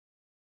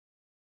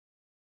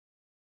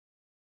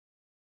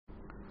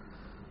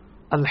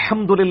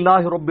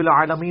الحمدللہ رب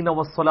العالمین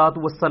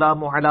والصلاة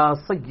والسلام علی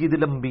سید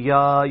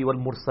الانبیاء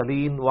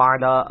والمرسلین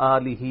وعلی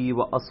آلہ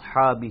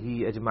واصحابہ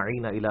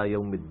اجمعین الی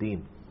یوم الدین۔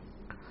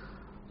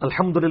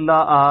 الحمدللہ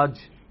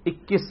آج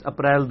 21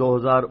 اپریل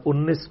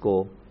 2019 کو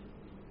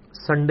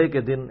سنڈے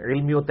کے دن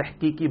علمی و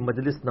تحقیقی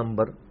مجلس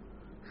نمبر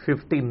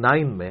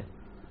 59 میں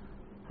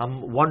ہم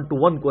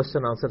 1-to-1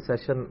 کوسچن آنسر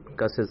سیشن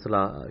کا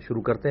سلسلہ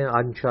شروع کرتے ہیں۔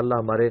 آج انشاءاللہ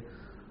ہمارے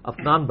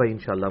افنان بھائی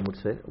انشاءاللہ مجھ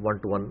سے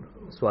 1-to-1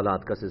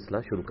 سوالات کا سلسلہ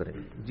شروع کریں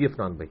گے۔ جی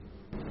افنان بھائی۔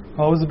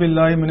 اعوذ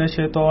باللہ من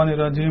الشیطان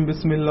الرجیم،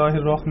 بسم اللہ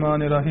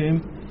الرحمن الرحیم،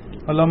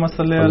 اللہم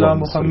صلی علی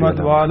محمد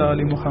وعلی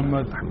آل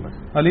محمد۔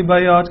 علی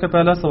بھائی آج کا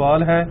پہلا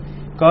سوال ہے،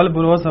 کل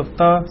بروز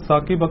ہفتہ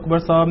ثاقب اکبر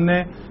صاحب نے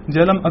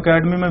جیلم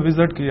اکیڈمی میں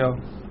وزٹ کیا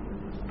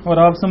اور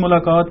آپ سے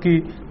ملاقات کی،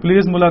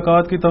 پلیز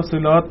ملاقات کی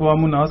تفصیلات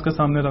عوام الناس کے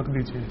سامنے رکھ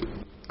دیجیے۔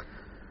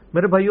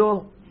 میرے بھائیو،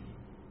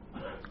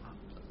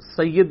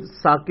 سید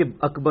ثاقب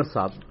اکبر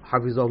صاحب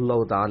حفظہ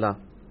اللہ تعالی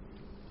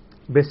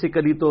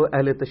بیسیکلی تو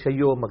اہل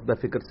تشیع و مکتب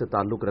فکر سے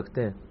تعلق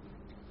رکھتے ہیں،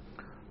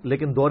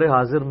 لیکن دور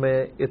حاضر میں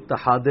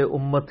اتحاد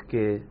امت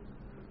کے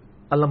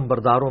علم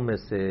برداروں میں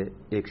سے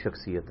ایک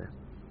شخصیت ہے۔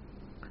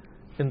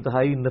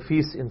 انتہائی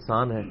نفیس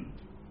انسان ہے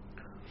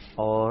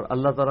اور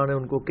اللہ تعالیٰ نے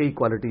ان کو کئی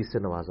کوالٹیز سے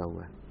نوازا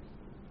ہوا ہے۔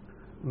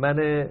 میں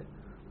نے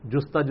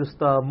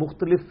جستہ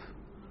مختلف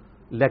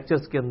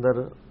لیکچرز کے اندر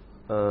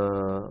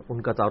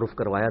ان کا تعارف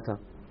کروایا تھا،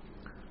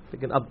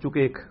 لیکن اب چونکہ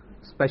ایک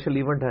اسپیشل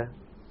ایونٹ ہے،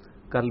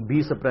 کل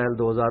 20 اپریل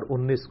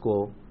 2019 کو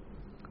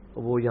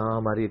وہ یہاں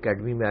ہماری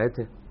اکیڈمی میں آئے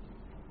تھے،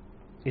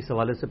 اس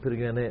حوالے سے پھر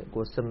میں نے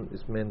کوسچن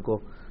اس میں ان کو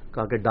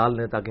کہا کہ ڈال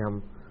لیں تاکہ ہم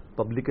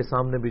پبلک کے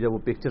سامنے بھی جب وہ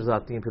پکچرز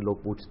آتی ہیں پھر لوگ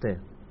پوچھتے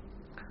ہیں۔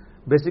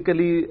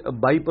 بیسیکلی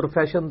بائی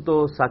پروفیشن تو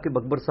ثاقب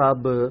اکبر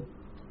صاحب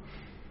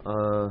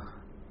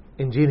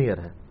انجینئر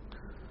ہیں۔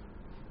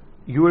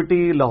 یو اے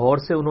ٹی لاہور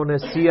سے انہوں نے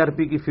سی آر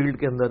پی کی فیلڈ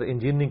کے اندر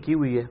انجینئرنگ کی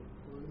ہوئی ہے،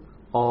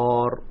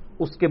 اور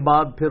اس کے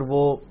بعد پھر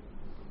وہ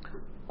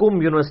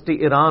کم یونیورسٹی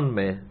ایران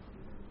میں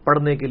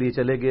پڑھنے کے لیے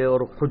چلے گئے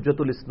اور حجت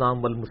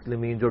الاسلام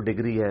والمسلمین جو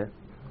ڈگری ہے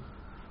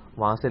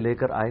وہاں سے لے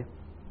کر آئے۔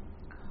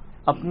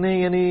 اپنے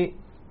یعنی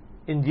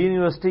انجینئر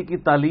یونیورسٹی کی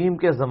تعلیم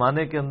کے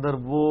زمانے کے اندر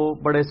وہ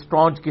بڑے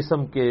سٹرانچ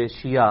قسم کے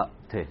شیعہ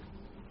تھے،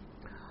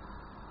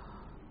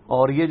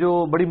 اور یہ جو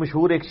بڑی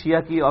مشہور ایک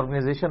شیعہ کی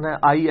آرگنائزیشن ہے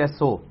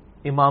ISO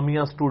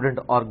امامیہ اسٹوڈنٹ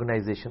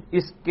آرگنائزیشن،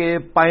 اس کے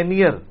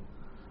پائنیئر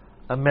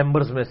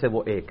ممبرز میں سے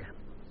وہ ایک ہے۔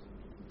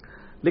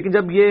 لیکن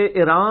جب یہ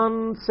ایران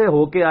سے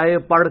ہو کے آئے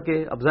پڑھ کے،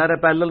 اب ظاہر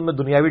پیرلل میں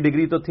دنیاوی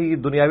ڈگری تو تھی،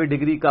 دنیاوی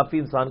ڈگری کافی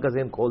انسان کا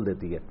ذہن کھول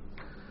دیتی ہے،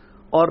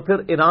 اور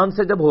پھر ایران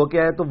سے جب ہو کے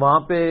آئے تو وہاں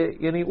پہ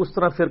یعنی اس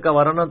طرح فرقہ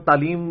وارانہ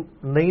تعلیم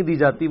نہیں دی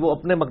جاتی، وہ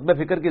اپنے مکتب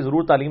فکر کی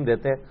ضرور تعلیم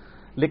دیتے ہیں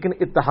لیکن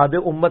اتحاد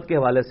امت کے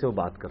حوالے سے وہ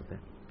بات کرتے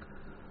ہیں۔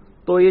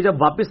 تو یہ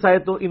جب واپس آئے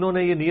تو انہوں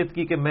نے یہ نیت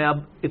کی کہ میں اب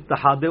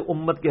اتحاد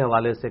امت کے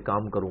حوالے سے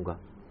کام کروں گا،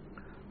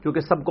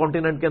 کیونکہ سب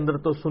کانٹیننٹ کے اندر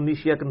تو سنی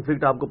شیعہ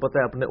کنفلکٹ آپ کو پتہ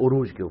ہے اپنے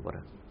عروج کے اوپر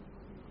ہے۔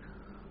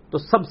 تو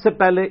سب سے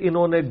پہلے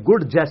انہوں نے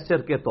گڈ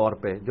جیسچر کے طور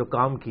پہ جو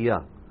کام کیا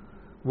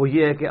وہ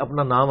یہ ہے کہ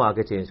اپنا نام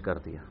آگے چینج کر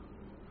دیا۔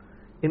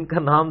 ان کا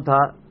نام تھا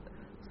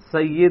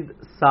سید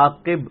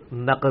ثاقب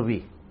نقوی۔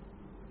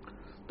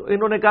 تو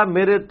انہوں نے کہا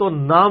میرے تو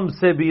نام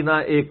سے بھی نہ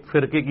ایک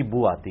فرقے کی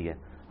بو آتی ہے،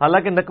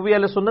 حالانکہ نقوی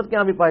اہل سنت کے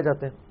یہاں بھی پائے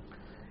جاتے ہیں۔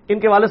 ان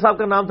کے والد صاحب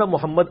کا نام تھا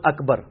محمد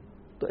اکبر،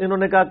 تو انہوں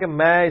نے کہا کہ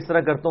میں اس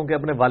طرح کرتا ہوں کہ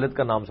اپنے والد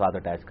کا نام ساتھ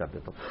اٹیچ کر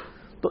دیتا ہوں،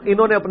 تو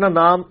انہوں نے اپنا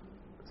نام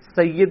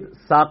سید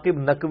ثاقب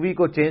نقوی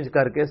کو چینج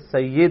کر کے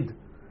سید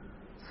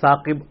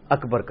ثاقب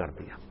اکبر کر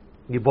دیا۔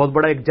 یہ بہت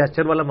بڑا ایک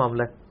جیسچر والا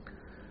معاملہ ہے،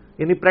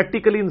 یعنی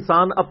پریکٹیکلی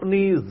انسان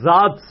اپنی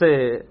ذات سے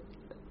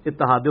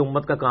اتحاد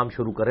امت کا کام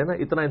شروع کرے نا،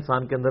 اتنا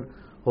انسان کے اندر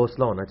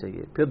حوصلہ ہونا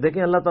چاہیے۔ پھر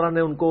دیکھیں اللہ تعالیٰ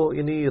نے ان کو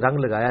یعنی رنگ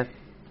لگایا ہے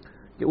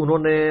کہ انہوں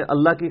نے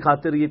اللہ کی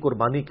خاطر یہ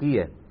قربانی کی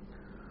ہے،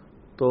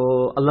 تو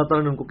اللہ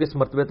تعالیٰ نے ان کو کس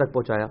مرتبے تک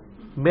پہنچایا۔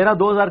 میرا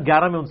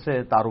 2011 میں ان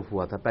سے تعارف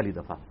ہوا تھا پہلی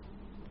دفعہ،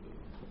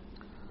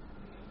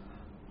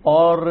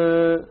 اور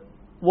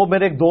وہ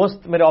میرے ایک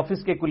دوست، میرے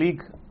آفس کے کولیگ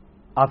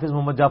حافظ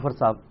محمد جعفر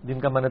صاحب، جن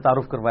کا میں نے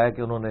تعارف کروایا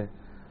کہ انہوں نے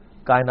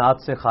کائنات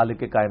سے خالق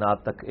کے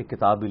کائنات تک ایک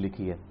کتاب بھی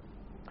لکھی ہے،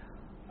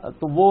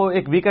 تو وہ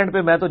ایک ویکینڈ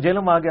پہ میں تو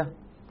جیلم آ گیا،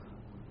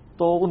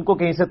 تو ان کو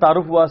کہیں سے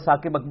تعارف ہوا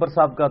ثاقب اکبر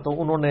صاحب کا،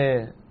 تو انہوں نے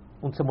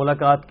ان سے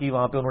ملاقات کی،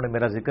 وہاں پہ انہوں نے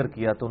میرا ذکر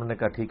کیا، تو انہوں نے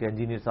کہا ٹھیک ہے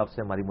انجینئر صاحب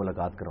سے ہماری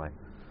ملاقات کروائیں۔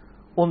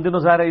 ان دنوں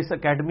ظاہر اس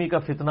اکیڈمی کا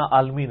فتنہ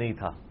عالمی نہیں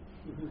تھا،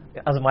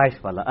 آزمائش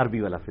والا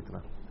عربی والا فتنہ،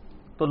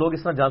 تو لوگ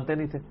اس طرح جانتے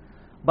نہیں تھے۔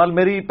 بل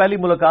میری پہلی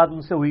ملاقات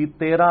ان سے ہوئی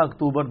 13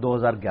 اکتوبر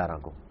 2011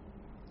 کو،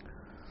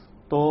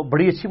 تو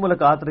بڑی اچھی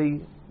ملاقات رہی،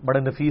 بڑے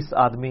نفیس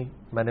آدمی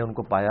میں نے ان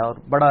کو پایا، اور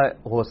بڑا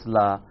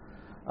حوصلہ،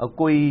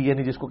 کوئی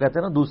یعنی جس کو کہتے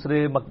ہیں نا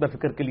دوسرے مکتب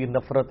فکر کے لیے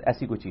نفرت،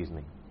 ایسی کوئی چیز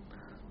نہیں۔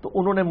 تو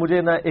انہوں نے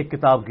مجھے نا ایک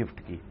کتاب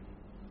گفٹ کی،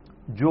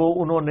 جو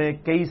انہوں نے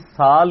کئی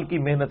سال کی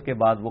محنت کے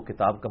بعد وہ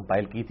کتاب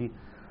کمپائل کی تھی،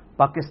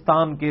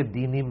 پاکستان کے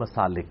دینی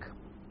مسالک۔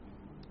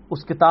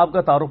 اس کتاب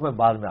کا تعارف میں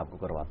بعد میں آپ کو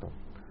کرواتا ہوں۔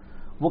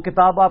 وہ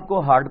کتاب آپ کو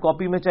ہارڈ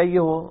کاپی میں چاہیے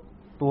ہو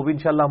تو وہ بھی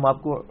انشاءاللہ ہم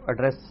آپ کو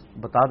ایڈریس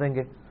بتا دیں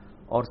گے،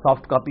 اور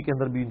سافٹ کاپی کے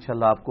اندر بھی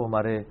انشاءاللہ آپ کو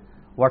ہمارے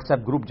واٹس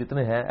ایپ گروپ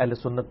جتنے ہیں اہل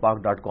سنت پاک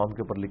 .com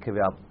کے اوپر لکھے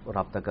ہوئے آپ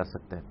رابطہ کر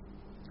سکتے ہیں۔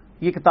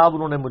 یہ کتاب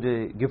انہوں نے مجھے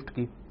گفٹ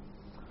کی.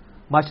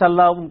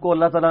 ماشاءاللہ ان کو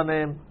اللہ تعالیٰ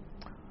نے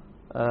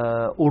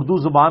اردو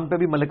زبان پہ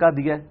بھی ملکہ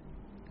دیا ہے.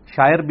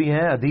 شاعر بھی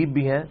ہیں, ادیب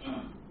بھی ہیں,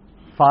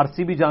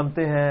 فارسی بھی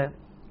جانتے ہیں,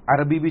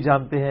 عربی بھی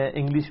جانتے ہیں,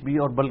 انگلش بھی,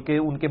 اور بلکہ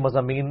ان کے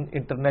مضامین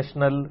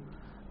انٹرنیشنل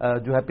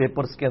جو ہے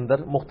پیپرز کے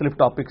اندر مختلف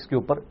ٹاپکس کے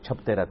اوپر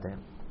چھپتے رہتے ہیں.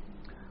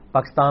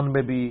 پاکستان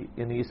میں بھی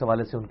یعنی اس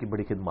حوالے سے ان کی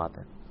بڑی خدمات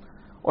ہیں.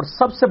 اور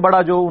سب سے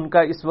بڑا جو ان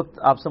کا اس وقت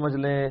آپ سمجھ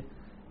لیں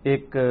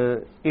ایک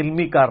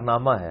علمی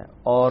کارنامہ ہے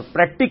اور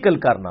پریکٹیکل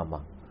کارنامہ,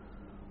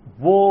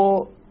 وہ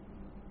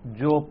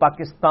جو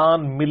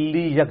پاکستان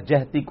ملی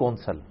یکجہتی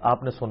کونسل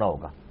آپ نے سنا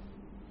ہوگا,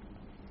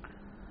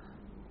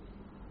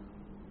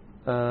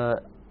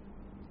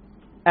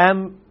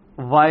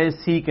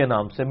 MYC کے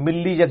نام سے,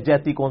 ملی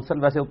یکجہتی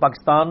کونسل. ویسے وہ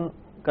پاکستان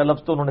کا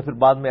لفظ تو انہوں نے پھر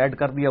بعد میں ایڈ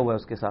کر دیا ہوا ہے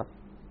اس کے ساتھ.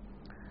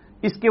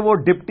 اس کے وہ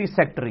ڈپٹی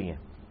سیکرٹری ہیں.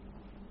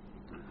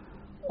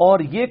 اور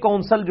یہ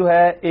کونسل جو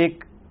ہے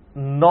ایک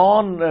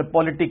نان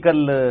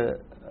پولیٹیکل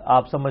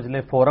آپ سمجھ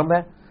لیں فورم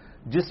ہے,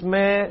 جس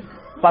میں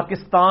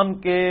پاکستان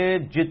کے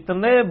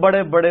جتنے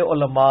بڑے بڑے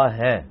علماء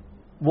ہیں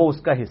وہ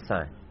اس کا حصہ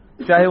ہیں,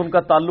 چاہے ان کا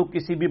تعلق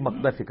کسی بھی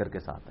مقطع فکر کے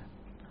ساتھ ہے.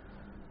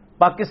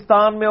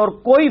 پاکستان میں اور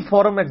کوئی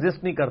فورم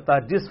ایگزسٹ نہیں کرتا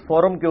جس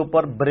فورم کے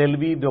اوپر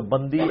بریلوی,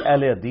 دیوبندی,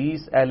 اہل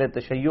حدیث, اہل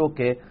تشیع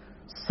کے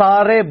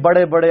سارے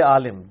بڑے بڑے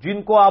عالم,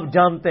 جن کو آپ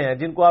جانتے ہیں,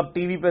 جن کو آپ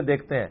ٹی وی پہ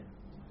دیکھتے ہیں,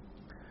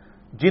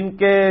 جن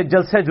کے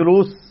جلسے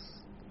جلوس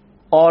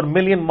اور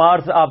ملین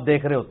مارچ آپ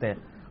دیکھ رہے ہوتے ہیں,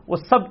 وہ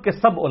سب کے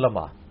سب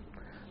علماء,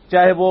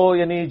 چاہے وہ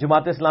یعنی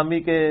جماعت اسلامی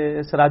کے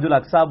سراج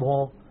الحق صاحب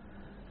ہوں,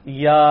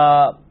 یا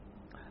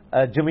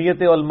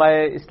جمعیت علماء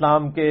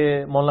اسلام کے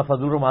مولانا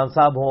فضل الرحمان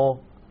صاحب ہوں,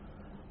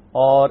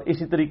 اور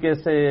اسی طریقے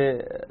سے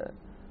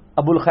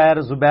ابو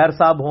الخیر زبیر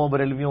صاحب ہوں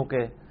بریلویوں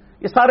کے.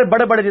 یہ سارے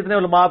بڑے بڑے جتنے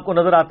علماء آپ کو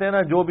نظر آتے ہیں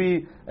نا, جو بھی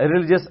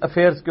ریلیجیس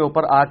افیئرز کے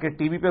اوپر آ کے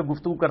ٹی وی پہ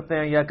گفتگو کرتے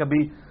ہیں, یا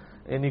کبھی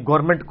یعنی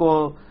گورنمنٹ کو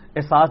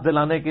احساس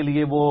دلانے کے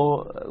لیے وہ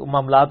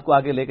معاملات کو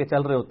آگے لے کے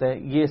چل رہے ہوتے ہیں,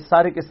 یہ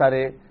سارے کے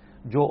سارے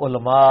جو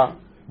علماء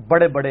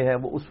بڑے بڑے ہیں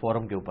وہ اس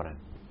فورم کے اوپر ہیں.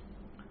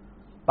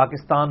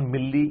 پاکستان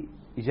ملی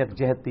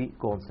یکجہتی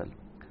council,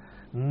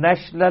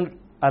 national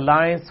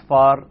alliance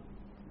for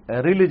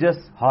religious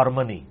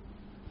harmony,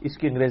 اس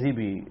کی انگریزی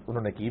بھی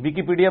انہوں نے کی.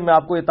 ویکیپیڈیا میں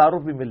آپ کو یہ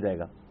تعارف بھی مل جائے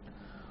گا.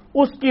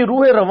 اس کی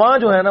روح رواں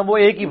جو ہے نا وہ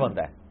ایک ہی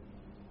بندہ ہے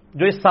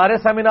جو اس سارے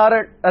سیمینار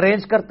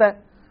ارینج کرتا ہے,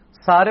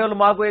 سارے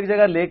علماء کو ایک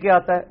جگہ لے کے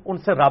آتا ہے, ان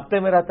سے رابطے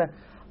میں رہتا ہے.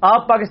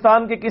 آپ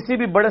پاکستان کے کسی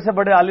بھی بڑے سے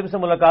بڑے عالم سے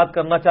ملاقات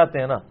کرنا چاہتے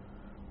ہیں نا,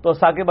 تو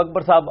ثاقب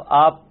اکبر صاحب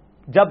آپ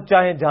جب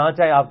چاہیں جہاں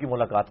چاہیں آپ کی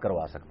ملاقات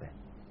کروا سکتے ہیں.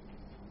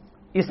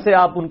 اس سے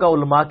آپ ان کا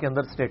علماء کے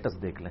اندر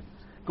سٹیٹس دیکھ لیں,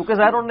 کیونکہ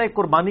ظاہر انہوں نے ایک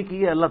قربانی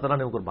کی ہے, اللہ تعالیٰ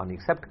نے وہ قربانی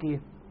ایکسیپٹ کی ہے.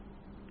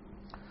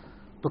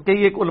 تو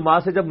کئی ایک علماء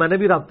سے جب میں نے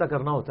بھی رابطہ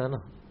کرنا ہوتا ہے نا,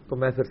 تو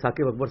میں پھر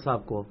ثاقب اکبر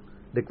صاحب کو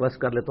ریکویسٹ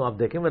کر لیتا ہوں. آپ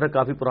دیکھیں میرا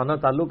کافی پرانا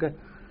تعلق ہے,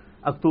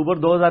 اکتوبر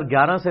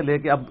 2011 سے لے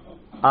کے اب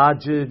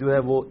آج جو ہے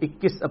وہ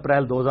 21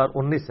 اپریل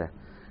 2019 ہے.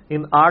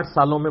 ان 8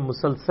 سالوں میں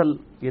مسلسل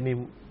یعنی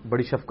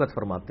بڑی شفقت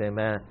فرماتے ہیں,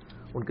 میں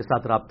ان کے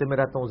ساتھ رابطے میں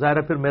رہتا ہوں. ظاہر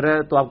ہے پھر میرے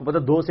تو آپ کو پتا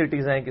 2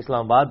 سٹیز ہیں, ایک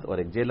اسلام آباد اور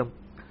ایک جیلم.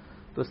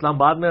 تو اسلام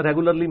آباد میں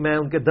ریگولرلی میں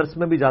ان کے درس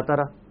میں بھی جاتا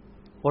رہا,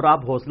 اور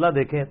آپ حوصلہ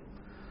دیکھیں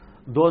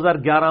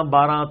 2011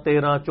 12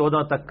 13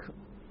 14 تک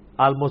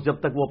آلموسٹ جب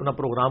تک وہ اپنا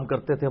پروگرام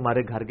کرتے تھے,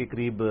 ہمارے گھر کے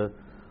قریب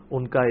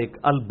ان کا ایک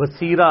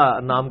البصیرہ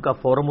نام کا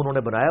فورم انہوں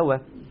نے بنایا ہوا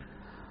ہے.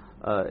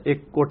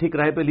 ایک کوٹھی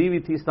کرائے پہ لی ہوئی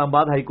تھی اسلام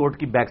آباد ہائی کورٹ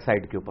کی بیک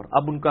سائڈ کے اوپر.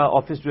 اب ان کا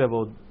آفس جو ہے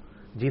وہ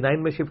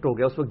G9 میں شفٹ ہو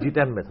گیا, اس وقت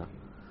G10 میں تھا.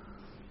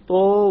 تو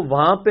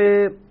وہاں پہ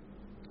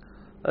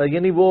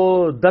یعنی وہ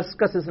درس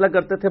کا سلسلہ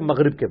کرتے تھے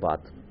مغرب کے بعد.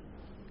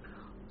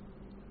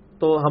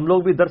 تو ہم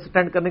لوگ بھی درس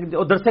اٹینڈ کرنے کے,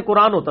 اور درس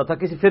قرآن ہوتا تھا,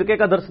 کسی فرقے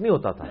کا درس نہیں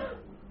ہوتا تھا,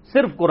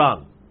 صرف قرآن,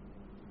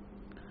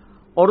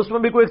 اور اس میں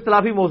بھی کوئی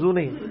اختلافی موضوع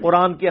نہیں,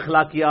 قرآن کی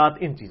اخلاقیات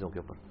ان چیزوں کے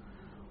اوپر.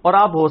 اور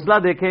آپ حوصلہ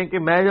دیکھیں کہ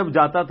میں جب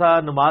جاتا تھا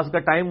نماز کا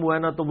ٹائم ہوا ہے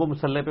نا, تو وہ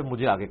مصلی پہ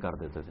مجھے آگے کر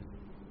دیتے تھے.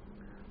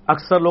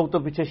 اکثر لوگ تو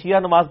پیچھے شیعہ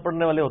نماز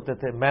پڑھنے والے ہوتے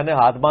تھے, میں نے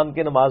ہاتھ باندھ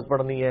کے نماز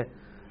پڑھنی ہے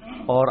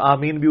اور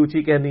آمین بھی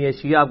اونچی کہنی ہے.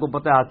 شیعہ آپ کو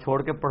پتہ ہے ہاتھ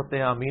چھوڑ کے پڑھتے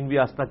ہیں, آمین بھی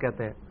آستہ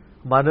کہتے ہیں.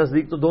 ہمارے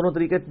نزدیک تو دونوں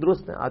طریقے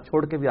درست ہیں, ہاتھ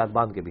چھوڑ کے بھی ہاتھ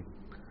باندھ کے بھی.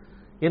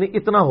 یعنی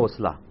اتنا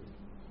حوصلہ.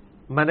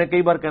 میں نے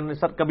کئی بار کہنے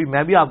سر کبھی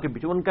میں بھی آپ کے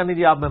پیچھے, ان کا نہیں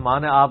جی آپ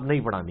مہمان ہیں, آپ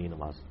نہیں پڑھانی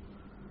نماز.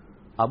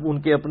 اب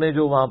ان کے اپنے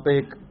جو وہاں پہ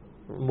ایک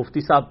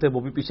مفتی صاحب تھے وہ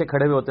بھی پیچھے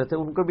کھڑے ہوئے ہوتے تھے,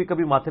 ان کو بھی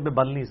کبھی ماتھے پہ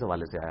بل نہیں اس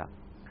حوالے سے آیا.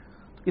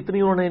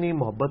 اتنی انہوں نے نہیں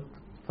محبت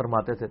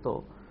فرماتے تھے. تو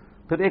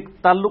پھر ایک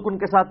تعلق ان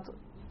کے ساتھ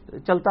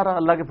چلتا رہا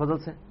اللہ کے فضل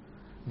سے.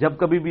 جب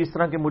کبھی بھی اس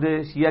طرح کے مجھے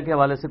شیعہ کے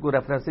حوالے سے کوئی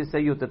ریفرنسز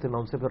صحیح ہوتے تھے, میں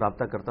ان سے پھر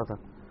رابطہ کرتا تھا.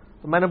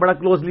 تو میں نے بڑا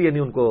کلوزلی یعنی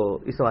ان کو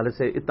اس حوالے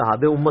سے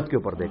اتحاد امت کے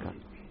اوپر دیکھا.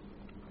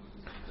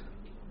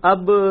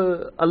 اب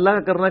اللہ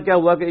کا کرنا کیا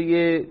ہوا کہ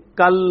یہ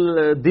کل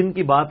دن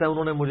کی بات ہے,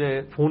 انہوں نے مجھے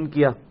فون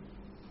کیا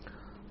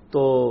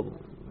تو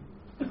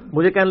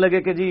مجھے کہنے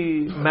لگے کہ جی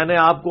میں نے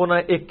آپ کو نا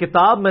ایک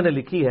کتاب میں نے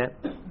لکھی ہے,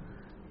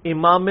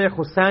 امام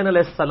حسین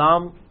علیہ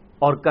السلام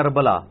اور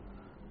کربلا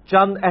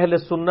چند اہل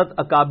سنت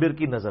اکابر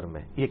کی نظر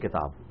میں, یہ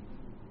کتاب.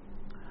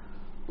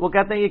 وہ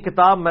کہتے ہیں یہ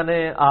کتاب میں نے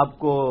آپ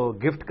کو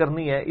گفٹ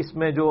کرنی ہے. اس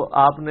میں جو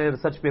آپ نے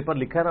ریسرچ پیپر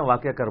لکھا ہے نا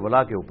واقعہ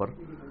کربلا کے اوپر,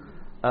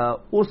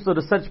 اس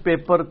ریسرچ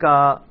پیپر کا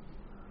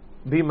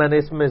بھی میں نے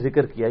اس میں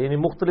ذکر کیا، یعنی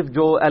مختلف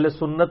جو اہل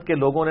سنت کے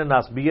لوگوں نے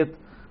ناسبیت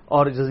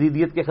اور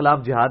جزیدیت کے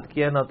خلاف جہاد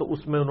کیا ہے نا، تو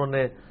اس میں انہوں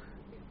نے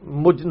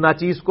مجھ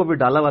ناچیز کو بھی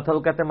ڈالا ہوا تھا. وہ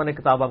کہتے ہیں میں نے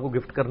کتاب آپ کو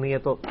گفٹ کرنی ہے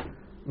تو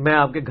میں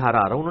آپ کے گھر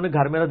آ رہا ہوں. انہوں نے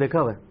گھر میرا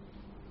دیکھا ہوا ہے.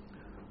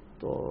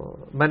 تو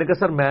میں نے کہا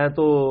سر میں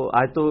تو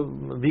آج تو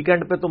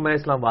ویکینڈ پہ تو میں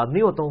اسلام آباد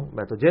نہیں ہوتا ہوں،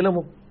 میں تو جیلم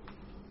ہوں.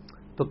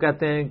 تو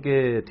کہتے ہیں کہ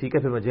ٹھیک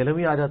ہے پھر میں جیلم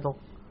ہی آ جاتا ہوں.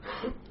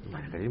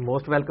 میں نے کہا جی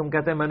موسٹ ویلکم.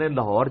 کہتے ہیں میں نے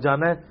لاہور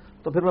جانا ہے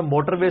تو پھر میں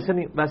موٹر وے سے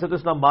نہیں، ویسے تو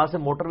اسلام آباد سے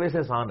موٹر وے سے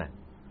آسان ہے.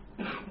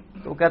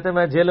 تو کہتے ہیں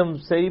میں جیلم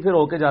سے ہی پھر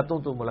ہو کے جاتا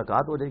ہوں تو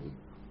ملاقات ہو جائے گی.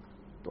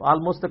 تو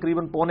آلموسٹ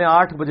تقریباً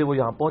 7:45 بجے وہ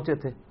یہاں پہنچے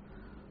تھے.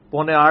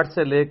 7:45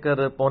 سے لے کر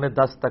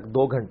 9:45 تک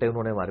 2 گھنٹے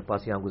انہوں نے ہمارے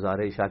پاس یہاں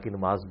گزارے. عشاء کی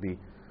نماز بھی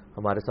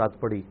ہمارے ساتھ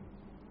پڑھی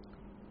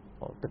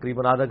اور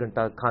تقریباً آدھا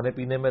گھنٹہ کھانے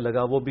پینے میں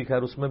لگا. وہ بھی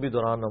خیر اس میں بھی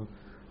دوران ہم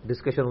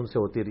ڈسکشن ان سے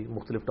ہوتی رہی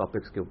مختلف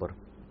ٹاپکس کے اوپر.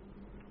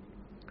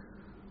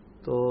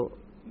 تو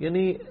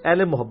یعنی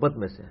اہل محبت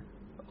میں سے،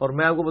 اور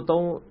میں آپ کو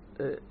بتاؤں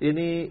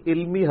یعنی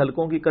علمی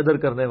حلقوں کی قدر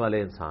کرنے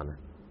والے انسان ہیں.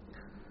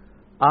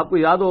 آپ کو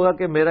یاد ہوگا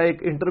کہ میرا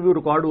ایک انٹرویو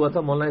ریکارڈ ہوا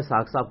تھا مولانا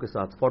اسحاق صاحب کے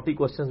ساتھ، 40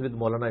 کوسچنز ود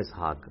مولانا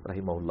اسحاق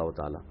رحمہ اللہ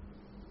تعالی.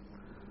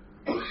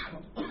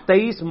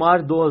 23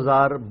 مارچ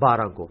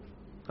 2012 کو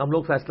ہم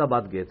لوگ فیصلہ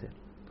آباد گئے تھے.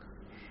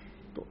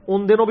 تو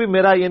ان دنوں بھی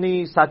میرا یعنی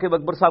ثاقب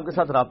اکبر صاحب کے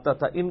ساتھ رابطہ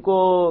تھا. ان کو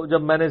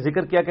جب میں نے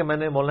ذکر کیا کہ میں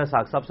نے مولانا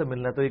اسحاق صاحب سے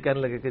ملنا ہے تو یہ کہنے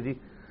لگے کہ جی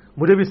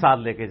مجھے بھی ساتھ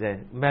لے کے جائیں،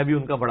 میں بھی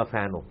ان کا بڑا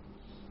فین ہوں.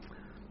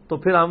 تو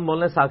پھر ہم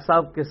مولانا اسحاق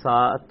صاحب کے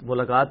ساتھ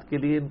ملاقات کے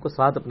لیے ان کو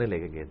ساتھ اپنے لے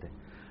کے گئے تھے.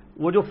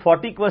 وہ جو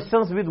 40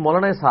 کوسچنز ود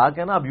مولانا اسحاق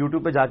ہے نا، آپ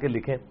یوٹیوب پہ جا کے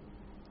لکھیں،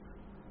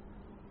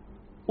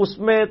 اس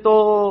میں تو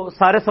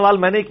سارے سوال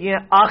میں نے کیے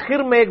ہیں.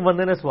 آخر میں ایک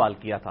بندے نے سوال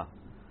کیا تھا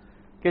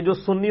کہ جو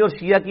سنی اور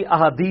شیعہ کی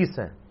احادیث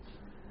ہیں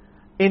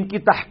ان کی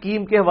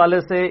تحکیم کے حوالے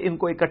سے، ان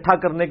کو اکٹھا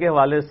کرنے کے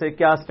حوالے سے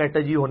کیا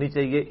اسٹریٹجی ہونی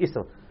چاہیے، اس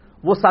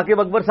وہ ثاقب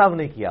اکبر صاحب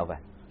نے کیا ہوا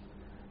ہے.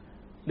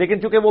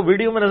 لیکن چونکہ وہ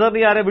ویڈیو میں نظر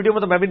نہیں آ رہا ہے، ویڈیو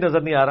میں تو میں بھی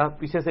نظر نہیں آ رہا،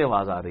 پیچھے سے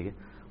آواز آ رہی ہے،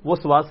 وہ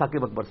سوال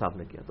ثاقب اکبر صاحب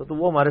نے کیا تھا. تو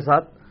وہ ہمارے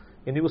ساتھ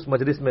یعنی اس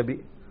مجلس میں بھی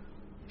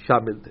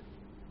شامل تھے.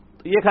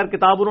 تو یہ خیر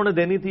کتاب انہوں نے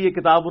دینی تھی، یہ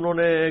کتاب انہوں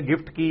نے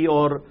گفٹ کی.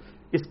 اور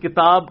اس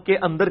کتاب کے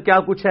اندر کیا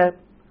کچھ ہے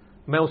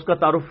میں اس کا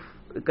تعارف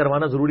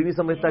کروانا ضروری نہیں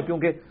سمجھتا،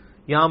 کیونکہ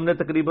یہاں ہم نے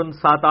تقریباً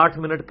 7-8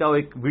 منٹ کا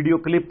ایک ویڈیو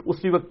کلپ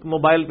اسی وقت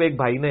موبائل پہ ایک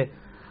بھائی نے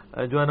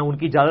جو ہے نا ان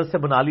کی اجازت سے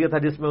بنا لیا تھا،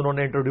 جس میں انہوں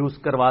نے انٹروڈیوس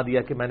کروا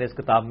دیا کہ میں نے اس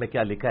کتاب میں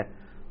کیا لکھا ہے.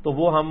 تو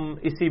وہ ہم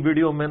اسی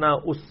ویڈیو میں نا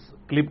اس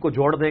کلپ کو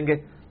جوڑ دیں گے.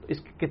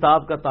 اس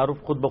کتاب کا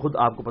تعارف خود بخود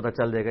آپ کو پتہ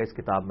چل جائے گا اس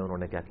کتاب میں انہوں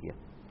نے کیا کیا.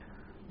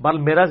 بل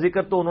میرا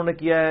ذکر تو انہوں نے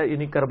کیا ہے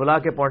یعنی کربلا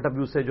کے پوائنٹ آف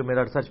ویو سے. جو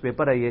میرا ریسرچ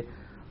پیپر ہے یہ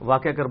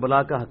واقعہ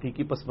کربلا کا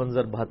حقیقی پس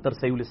منظر 72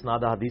 صحیح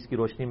الاسناد احادیث کی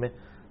روشنی میں،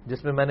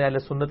 جس میں نے اہل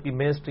سنت کی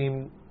مین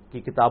سٹریم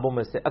کی کتابوں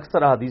میں سے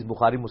اکثر احادیث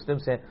بخاری مسلم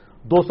سے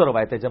 200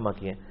 روایتیں جمع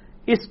کی ہیں.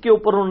 اس کے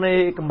اوپر انہوں نے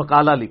ایک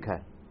مقالہ لکھا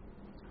ہے.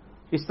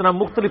 اس طرح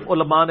مختلف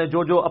علماء نے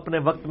جو اپنے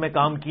وقت میں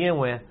کام کیے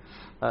ہوئے ہیں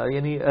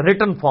یعنی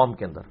ریٹن فارم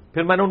کے اندر.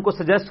 پھر میں نے ان کو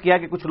سجیسٹ کیا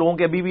کہ کچھ لوگوں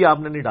کے ابھی بھی آپ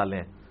نے نہیں ڈالے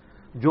ہیں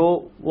جو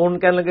وہ ان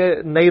کہنے لگے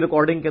نئی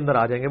ریکارڈنگ کے اندر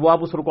آ جائیں گے. وہ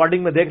آپ اس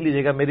ریکارڈنگ میں دیکھ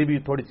لیجئے گا، میری بھی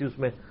تھوڑی سی اس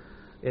میں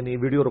یعنی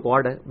ویڈیو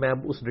ریکارڈ ہے. میں اب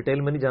اس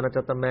ڈیٹیل میں نہیں جانا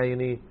چاہتا، میں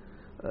یعنی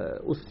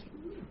اس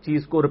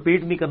چیز کو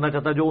ریپیٹ نہیں کرنا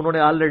چاہتا جو انہوں نے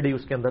آلریڈی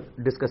اس کے اندر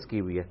ڈسکس کی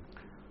ہوئی ہے.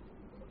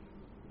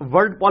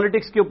 ورلڈ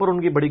پالیٹکس کے اوپر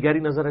ان کی بڑی گہری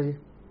نظر ہے جی،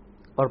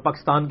 اور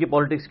پاکستان کی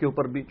پالیٹکس کے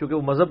اوپر بھی، چونکہ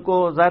وہ مذہب کو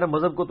ظاہر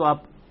مذہب کو تو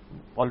آپ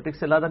پالیٹکس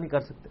سے علیحدہ نہیں کر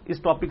سکتے.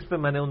 اس ٹاپکس پہ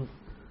میں نے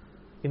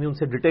ان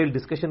سے ڈیٹیل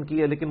ڈسکشن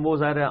کی ہے، لیکن وہ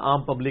ظاہر ہے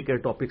عام پبلک کے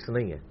ٹاپکس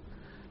نہیں ہے،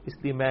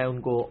 اس لیے میں ان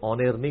کو آن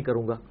ایئر نہیں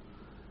کروں گا.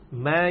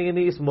 میں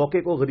یعنی اس موقع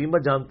کو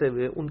غنیمت جانتے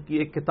ہوئے ان کی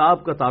ایک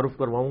کتاب کا تعارف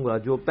کرواؤں گا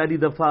جو پہلی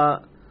دفعہ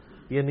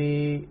یعنی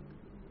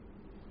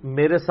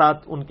میرے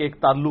ساتھ ان کے ایک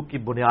تعلق کی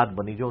بنیاد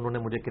بنی، جو انہوں نے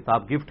مجھے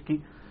کتاب گفٹ کی.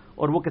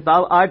 اور وہ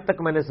کتاب آج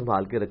تک میں نے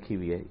سنبھال کے رکھی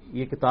ہوئی ہے.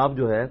 یہ کتاب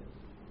جو ہے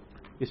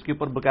اس کے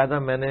اوپر باقاعدہ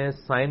میں نے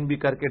سائن بھی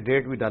کر کے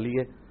ڈیٹ بھی ڈالی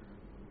ہے،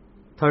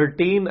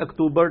 13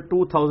 اکتوبر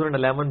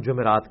 2011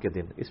 جمعرات کے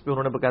دن. اس پہ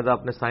انہوں نے باقاعدہ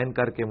اپنے سائن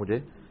کر کے مجھے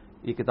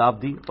یہ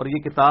کتاب دی. اور یہ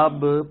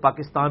کتاب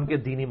پاکستان کے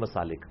دینی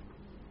مسالک.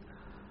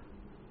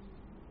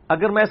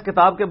 اگر میں اس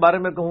کتاب کے بارے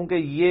میں کہوں کہ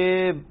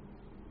یہ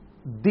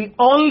the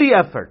only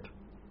effort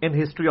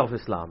in history of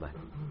اسلام ہے.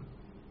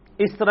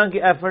 اس طرح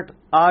کی ایفرٹ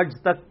آج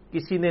تک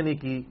کسی نے نہیں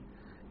کی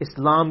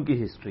اسلام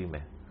کی ہسٹری میں.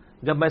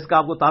 جب میں اس کا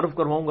آپ کو تعارف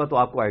کرواؤں گا تو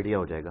آپ کو آئیڈیا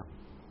ہو جائے گا.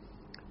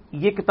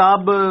 یہ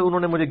کتاب انہوں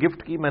نے مجھے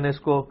گفٹ کی، میں نے اس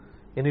کو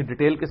یعنی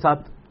ڈیٹیل کے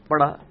ساتھ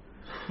پڑھا.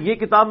 یہ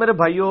کتاب میرے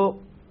بھائیوں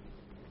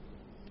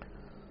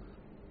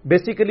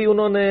بیسیکلی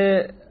انہوں نے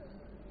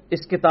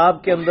اس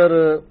کتاب کے اندر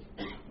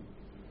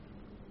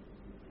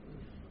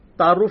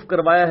تعارف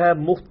کروایا ہے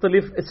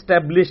مختلف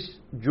اسٹیبلش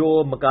جو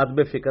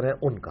مکاتب فکر ہیں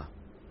ان کا.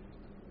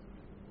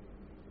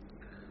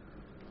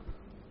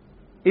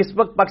 اس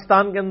وقت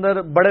پاکستان کے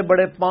اندر بڑے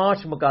بڑے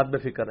 5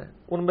 مکاتب فکر ہیں،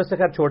 ان میں سے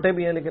خیر چھوٹے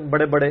بھی ہیں لیکن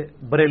بڑے بڑے.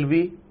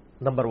 Barelvi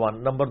number 1،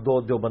 number 2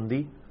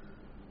 Deobandi,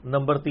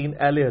 number 3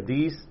 اہل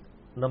حدیث،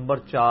 نمبر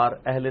 4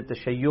 اہل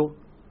تشیع،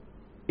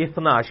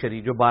 اثنا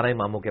عشری جو 12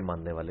 اماموں کے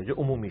ماننے والے جو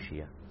عمومی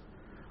شیعہ،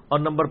 اور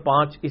نمبر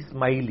 5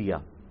 اسماعیلیہ.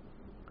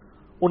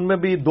 ان میں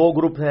بھی 2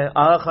 گروپ ہیں،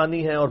 آغا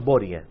خانی ہیں اور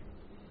بوری ہیں.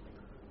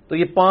 تو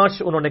یہ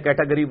 5 انہوں نے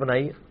کیٹیگری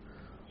بنائی.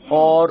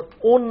 اور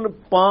ان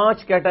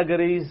 5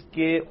 کیٹیگریز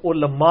کے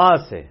علماء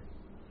سے،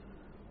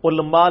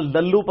 علماء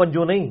للو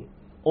پنجو نہیں،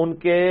 ان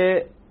کے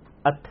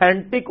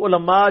اتھینٹک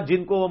علماء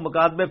جن کو وہ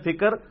مکاتب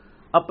فکر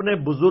اپنے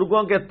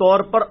بزرگوں کے طور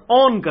پر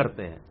آن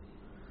کرتے ہیں،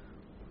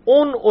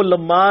 ان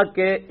علماء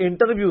کے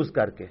انٹرویوز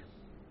کر کے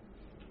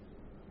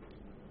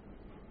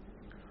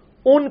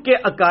ان کے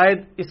عقائد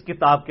اس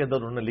کتاب کے اندر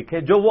انہوں نے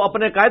لکھے، جو وہ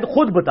اپنے عقائد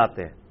خود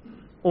بتاتے ہیں۔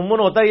 عموماً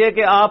ہوتا یہ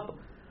کہ آپ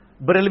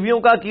بریلویوں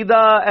کا عقیدہ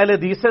اہل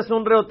حدیث سے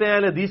سن رہے ہوتے ہیں،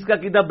 اہل حدیث کا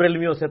عقیدہ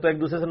بریلویوں سے، تو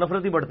ایک دوسرے سے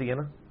نفرت ہی بڑھتی ہے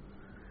نا۔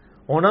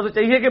 ہونا تو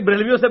چاہیے کہ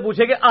بریلویوں سے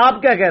پوچھے کہ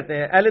آپ کیا کہتے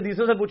ہیں، اہل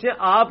حدیثوں سے پوچھیں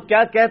آپ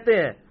کیا کہتے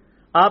ہیں،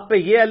 آپ پہ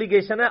یہ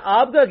ایلیگیشن ہے،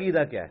 آپ کا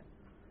عقیدہ کیا ہے۔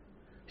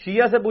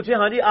 شیعہ سے پوچھیں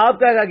ہاں جی آپ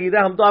کا عقیدہ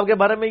ہے، ہم تو آپ کے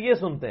بارے میں یہ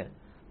سنتے ہیں۔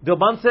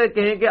 دیوبند سے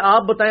کہیں کہ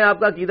آپ بتائیں آپ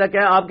کا عقیدہ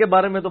کیا ہے، آپ کے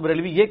بارے میں تو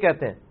بریلوی یہ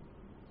کہتے ہیں۔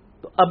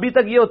 تو ابھی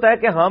تک یہ ہوتا ہے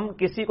کہ ہم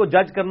کسی کو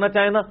جج کرنا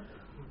چاہیں نا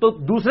تو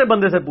دوسرے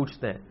بندے سے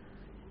پوچھتے ہیں۔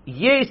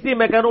 یہ اس لیے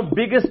میں کہہ رہا ہوں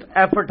بگیسٹ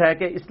ایفرٹ ہے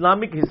کہ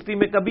اسلامک ہسٹری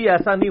میں کبھی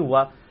ایسا نہیں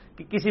ہوا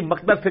کہ کسی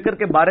مکتب فکر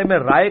کے بارے میں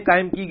رائے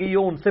قائم کی گئی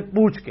ہو ان سے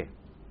پوچھ کے،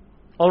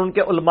 اور ان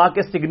کے علماء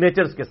کے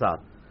سگنیچرز کے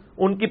ساتھ،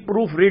 ان کی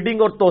پروف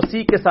ریڈنگ اور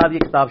توثیق کے ساتھ یہ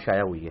کتاب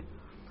شائع ہوئی ہے۔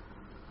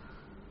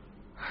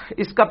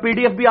 اس کا پی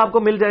ڈی ایف بھی آپ کو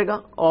مل جائے گا،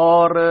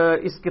 اور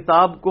اس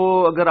کتاب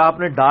کو اگر آپ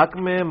نے ڈاک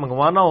میں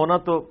منگوانا ہونا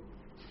تو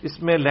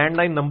اس میں لینڈ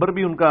لائن نمبر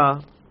بھی ان کا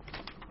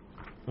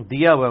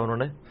دیا ہوا ہے انہوں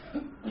نے،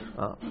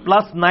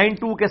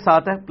 +92 کے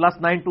ساتھ ہے،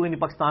 +92 یعنی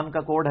پاکستان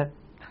کا کوڈ ہے،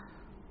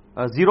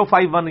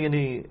 051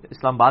 یعنی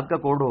اسلام آباد کا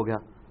کوڈ ہو گیا،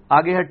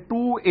 آگے ہے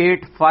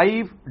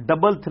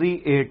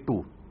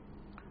 2853382،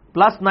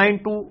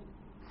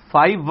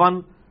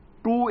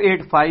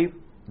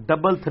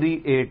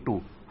 +9251285382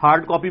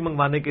 ہارڈ کاپی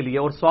منگوانے کے لیے،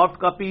 اور سافٹ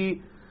کاپی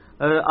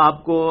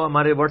آپ کو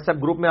ہمارے واٹس ایپ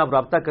گروپ میں آپ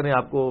رابطہ کریں،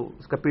 آپ کو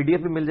اس کا پی ڈی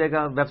ایف بھی مل جائے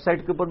گا، ویب سائٹ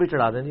کے اوپر بھی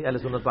چڑھا دیں جی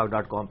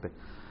ahlsunnatpak.com پہ۔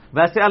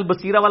 ویسے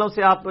البصیرہ والوں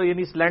سے آپ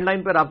یعنی اس لینڈ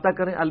لائن پہ رابطہ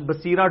کریں،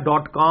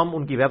 albasira.com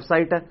ان کی ویب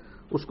سائٹ ہے،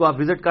 اس کو آپ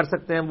وزٹ کر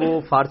سکتے ہیں، وہ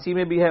فارسی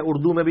میں بھی ہے،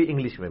 اردو میں بھی،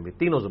 انگلش میں بھی،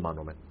 تینوں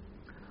زبانوں میں۔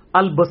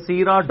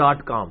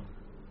 albasira.com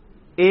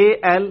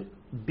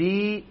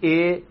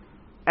ALBASIRAH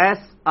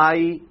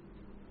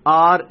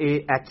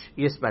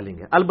یہ سپیلنگ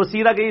ہے،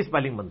 البصیرہ کے یہ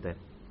سپیلنگ بنتے ہیں،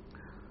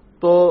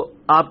 تو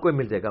آپ کو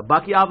مل جائے گا۔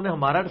 باقی آپ نے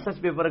ہمارا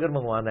ریسرچ پیپر اگر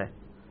منگوانا ہے،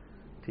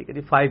 ٹھیک ہے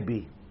جی، 5B،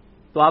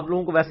 تو آپ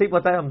لوگوں کو ویسے ہی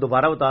پتا ہے، ہم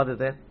دوبارہ بتا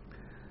دیتے ہیں،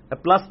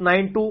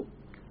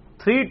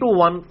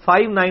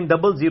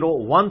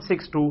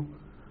 +923215900162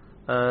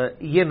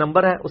 یہ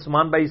نمبر ہے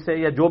عثمان بھائی سے،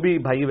 یا جو بھی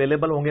بھائی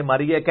اویلیبل ہوں گے،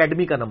 ہماری یہ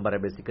اکیڈمی کا نمبر ہے،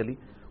 بیسیکلی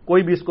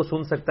کوئی بھی اس کو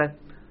سن سکتا ہے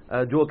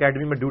جو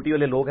اکیڈمی میں ڈیوٹی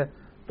والے لوگ ہیں،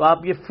 تو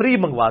آپ یہ فری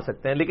منگوا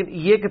سکتے ہیں، لیکن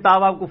یہ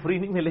کتاب آپ کو فری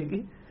نہیں ملے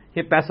گی،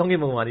 یہ پیسوں کی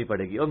منگوانی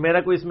پڑے گی، اور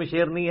میرا کوئی اس میں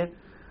شیئر نہیں ہے،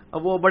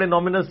 وہ بڑے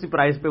نامنل سی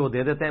پرائز پہ وہ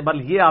دے دیتے ہیں،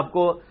 بل یہ آپ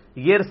کو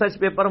یہ ریسرچ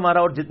پیپر ہمارا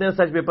اور جتنے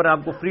ریسرچ پیپر ہیں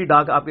آپ کو فری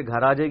ڈاک آپ کے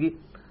گھر آ جائے گی۔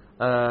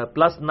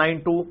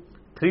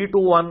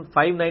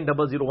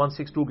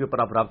 +923215900162 کے اوپر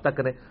آپ رابطہ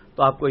کریں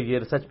تو آپ کو یہ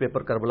ریسرچ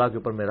پیپر کربلا کے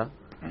اوپر میرا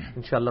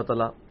انشاءاللہ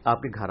تعالی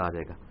آپ کے گھر آ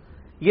جائے گا۔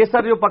 یہ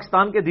سر جو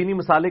پاکستان کے دینی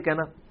مسالک ہیں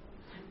نا،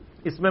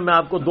 اس میں میں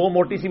آپ کو 2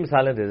 موٹی سی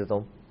مثالیں دے دیتا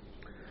ہوں۔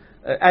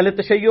 اہل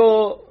تشیع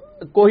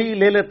کو ہی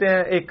لے لیتے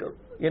ہیں ایک،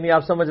 یعنی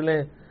آپ سمجھ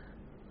لیں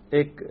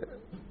ایک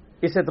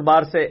اس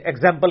اعتبار سے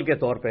ایگزامپل کے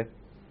طور پہ،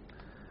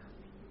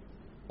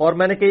 اور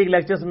میں نے کئی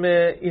لیکچرز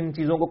میں ان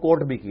چیزوں کو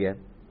کوٹ بھی کیا ہے۔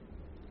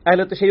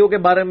 اہل تشیع کے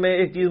بارے میں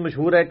ایک چیز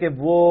مشہور ہے کہ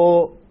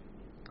وہ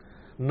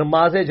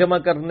نماز جمع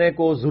کرنے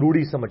کو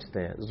ضروری سمجھتے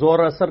ہیں، ظہر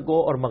اثر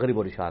کو اور مغرب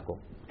اور عشاء کو۔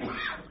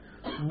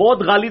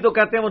 بہت غالی تو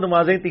کہتے ہیں وہ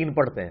نمازیں 3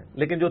 پڑھتے ہیں،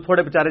 لیکن جو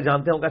تھوڑے بیچارے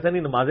جانتے ہیں وہ کہتے ہیں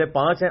نہیں نمازیں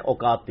 5 ہیں،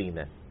 اوقات 3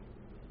 ہیں۔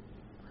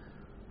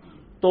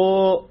 تو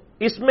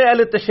اس میں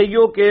اہل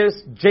تشیع کے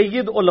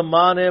جید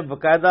علماء نے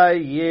باقاعدہ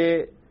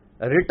یہ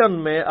ریٹن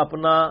میں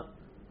اپنا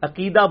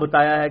عقیدہ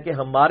بتایا ہے کہ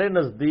ہمارے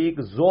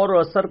نزدیک ظہر و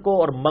اثر کو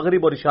اور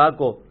مغرب اور عشاء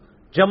کو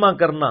جمع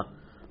کرنا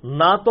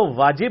نہ تو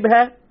واجب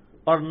ہے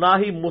اور نہ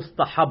ہی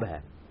مستحب ہے،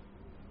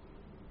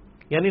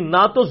 یعنی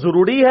نہ تو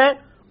ضروری ہے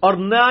اور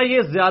نہ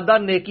یہ زیادہ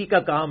نیکی کا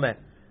کام ہے۔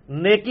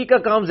 نیکی کا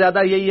کام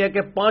زیادہ یہی ہے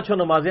کہ 5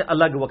 نمازیں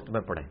الگ وقت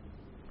میں پڑھیں،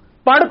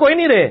 پڑھ کوئی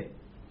نہیں رہے،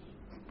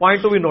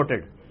 پوائنٹ ٹو بی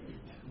نوٹڈ،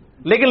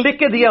 لیکن لکھ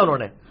کے دیا انہوں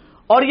نے،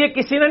 اور یہ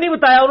کسی نے نہیں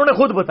بتایا، انہوں نے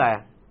خود بتایا۔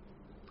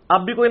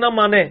 اب بھی کوئی نہ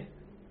مانے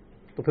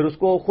تو پھر اس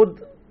کو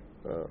خود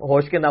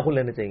ہوش کے ناخن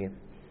لینے چاہیے۔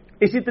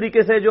 اسی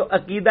طریقے سے جو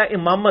عقیدہ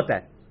امامت ہے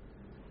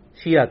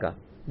شیعہ کا،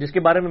 جس کے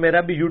بارے میں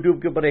میرا بھی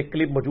یوٹیوب کے اوپر ایک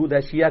کلپ موجود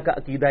ہے، شیعہ کا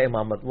عقیدہ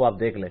امامت، وہ آپ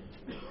دیکھ لیں۔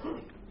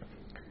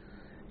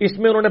 اس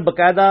میں انہوں نے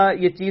باقاعدہ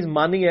یہ چیز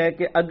مانی ہے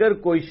کہ اگر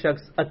کوئی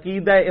شخص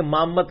عقیدہ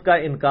امامت کا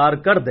انکار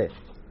کر دے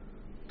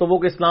تو وہ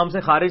اسلام سے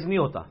خارج نہیں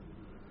ہوتا۔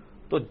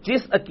 تو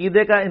جس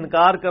عقیدے کا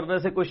انکار کرنے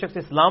سے کوئی شخص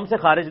اسلام سے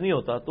خارج نہیں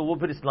ہوتا تو وہ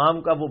پھر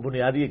اسلام کا وہ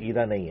بنیادی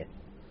عقیدہ نہیں ہے۔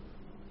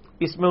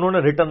 اس میں انہوں نے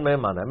ریٹن میں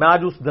مانا ہے، میں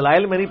آج اس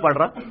دلائل میں نہیں پڑھ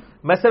رہا،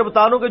 میں صرف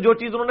بتا رہا ہوں کہ جو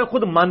چیز انہوں نے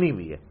خود مانی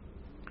ہوئی ہے۔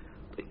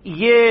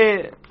 یہ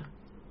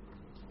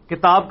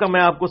کتاب کا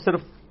میں آپ کو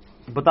صرف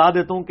بتا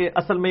دیتا ہوں کہ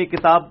اصل میں یہ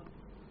کتاب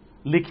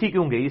لکھی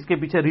کیوں گئی، اس کے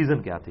پیچھے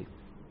ریزن کیا تھی۔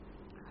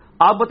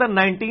 آپ بتائیں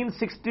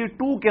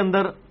 1962 کے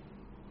اندر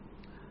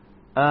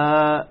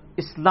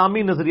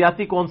اسلامی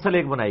نظریاتی کونسل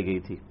ایک بنائی گئی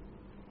تھی،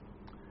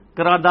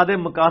 قرارداد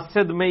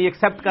مقاصد میں یہ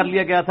ایکسیپٹ کر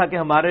لیا گیا تھا کہ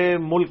ہمارے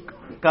ملک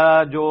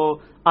کا جو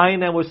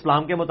آئین ہے وہ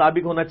اسلام کے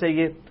مطابق ہونا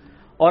چاہیے،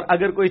 اور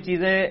اگر کوئی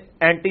چیزیں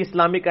اینٹی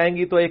اسلامک آئیں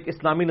گی تو ایک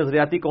اسلامی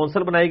نظریاتی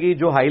کونسل بنائے گی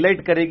جو ہائی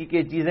لائٹ کرے گی کہ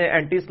یہ چیزیں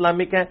اینٹی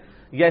اسلامک ہیں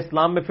یا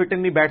اسلام میں فٹ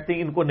نہیں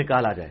بیٹھتی، ان کو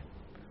نکالا جائے۔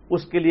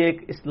 اس کے لیے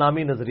ایک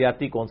اسلامی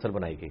نظریاتی کونسل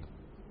بنائی گئی۔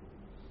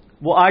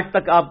 وہ آج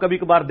تک آپ کبھی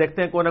کبھار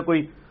دیکھتے ہیں کوئی نہ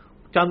کوئی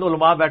چند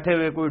علماء بیٹھے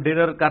ہوئے کوئی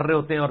ڈنر کر رہے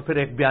ہوتے ہیں اور پھر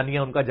ایک بیانیہ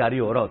ان کا جاری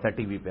ہو رہا ہوتا ہے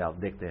ٹی وی پہ،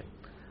 آپ دیکھتے ہیں۔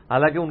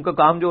 حالانکہ ان کا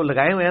کام جو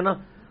لگائے ہوئے ہیں نا،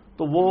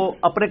 تو وہ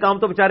اپنے کام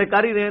تو بیچارے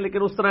کر ہی رہے ہیں،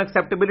 لیکن اس طرح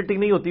ایکسیپٹیبلٹی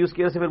نہیں ہوتی، اس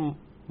کی وجہ سے پھر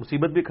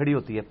مصیبت بھی کھڑی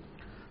ہوتی ہے۔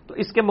 تو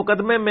اس کے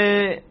مقدمے میں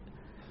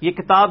یہ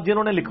کتاب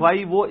جنہوں نے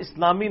لکھوائی وہ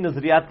اسلامی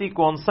نظریاتی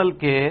کونسل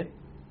کے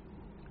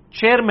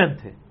چیئرمین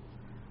تھے،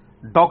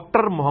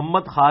 ڈاکٹر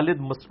محمد خالد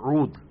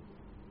مسعود۔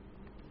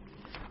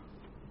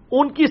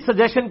 ان کی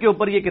سجیشن کے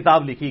اوپر یہ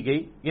کتاب لکھی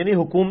گئی، یعنی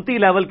حکومتی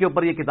لیول کے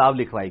اوپر یہ کتاب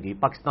لکھوائی گئی،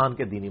 پاکستان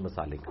کے دینی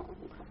مسالک۔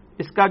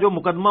 اس کا جو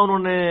مقدمہ انہوں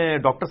نے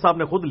ڈاکٹر صاحب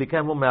نے خود لکھا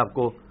ہے وہ میں آپ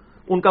کو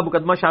ان کا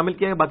مقدمہ شامل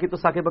کیا ہے، باقی تو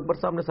ثاقب اکبر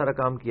صاحب نے سارا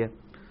کام کیا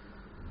ہے۔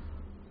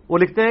 وہ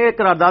لکھتے ہیں کہ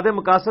قرارداد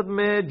مقاصد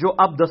میں جو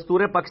اب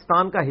دستور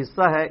پاکستان کا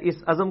حصہ ہے،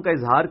 اس عزم کا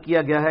اظہار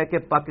کیا گیا ہے کہ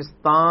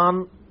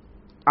پاکستان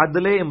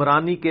عدل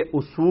عمرانی کے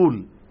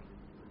اصول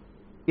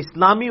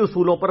اسلامی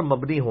اصولوں پر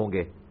مبنی ہوں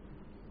گے،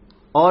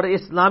 اور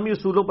اسلامی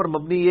اصولوں پر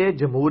مبنی یہ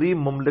جمہوری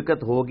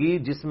مملکت ہوگی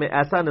جس میں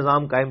ایسا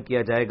نظام قائم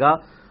کیا جائے گا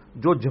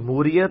جو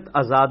جمہوریت،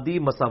 آزادی،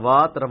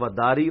 مساوات،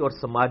 رواداری اور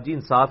سماجی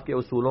انصاف کے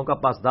اصولوں کا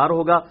پاسدار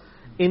ہوگا۔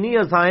 انہی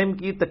عزائم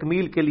کی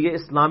تکمیل کے لیے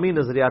اسلامی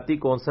نظریاتی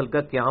کونسل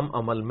کا قیام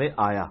عمل میں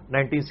آیا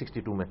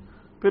 1962 میں۔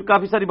 پھر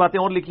کافی ساری باتیں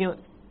اور لکھی ہیں۔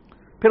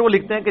 پھر وہ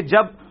لکھتے ہیں کہ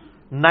جب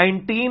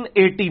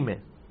 1980 میں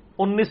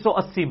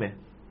 1980 میں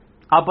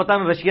آپ پتہ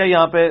نا رشیا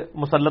یہاں پہ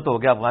مسلط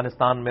ہو گیا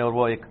افغانستان میں، اور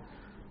وہ ایک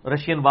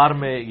رشین وار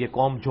میں یہ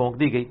قوم جھونک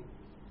دی گئی۔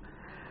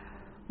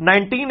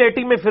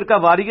 1980 میں فرقہ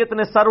واریت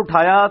نے سر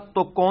اٹھایا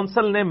تو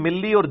کونسل نے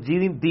ملی اور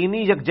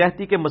دینی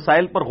یکجہتی کے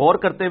مسائل پر غور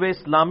کرتے ہوئے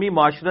اسلامی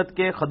معاشرت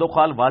کے خد و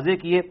خال واضح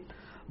کیے۔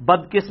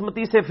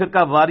 بدقسمتی سے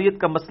فرقہ واریت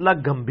کا مسئلہ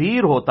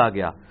گمبھیر ہوتا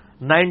گیا۔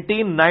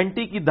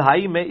 1990 کی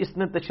دہائی میں اس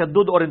نے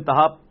تشدد اور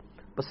انتہا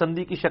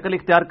پسندی کی شکل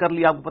اختیار کر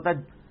لی۔ آپ کو پتہ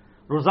ہے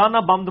روزانہ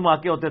بم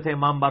دھماکے ہوتے تھے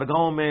امام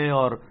بارگاہوں میں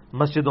اور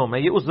مسجدوں میں،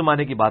 یہ اس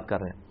زمانے کی بات کر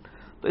رہے ہیں۔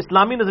 تو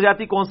اسلامی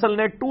نظریاتی کونسل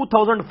نے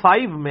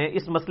 2005 میں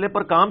اس مسئلے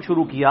پر کام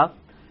شروع کیا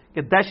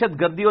کہ دہشت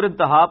گردی اور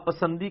انتہا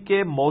پسندی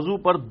کے موضوع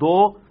پر 2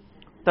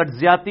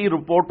 تجزیاتی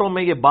رپورٹوں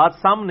میں یہ بات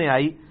سامنے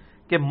آئی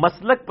کہ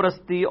مسلک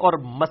پرستی اور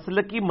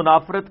مسلکی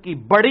منافرت کی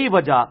بڑی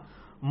وجہ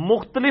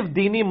مختلف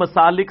دینی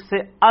مسالک سے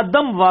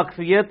عدم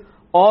واقفیت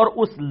اور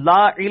اس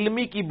لا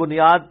علمی کی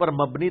بنیاد پر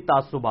مبنی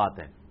تعصبات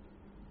ہیں۔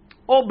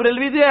 او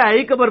بریلوی دے ہے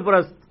ہی قبر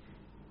پرست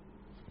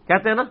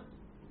کہتے ہیں نا،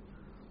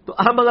 تو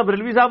احمد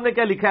بریلوی صاحب نے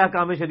کیا لکھا ہے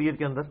احکام شریعت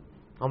کے اندر؟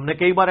 ہم نے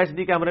کئی بار ایچ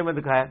ڈی کیمرے میں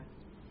دکھایا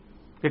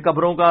کہ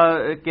قبروں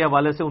کے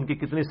حوالے سے ان کی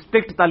کتنی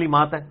اسٹرکٹ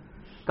تعلیمات ہیں۔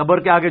 قبر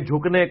کے آگے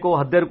جھکنے کو،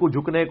 حدر کو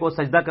جھکنے کو،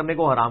 سجدہ کرنے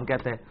کو حرام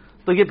کہتے ہیں۔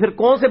 تو یہ پھر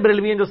کون سے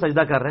بریلوی ہیں جو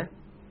سجدہ کر رہے ہیں؟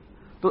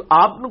 تو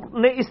آپ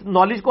نے اس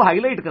نالج کو ہائی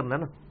لائٹ کرنا ہے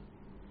نا۔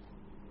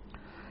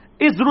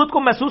 اس ضرورت کو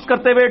محسوس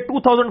کرتے ہوئے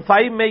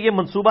 2005 میں یہ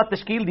منصوبہ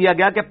تشکیل دیا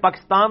گیا کہ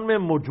پاکستان میں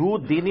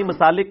موجود دینی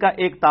مسالک کا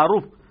ایک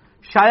تعارف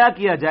شائع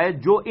کیا جائے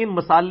جو ان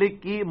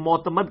مسالک کی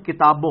معتمد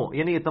کتابوں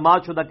یعنی اعتماد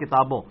شدہ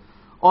کتابوں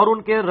اور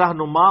ان کے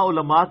رہنما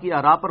علماء کی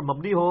آراء پر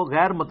مبنی ہو۔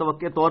 غیر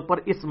متوقع طور پر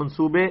اس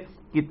منصوبے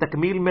کی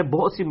تکمیل میں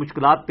بہت سی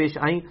مشکلات پیش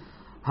آئیں۔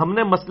 ہم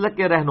نے مسلک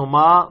کے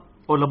رہنما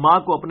علماء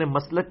کو اپنے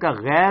مسلک کا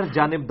غیر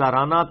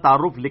جانبدارانہ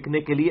تعارف لکھنے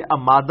کے لیے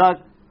آمادہ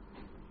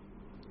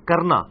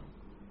کرنا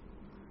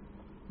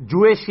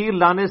جوئے شیر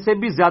لانے سے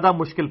بھی زیادہ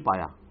مشکل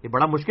پایا۔ یہ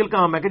بڑا مشکل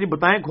کام ہے کہ جی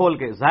بتائیں کھول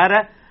کے، ظاہر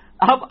ہے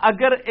اب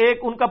اگر ایک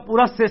ان کا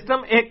پورا سسٹم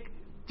ایک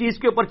چیز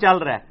کے اوپر چل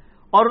رہا ہے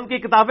اور ان کی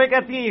کتابیں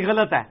کہتی ہیں یہ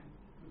غلط ہے،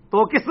 تو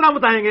وہ کس طرح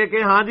بتائیں گے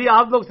کہ ہاں جی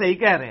آپ لوگ صحیح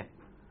کہہ رہے ہیں،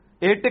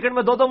 ایک ٹکٹ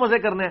میں 2 مزے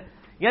کرنے ہیں؟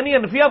 یعنی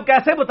حنفی اب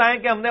کیسے بتائیں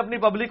کہ ہم نے اپنی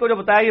پبلک کو جو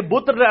بتایا یہ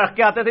بت رکھ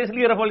کے آتے تھے اس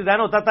لیے رفع الیدین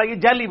ہوتا تھا، یہ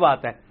جعلی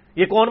بات ہے،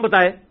 یہ کون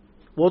بتائے؟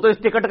 وہ تو اس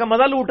ٹکٹ کا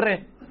مزہ لوٹ رہے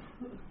ہیں،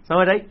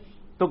 سمجھ آئی؟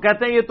 تو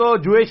کہتے ہیں یہ تو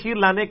جوئے شیر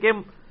لانے کے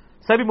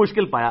سے بھی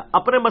مشکل پایا۔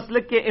 اپنے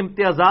مسلک کے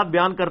امتیازات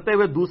بیان کرتے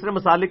ہوئے دوسرے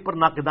مسالک پر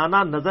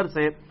ناقدانہ نظر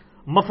سے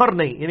مفر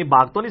نہیں، یعنی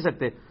بھاگ تو نہیں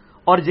سکتے،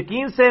 اور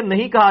یقین سے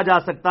نہیں کہا جا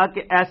سکتا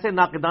کہ ایسے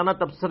ناقدانہ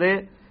تبصرے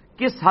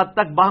کس حد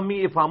تک باہمی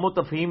افہام و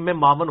تفہیم میں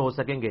معاون ہو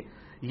سکیں گے۔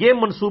 یہ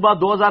منصوبہ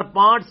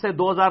 2005 سے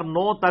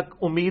 2009 تک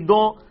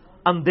امیدوں،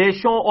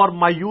 اندیشوں اور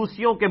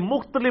مایوسیوں کے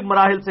مختلف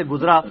مراحل سے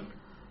گزرا،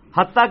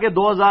 حتیٰ کہ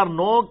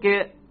 2009 کے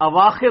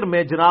اواخر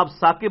میں جناب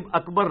ثاقب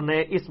اکبر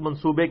نے اس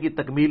منصوبے کی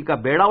تکمیل کا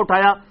بیڑا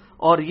اٹھایا،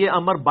 اور یہ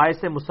امر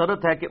باعث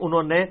مسرت ہے کہ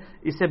انہوں نے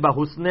اسے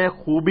بحسن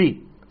خوبی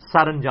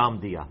سر انجام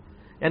دیا۔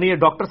 یعنی یہ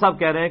ڈاکٹر صاحب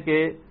کہہ رہے ہیں کہ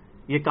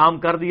یہ کام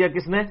کر دیا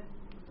کس نے؟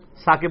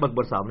 ثاقب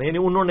اکبر صاحب نے، یعنی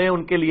انہوں نے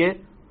ان کے لیے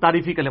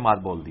تعریفی کلمات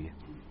بول دیے۔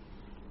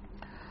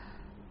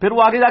 پھر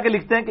وہ آگے جا کے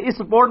لکھتے ہیں کہ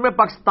اس رپورٹ میں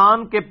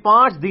پاکستان کے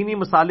 5 دینی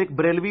مسالک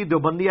بریلوی،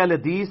 دیوبندی، اہل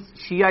حدیث،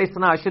 شیعہ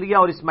اثنا عشریہ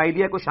اور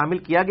اسماعیلیہ کو شامل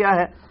کیا گیا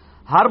ہے۔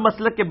 ہر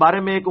مسلک کے بارے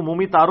میں ایک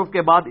عمومی تعارف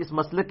کے بعد اس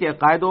مسلک کے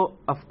عقائد و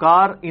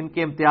افکار، ان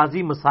کے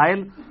امتیازی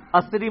مسائل،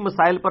 عصری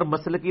مسائل پر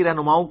مسلکی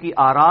رہنماؤں کی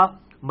آراء،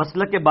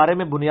 مسلک کے بارے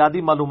میں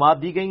بنیادی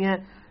معلومات دی گئی ہیں،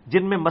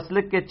 جن میں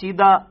مسلک کے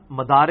چیدہ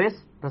مدارس،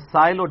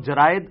 رسائل اور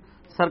جرائد،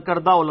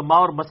 سرکردہ علماء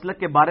اور مسلک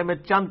کے بارے میں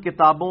چند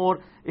کتابوں اور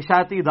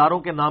اشاعتی اداروں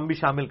کے نام بھی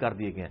شامل کر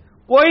دیے گئے ہیں۔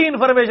 کوئی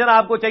انفارمیشن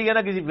آپ کو چاہیے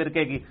نا کسی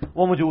فرقے کی،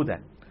 وہ موجود ہے۔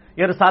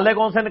 یہ رسالے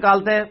کون سے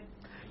نکالتے ہیں،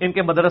 ان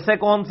کے مدرسے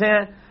کون سے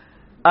ہیں،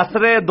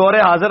 عصر دور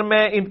حاضر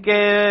میں ان کے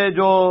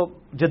جو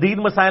جدید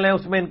مسائل ہیں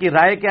اس میں ان کی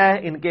رائے کیا ہے،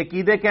 ان کے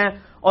عقیدے کیا ہیں،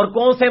 اور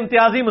کون سے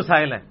امتیازی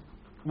مسائل ہیں۔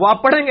 وہ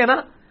آپ پڑھیں گے نا،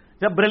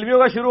 جب بریلویوں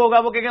کا شروع ہوگا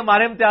وہ کہیں گے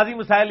ہمارے امتیازی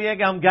مسائل یہ ہے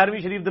کہ ہم 11ویں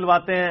شریف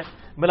دلواتے ہیں،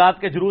 میلاد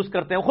کے جلوس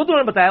کرتے ہیں۔ خود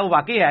انہوں نے بتایا، وہ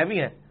واقعی ہے بھی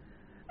ہیں،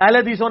 اہل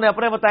حدیثوں نے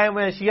اپنے بتائے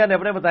ہوئے ہیں، شیعہ نے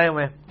اپنے بتائے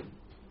ہوئے ہیں۔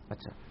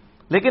 اچھا،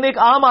 لیکن ایک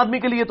عام آدمی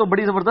کے لیے تو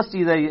بڑی زبردست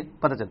چیز ہے یہ،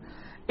 پتہ چل۔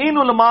 ان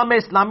علماء میں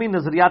اسلامی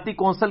نظریاتی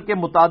کونسل کے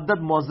متعدد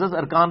معزز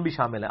ارکان بھی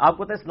شامل ہیں۔ آپ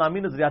کو پتہ ہے اسلامی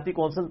نظریاتی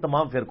کونسل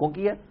تمام فرقوں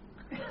کی ہے،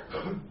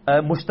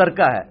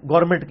 مشترکہ ہے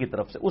گورنمنٹ کی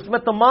طرف سے، اس میں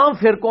تمام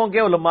فرقوں کے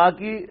علماء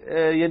کی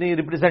یعنی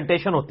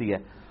ریپرزنٹیشن ہوتی ہے،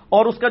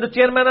 اور اس کا جو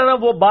چیئرمین ہے نا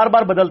وہ بار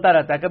بار بدلتا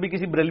رہتا ہے، کبھی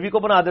کسی بریلوی کو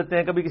بنا دیتے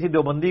ہیں، کبھی کسی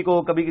دیوبندی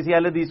کو، کبھی کسی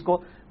اہل حدیث کو،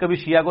 کبھی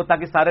شیعہ کو،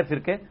 تاکہ سارے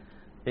فرقے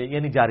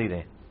یعنی جاری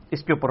رہیں،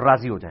 اس کے اوپر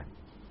راضی ہو جائیں۔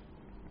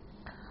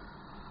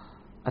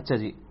 اچھا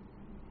جی،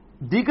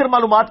 دیگر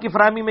معلومات کی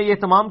فراہمی میں یہ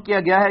اہتمام کیا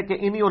گیا ہے کہ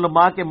انہی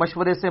علماء کے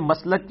مشورے سے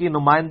مسلک کی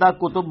نمائندہ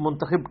کتب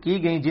منتخب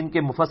کی گئیں، جن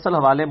کے مفصل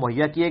حوالے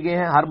مہیا کیے گئے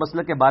ہیں۔ ہر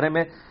مسلک کے بارے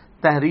میں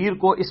تحریر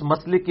کو اس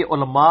مسلک کے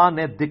علماء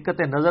نے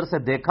دقت نظر سے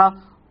دیکھا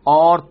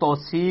اور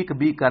توثیق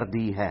بھی کر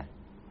دی ہے۔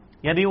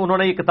 یعنی انہوں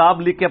نے یہ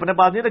کتاب لکھ کے اپنے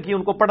پاس نہیں رکھی،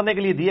 ان کو پڑھنے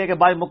کے لیے دی ہے کہ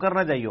بھائی مکر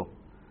نہ جائیو،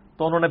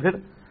 تو انہوں نے پھر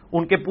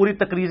ان کے پوری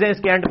تقریزیں اس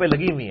کے اینڈ پہ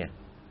لگی ہوئی ہیں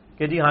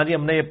کہ جی ہاں جی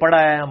ہم نے یہ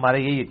پڑھا ہے، ہمارے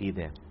یہی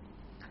عقیدے ہیں۔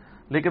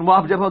 لیکن وہ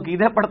آپ جب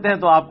عقیدے پڑھتے ہیں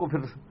تو آپ کو پھر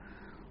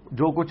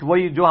جو کچھ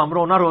وہی جو ہم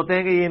رونر ہوتے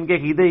ہیں کہ یہ ان کے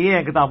عقیدے یہ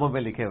ہیں کتابوں پہ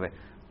لکھے ہوئے،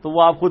 تو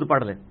وہ آپ خود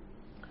پڑھ لیں۔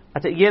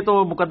 اچھا، یہ تو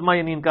مقدمہ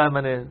یعنی ان کا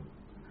میں نے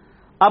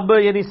اب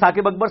یعنی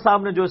ثاقب اکبر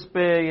صاحب نے جو اس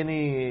پہ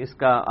یعنی اس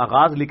کا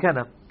آغاز لکھا ہے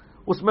نا،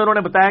 اس میں انہوں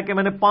نے بتایا کہ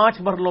میں نے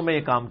 5 مرحلوں میں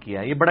یہ کام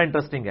کیا ہے۔ یہ بڑا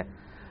انٹرسٹنگ ہے۔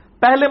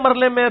 پہلے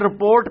مرحلے میں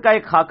رپورٹ کا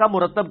ایک خاکہ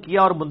مرتب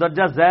کیا اور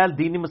مندرجہ ذیل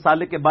دینی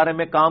مسالے کے بارے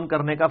میں کام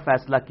کرنے کا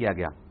فیصلہ کیا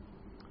گیا،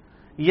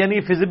 یعنی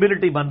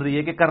فیزیبلٹی بن رہی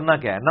ہے کہ کرنا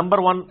کیا ہے۔ نمبر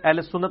 1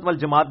 اہل سنت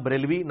والجماعت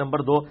بریلوی، نمبر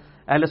 2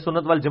 اہل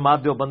سنت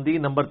والجماعت دیوبندی،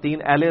 نمبر 3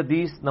 اہل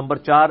حدیث، نمبر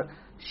 4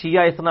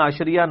 شیعہ اثنا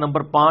عشریہ،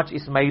 نمبر 5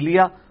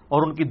 اسماعیلیہ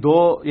اور ان کی 2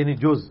 یعنی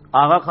جز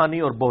آغا خانی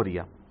اور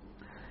بوریہ۔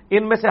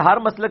 ان میں سے ہر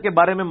مسلک کے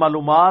بارے میں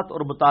معلومات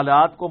اور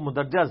مطالعات کو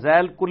مندرجہ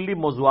ذیل کلی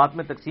موضوعات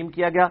میں تقسیم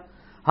کیا گیا۔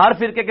 ہر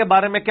فرقے کے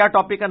بارے میں کیا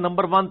ٹاپک ہے،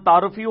 نمبر 1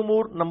 تعارفی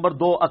امور، نمبر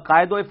 2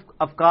 عقائد و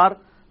افکار،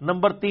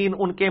 نمبر 3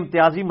 ان کے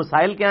امتیازی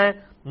مسائل کیا ہیں،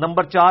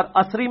 نمبر 4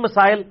 عصری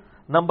مسائل،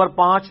 نمبر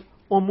 5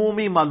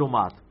 عمومی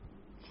معلومات۔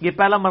 یہ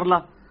پہلا مرحلہ۔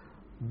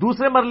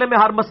 دوسرے مرحلے میں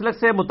ہر مسلک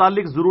سے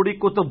متعلق ضروری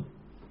کتب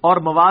اور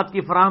مواد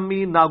کی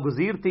فراہمی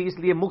ناگزیر تھی، اس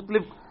لیے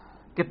مختلف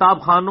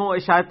کتاب خانوں،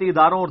 اشاعتی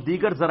اداروں اور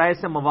دیگر ذرائع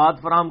سے مواد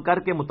فراہم کر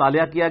کے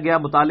مطالعہ کیا گیا۔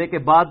 مطالعے کے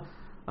بعد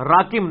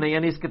راکم نے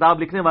یعنی اس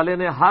کتاب لکھنے والے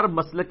نے ہر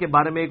مسلک کے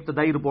بارے میں ایک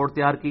ابتدائی رپورٹ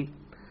تیار کی۔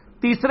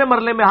 تیسرے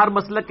مرحلے میں ہر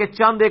مسلک کے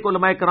چند ایک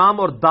علماء کرام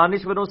اور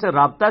دانشوروں سے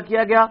رابطہ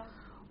کیا گیا،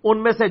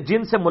 ان میں سے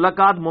جن سے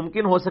ملاقات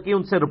ممکن ہو سکی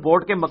ان سے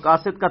رپورٹ کے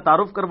مقاصد کا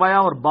تعارف کروایا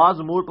اور بعض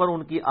امور پر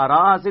ان کی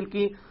آراء حاصل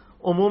کی۔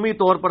 عمومی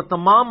طور پر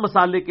تمام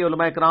مسالے کے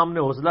علماء کرام نے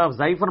حوصلہ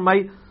افزائی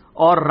فرمائی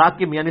اور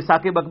راکم یعنی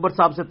ثاقب اکبر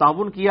صاحب سے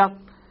تعاون کیا۔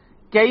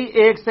 کئی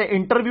ایک سے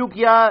انٹرویو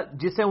کیا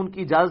جسے ان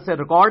کی اجازت سے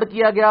ریکارڈ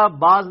کیا گیا،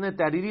 بعض نے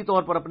تحریری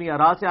طور پر اپنی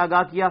آراء سے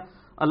آگاہ کیا۔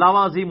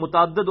 علاوہ ازیں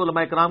متعدد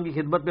علماء کرام کی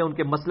خدمت میں ان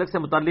کے مسلک سے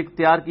متعلق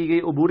تیار کی گئی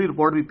عبوری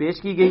رپورٹ بھی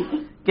پیش کی گئی۔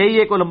 کئی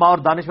ایک علماء اور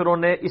دانشوروں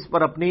نے اس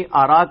پر اپنی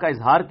آراء کا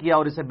اظہار کیا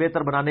اور اسے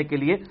بہتر بنانے کے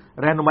لیے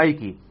رہنمائی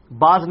کی۔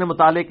 بعض نے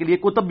مطالعے کے لیے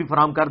کتب بھی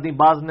فراہم کر دیں،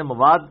 بعض نے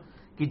مواد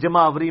کی جمع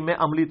آوری میں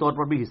عملی طور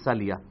پر بھی حصہ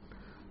لیا۔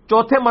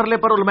 چوتھے مرحلے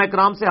پر علماء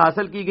کرام سے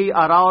حاصل کی گئی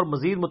آراء اور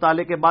مزید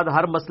مطالعے کے بعد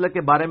ہر مسلک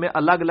کے بارے میں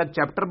الگ الگ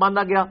چیپٹر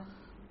باندھا گیا۔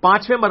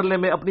 پانچویں مرحلے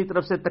میں اپنی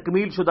طرف سے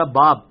تکمیل شدہ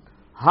باب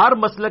ہر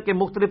مسلک کے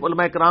مختلف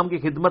علماء کرام کی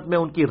خدمت میں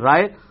ان کی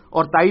رائے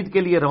اور تائید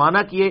کے لیے روانہ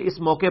کیے۔ اس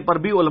موقع پر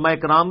بھی علماء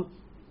کرام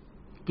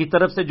کی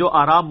طرف سے جو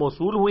آراء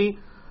موصول ہوئی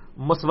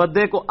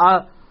مسودے کو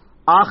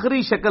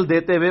آخری شکل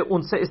دیتے ہوئے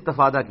ان سے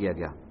استفادہ کیا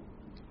گیا۔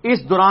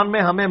 اس دوران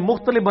میں ہمیں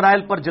مختلف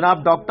مراحل پر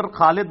جناب ڈاکٹر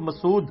خالد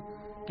مسعود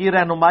کی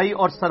رہنمائی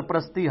اور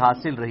سرپرستی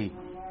حاصل رہی۔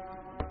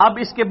 اب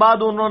اس کے بعد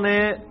انہوں نے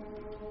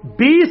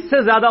 20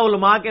 سے زیادہ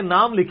علماء کے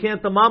نام لکھے ہیں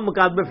تمام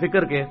مکاتب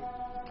فکر کے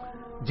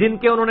جن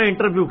کے انہوں نے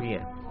انٹرویو کیے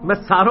ہیں۔ میں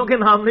ساروں کے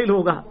نام نہیں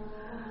لوں گا،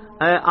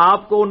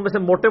 آپ کو ان میں سے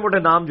موٹے موٹے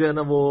نام جو ہے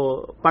نا وہ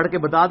پڑھ کے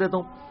بتا دیتا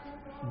ہوں۔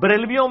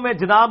 بریلویوں میں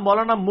جناب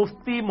مولانا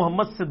مفتی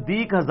محمد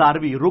صدیق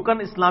ہزاروی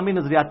رکن اسلامی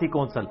نظریاتی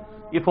کونسل،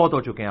 یہ فوت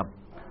ہو چکے ہیں اب۔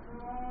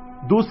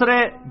 دوسرے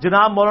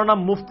جناب مولانا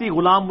مفتی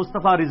غلام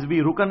مصطفیٰ رضوی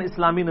رکن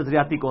اسلامی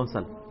نظریاتی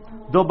کونسل۔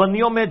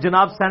 دیوبندیوں میں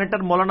جناب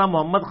سینیٹر مولانا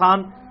محمد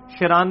خان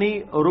شیرانی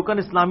رکن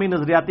اسلامی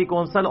نظریاتی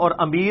کونسل اور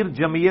امیر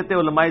جمعیت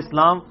علماء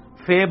اسلام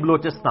فے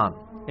بلوچستان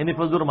یعنی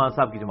فضل الرحمان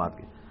صاحب کی جماعت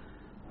کے۔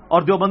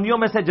 اور دیوبندیوں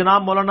میں سے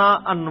جناب مولانا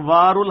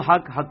انوار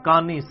الحق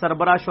حقانی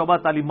سربراہ شعبہ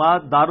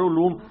تعلیمات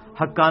دارالعلوم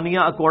حقانیہ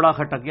اکوڑا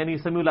خٹک یعنی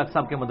سمیع الحق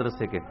صاحب کے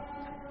مدرسے کے۔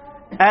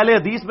 اہل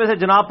حدیث میں سے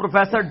جناب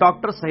پروفیسر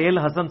ڈاکٹر سہیل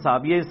حسن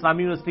صاحب، یہ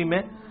اسلامی یونیورسٹی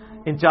میں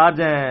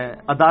انچارج ہیں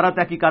ادارہ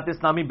تحقیقات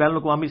اسلامی بین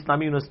الاقوامی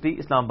اسلامی یونیورسٹی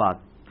اسلام آباد،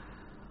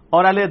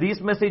 اور اہل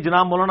حدیث میں سے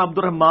جناب مولانا Abdur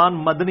Rahman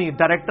Madani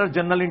director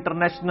general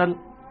international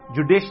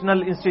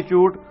judicial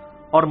institute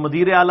اور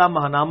مدیر اعلیٰ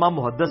ماہنامہ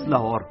محدث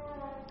لاہور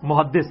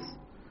محدث،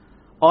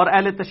 اور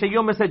اہل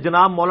تشیع میں سے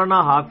جناب مولانا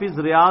حافظ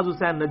ریاض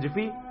حسین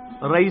نجفی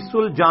رئیس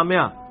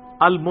الجامعہ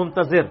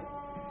المنتظر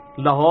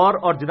لاہور،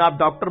 اور جناب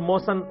ڈاکٹر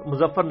محسن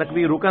مظفر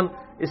نقوی رکن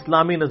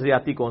اسلامی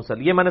نظریاتی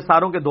کونسل۔ یہ میں نے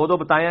ساروں کے دو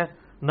بتائے ہیں،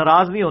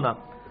 ناراض نہیں ہونا۔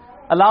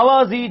 علاوہ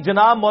ازیں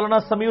جناب مولانا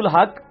سمیع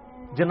الحق،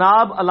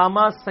 جناب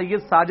علامہ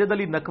سید ساجد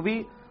علی نقوی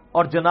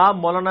اور جناب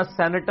مولانا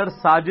سینیٹر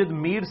ساجد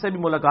میر سے بھی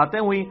ملاقاتیں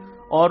ہوئیں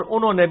اور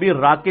انہوں نے بھی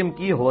راکم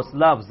کی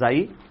حوصلہ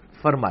افزائی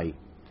فرمائی۔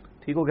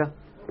 ٹھیک ہو گیا؟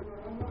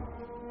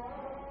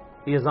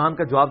 یہ اذان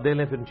کا جواب دے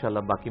لیں پھر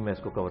انشاءاللہ باقی میں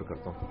اس کو کور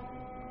کرتا ہوں۔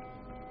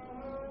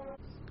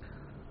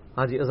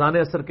 ہاں جی، اذان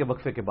عصر کے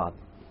وقفے کے بعد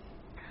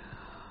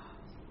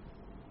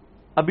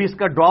ابھی اس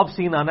کا ڈراپ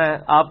سین آنا ہے۔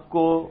 آپ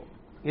کو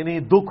یعنی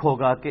دکھ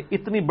ہوگا کہ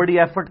اتنی بڑی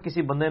ایفرٹ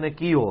کسی بندے نے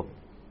کی ہو،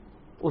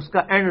 اس کا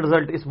اینڈ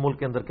رزلٹ اس ملک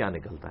کے اندر کیا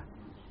نکلتا ہے۔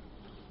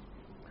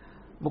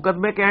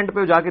 مقدمے کے اینڈ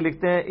پہ جا کے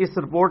لکھتے ہیں، اس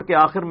رپورٹ کے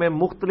آخر میں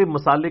مختلف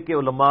مسالک کے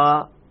علماء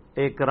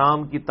اکرام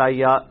کی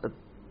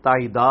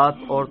تائیدات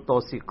اور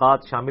توثیقات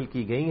شامل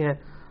کی گئی ہیں۔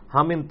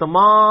 ہم ان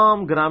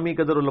تمام گرامی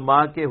قدر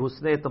علماء کے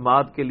حسن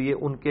اعتماد کے لیے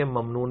ان کے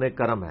ممنون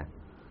کرم ہے۔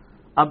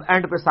 اب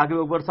اینڈ پہ ثاقب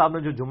اکبر صاحب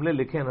نے جو جملے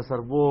لکھے ہیں نا سر،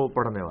 وہ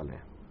پڑھنے والے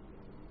ہیں۔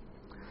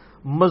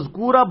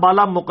 مذکورہ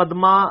بالا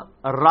مقدمہ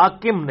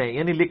راکم نے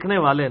یعنی لکھنے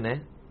والے نے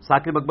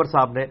ثاقب اکبر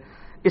صاحب نے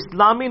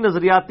اسلامی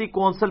نظریاتی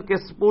کونسل کے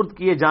سپرد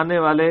کیے جانے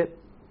والے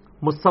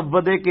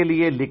مسودے کے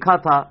لیے لکھا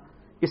تھا،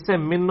 اسے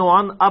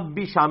منوعاً اب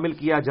بھی شامل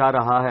کیا جا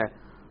رہا ہے۔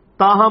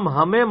 تاہم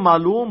ہمیں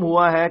معلوم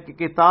ہوا ہے کہ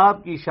کتاب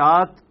کی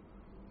اشاعت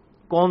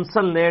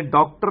کونسل نے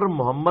ڈاکٹر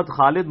محمد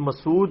خالد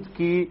مسعود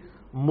کی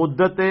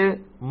مدت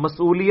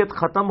مسئولیت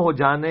ختم ہو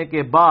جانے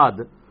کے بعد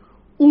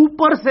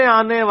اوپر سے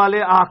آنے والے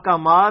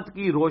احکامات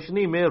کی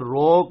روشنی میں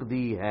روک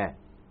دی ہے۔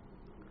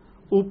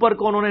 اوپر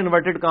کو انہوں نے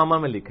انورٹڈ کاما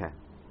میں لکھا ہے،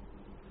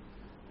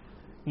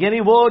 یعنی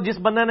وہ جس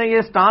بندے نے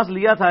یہ سٹانس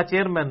لیا تھا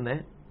چیئرمین نے،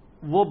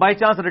 وہ بائی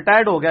چانس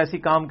ریٹائرڈ ہو گیا اسی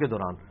کام کے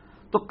دوران،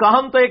 تو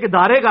کام تو ایک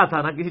ادارے کا تھا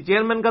نا، کسی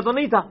چیئرمین کا تو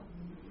نہیں تھا۔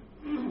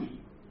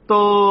 تو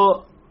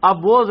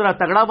اب وہ ذرا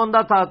تگڑا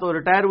بندہ تھا تو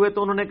ریٹائر ہوئے،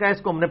 تو انہوں نے کہا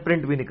اس کو ہم نے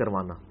پرنٹ بھی نہیں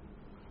کروانا۔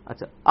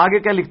 اچھا آگے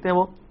کیا لکھتے ہیں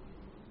وہ؟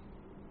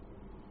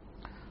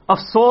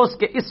 افسوس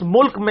کہ اس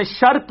ملک میں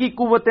شر کی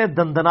قوتیں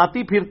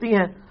دندناتی پھرتی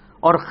ہیں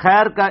اور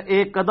خیر کا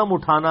ایک قدم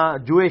اٹھانا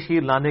جوئے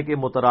شیر لانے کے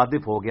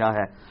مترادف ہو گیا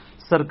ہے۔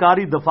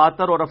 سرکاری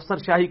دفاتر اور افسر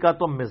شاہی کا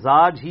تو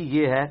مزاج ہی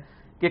یہ ہے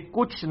کہ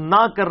کچھ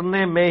نہ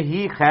کرنے میں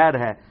ہی خیر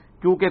ہے،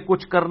 کیونکہ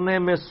کچھ کرنے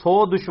میں 100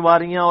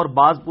 دشواریاں اور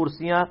بعض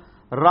پرسیاں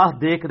راہ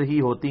دیکھ رہی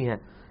ہوتی ہیں۔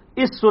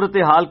 اس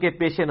صورتحال کے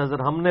پیش نظر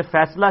ہم نے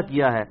فیصلہ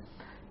کیا ہے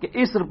کہ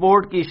اس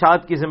رپورٹ کی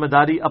اشاعت کی ذمہ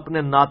داری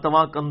اپنے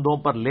ناتواں کندھوں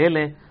پر لے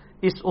لیں،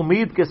 اس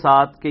امید کے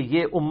ساتھ کہ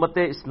یہ امت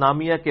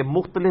اسلامیہ کے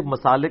مختلف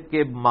مسالک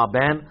کے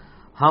مابین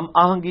ہم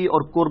آہنگی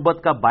اور قربت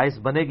کا باعث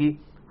بنے گی۔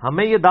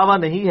 ہمیں یہ دعویٰ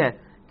نہیں ہے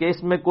کہ اس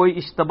میں کوئی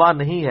اشتباہ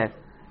نہیں ہے،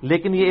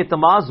 لیکن یہ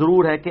اعتماد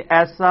ضرور ہے کہ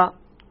ایسا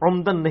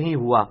عمدن نہیں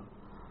ہوا۔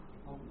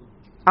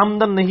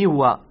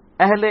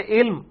 اہل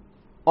علم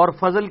اور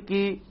فضل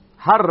کی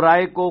ہر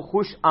رائے کو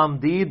خوش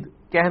آمدید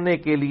کہنے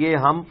کے لیے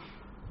ہم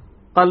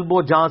قلب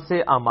و جاں سے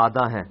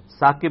آمادہ ہیں۔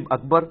 ثاقب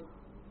اکبر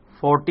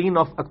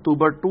 14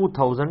 اکتوبر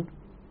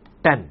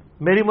 2010۔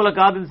 میری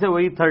ملاقات ان سے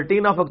ہوئی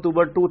 13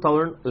 اکتوبر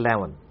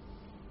 2011،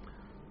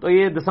 تو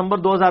یہ دسمبر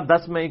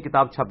 2010 میں یہ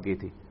کتاب چھپ گئی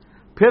تھی۔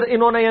 پھر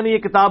انہوں نے یعنی یہ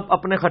کتاب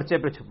اپنے خرچے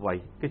پہ چھپوائی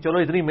کہ چلو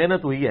اتنی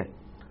محنت ہوئی ہے،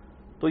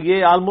 تو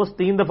یہ آلموسٹ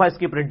 3 دفعہ اس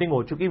کی پرنٹنگ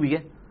ہو چکی بھی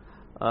ہے،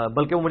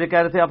 بلکہ وہ مجھے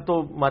کہہ رہے تھے اب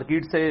تو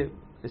مارکیٹ سے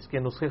اس کے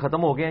نسخے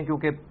ختم ہو گئے ہیں،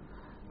 کیونکہ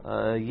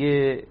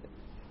یہ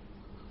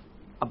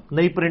اب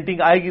نئی پرنٹنگ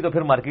آئے گی تو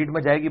پھر مارکیٹ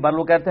میں جائے گی۔ بار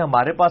وہ کہتے ہیں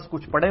ہمارے پاس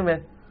کچھ پڑے ہوئے،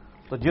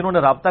 تو جنہوں نے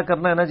رابطہ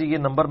کرنا ہے نا جی، یہ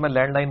نمبر میں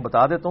لینڈ لائن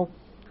بتا دیتا ہوں،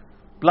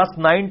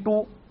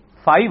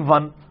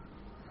 +9251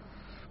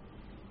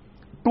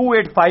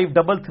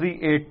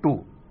 2853382،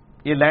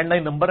 یہ لینڈ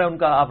لائن نمبر ہے ان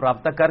کا، آپ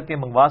رابطہ کر کے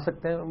منگوا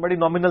سکتے ہیں۔ بڑی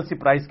نامنل سی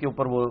پرائز کے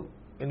اوپر، وہ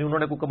یعنی انہوں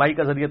نے کوئی کمائی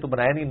کا ذریعہ تو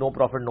بنایا نہیں، نو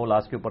پروفٹ نو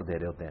لاس کے اوپر دے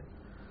رہے ہوتے ہیں۔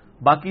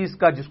 باقی اس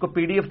کا جس کو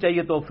PDF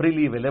چاہیے تو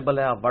فریلی اویلیبل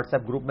ہے، آپ واٹس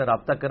ایپ گروپ میں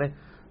رابطہ کریں۔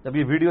 جب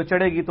یہ ویڈیو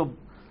چڑھے گی تو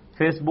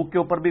فیس بک کے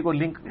اوپر بھی کوئی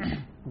لنک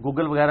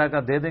گوگل وغیرہ کا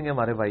دے دیں گے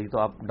ہمارے بھائی، تو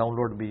آپ ڈاؤن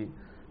لوڈ بھی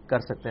کر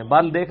سکتے ہیں۔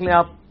 بال دیکھ لیں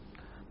آپ،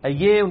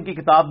 یہ ان کی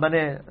کتاب میں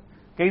نے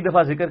کئی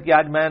دفعہ ذکر کیا،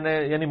 آج میں نے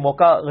یعنی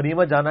موقع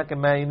غنیمت جانا کہ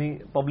میں یعنی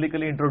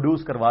پبلکلی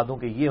انٹروڈیوس کروا دوں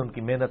کہ یہ ان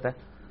کی محنت ہے۔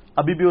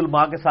 ابھی بھی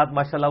علماء کے ساتھ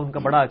ماشاءاللہ ان کا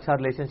بڑا اچھا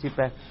ریلیشن شپ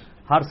ہے۔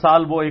 ہر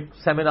سال وہ ایک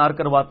سیمینار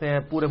کرواتے ہیں،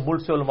 پورے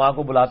ملک سے علماء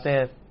کو بلاتے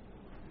ہیں،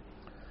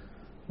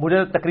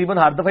 مجھے تقریباً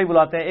ہر دفعہ ہی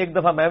بلاتے ہیں۔ ایک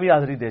دفعہ میں بھی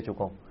حاضری دے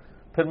چکا ہوں،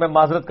 پھر میں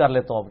معذرت کر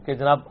لیتا ہوں کہ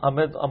جناب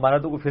ہمارا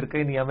تو کوئی فرقہ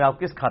ہی نہیں ہے، ہمیں آپ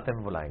کس کھاتے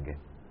میں بلائیں گے،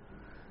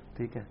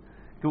 ٹھیک ہے،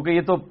 کیونکہ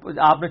یہ تو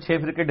آپ نے 6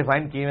 فرقے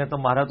ڈیفائن کیے ہیں، تو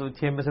ہمارا تو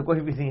 6 میں سے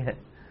کوئی بھی نہیں ہے،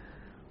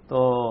 تو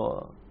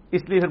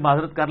اس لیے پھر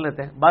معذرت کر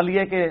لیتے ہیں۔ بال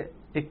یہ کہ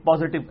ایک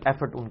پازیٹو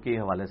ایفرٹ ان کے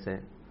حوالے سے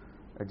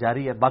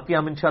جاری ہے۔ باقی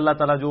ہم انشاءاللہ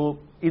تعالی جو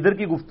ادھر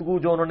کی گفتگو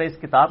جو انہوں نے اس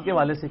کتاب کے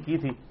حوالے سے کی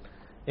تھی،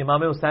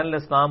 امام حسین علیہ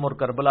السلام اور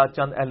کربلا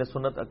چند اہل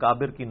سنت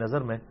اکابر کی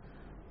نظر میں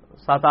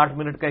 7-8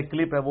 منٹ کا ایک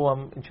کلپ ہے، وہ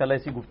ہم انشاءاللہ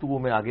اسی گفتگو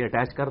میں آگے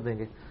اٹیچ کر دیں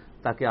گے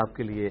تاکہ آپ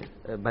کے لیے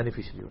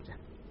بینیفیشلی ہو جائے.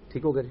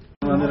 ٹھیک ہوگا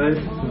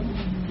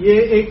جی؟ یہ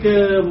ایک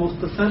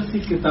مختصر سی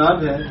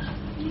کتاب ہے.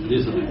 جی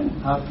سر.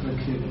 آپ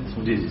رکھیے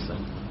گا. جی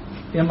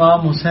سر.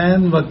 امام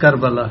حسین و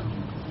کربلا.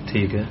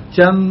 ٹھیک ہے.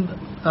 چند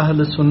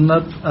اہل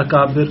سنت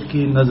اکابر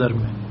کی نظر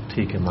میں.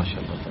 ٹھیک ہے،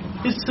 ماشاء اللہ.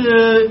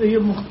 یہ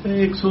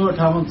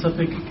 158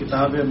 صفحے کی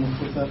کتاب ہے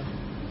مختصر.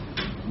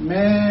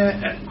 میں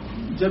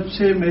جب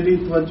سے میری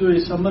توجہ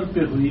اس امر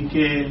پہ ہوئی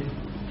کہ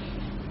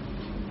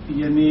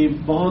یعنی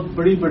بہت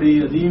بڑی بڑی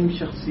عظیم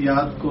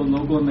شخصیات کو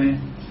لوگوں نے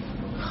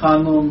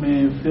خانوں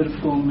میں،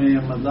 فرقوں میں،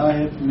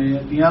 مذاہب میں،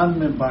 ادیان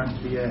میں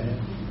بانٹ دیا ہے،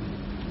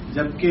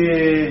 جبکہ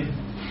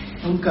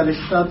ان کا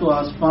رشتہ تو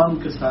آسمان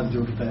کے ساتھ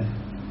جڑتا ہے.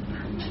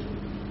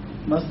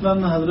 مثلا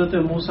حضرت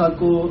موسیٰ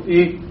کو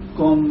ایک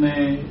قوم نے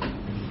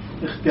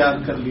اختیار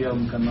کر لیا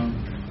ان کا نام،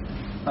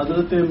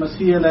 حضرت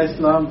مسیح علیہ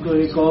السلام کو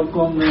ایک اور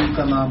قوم نے ان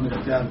کا نام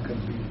اختیار کر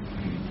لیا.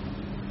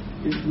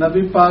 اس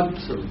نبی پاک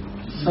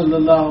صلی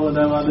اللہ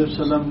علیہ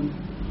وسلم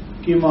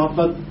کی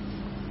محبت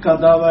کا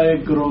دعویٰ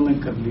ایک گروہ نے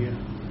کر لیا.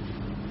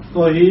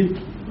 توحید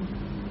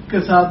کے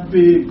ساتھ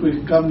بھی کوئی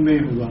کم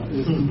نہیں ہوا.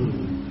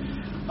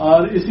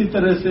 اور اسی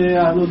طرح سے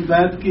اہل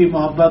البیت کی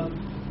محبت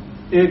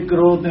ایک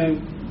گروہ نے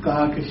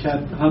کہا کہ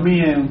شاید ہم ہی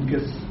ہیں ان کے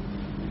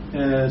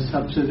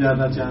سب سے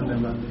زیادہ چاہنے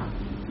والے.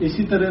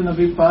 اسی طرح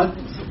نبی پاک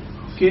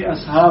کے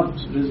اصحاب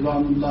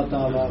رضوان اللہ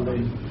تعالی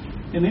علیہ،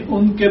 یعنی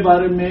ان کے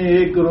بارے میں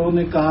ایک گروہ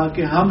نے کہا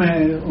کہ ہم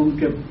ہیں ان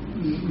کے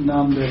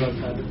نام لیوا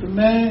سارے. تو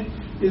میں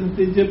اس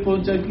نتیجے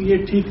پہنچا کہ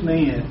یہ ٹھیک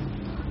نہیں ہے.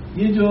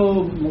 یہ جو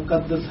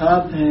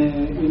مقدسات ہیں،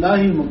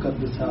 الہی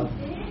مقدسات،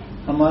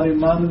 ہماری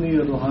معنوی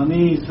اور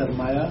روحانی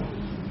سرمایہ،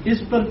 اس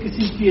پر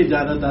کسی کی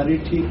اجارہ داری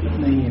ٹھیک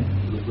نہیں ہے.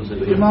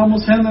 امام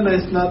حسین علیہ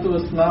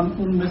السلام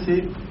ان میں سے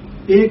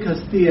ایک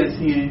ہستی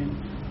ایسی ہیں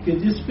کہ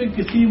جس پہ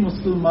کسی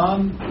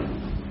مسلمان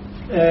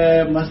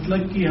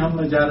مسلک کی ہم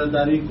اجارہ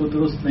داری کو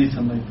درست نہیں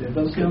سمجھتے،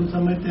 بلکہ ہم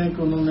سمجھتے ہیں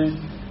کہ انہوں نے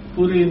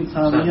پوری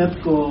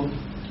انسانیت کو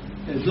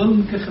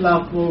ظلم کے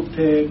خلاف وہ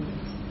اٹھے،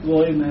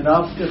 وہ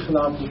انحراف کے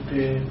خلاف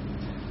اٹھے،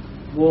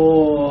 وہ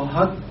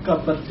حق کا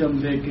پرچم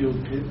لے کے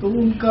اٹھے. تو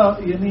ان کا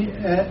یعنی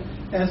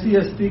ایسی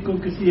ہستی کو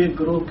کسی ایک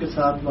گروہ کے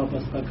ساتھ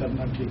وابستہ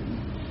کرنا ٹھیک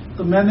نہیں.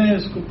 تو میں نے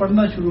اس کو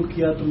پڑھنا شروع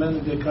کیا تو میں نے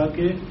دیکھا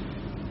کہ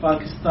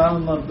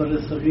پاکستان اور بر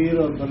صغیر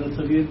اور بر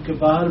صغیر کے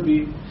باہر بھی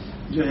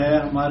جو ہے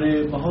ہمارے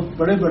بہت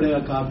بڑے بڑے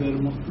اکابر،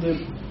 مختلف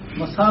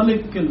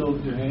مسالک کے لوگ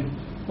جو ہیں،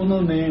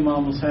 انہوں نے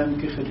امام حسین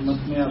کی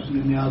خدمت میں اپنی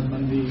نیاز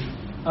مندی،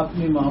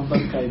 اپنی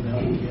محبت کا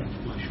اظہار کیا.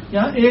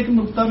 یہاں ایک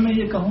نقطہ میں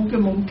یہ کہوں کہ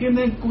ممکن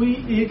ہے کوئی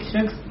ایک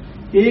شخص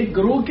ایک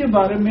گروہ کے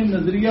بارے میں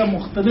نظریہ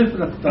مختلف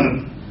رکھتا ہے،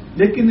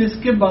 لیکن اس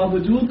کے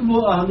باوجود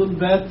وہ اہل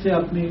البیت سے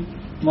اپنی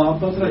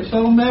محبت رکھتا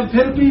ہوں. میں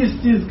پھر بھی اس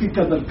چیز کی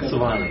قدر کرتا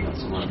ہوں.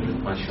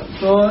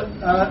 تو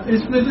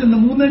اس میں سے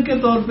نمونے کے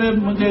طور پہ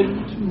مجھے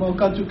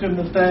موقع چونکہ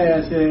ملتا ہے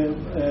ایسے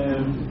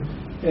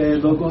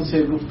لوگوں سے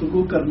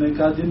گفتگو کرنے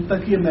کا جن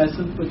تک یہ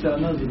میسج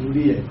پہنچانا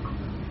ضروری ہے.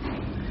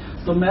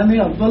 تو میں نے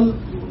اول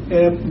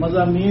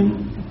مضامین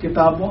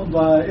کتابوں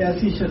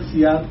ایسی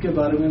شخصیات کے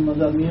بارے میں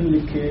مضامین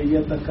لکھے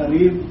یا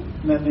تقاریر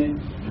میں نے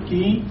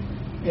کی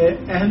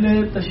اہل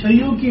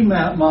تشیع کی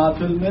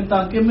محافل میں،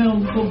 تاکہ میں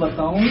ان کو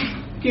بتاؤں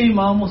کہ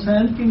امام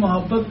حسین کی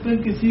محبت پہ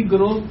کسی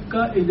گروہ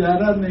کا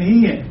اجارہ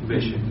نہیں ہے.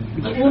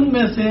 ان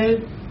میں سے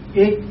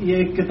ایک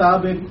یہ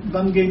کتاب ایک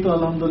بن گئی تو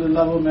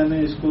الحمدللہ وہ میں نے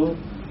اس کو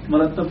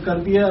مرتب کر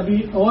دیا. ابھی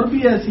اور بھی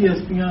ایسی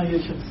ہستیاں یہ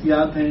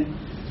شخصیات ہیں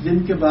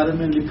جن کے بارے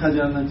میں لکھا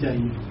جانا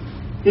چاہیے.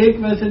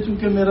 ایک ویسے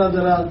چونکہ میرا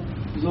ذرا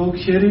ذوق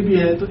شعری بھی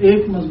ہے تو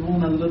ایک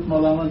مضمون حضرت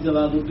مولانا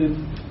جلال الدین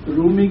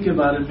رومی کے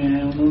بارے میں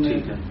ہے. انہوں نے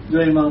جو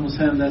امام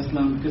حسین علیہ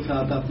السلام کے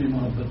ساتھ اپنی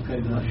محبت کا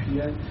اظہار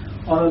کیا ہے.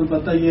 اور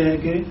البتہ یہ ہے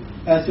کہ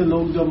ایسے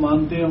لوگ جو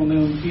مانتے ہیں انہیں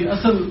ان کی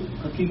اصل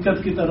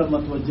حقیقت کی طرف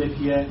متوجہ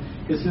کیا ہے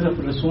کہ صرف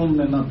رسوم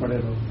میں نہ پڑے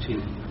رہو.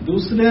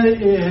 دوسرے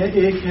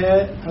ایک ہے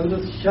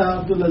حضرت شاہ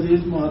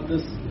عبدالعزیز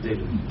محدث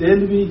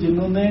دہلوی،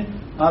 جنہوں نے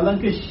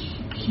حالانکہ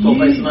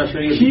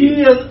شیعی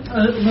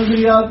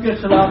نظریات کے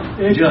خلاف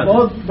ایک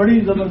بہت بڑی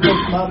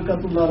زبردست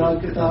مارکۃ اللہ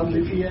کتاب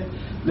لکھی ہے،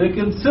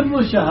 لیکن سر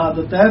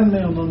الشہادتین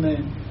میں انہوں نے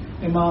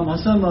امام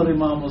حسن اور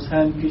امام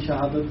حسین کی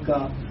شہادت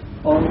کا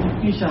اور ان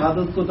کی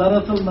شہادت کو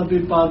دراصل نبی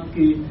پاک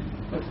کی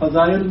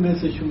فضائل میں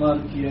سے شمار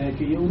کیا ہے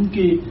کہ یہ ان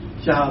کی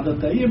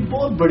شہادت ہے. یہ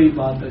بہت بڑی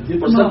بات ہے.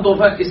 جتنا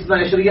تحفہ اثنا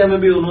عشریہ میں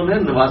بھی انہوں نے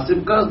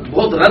نواسب کا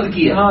بہت رد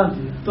کیا. ہاں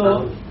جی، تو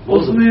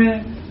اس میں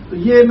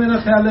یہ میرا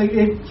خیال ہے کہ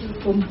ایک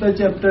ان پہ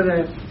چیپٹر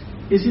ہے.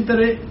 اسی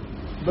طرح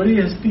بڑی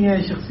ہستیاں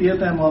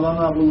شخصیت ہیں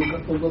مولانا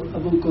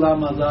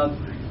ابوالکلام آزاد،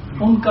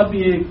 ان کا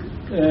بھی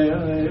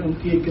ان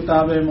کی ایک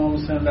کتاب ہے امام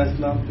حسین علیہ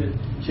السلام پہ،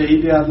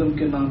 شہید اعظم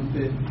کے نام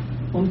پہ،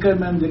 ان کا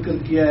میں نے ذکر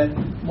کیا ہے.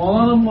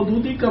 مولانا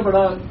مودودی کا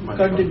بڑا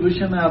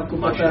کنٹریبیوشن ہے، آپ کو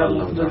پتہ ہے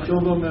مختلف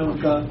شعبوں میں ان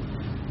کا.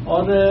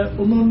 اور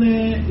انہوں نے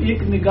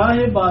ایک نگاہ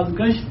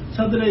بازگشت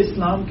صدر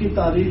اسلام کی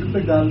تاریخ پہ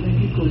ڈالنے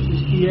کی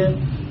کوشش کی ہے.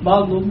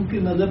 بعض لوگوں کی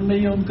نظر میں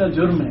یہ ان کا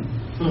جرم ہے،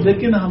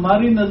 لیکن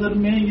ہماری نظر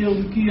میں یہ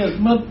ان کی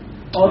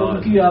عظمت اور ان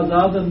کی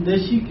آزاد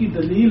اندیشی کی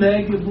دلیل ہے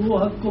کہ وہ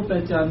حق کو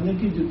پہچاننے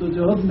کی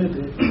جدوجہد میں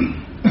تھے.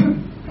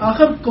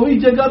 آخر کوئی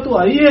جگہ تو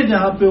آئی ہے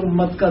جہاں پہ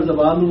امت کا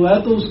زوال ہوا ہے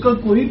تو اس کا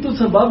کوئی تو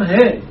سبب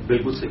ہے.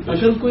 بالکل صحیح.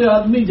 اگر کوئی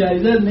آدمی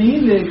جائزہ نہیں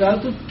لے گا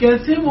تو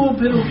کیسے وہ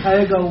پھر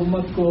اٹھائے گا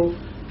امت کو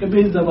کہ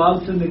بھئی زوال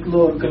سے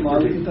نکلو اور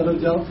کمال کی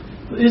طرف جاؤ.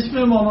 تو اس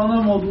میں مولانا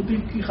مودودی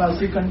کی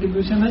خاصی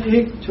کنٹریبیوشن ہے.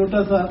 ایک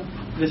چھوٹا سا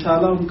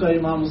رسالہ ان کا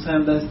امام حسین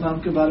علیہ السلام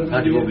کے بارے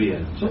میں بھی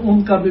ہے تو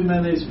ان کا بھی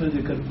میں نے اس میں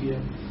ذکر کیا.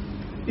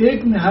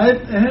 ایک نہایت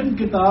اہم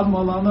کتاب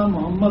مولانا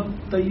محمد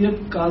طیب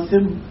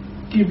قاسم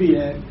کی بھی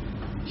ہے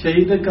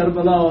شہید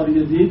کربلا اور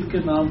یزید کے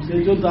نام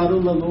سے، جو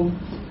دارالعلوم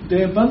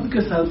دیوبند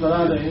کے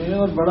سربراہ رہے ہیں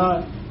اور بڑا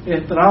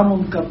احترام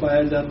ان کا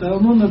پایا جاتا ہے.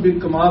 انہوں نے بھی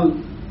کمال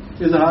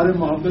اظہار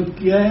محبت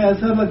کیا ہے.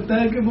 ایسا لگتا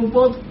ہے کہ وہ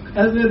بہت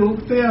ایسے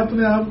روکتے ہیں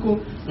اپنے آپ کو،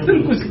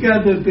 پھر کچھ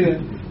کہہ دیتے ہیں،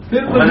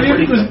 پھر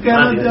مزید کچھ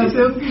کہنا چاہتے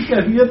ہیں. ان کی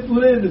کیفیت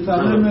پورے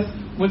رسالے میں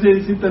مجھے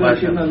اسی طرح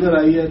کی نظر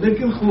آئی ہے،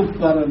 لیکن خوب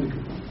پارا لکھا.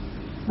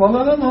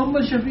 مولانا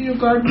محمد شفیع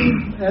اکاڑی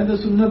اہل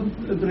سنت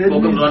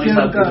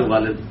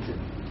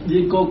جی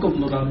کوکب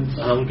نورانی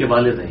صاحب ان کے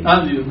والد ہیں. ہاں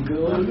جی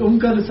ان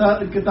کا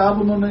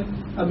کتاب انہوں نے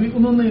ابھی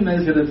نے نئے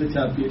سرے سے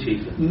چھاپی ہے.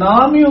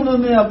 نام ہی انہوں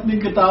نے اپنی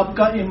کتاب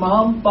کا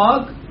امام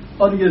پاک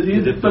اور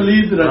یزید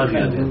پلید رکھا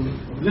ہے،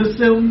 جس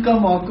سے ان کا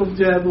موقف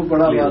جو ہے وہ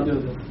بڑا واضح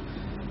ہوتا ہے.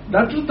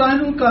 ڈاکٹر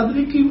طاہر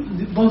القادری کی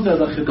بہت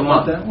زیادہ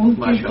خدمات ہیں. ان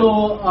کی تو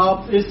آپ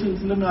اس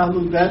سلسلے میں اہل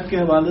البیت کے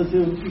حوالے سے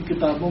ان کی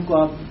کتابوں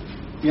کو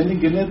آپ یعنی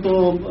گنے تو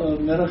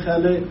میرا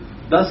خیال ہے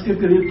 10 کے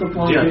قریب تو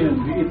پہنچ گئی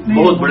ہوں گی. اتنی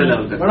بہت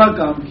بڑا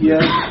کام کیا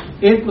ہے.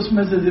 ایک اس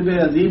میں سے ذبح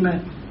عظیم ہے،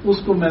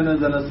 اس کو میں نے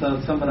ذرا سا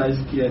سمرائز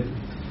کیا ہے.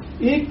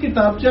 ایک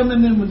کتابچہ میں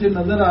نے مجھے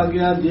نظر آ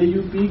گیا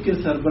JUP کے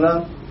سربراہ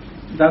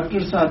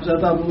ڈاکٹر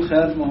صاحبزادہ ابو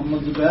خیر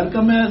محمد زبیر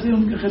کا. میں ایسے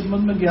ان کی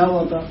خدمت میں گیا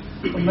ہوا تھا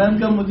تو میں نے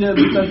کہا مجھے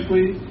ابھی تک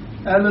کوئی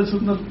اہل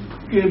سنت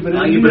کے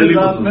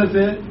بریلوی میں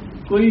سے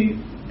کوئی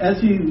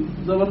ایسی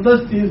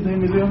زبردست چیز نہیں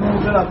ملی. انہوں نے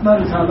پھر اپنا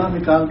رسالہ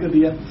نکال کے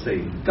دیا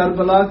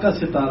کربلا کا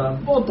ستارہ،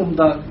 بہت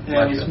عمدہ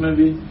ہے اس میں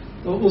بھی.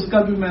 تو اس کا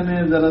بھی میں نے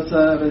ذرا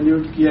سا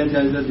ریویوٹ کیا،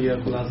 جائزہ لیا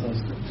خلاصہ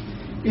اس کا.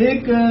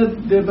 ایک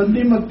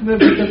دیوبندی مکتبے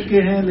فکر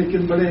کے ہیں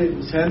لیکن بڑے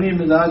حسینی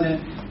مزاج ہیں،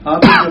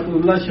 آپ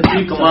اللہ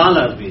شفیق کمال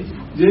آدمی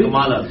جی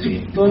کمال آدمی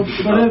تو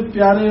بڑے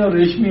پیارے اور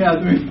ریشمی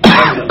آدمی.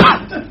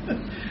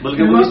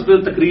 بلکہ وہ اس پہ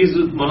تقریر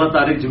مولانا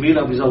طارق جمیل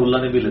حفظہ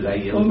اللہ نے بھی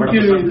لگائی ہے. ان کی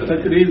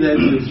تقریر ہے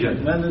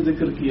میں نے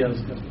ذکر کیا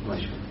اس کا.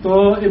 تو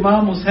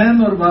امام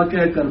حسین اور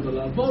واقعہ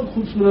کربلا بہت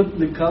خوبصورت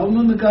لکھا.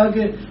 انہوں نے کہا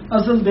کہ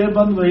اصل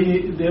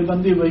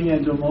دیوبندی وہی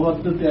ہیں جو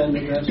موت رکھتے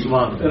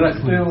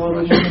ہیں، اور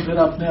انہوں نے پھر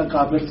اپنے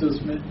اکابر سے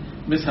اس میں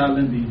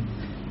مثالیں دی.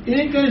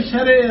 ایک ہے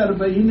شرح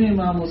اربعین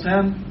امام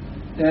حسین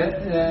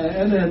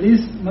اہل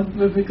حدیث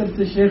مکتب فکر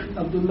سے شیخ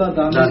عبداللہ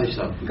دانش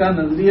کا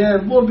نظریہ ہے،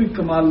 وہ بھی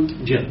کمال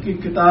کی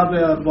کتاب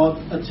ہے اور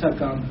بہت اچھا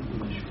کام ہے.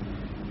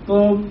 تو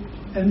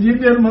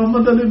انجینئر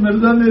محمد علی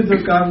مرزا نے جو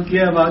کام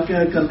کیا ہے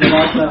واقعہ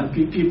کربلا کا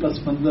حقیقی پس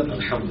منظر،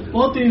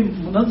 بہت ہی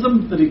منظم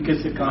طریقے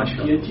سے کام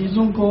کیا،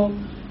 چیزوں کو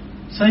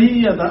صحیح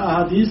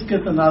احادیث کے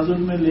تناظر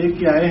میں لے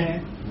کے آئے ہیں.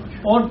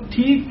 اور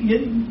ٹھیک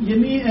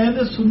یعنی اہل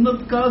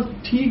سنت کا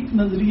ٹھیک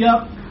نظریہ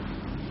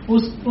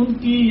ان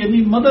کی یعنی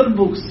مدر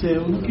بک سے،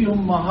 ان کی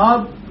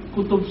امہات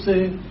کتب سے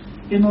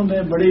انہوں نے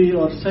بڑی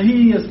اور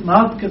صحیح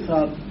اسناد کے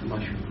ساتھ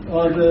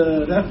اور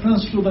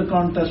ریفرنس ٹو دا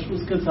کانٹیکسٹ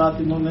اس کے ساتھ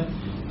انہوں نے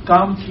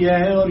کام کیا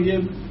ہے. اور یہ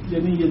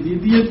یعنی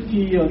یزیدیت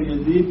کی اور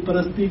یزید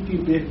پرستی کی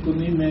بے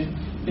کنی میں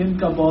ان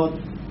کا بہت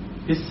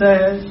حصہ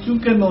ہے.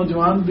 چونکہ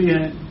نوجوان بھی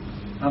ہیں،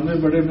 ہمیں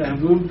بڑے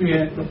محبوب بھی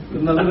ہیں، تو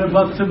نظر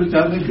بد سے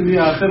بچانے کے لیے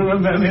آخر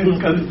میں نے ان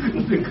کا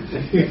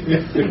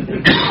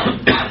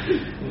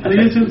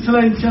یہ سلسلہ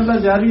انشاءاللہ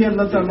جاری ہے.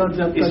 اللہ تعالیٰ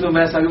جب اس میں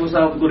میں ثاقب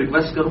صاحب کو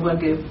ریکویسٹ کروں گا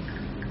کہ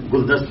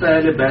گلدستہ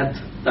اہل بیت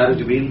طارق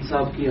جمیل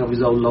صاحب کی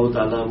حفظہ اللہ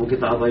تعالیٰ وہ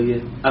کتاب آئی ہے،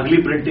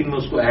 اگلی پرنٹنگ میں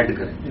اس کو ایڈ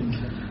کریں.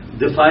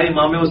 دفاع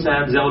امام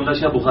حسین ضیاء اللہ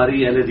شاہ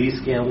بخاری اہل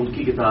حدیث کے ہیں، ان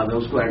کی کتاب ہے،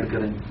 اس کو ایڈ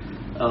کریں.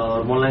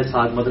 اور مولانا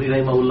اسحاق مدنی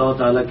رحمہ اللہ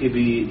تعالیٰ کی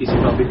بھی اسی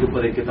ٹاپک کے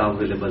اوپر ایک کتاب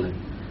اویلیبل ہے.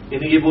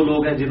 یعنی یہ وہ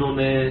لوگ ہیں جنہوں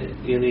نے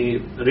یعنی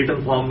ریٹن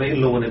فارم میں ان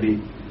لوگوں نے بھی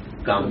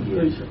کام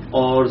کیا.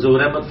 اور ظہور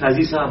احمد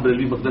فیضی صاحب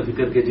بریلوی مکتب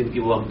فکر کے، جن کی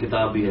وہ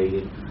کتاب بھی آئی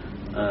ہے،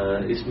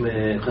 اس میں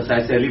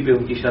خصائص علی پہ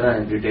ان کی شرح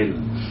ہے ڈیٹیل.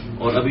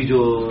 اور ابھی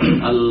جو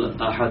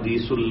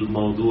الاحادیث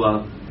الموضوعہ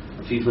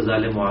فی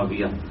فضائل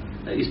معاویہ،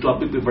 اس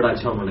ٹاپک پہ بڑا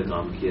اچھا انہوں نے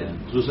کام کیا ہے،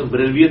 خصوصاً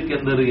بریلویت کے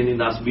اندر یعنی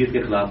ناسبیت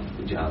کے خلاف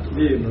جہاد.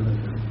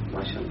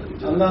 ماشاء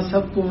اللہ اللہ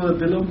سب کو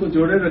دلوں کو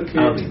جوڑے رکھے.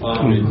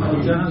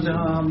 اور جہاں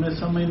جہاں ہمیں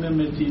سمجھنے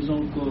میں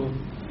چیزوں کو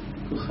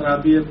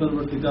خرابی ہے،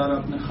 پروردگار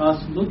اپنے خاص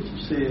لطف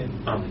سے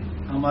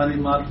ہماری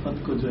معرفت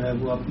کو جو ہے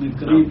وہ اپنے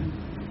قریب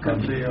کر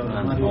دے اور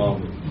ہماری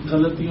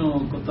غلطیوں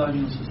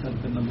کوتاہیوں سے سر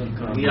پہ نظر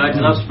کر. آج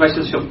جناب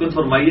اسپیشل شفقت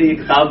فرمائیے، یہ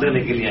کتاب دینے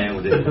کے لیے آئے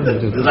مجھے.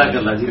 جزاک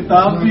اللہ جی.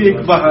 کتاب بھی ایک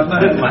بہانہ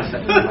ہے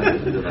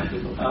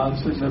آپ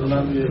سے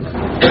چلنا بھی.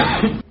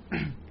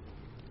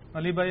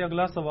 علی بھائی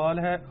اگلا سوال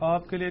ہے،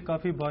 آپ کے لیے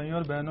کافی بھائیوں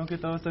اور بہنوں کی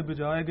طرف سے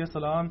بھیجائے گئے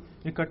سلام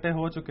اکٹھے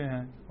ہو چکے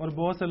ہیں اور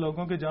بہت سے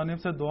لوگوں کی جانب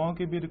سے دعاؤں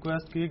کی بھی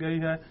ریکویسٹ کی گئی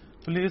ہے.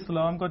 پلیز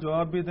سلام کا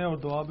جواب بھی دیں اور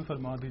دعا بھی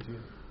فرما دیجیے.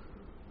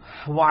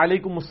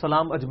 وعلیکم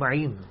السلام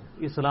اجمعین.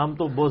 یہ سلام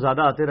تو بہت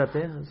زیادہ آتے رہتے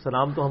ہیں.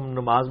 سلام تو ہم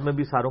نماز میں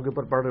بھی ساروں کے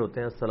اوپر پڑھ رہے ہوتے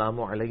ہیں, السلام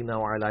علینا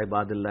وعلی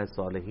عباد اللہ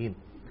الصالحین.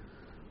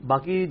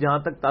 باقی جہاں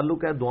تک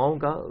تعلق ہے دعاؤں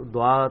کا,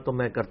 دعا تو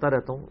میں کرتا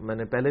رہتا ہوں. میں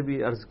نے پہلے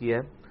بھی عرض کیا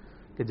ہے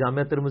کہ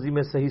جامعہ ترمذی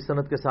میں صحیح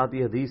سند کے ساتھ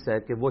یہ حدیث ہے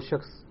کہ وہ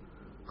شخص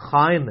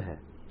خائن ہے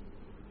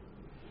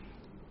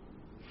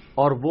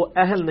اور وہ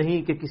اہل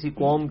نہیں کہ کسی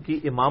قوم کی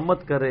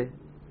امامت کرے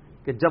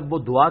کہ جب وہ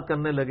دعا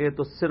کرنے لگے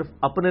تو صرف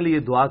اپنے لیے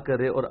دعا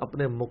کرے اور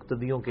اپنے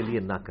مقتدیوں کے لیے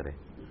نہ کرے.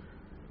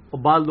 اور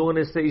بعض لوگوں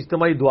نے اس سے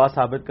اجتماعی دعا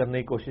ثابت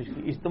کرنے کی کوشش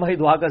کی. اجتماعی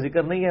دعا کا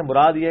ذکر نہیں ہے,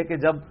 مراد یہ ہے کہ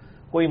جب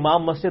کوئی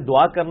امام مسجد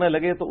دعا کرنے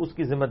لگے تو اس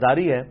کی ذمہ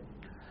داری ہے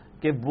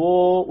کہ وہ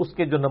اس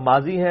کے جو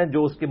نمازی ہیں,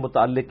 جو اس کے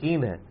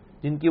متعلقین ہیں,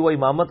 جن کی وہ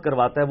امامت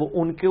کرواتا ہے, وہ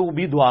ان کے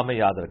بھی دعا میں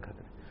یاد رکھا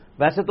کرے.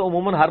 ویسے تو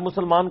عموماً ہر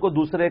مسلمان کو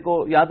دوسرے کو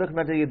یاد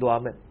رکھنا چاہیے دعا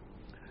میں.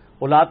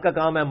 اولاد کا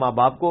کام ہے ماں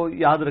باپ کو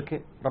یاد رکھے,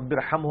 رب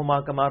ارحمہما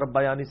کما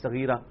ربیانی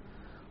صغیرہ.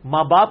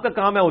 ماں باپ کا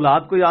کام ہے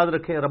اولاد کو یاد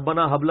رکھے,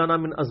 ربنا ہب لنا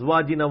من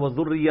ازواجنا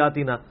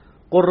وذریاتنا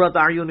قرۃ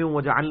اعین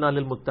واجعلنا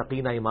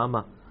للمتقین اماما.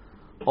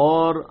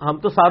 اور ہم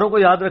تو ساروں کو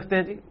یاد رکھتے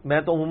ہیں جی.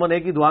 میں تو عموماً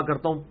ایک ہی دعا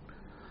کرتا ہوں,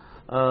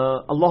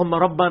 اللہم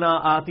ربنا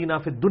آتنا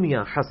فی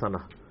الدنیا حسنہ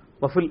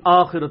وفی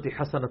الآخرۃ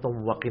حسنۃ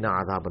وقنا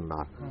عذاب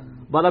النار.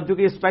 بات اب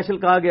چونکہ یہ اسپیشل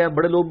کہا گیا ہے,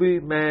 بڑے لوگ بھی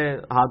میں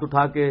ہاتھ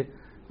اٹھا کے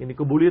یعنی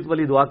قبولیت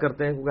والی دعا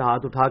کرتے ہیں کیونکہ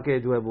ہاتھ اٹھا کے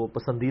جو ہے وہ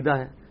پسندیدہ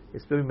ہے.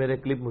 اس پہ بھی میرے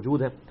کلپ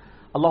موجود ہے.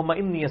 اللهم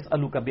إني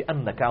أسألك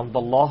بأنك أنت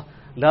الله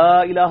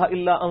لا إله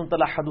إلا أنت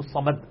الأحد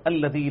الصمد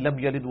الذي لم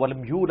يلد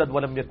ولم يولد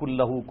ولم يكن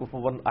له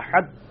كفوا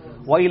أحد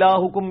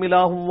وإلهكم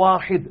إله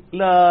واحد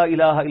لا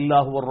إله إلا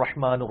هو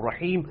الرحمن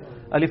الرحيم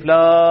ألف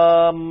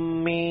لام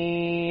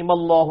ميم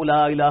الله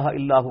لا إله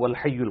إلا هو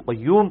الحي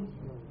القيوم.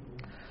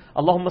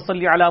 اللهم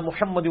صل على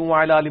محمد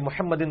وعلى آل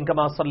محمد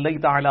كما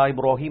صليت على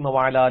إبراهيم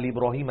وعلى آل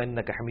إبراهيم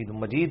إنك حميد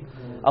مجيد.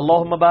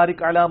 اللهم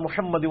بارك على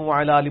محمد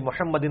وعلى آل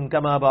محمد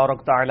كما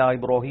باركت على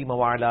إبراهيم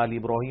وعلى آل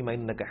إبراهيم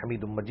إنك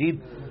حميد مجيد.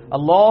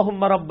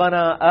 اللهم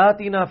ربنا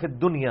آتنا في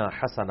الدنيا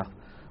حسنة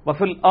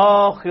وفي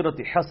الآخرة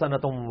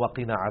حسنة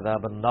وقنا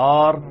عذاب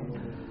النار.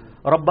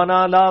 ربنا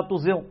لا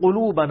تزغ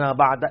قلوبنا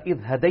بعد إذ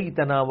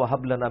هديتنا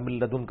وهب لنا من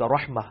لدنك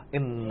رحمة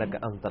إنك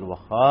أنت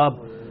الوهاب.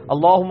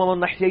 اللهم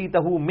من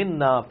أحييته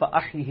منا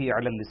فأحيه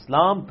على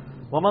الإسلام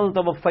ومن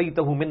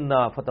توفيته منا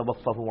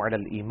فتوفه على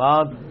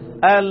الإيمان.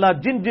 اے اللہ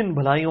جن جن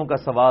بھلائیوں کا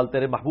سوال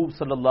تیرے محبوب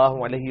صلی اللہ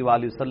علیہ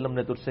وآلہ وسلم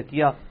نے تجھ سے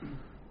کیا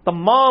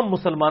تمام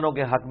مسلمانوں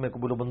کے حق میں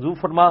قبول و منظور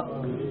فرما.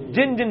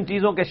 جن جن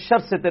چیزوں کے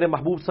شر سے تیرے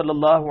محبوب صلی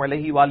اللہ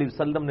علیہ وآلہ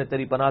وسلم نے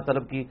تیری پناہ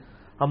طلب کی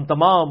ہم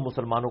تمام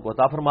مسلمانوں کو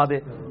عطا فرما دے.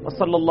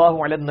 وصلی اللہ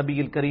علی النبی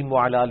الکریم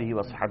وعلی آلہ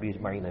وصحبہ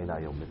اجمعین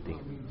الی یوم الدین.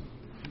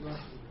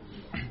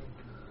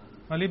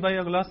 علی بھائی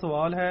اگلا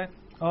سوال ہے,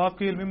 آپ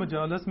کی علمی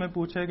مجالس میں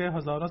پوچھے گئے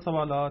ہزاروں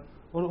سوالات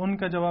اور ان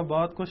کے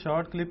جوابات کو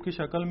شارٹ کلپ کی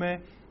شکل میں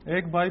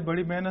ایک بھائی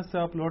بڑی محنت سے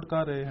اپلوڈ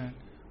کر رہے ہیں.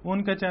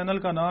 ان کے چینل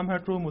کا نام ہے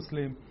ٹرو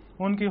مسلم.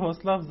 ان کی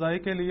حوصلہ افزائی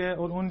کے لیے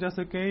اور ان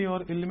جیسے کئی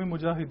اور علمی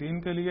مجاہدین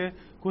کے لیے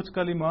کچھ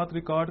کلمات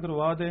ریکارڈ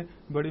کروا دے,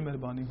 بڑی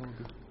مہربانی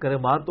ہوگی.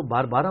 کلمات تو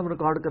بار بار ہم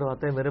ریکارڈ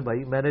کرواتے ہیں میرے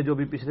بھائی. میں نے جو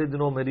بھی پچھلے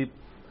دنوں میری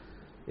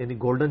یعنی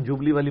گولڈن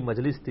جوبلی والی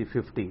مجلس تھی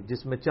 50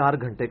 جس میں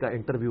 4 گھنٹے کا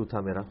انٹرویو تھا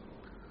میرا,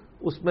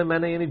 اس میں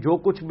نے یعنی جو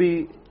کچھ بھی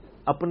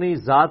اپنی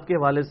ذات کے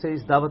حوالے سے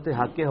اس دعوت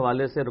حق کے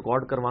حوالے سے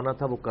ریکارڈ کروانا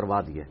تھا وہ کروا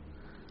دیا.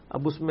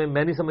 اب اس میں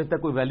نہیں سمجھتا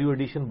کوئی ویلیو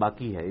ایڈیشن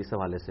باقی ہے اس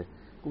حوالے سے,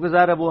 کیونکہ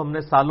ظاہر ہے وہ ہم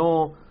نے سالوں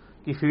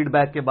کی فیڈ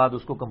بیک کے بعد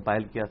اس کو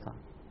کمپائل کیا تھا.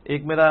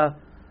 ایک میرا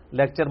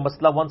لیکچر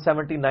مسئلہ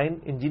 179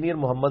 انجینئر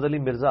محمد علی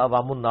مرزا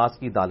عوام الناس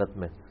کی عدالت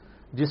میں,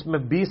 جس میں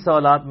 20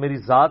 سوالات میری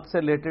ذات سے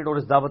ریلیٹڈ اور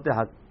اس دعوت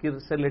حق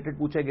سے ریلیٹڈ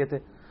پوچھے گئے تھے.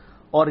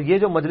 اور یہ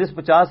جو مجلس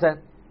 50 ہے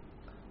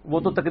وہ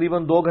تو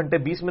تقریباً 2 گھنٹے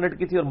 20 منٹ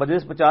کی تھی, اور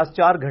مجلس 50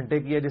 4 گھنٹے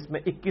کی ہے جس میں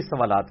 21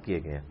 سوالات کیے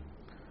گئے ہیں.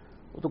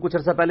 وہ تو کچھ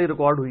عرصہ پہلے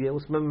ریکارڈ ہوئی ہے.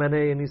 اس میں میں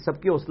نے یعنی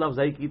سب کی حوصلہ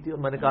افزائی کی تھی اور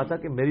میں نے کہا تھا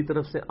کہ میری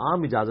طرف سے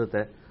عام اجازت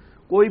ہے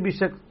کوئی بھی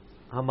شخص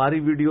ہماری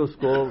ویڈیوز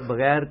کو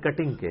بغیر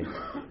کٹنگ کے,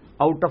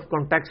 آؤٹ آف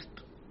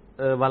کانٹیکسٹ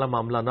والا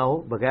معاملہ نہ ہو,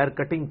 بغیر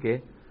کٹنگ کے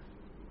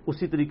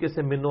اسی طریقے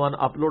سے منوان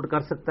اپلوڈ کر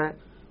سکتا ہے.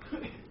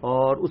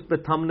 اور اس پہ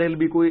تھم نیل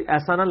بھی کوئی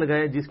ایسا نہ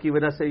لگائے جس کی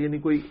وجہ سے یعنی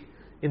کوئی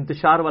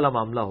انتشار والا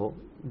معاملہ ہو.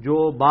 جو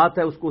بات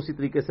ہے اس کو اسی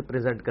طریقے سے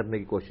پریزنٹ کرنے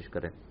کی کوشش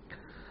کریں.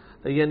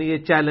 یعنی یہ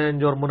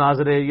چیلنج اور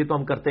مناظرے یہ تو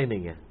ہم کرتے ہی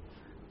نہیں ہیں,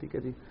 ٹھیک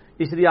ہے جی.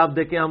 اس لیے آپ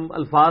دیکھیں ہم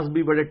الفاظ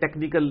بھی بڑے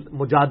ٹیکنیکل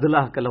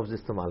مجادلہ کا لفظ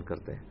استعمال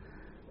کرتے ہیں.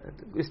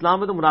 اسلام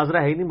میں تو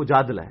مناظرہ ہے ہی نہیں,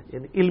 مجادلہ ہے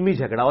یعنی علمی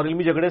جھگڑا. اور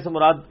علمی جھگڑے سے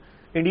مراد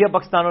انڈیا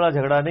پاکستان والا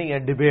جھگڑا نہیں ہے,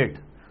 ڈیبیٹ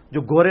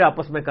جو گورے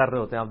آپس میں کر رہے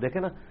ہوتے ہیں. آپ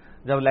دیکھیں نا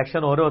جب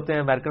الیکشن ہو رہے ہوتے ہیں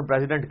امریکن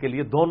پریزیڈنٹ کے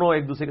لیے, دونوں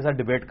ایک دوسرے کے ساتھ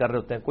ڈیبیٹ کر رہے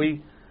ہوتے ہیں. کوئی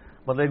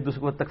مطلب ایک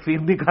دوسرے کو تکفیر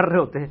نہیں کر رہے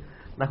ہوتے ہیں,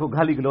 نہ کوئی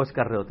گالی گلوچ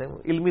کر رہے ہوتے ہیں,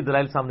 علمی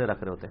دلائل سامنے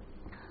رکھ رہے ہوتے ہیں.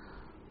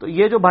 تو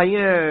یہ جو بھائی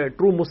ہیں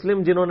ٹرو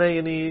مسلم جنہوں نے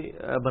یعنی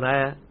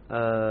بنایا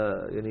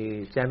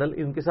یعنی چینل,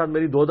 ان کے ساتھ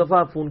میری 2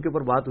 دفعہ فون کے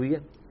اوپر بات ہوئی ہے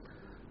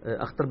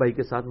اختر بھائی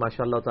کے ساتھ.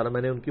 ماشاء اللہ تعالی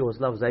میں نے ان کی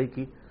حوصلہ افزائی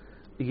کی.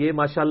 یہ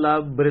ماشاء اللہ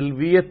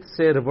بریلویت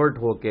سے ریورٹ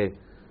ہو کے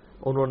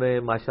انہوں نے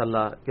ماشاء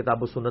اللہ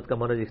کتاب و سنت کا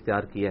منہج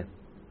اختیار کیا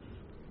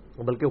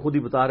ہے. بلکہ خود ہی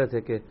بتا رہے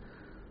تھے کہ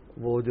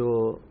وہ جو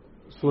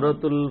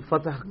سورۃ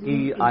الفتح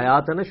کی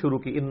آیات ہے نا شروع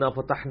کی, انا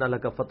فتحنا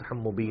لک فتحا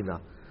مبینا,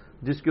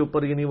 جس کے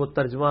اوپر یعنی وہ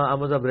ترجمہ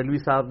احمد بریلوی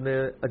صاحب نے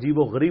عجیب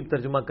و غریب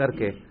ترجمہ کر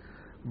کے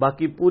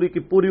باقی پوری کی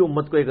پوری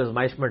امت کو ایک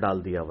آزمائش میں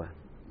ڈال دیا ہوا ہے.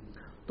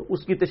 تو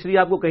اس کی تشریح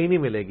آپ کو کہیں نہیں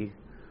ملے گی.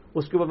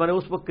 اس کے اوپر میں نے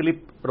اس وقت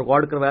کلپ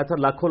ریکارڈ کروایا تھا,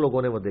 لاکھوں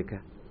لوگوں نے وہ دیکھا.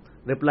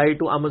 Reply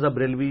to Ahmad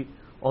Barelvi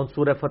on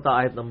سورہ فتح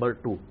آیت نمبر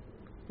 2.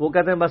 وہ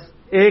کہتے ہیں بس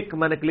ایک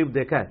میں نے کلپ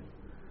دیکھا ہے,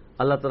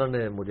 اللہ تعالیٰ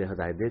نے مجھے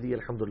ہدایت دے دی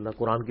الحمدللہ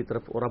قرآن کی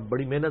طرف. اور اب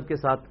بڑی محنت کے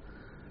ساتھ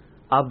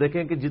آپ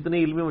دیکھیں کہ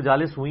جتنی علمی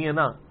مجالس ہوئی ہیں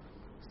نا,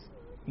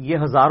 یہ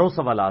ہزاروں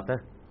سوالات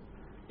ہیں.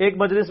 ایک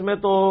مجلس میں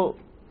تو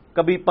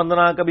کبھی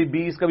 15 کبھی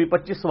 20 کبھی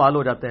 25 سوال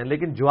ہو جاتے ہیں,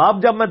 لیکن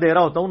جواب جب میں دے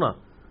رہا ہوتا ہوں نا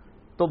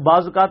تو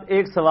بعض اوقات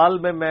ایک سوال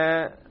میں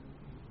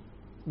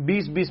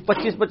 20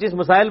 25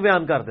 مسائل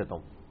بیان کر دیتا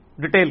ہوں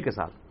ڈیٹیل کے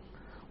ساتھ.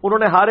 انہوں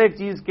نے ہر ایک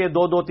چیز کے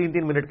 2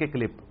 3 منٹ کے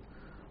کلپ.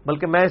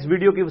 بلکہ میں اس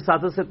ویڈیو کی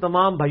وساطت سے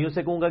تمام بھائیوں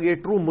سے کہوں گا کہ یہ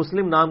ٹرو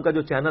مسلم نام کا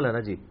جو چینل ہے نا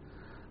جی,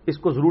 اس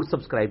کو ضرور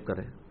سبسکرائب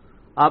کریں.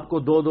 آپ کو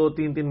 2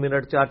 3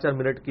 منٹ 4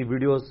 منٹ کی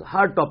ویڈیوز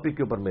ہر ٹاپک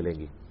کے اوپر ملیں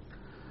گی.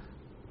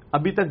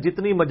 ابھی تک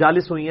جتنی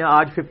مجالس ہوئی ہیں,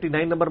 آج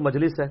 59 نمبر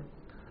مجلس ہے,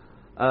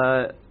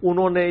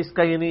 انہوں نے اس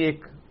کا یعنی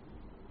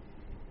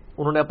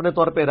انہوں نے اپنے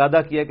طور پہ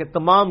ارادہ کیا کہ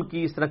تمام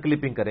کی اس طرح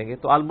کلپنگ کریں گے.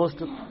 تو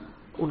آلموسٹ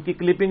ان کی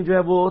کلپنگ جو ہے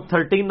وہ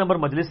 13 نمبر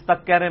مجلس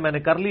تک کہہ رہے ہیں میں نے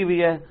کر لی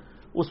ہوئی ہے.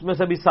 اس میں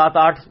سے بھی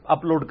 7-8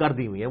 اپلوڈ کر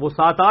دی ہوئی ہیں. وہ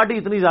 7-8 ہی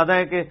اتنی زیادہ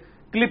ہے کہ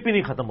کلپ ہی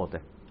نہیں ختم ہوتے.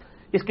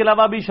 اس کے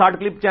علاوہ بھی شارٹ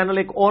کلپ چینل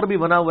ایک اور بھی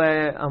بنا ہوا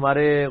ہے,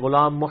 ہمارے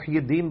غلام محی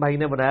الدین بھائی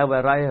نے بنایا ہوا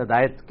ہے راہ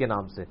ہدایت کے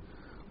نام سے,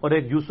 اور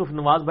ایک یوسف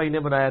نواز بھائی نے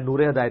بنایا نور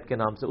ہدایت کے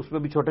نام سے. اس میں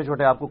بھی چھوٹے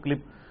چھوٹے آپ کو کلپ,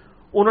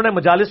 انہوں نے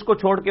مجالس کو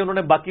چھوڑ کے انہوں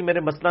نے باقی میرے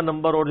مسئلہ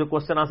نمبر اور جو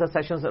کوسچن آنسر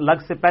سیشنز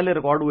الگ سے پہلے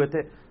ریکارڈ ہوئے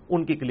تھے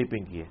ان کی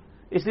کلپنگ کی ہے.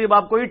 اس لیے اب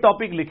آپ کوئی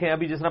ٹاپک لکھیں,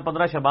 ابھی جس طرح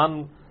 15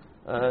 شعبان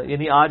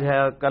یعنی آج ہے,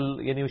 کل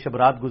یعنی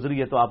شبرات گزری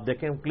ہے, تو آپ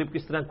دیکھیں کلپ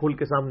کس طرح کھل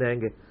کے سامنے آئیں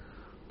گے.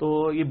 تو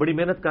یہ بڑی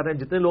محنت کر رہے ہیں,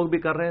 جتنے لوگ بھی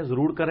کر رہے ہیں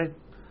ضرور کریں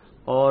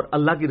اور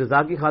اللہ کی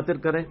رضا کی خاطر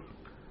کریں.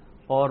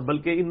 اور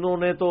بلکہ انہوں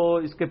نے تو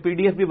اس کے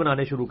PDF بھی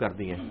بنانے شروع کر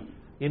دیے ہیں.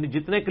 یعنی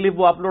جتنے کلپ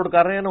وہ اپلوڈ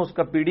کر رہے ہیں نا اس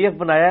کا PDF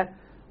بنایا ہے.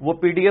 وہ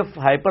PDF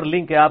ہائپر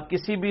لنک ہے, آپ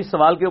کسی بھی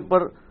سوال کے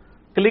اوپر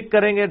کلک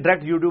کریں گے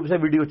ڈائریکٹ یوٹیوب سے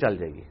ویڈیو چل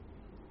جائے گی.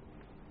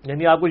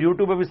 یعنی آپ کو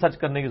یوٹیوب پہ بھی سرچ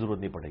کرنے کی ضرورت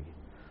نہیں پڑے گی.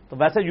 تو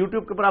ویسے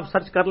یوٹیوب کے اوپر آپ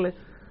سرچ کر لیں,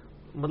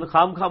 مطلب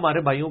خام خواہ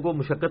ہمارے بھائیوں کو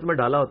مشقت میں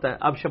ڈالا ہوتا ہے.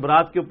 اب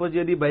شبرات کے اوپر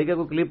یدی بھائی کا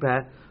کوئی کلپ ہے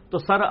تو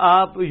سر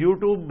آپ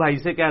یوٹیوب بھائی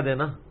سے کہہ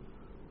دینا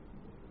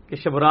کہ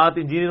شبرات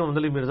انجینئر محمد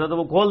علی مرزا, تو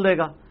وہ کھول دے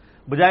گا.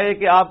 بجائے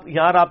کہ آپ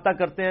یہاں رابطہ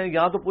کرتے ہیں,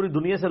 یہاں تو پوری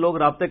دنیا سے لوگ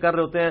رابطے کر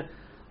رہے ہوتے ہیں.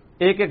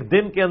 ایک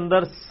دن کے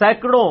اندر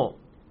سینکڑوں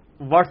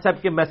واٹس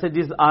ایپ کے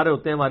میسیجز آ رہے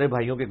ہوتے ہیں ہمارے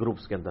بھائیوں کے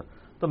گروپس کے اندر,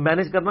 تو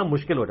مینج کرنا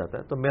مشکل ہو جاتا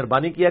ہے. تو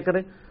مہربانی کیا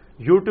کریں,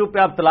 یوٹیوب پہ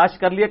آپ تلاش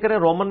کر لیا کریں,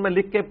 رومن میں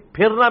لکھ کے,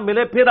 پھر نہ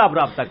ملے پھر آپ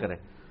رابطہ کریں.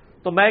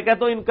 تو میں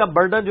کہتا ہوں ان کا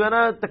برڈن جو ہے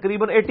نا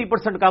تقریباً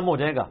 80% کم ہو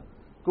جائے گا,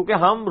 کیونکہ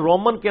ہم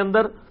رومن کے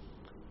اندر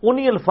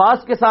انہی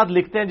الفاظ کے ساتھ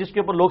لکھتے ہیں جس کے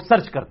اوپر لوگ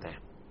سرچ کرتے ہیں.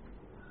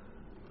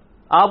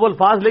 آپ وہ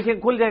الفاظ لکھیں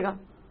کھل جائے گا.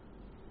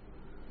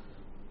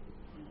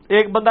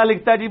 ایک بندہ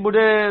لکھتا ہے جی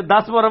مجھے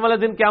 10 محرم والے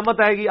دن قیامت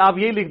آئے گی, آپ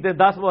یہی لکھ دیں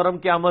 10 محرم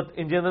قیامت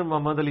انجینئر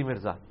محمد علی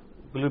مرزا,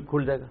 کلپ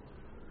کھل جائے گا.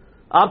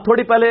 آپ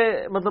تھوڑی پہلے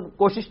مطلب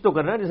کوشش تو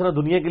کر رہے ہیں جس طرح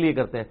دنیا کے لیے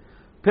کرتے ہیں,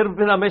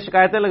 پھر ہمیں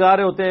شکایتیں لگا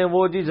رہے ہوتے ہیں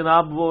وہ جی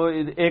جناب وہ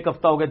 1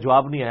 ہفتہ ہو گیا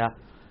جواب نہیں آیا.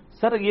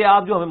 سر یہ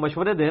آپ جو ہمیں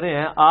مشورے دے رہے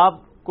ہیں, آپ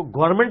کو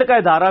گورنمنٹ کا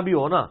ادارہ بھی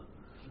ہو نا,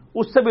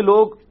 اس سے بھی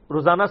لوگ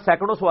روزانہ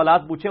سینکڑوں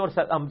سوالات پوچھیں, اور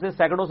ہم سے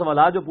سینکڑوں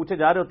سوالات جو پوچھے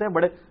جا رہے ہوتے ہیں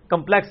بڑے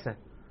کمپلیکس ہیں,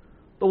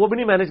 تو وہ بھی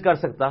نہیں مینج کر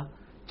سکتا.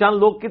 چند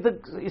لوگ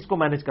کتنے اس کو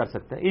مینج کر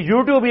سکتے ہیں, یہ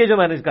یوٹیوب یہ جو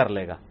مینج کر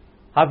لے گا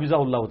حافظہ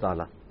اللہ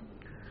تعالی.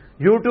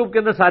 یوٹیوب کے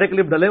اندر سارے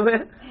کلپ ڈلے ہوئے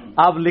ہیں,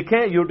 آپ لکھیں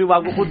یوٹیوب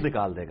آپ کو خود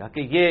نکال دے گا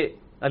کہ یہ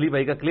علی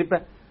بھائی کا کلپ ہے,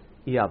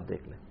 یہ آپ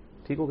دیکھ لیں.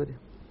 ٹھیک ہو گیا.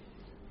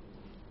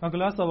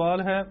 اگلا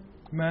سوال ہے,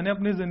 میں نے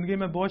اپنی زندگی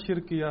میں بہت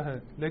شرک کیا ہے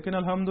لیکن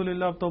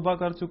الحمدللہ اب توبہ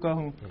کر چکا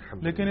ہوں,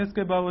 لیکن اس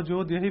کے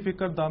باوجود یہی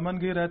فکر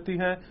دامن گیر رہتی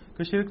ہے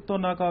کہ شرک تو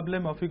ناقابل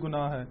معافی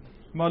گناہ ہے.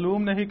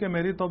 معلوم نہیں کہ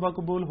میری توبہ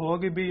قبول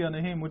ہوگی بھی یا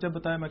نہیں, مجھے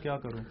بتائیں میں کیا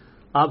کروں.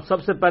 آپ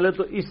سب سے پہلے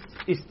تو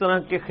اس طرح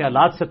کے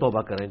خیالات سے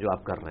توبہ کریں جو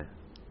آپ کر رہے ہیں.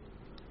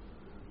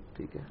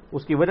 ٹھیک ہے,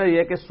 اس کی وجہ یہ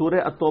ہے کہ سورہ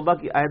التوبہ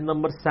کی آیت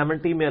نمبر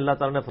 70 میں اللہ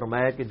تعالیٰ نے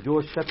فرمایا کہ جو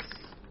شخص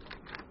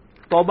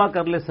توبہ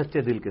کر لے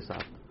سچے دل کے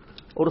ساتھ,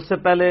 اور اس سے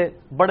پہلے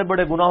بڑے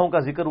بڑے گناہوں کا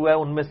ذکر ہوا ہے,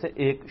 ان میں سے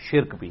ایک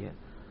شرک بھی ہے.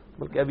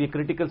 بلکہ اب یہ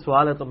کریٹیکل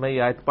سوال ہے تو میں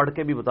یہ آیت پڑھ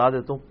کے بھی بتا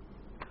دیتا ہوں.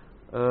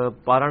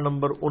 پارہ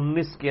نمبر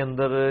 19 کے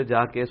اندر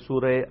جا کے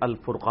سورہ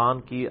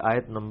الفرقان کی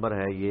آیت نمبر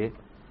ہے یہ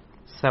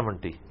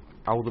 70.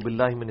 اعوذ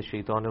باللہ من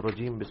الشیطان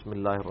الرجیم, بسم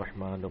اللہ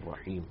الرحمن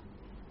الرحیم.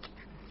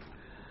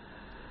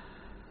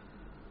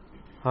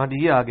 ہاں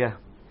جی یہ آ گیا,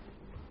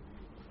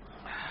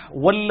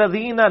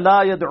 والذین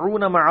لا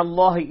يدعون مع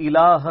اللہ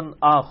الہا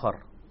آخر.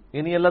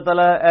 یعنی اللہ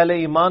تعالیٰ اہل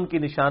ایمان کی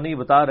نشانی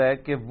بتا رہا ہے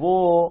کہ وہ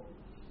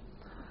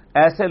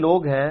ایسے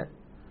لوگ ہیں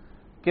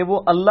کہ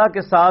وہ اللہ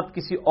کے ساتھ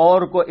کسی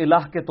اور کو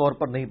الہ کے طور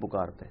پر نہیں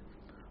پکارتے.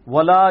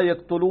 ولا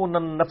يقتلون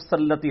النفس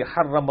التي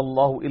حرم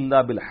اللہ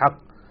الا بالحق,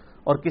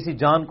 اور کسی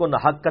جان کو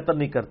ناحق قتل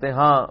نہیں کرتے.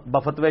 ہاں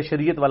بفتوی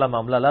شریعت والا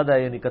معاملہ علیحدہ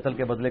ہے, یعنی قتل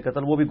کے بدلے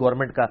قتل, وہ بھی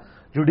گورنمنٹ کا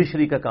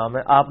جوڈیشری کا کام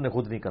ہے, آپ نے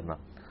خود نہیں کرنا.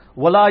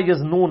 ولا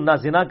یزنون, نہ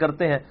زنا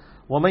کرتے ہیں.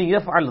 وَمَن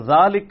يَفْعَلْ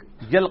ذَلِكَ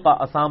يَلْقَى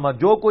أَثَامًا،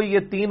 جو کوئی یہ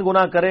 3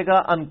 گناہ کرے گا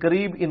ان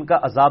قریب ان کا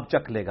عذاب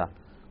چکھ لے گا۔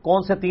 کون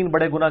سے 3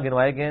 بڑے گناہ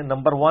گنوائے گئے ہیں؟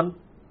 نمبر 1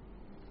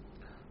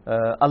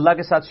 اللہ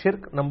کے ساتھ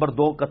شرک، نمبر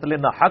 2 قتل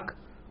نہ حق،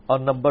 اور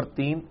نمبر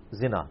 3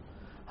 زنا۔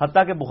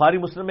 حتیٰ کہ بخاری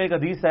مسلم میں ایک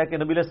حدیث ہے کہ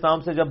نبی علیہ السلام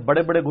سے جب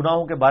بڑے بڑے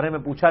گناہوں کے بارے میں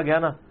پوچھا گیا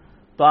نا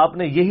تو آپ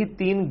نے یہی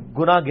 3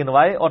 گناہ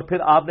گنوائے اور پھر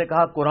آپ نے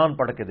کہا قرآن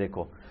پڑھ کے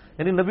دیکھو،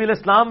 یعنی نبی علیہ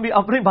السلام بھی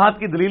اپنی بات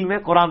کی دلیل میں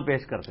قرآن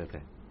پیش کرتے تھے،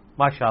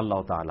 ماشاء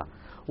اللہ تعالی۔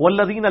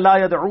 والذین لا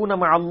يدعون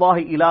مع اللہ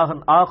الہا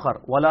آخر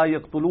ولا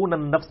يقتلون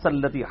النفس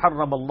التي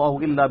حرم اللہ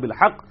الا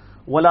بالحق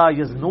ولا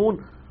يزنون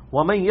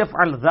ومن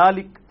يفعل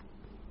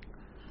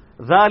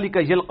ذلك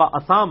يلقى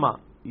اثاما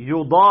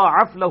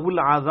يضاعف له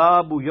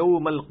العذاب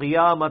يوم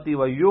القیامة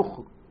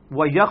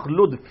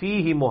ويخلد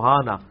فيه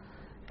مہانا،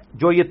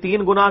 جو یہ 3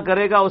 گناہ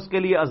کرے گا اس کے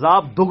لیے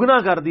عذاب دگنا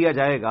کر دیا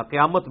جائے گا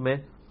قیامت میں،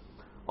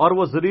 اور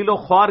وہ ذلیل و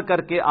خوار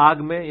کر کے آگ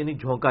میں یعنی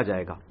جھونکا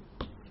جائے گا۔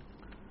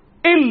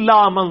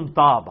 الا من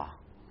تاب،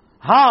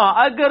 ہاں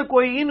اگر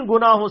کوئی ان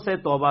گناہوں سے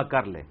توبہ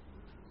کر لے۔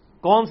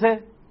 کون سے؟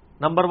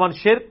 نمبر 1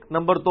 شرک،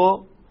 نمبر 2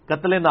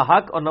 قتل نہ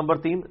حق، اور نمبر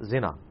 3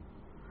 زنا۔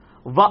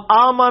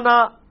 وآمن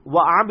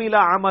وعمل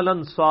عملا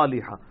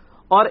صالحا،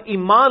 اور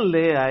ایمان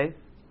لے آئے،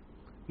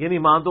 یعنی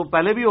ایمان تو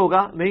پہلے بھی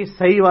ہوگا نہیں،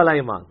 صحیح والا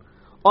ایمان،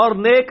 اور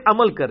نیک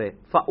عمل کرے،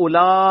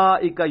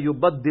 فاولئک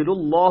یبدل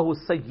اللہ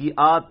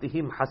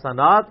سیئاتہم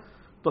حسنات،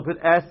 تو پھر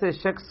ایسے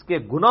شخص کے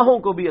گناہوں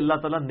کو بھی اللہ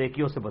تعالیٰ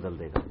نیکیوں سے بدل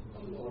دے گا۔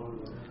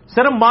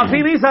 صرف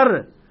معافی نہیں سر،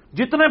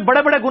 جتنے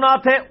بڑے بڑے گناہ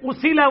تھے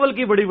اسی لیول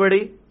کی بڑی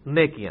بڑی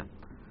نیکیاں۔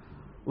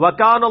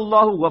 وکان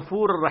اللہ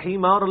غفور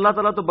الرحیم، اور اللہ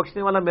تعالیٰ تو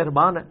بخشنے والا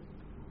مہربان ہے۔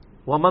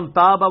 ومن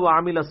تاب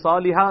وعمل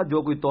صالحا،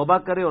 جو کوئی توبہ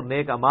کرے اور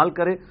نیک اعمال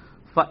کرے،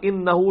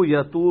 فإنہ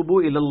یتوب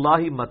الی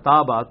اللہ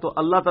متابا، تو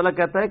اللہ تعالیٰ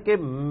کہتا ہے کہ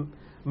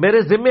میرے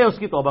ذمے ہے اس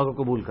کی توبہ کو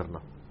قبول کرنا۔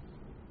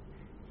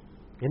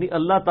 یعنی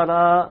اللہ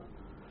تعالیٰ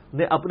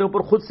نے اپنے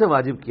اوپر خود سے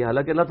واجب کیا،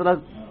 حالانکہ اللہ تعالیٰ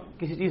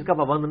کسی چیز کا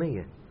پابند نہیں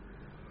ہے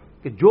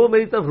کہ جو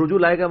میری طرف رجوع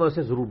لائے گا میں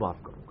اسے ضرور معاف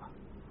کروں گا۔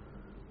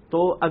 تو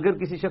اگر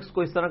کسی شخص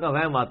کو اس طرح کا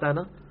وہم آتا ہے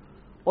نا،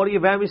 اور یہ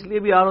وہم اس لیے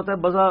بھی آ رہا ہوتا ہے،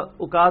 بعض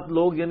اوقات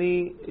لوگ یعنی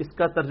اس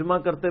کا ترجمہ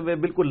کرتے ہوئے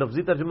بالکل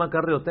لفظی ترجمہ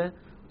کر رہے ہوتے ہیں۔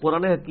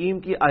 قرآن حکیم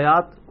کی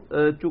آیات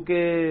چونکہ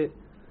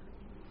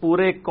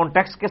پورے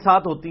کانٹیکسٹ کے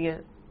ساتھ ہوتی ہیں،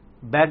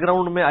 بیک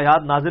گراؤنڈ میں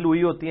آیات نازل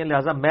ہوئی ہوتی ہیں،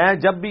 لہٰذا میں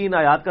جب بھی ان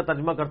آیات کا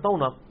ترجمہ کرتا ہوں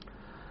نا،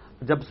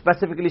 جب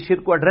اسپیسیفکلی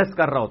شرک کو ایڈریس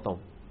کر رہا ہوتا ہوں،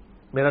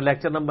 میرا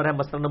لیکچر نمبر ہے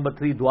مسئلہ نمبر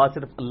 3 دعا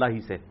صرف اللہ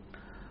ہی سے،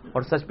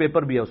 اور سچ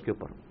پیپر بھی ہے اس کے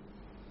اوپر،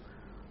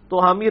 تو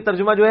ہم یہ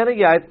ترجمہ جو ہے نا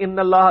یہ آیت ان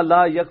اللہ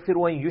لا یغفر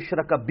ان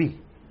یشرک بہ،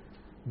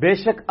 بے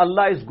شک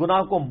اللہ اس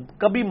گناہ کو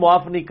کبھی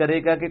معاف نہیں کرے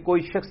گا کہ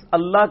کوئی شخص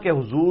اللہ کے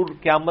حضور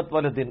قیامت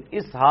والے دن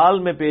اس حال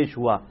میں پیش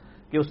ہوا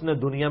کہ اس نے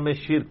دنیا میں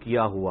شرک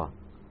کیا ہوا،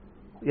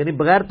 یعنی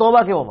بغیر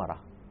توبہ کے وہ مرا۔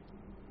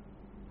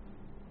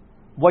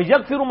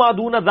 وَيَغْفِرُ مَا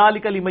دُونَ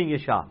ذَلِكَ لِمَن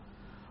يَشَاءُ،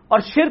 اور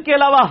شرک کے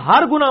علاوہ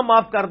ہر گناہ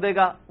معاف کر دے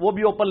گا، وہ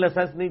بھی اوپن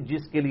لائسنس نہیں،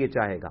 جس کے لیے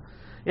چاہے گا۔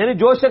 یعنی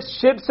جو شخص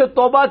شرک سے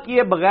توبہ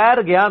کیے بغیر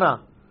گیا نا،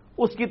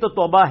 اس کی تو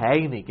توبہ ہے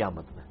ہی نہیں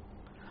قیامت میں۔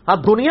 ہاں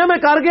دنیا میں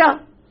کر گیا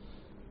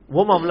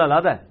وہ معاملہ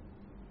علیحدہ ہے،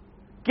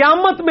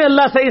 قیامت میں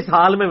اللہ سے اس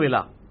حال میں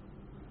ملا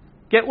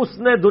کہ اس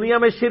نے دنیا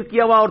میں شرک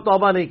کیا ہوا اور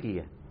توبہ نہیں کی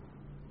ہے،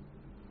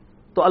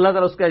 تو اللہ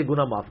تعالیٰ اس کا ایک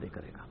گناہ معاف نہیں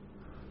کرے گا۔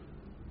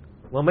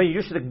 وَمَن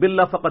يُشْرِكْ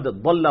بِاللَّهِ فَقَدْ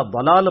ضَلَّ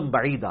ضَلَالًا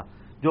بَعِيدًا،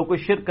 جو کوئی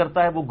شرک کرتا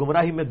ہے وہ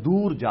گمراہی میں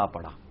دور جا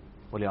پڑا،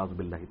 وَلِعَاذُ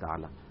بِاللَّهِ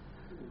تعالی۔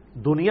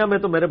 دنیا میں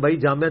تو میرے بھائی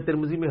جامعہ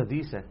ترمذی میں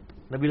حدیث ہے،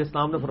 نبی علیہ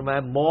السلام نے فرمایا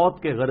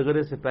موت کے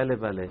غرغرے سے پہلے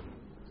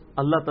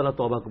اللہ تعالیٰ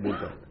توبہ قبول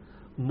کرتا ہے۔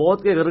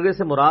 موت کے غرغرے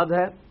سے مراد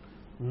ہے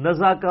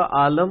نزع کا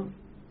عالم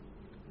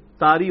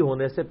طاری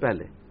ہونے سے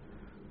پہلے،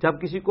 جب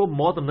کسی کو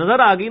موت نظر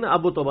آ گئی نا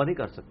اب وہ توبہ نہیں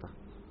کر سکتا۔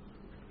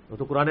 وہ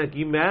تو قرآن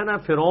حکیم میں ہے نا،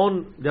 فرعون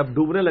جب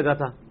ڈوبنے لگا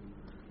تھا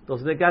تو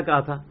اس نے کیا کہا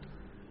تھا،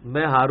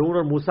 میں ہارون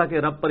اور موسیٰ کے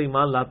رب پر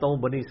ایمان لاتا ہوں،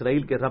 بنی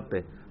اسرائیل کے رب پہ،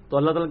 تو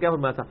اللہ تعالیٰ نے کیا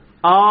فرمایا تھا،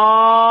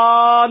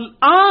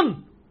 آن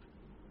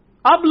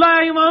اب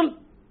لایا ایمان،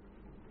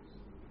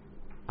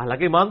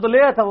 حالانکہ ایمان تو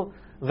لے آیا تھا، وہ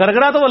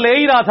گرگڑا تو وہ لے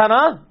ہی رہا تھا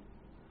نا،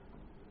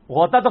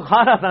 غوطہ تو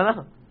کھا رہا تھا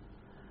نا۔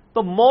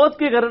 تو موت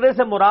کے گرگڑے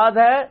سے مراد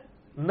ہے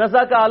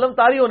نزع کا عالم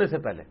طاری ہونے سے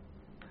پہلے۔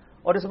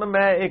 اور اس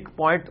میں ایک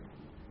پوائنٹ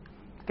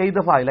کئی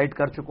دفعہ ہائی لائٹ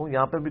کر چکا ہوں،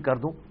 یہاں پہ بھی کر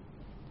دوں،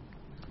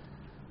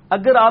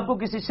 اگر آپ کو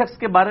کسی شخص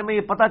کے بارے میں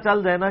یہ پتا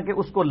چل جائے نا کہ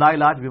اس کو لا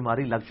علاج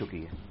بیماری لگ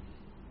چکی ہے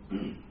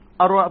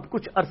اور وہ اب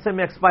کچھ عرصے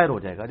میں ایکسپائر ہو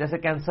جائے گا، جیسے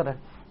کینسر ہے،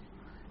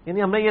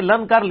 یعنی ہم نے یہ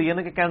لرن کر لیا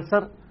نا کہ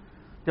کینسر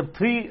جب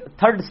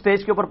 3rd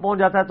اسٹیج کے اوپر پہنچ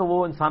جاتا ہے تو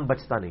وہ انسان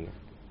بچتا نہیں ہے۔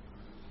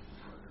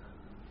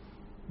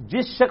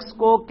 جس شخص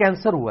کو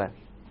کینسر ہوا ہے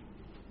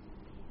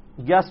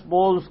یا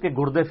سپوز اس کے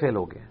گردے فیل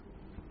ہو گئے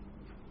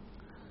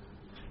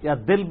یا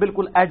دل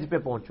بالکل ایج پہ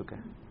پہنچ چکا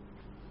ہے،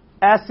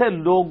 ایسے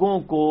لوگوں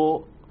کو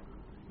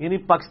یعنی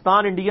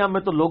پاکستان انڈیا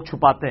میں تو لوگ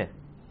چھپاتے ہیں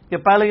کہ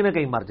پہلے ہی نہ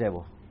کہیں مر جائے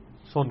وہ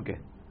سن کے۔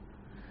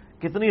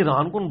 کتنی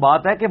حیران کن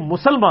بات ہے کہ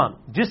مسلمان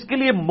جس کے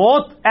لیے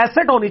موت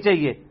ایسٹ ہونی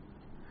چاہیے،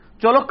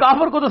 چلو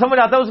کافر کو تو سمجھ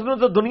آتا ہے، اس نے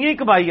تو دنیا ہی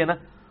کمائی ہے نا،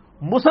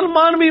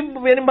 مسلمان بھی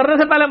یعنی مرنے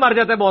سے پہلے مر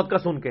جاتا ہے موت کا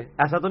سن کے،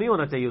 ایسا تو نہیں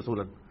ہونا چاہیے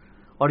اصولاً۔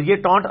 اور یہ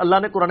ٹانٹ اللہ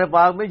نے قرآن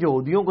پاک میں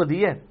یہودیوں کو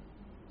دی ہے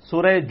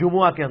سورہ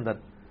جمعہ کے اندر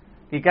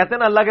کہ کہتے ہیں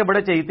نا اللہ کے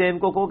بڑے چہیتے ہیں، ان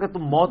کو کہو کہ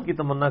تم موت کی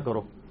تمنا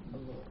کرو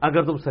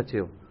اگر تم سچے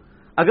ہو.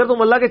 اگر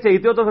تم اللہ کے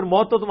چہیتے ہو تو پھر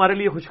موت تو تمہارے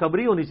لیے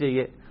خوشخبری ہونی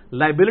چاہیے،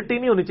 لائبلٹی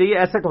نہیں ہونی چاہیے،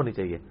 ایسٹ ہونی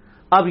چاہیے.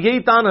 اب یہی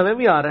تان ہمیں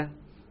بھی آ رہا ہے.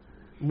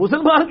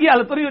 مسلمان کی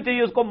حالت نہیں ہو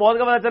چاہیے اس کو موت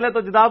کا پتہ چلے تو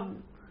جناب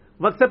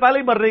وقت سے پہلے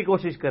ہی مرنے کی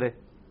کوشش کرے.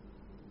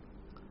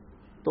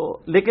 تو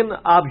لیکن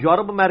آپ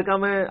یورپ امریکہ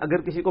میں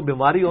اگر کسی کو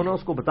بیماری ہو نا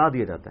اس کو بتا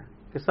دیا جاتا ہے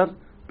کہ سر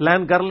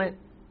پلان کر لیں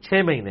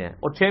 6 مہینے ہیں،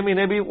 اور 6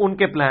 مہینے بھی ان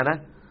کے پلان ہے،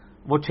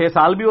 وہ 6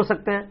 سال بھی ہو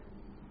سکتے ہیں،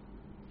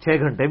 6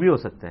 گھنٹے بھی ہو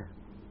سکتے ہیں،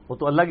 وہ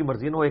تو اللہ کی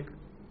مرضی ہے، وہ ایک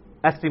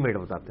ایسٹیمیٹ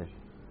بتاتے ہیں.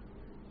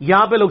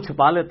 یہاں پہ لوگ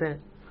چھپا لیتے ہیں.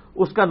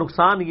 اس کا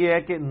نقصان یہ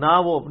ہے کہ نہ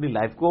وہ اپنی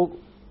لائف کو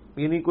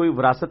یعنی کوئی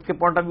وراثت کے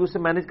پوائنٹ آف ویو سے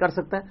مینج کر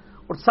سکتا ہے،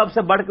 اور سب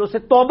سے بڑھ کے اسے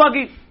توبہ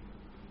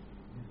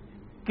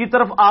کی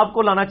طرف آپ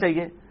کو لانا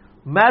چاہیے.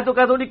 میں تو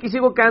کہتا ہوں جی کسی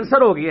کو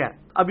کینسر ہو گیا ہے،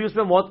 ابھی اس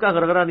میں موت کا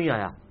غرغرہ نہیں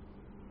آیا،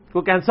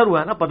 کوئی کینسر ہوا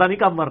ہے نا، پتہ نہیں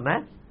کب مرنا ہے،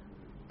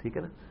 ٹھیک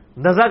ہے نا،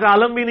 نزا کا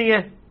عالم بھی نہیں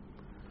ہے،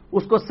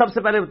 اس کو سب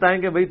سے پہلے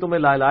بتائیں کہ بھائی تمہیں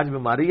لا علاج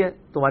بیماری ہے،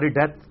 تمہاری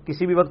ڈیتھ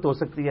کسی بھی وقت ہو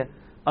سکتی ہے،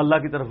 اللہ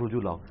کی طرف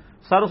رجوع لاؤ.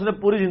 سر اس نے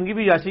پوری زندگی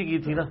بھی یاشی کی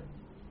تھی نا،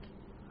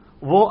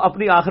 وہ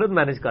اپنی آخرت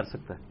مینج کر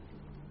سکتا ہے،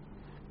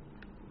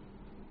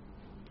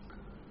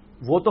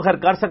 وہ تو خیر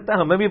کر سکتا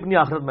ہے، ہمیں بھی اپنی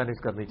آخرت مینج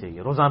کرنی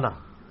چاہیے. روزانہ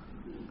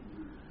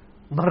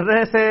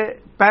مرنے سے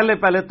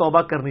پہلے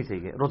توبہ کرنی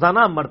چاہیے. روزانہ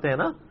ہم مرتے ہیں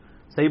نا،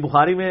 صحیح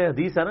بخاری میں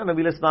حدیث ہے نا،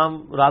 نبی علیہ السلام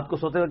رات کو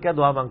سوتے ہوئے کیا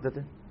دعا مانگتے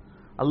تھے؟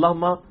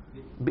 اللہم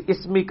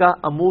باسمک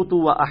اموت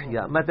و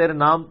احیا، میں تیرے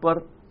نام پر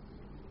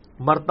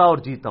مرتا اور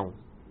جیتا ہوں،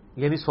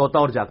 یعنی سوتا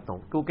اور جاگتا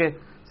ہوں. کیونکہ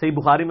صحیح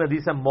بخاری میں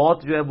حدیث ہے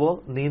موت جو ہے وہ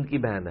نیند کی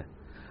بہن ہے.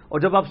 اور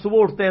جب آپ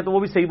صبح اٹھتے ہیں تو وہ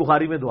بھی صحیح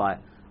بخاری میں دعا ہے،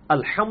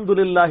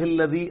 الحمدللہ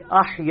الذی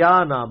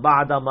احیانا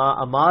بعد ما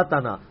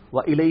اماتنا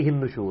والیہ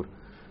النشور.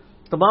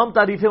 تمام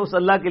تعریفیں اس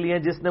اللہ کے لیے ہیں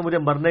جس نے مجھے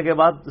مرنے کے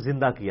بعد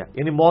زندہ کیا،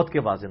 یعنی موت کے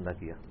بعد زندہ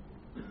کیا،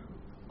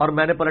 اور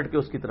میں نے پلٹ کے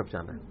اس کی طرف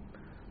جانا ہے.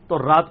 تو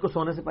رات کو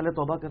سونے سے پہلے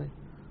توبہ کریں.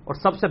 اور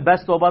سب سے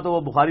بیسٹ توبہ تو وہ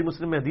بخاری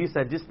مسلم میں حدیث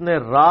ہے، جس نے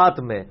رات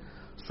میں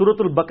سورۃ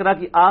البقرہ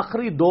کی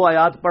آخری 2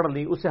 آیات پڑھ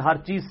لی اسے ہر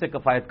چیز سے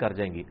کفایت کر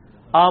جائیں گی.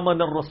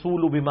 آمن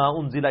الرسول بما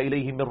انزل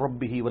الیہ من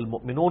ربہ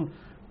والمؤمنون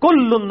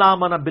کل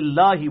آمن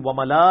باللہ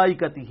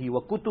وملائکتہ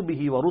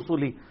وکتبہ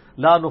ورسلہ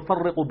لا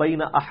نفرق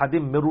بین احد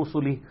من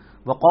رسلہ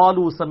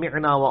وقالوا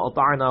سمعنا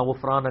واطعنا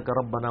غفرانک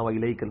ربنا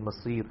والیک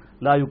المصیر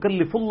لا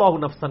یکلف اللہ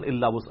نفسا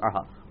الا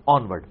وسعها.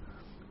 آنورڈ.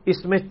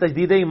 اس میں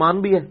تجدید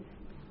ایمان بھی ہے،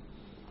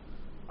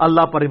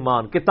 اللہ پر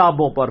ایمان،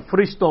 کتابوں پر،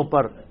 فرشتوں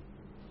پر.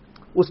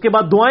 اس کے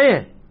بعد دعائیں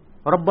ہیں،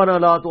 ربنا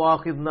لا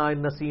تؤاخذنا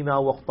ان نسینا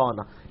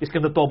واخطانا، اس کے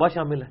اندر توبہ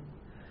شامل ہے.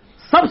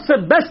 سب سے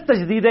بیسٹ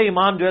تجدید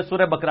ایمان جو ہے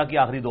سورہ بقرہ کی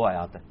آخری 2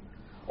 آیات ہے.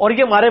 اور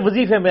یہ ہمارے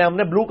وظیفے میں ہم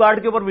نے بلو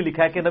کارڈ کے اوپر بھی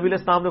لکھا ہے کہ نبی علیہ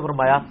السلام نے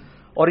فرمایا،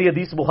 اور یہ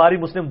حدیث بخاری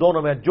مسلم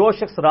دونوں میں، جو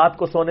شخص رات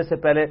کو سونے سے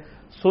پہلے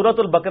سورۃ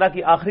البقرہ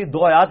کی آخری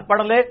 2 آیات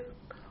پڑھ لے،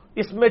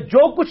 اس میں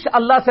جو کچھ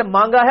اللہ سے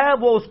مانگا ہے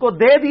وہ اس کو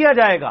دے دیا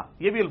جائے گا.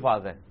 یہ بھی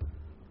الفاظ ہے.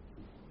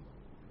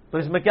 تو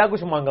اس میں کیا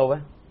کچھ مانگا ہوا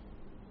ہے؟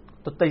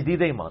 تو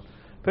تجدید ایمان.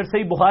 پھر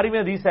صحیح بخاری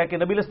میں حدیث ہے کہ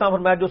نبی علیہ السلام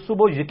فرمایا جو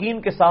صبح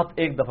یقین کے ساتھ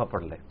ایک دفعہ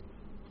پڑھ لے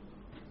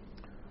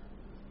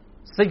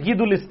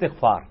سید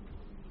الاستغفار،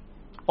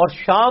 اور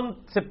شام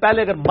سے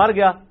پہلے اگر مر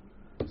گیا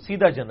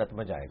سیدھا جنت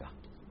میں جائے گا.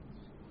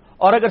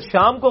 اور اگر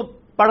شام کو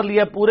پڑھ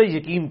لیا پورے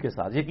یقین کے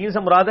ساتھ، یقین سے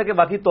مراد ہے کہ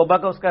باقی توبہ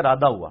کا اس کا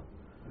ارادہ ہوا،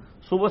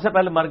 صبح سے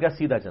پہلے مر گیا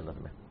سیدھا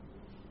جنت میں.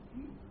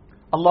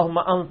 اللہم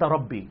انت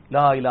ربی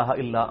لا الہ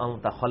الا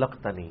انت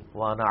خلقتنی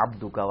وانا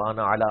عبدک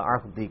وانا علی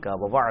عہدک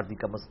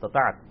ووعدک ما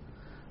استطعت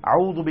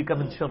اعوذ بک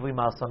من شر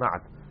ما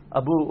صنعت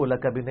ابوء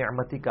لک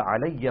بنعمتک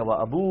علی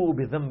وابوء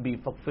بذنبی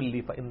فاغفر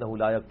لی فانہ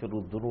لا یغفر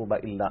الذنوب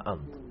الا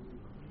انت.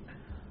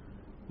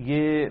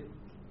 یہ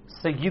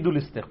سید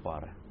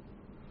الاستغفار ہے.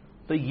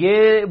 تو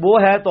یہ وہ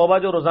ہے توبہ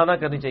جو روزانہ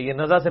کرنی چاہیے،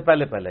 نزا سے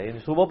پہلے یعنی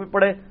صبح بھی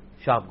پڑھے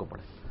شام کو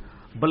پڑھے.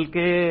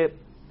 بلکہ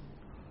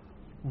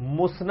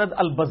مسند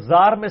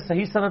البزار میں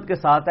صحیح سند کے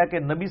ساتھ ہے کہ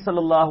نبی صلی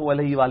اللہ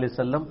علیہ وآلہ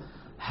وسلم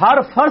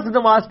ہر فرض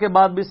نماز کے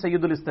بعد بھی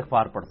سید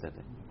الاستغفار پڑھتے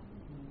تھے.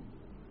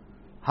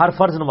 ہر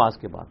فرض نماز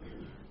کے بعد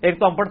ایک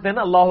تو ہم پڑھتے ہیں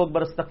نا اللہ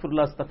اکبر استغفر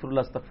اللہ استغفر اللہ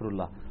استغفر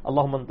اللہ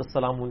اللہم انت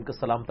السلام ومنک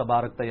السلام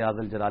تبارک یا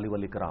ذا الجلال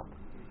والاکرام.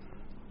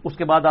 اس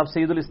کے بعد آپ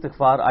سید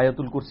الاستغفار آیت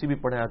الکرسی بھی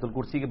پڑھیں. آیت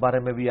الکرسی کے بارے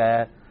میں بھی آیا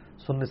ہے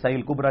سنن نسائی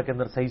الکبریٰ کے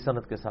اندر صحیح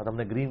سند کے ساتھ، ہم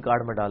نے گرین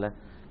کارڈ میں ڈالا ہے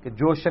کہ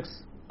جو شخص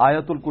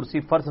آیت الکرسی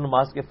فرض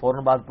نماز کے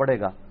فوراً بعد پڑھے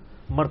گا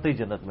مرتے ہی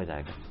جنت میں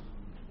جائے گا.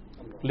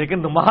 لیکن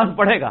نماز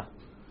پڑھے گا،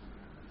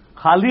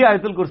 خالی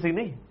آیت الکرسی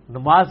نہیں،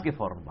 نماز کے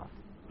فوراً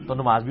بعد، تو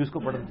نماز بھی اس کو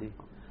پڑھنی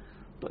چاہیے.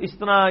 تو اس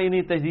طرح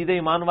یعنی تجدید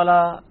ایمان والا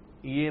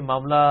یہ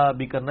معاملہ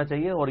بھی کرنا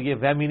چاہیے، اور یہ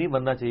وہم ہی نہیں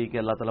بننا چاہیے کہ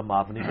اللہ تعالیٰ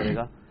معاف نہیں کرے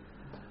گا.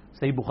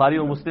 صحیح بخاری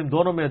اور مسلم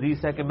دونوں میں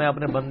حدیث ہے کہ میں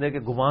اپنے بندے کے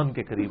گمان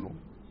کے قریب ہوں.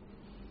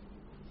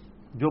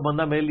 جو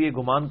بندہ میرے لیے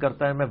گمان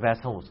کرتا ہے میں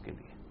ویسا ہوں اس کے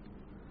لیے.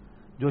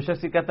 جو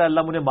شخص کہتا ہے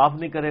اللہ مجھے معاف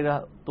نہیں کرے گا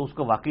تو اس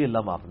کو واقعی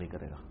اللہ معاف نہیں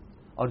کرے گا،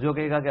 اور جو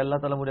کہے گا کہ اللہ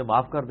تعالیٰ مجھے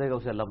معاف کر دے گا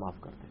اسے اللہ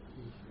معاف کر دے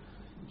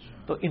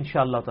گا. تو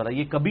انشاءاللہ تعالیٰ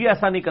یہ کبھی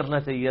ایسا نہیں کرنا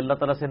چاہیے اللہ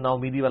تعالیٰ سے نا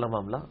امیدی والا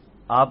معاملہ.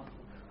 آپ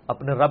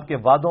اپنے رب کے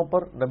وعدوں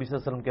پر، نبی صلی اللہ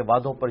علیہ وسلم کے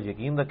وعدوں پر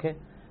یقین رکھیں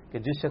کہ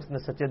جس شخص نے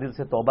سچے دل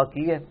سے توبہ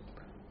کی ہے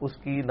اس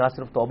کی نہ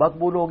صرف توبہ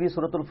قبول ہوگی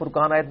سورۃ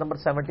الفرقان آیت نمبر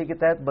 70 کے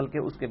تحت، بلکہ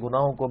اس کے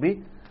گناہوں کو بھی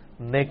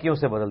نیکیوں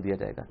سے بدل دیا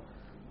جائے گا۔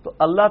 تو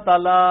اللہ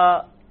تعالیٰ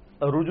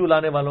رجوع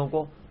لانے والوں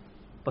کو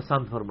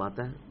پسند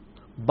فرماتا ہے،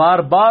 بار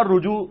بار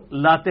رجوع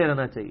لاتے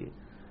رہنا چاہیے،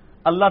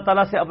 اللہ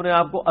تعالیٰ سے اپنے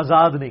آپ کو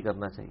آزاد نہیں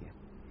کرنا چاہیے۔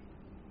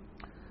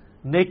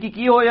 نیکی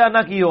کی ہو یا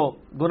نہ کی ہو،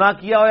 گناہ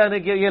کیا ہو یا نہیں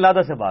کیا، یہ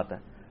علیحدہ سے بات ہے۔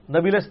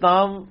 نبی علیہ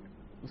السلام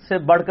سے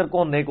بڑھ کر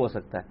کون نیک ہو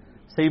سکتا ہے؟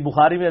 صحیح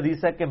بخاری میں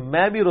حدیث ہے کہ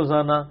میں بھی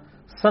روزانہ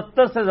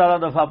 70 سے زیادہ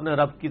دفعہ اپنے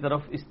رب کی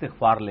طرف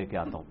استغفار لے کے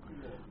آتا ہوں،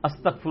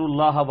 استغفر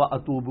اللہ و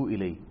اتوب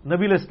الیہ،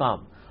 نبی علیہ السلام۔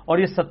 اور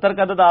یہ 70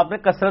 کا عدد آپ نے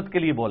کثرت کے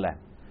لیے بولا ہے۔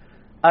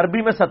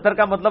 عربی میں 70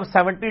 کا مطلب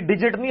 70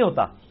 ڈیجٹ نہیں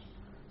ہوتا،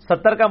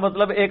 70 کا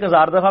مطلب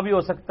 1000 دفعہ بھی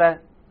ہو سکتا ہے،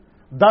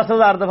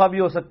 10,000 دفعہ بھی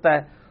ہو سکتا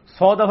ہے،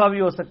 100 دفعہ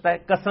بھی ہو سکتا ہے،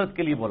 کثرت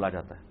کے لیے بولا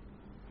جاتا ہے۔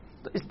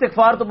 تو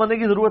استغفار تو بندے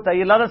کی ضرورت ہے،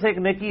 یہ اللہ سے ایک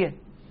نیکی ہے،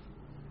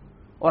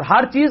 اور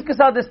ہر چیز کے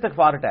ساتھ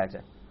استغفار اٹیچ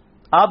ہے۔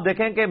 آپ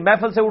دیکھیں کہ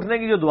محفل سے اٹھنے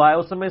کی جو دعا ہے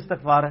اس میں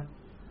استغفار ہے،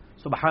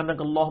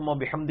 سبحانک اللہم و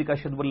بحمدک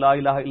اشہد ان لا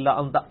الہ الا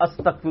انت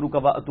استغفرک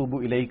و اتوب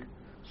الیک،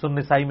 سنن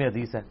نسائی میں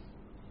حدیث ہے۔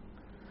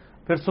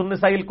 پھر سنن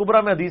نسائی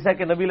الکبریٰ میں حدیث ہے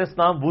کہ نبی علیہ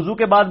السلام وضو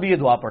کے بعد بھی یہ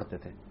دعا پڑھتے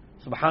تھے،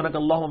 سبحانک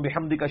اللہم و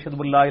بحمدک اشہد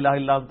ان لا الہ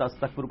الا انت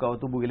استغفرک و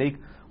اتوب الیک،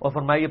 اور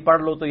فرمایا یہ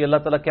پڑھ لو تو یہ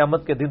اللہ تعالیٰ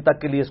قیامت کے دن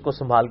تک کے لیے اس کو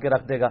سنبھال کے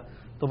رکھ دے گا،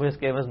 تمہیں اس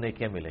کے عوض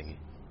نیکیاں ملیں گی۔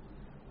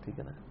 ٹھیک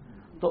ہے نا؟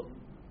 تو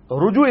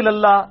رجوع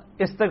اللہ،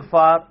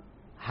 استغفار،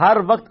 ہر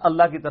وقت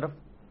اللہ کی طرف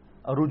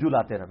رجوع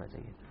لاتے رہنا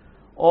چاہیے۔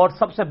 اور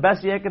سب سے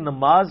بیسٹ یہ ہے کہ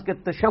نماز کے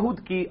تشہد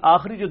کی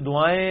آخری جو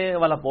دعائیں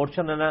والا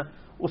پورشن ہے نا،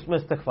 اس میں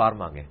استغفار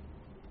مانگیں،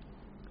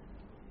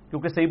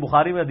 کیونکہ صحیح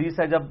بخاری میں حدیث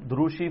ہے جب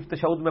درود شریف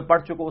تشہد میں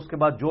پڑھ چکو اس کے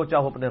بعد جو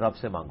چاہو اپنے رب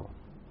سے مانگو،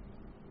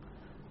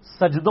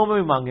 سجدوں میں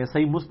بھی مانگیں۔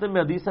 صحیح مسلم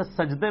میں حدیث ہے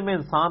سجدے میں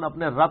انسان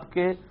اپنے رب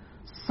کے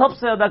سب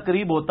سے زیادہ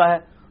قریب ہوتا ہے،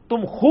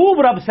 تم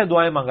خوب رب سے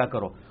دعائیں مانگا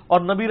کرو۔ اور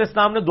نبی علیہ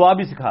السلام نے دعا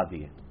بھی سکھا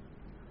دی ہے،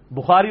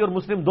 بخاری اور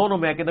مسلم دونوں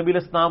میں ہے کہ نبی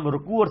علیہ السلام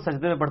رکوع اور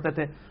سجدے میں پڑھتے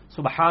تھے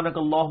سبحانک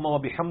اللہم و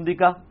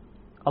بحمدک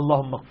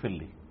اللہم اغفر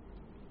لی،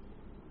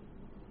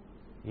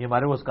 یہ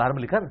ہمارے وہ اذکار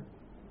میں لکھا نا،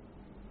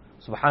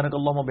 سبحانک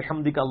اللہم و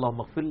بحمدک اللہم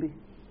اغفر لی،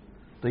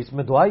 تو اس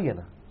میں دعا ہی ہے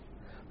نا۔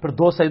 پھر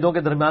دو سجدوں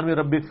کے درمیان میں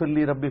رب اغفر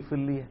لی رب اغفر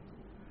لی ہے۔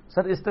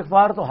 سر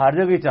استغفار تو ہر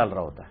جگہ ہی چل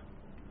رہا ہوتا ہے،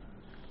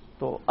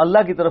 تو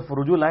اللہ کی طرف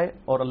رجوع لائیں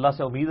اور اللہ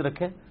سے امید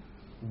رکھیں۔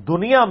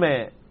 دنیا میں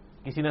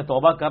کسی نے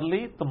توبہ کر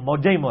لی تو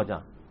موجہ ہی موجہ،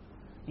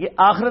 یہ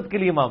آخرت کے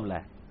لیے معاملہ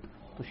ہے۔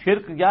 تو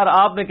شرک، یار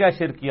آپ نے کیا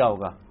شرک کیا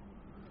ہوگا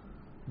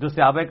جو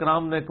صحابہ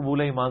کرام نے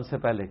قبول ایمان سے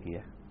پہلے کیا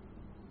ہے؟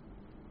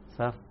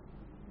 سر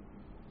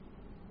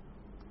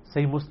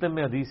صحیح مسلم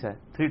میں حدیث ہے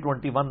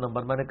 321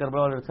 نمبر، میں نے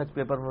کربلا والے ریسرچ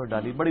پیپر میں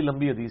ڈالی، بڑی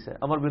لمبی حدیث ہے۔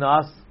 عمر بن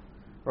عاص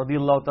رضی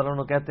اللہ تعالیٰ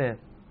عنہ کہتے ہیں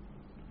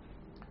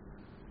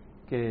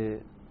کہ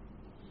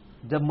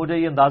جب مجھے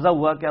یہ اندازہ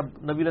ہوا کہ اب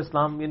نبی علیہ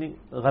السلام یعنی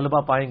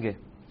غلبہ پائیں گے،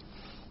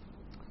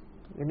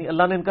 یعنی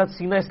اللہ نے ان کا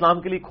سینہ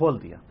اسلام کے لیے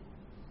کھول دیا،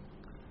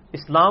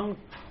 اسلام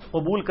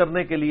قبول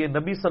کرنے کے لیے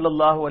نبی صلی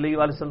اللہ علیہ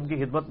وآلہ وسلم کی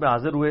خدمت میں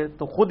حاضر ہوئے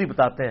تو خود ہی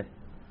بتاتے ہیں،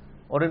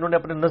 اور انہوں نے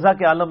اپنے نزا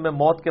کے عالم میں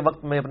موت کے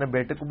وقت میں اپنے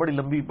بیٹے کو، بڑی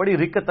لمبی بڑی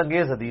رکت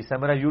انگیز حدیث ہے،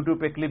 میرا یوٹیوب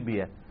پہ کلپ بھی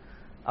ہے،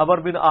 عمر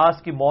بن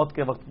عاص کی موت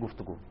کے وقت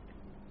گفتگو،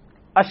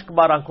 اشک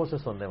بار آنکھوں سے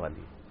سننے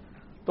والی۔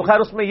 تو خیر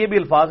اس میں یہ بھی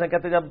الفاظ ہیں،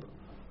 کہتے جب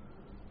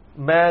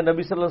میں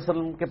نبی صلی اللہ علیہ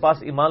وسلم کے پاس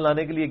ایمان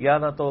لانے کے لیے گیا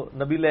نا، تو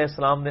نبی علیہ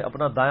السلام نے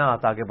اپنا دایاں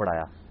ہاتھ آگے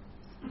بڑھایا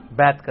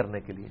بیعت کرنے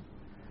کے لیے،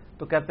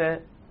 تو کہتے ہیں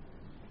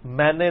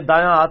میں نے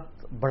دایاں ہاتھ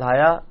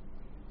بڑھایا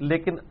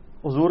لیکن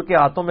حضور کے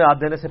ہاتھوں میں ہاتھ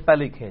دینے سے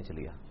پہلے ہی کھینچ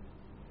لیا۔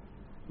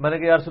 میں نے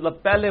کہا یا رسول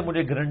اللہ پہلے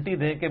مجھے گارنٹی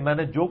دیں کہ میں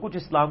نے جو کچھ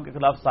اسلام کے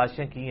خلاف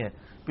سازشیں کی ہیں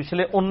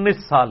پچھلے 19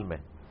 سال میں،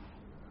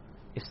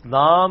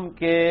 اسلام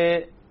کے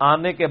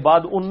آنے کے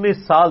بعد 19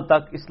 سال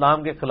تک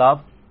اسلام کے خلاف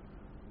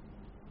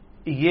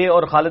یہ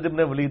اور خالد ابن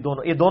ولید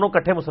دونوں، یہ دونوں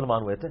کٹھے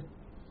مسلمان ہوئے تھے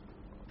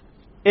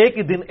ایک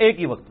ہی دن ایک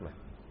ہی وقت میں،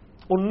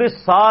 19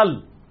 سال۔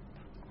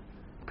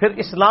 پھر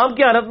اسلام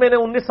کی حالت میں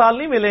انہیں 19 سال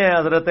نہیں ملے ہیں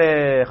حضرت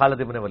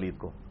خالد ابن ولید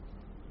کو،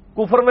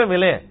 کفر میں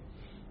ملے ہیں،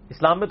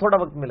 اسلام میں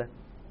تھوڑا وقت ملا۔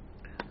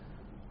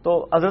 تو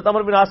حضرت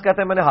عمر بن عاص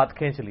کہتے ہیں میں نے ہاتھ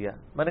کھینچ لیا،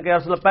 میں نے کہا یا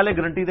رسول اللہ پہلے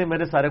گارنٹی دے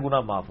میرے سارے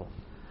گناہ معاف ہو۔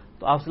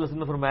 تو آپ صلی اللہ علیہ وسلم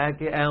نے فرمایا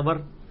کہ اے عمر،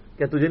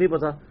 کیا تجھے نہیں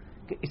پتا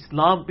کہ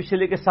اسلام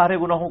پچھلے کے سارے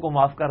گناہوں کو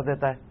معاف کر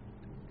دیتا ہے،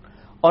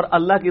 اور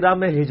اللہ کی راہ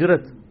میں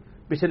ہجرت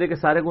پچھلے کے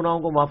سارے گناہوں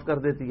کو معاف کر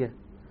دیتی ہے،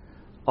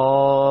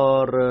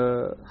 اور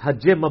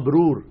حج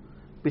مبرور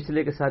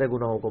پچھلے کے سارے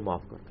گناہوں کو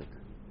معاف کر دیتا ہے۔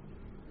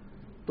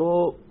 تو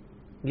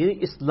یہ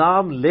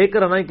اسلام لے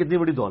کر آنا ہی کتنی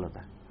بڑی دولت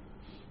ہے۔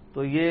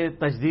 تو یہ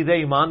تجدید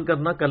ایمان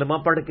کرنا، کلمہ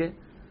پڑھ کے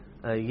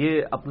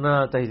یہ اپنا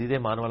تجدید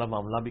ایمان والا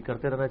معاملہ بھی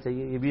کرتے رہنا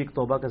چاہیے، یہ بھی ایک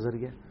توبہ کا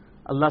ذریعہ ہے۔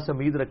 اللہ سے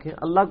امید رکھیں،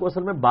 اللہ کو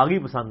اصل میں باغی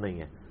پسند نہیں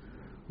ہے،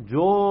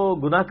 جو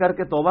گناہ کر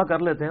کے توبہ کر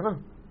لیتے ہیں نا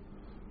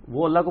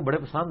وہ اللہ کو بڑے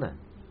پسند ہیں،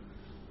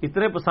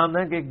 اتنے پسند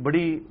ہیں کہ ایک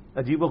بڑی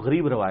عجیب و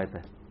غریب روایت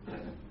ہے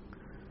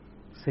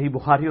صحیح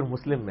بخاری اور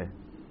مسلم میں،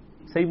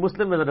 صحیح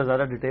مسلم میں ذرا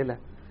زیادہ ڈیٹیل ہے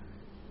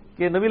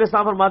کہ نبی علیہ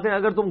السلام فرماتے ہیں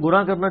اگر تم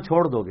گناہ کرنا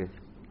چھوڑ دو گے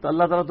تو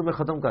اللہ تعالیٰ تمہیں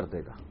ختم کر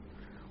دے گا،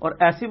 اور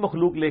ایسی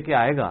مخلوق لے کے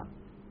آئے گا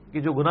کہ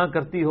جو گناہ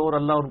کرتی ہو اور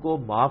اللہ ان کو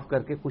معاف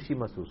کر کے خوشی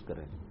محسوس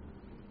کرے۔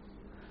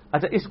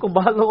 اچھا اس کو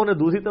بعض لوگوں نے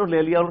دوسری طرف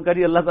لے لیا، ان کا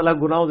جی اللہ تعالیٰ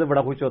گناہوں سے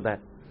بڑا خوش ہوتا ہے.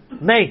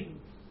 نہیں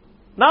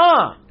نا،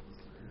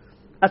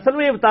 اصل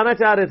میں یہ بتانا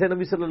چاہ رہے تھے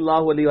نبی صلی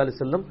اللہ علیہ وآلہ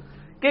وسلم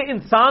کہ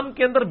انسان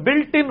کے اندر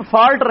بلٹ ان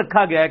فالٹ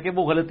رکھا گیا ہے کہ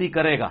وہ غلطی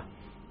کرے گا.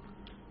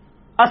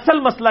 اصل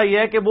مسئلہ یہ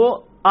ہے کہ وہ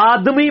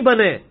آدمی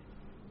بنے.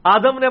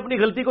 آدم نے اپنی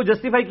غلطی کو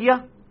جسٹیفائی کیا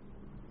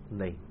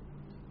نہیں.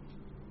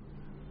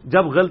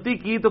 جب غلطی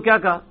کی تو کیا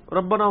کہا؟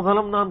 ربنا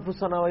ظلمنا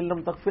انفسنا وان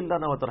لم تغفر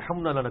لنا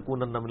وترحمنا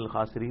لنکونن من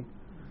الخاسرین.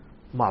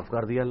 معاف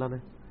کر دیا اللہ نے.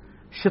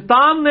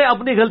 شیطان نے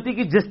اپنی غلطی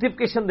کی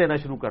جسٹیفیکیشن دینا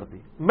شروع کر دی.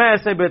 میں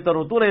ایسے بہتر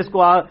ہوں، تو نے اس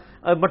کو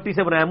مٹی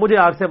سے بنایا، مجھے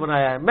آگ سے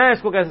بنایا ہے، میں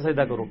اس کو کیسے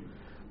سجدہ کروں.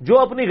 جو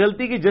اپنی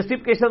غلطی کی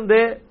جسٹیفیکیشن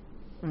دے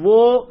وہ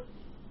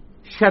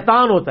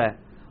شیطان ہوتا ہے،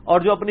 اور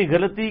جو اپنی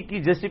غلطی کی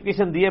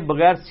جسٹیفیکیشن دیے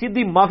بغیر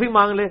سیدھی معافی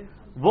مانگ لے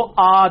وہ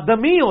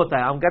آدمی ہوتا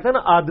ہے. ہم کہتے ہیں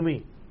نا آدمی،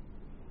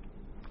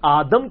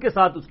 آدم کے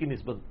ساتھ اس کی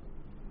نسبت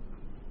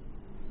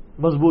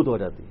مضبوط ہو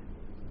جاتی ہے.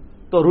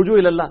 تو رجوع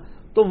اللہ،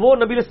 تو وہ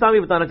نبی الاسلام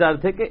یہ بتانا چاہ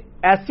رہے تھے کہ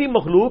ایسی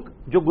مخلوق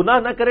جو گناہ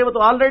نہ کرے وہ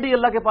تو آلریڈی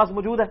اللہ کے پاس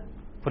موجود ہے.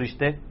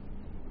 فرشتے،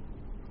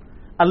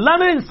 اللہ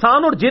نے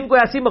انسان اور جن کو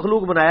ایسی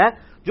مخلوق بنایا ہے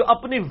جو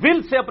اپنی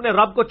ول سے اپنے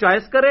رب کو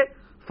چوائس کرے.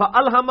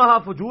 فَأَلْهَمَهَا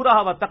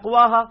فُجُورَهَا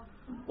وَتَقْوَاهَا،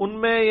 ان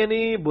میں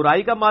یعنی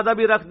برائی کا مادہ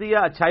بھی رکھ دیا،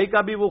 اچھائی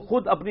کا بھی. وہ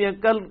خود اپنی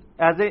عقل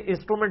ایز اے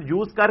انسٹرومنٹ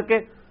یوز کر کے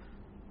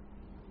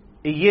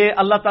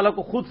یہ اللہ تعالیٰ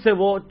کو خود سے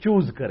وہ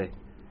چوز کرے.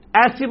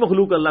 ایسی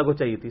مخلوق اللہ کو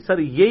چاہیے تھی. سر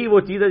یہی وہ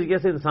چیز ہے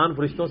جیسے انسان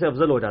فرشتوں سے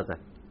افضل ہو جاتا ہے.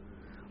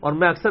 اور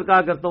میں اکثر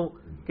کہا کرتا ہوں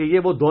کہ یہ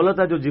وہ دولت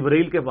ہے جو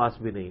جبرائیل کے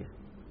پاس بھی نہیں ہے.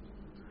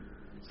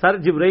 سر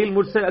جبرائیل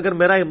مجھ سے اگر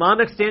میرا ایمان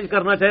ایکسچینج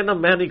کرنا چاہے نا،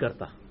 میں نہیں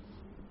کرتا.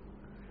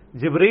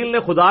 جبرائیل نے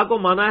خدا کو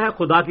مانا ہے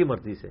خدا کی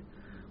مرضی سے،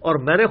 اور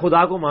میں نے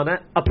خدا کو مانا ہے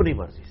اپنی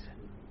مرضی سے.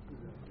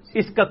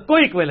 اس کا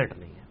کوئی ایکویلنٹ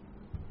نہیں ہے.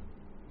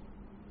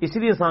 اسی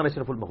لیے انسان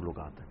اشرف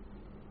المخلوقات ہے.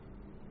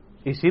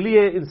 اسی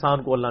لیے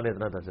انسان کو اللہ نے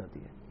اتنا درجہ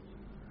دیا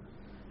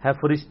ہے.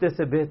 فرشتے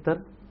سے بہتر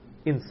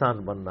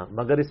انسان بننا،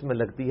 مگر اس میں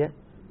لگتی ہے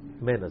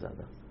محنت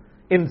زیادہ.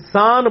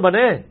 انسان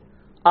بنے،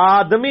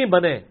 آدمی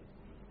بنے.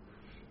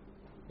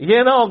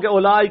 یہ نہ ہو کہ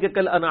اولئک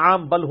کل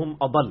انعام بل ہم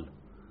اضل،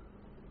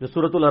 جو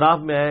سورۃ الاعراف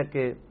میں ہے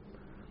کہ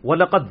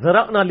وَلَقَدْ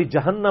ذَرَأْنَا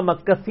لِجَهَنَّمَ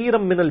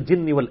كَثِيرًا مِنَ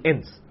الْجِنِّ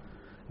وَالْإِنسِ،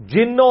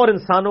 جنوں اور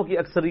انسانوں کی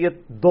اکثریت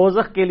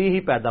دوزخ کے لیے ہی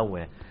پیدا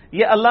ہوئے ہیں.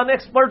 یہ اللہ نے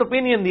ایکسپرٹ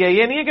اوپینین دیا.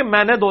 یہ نہیں ہے کہ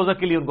میں نے دوزخ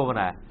کے لیے ان کو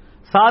بنایا.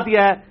 ساتھ یہ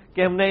ہے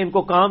کہ ہم نے ان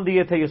کو کان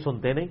دیے تھے، یہ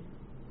سنتے نہیں.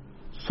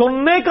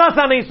 سننے کا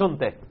سا نہیں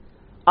سنتے.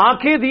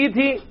 آنکھیں دی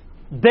تھی،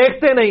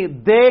 دیکھتے نہیں.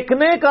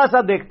 دیکھنے کا سا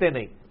دیکھتے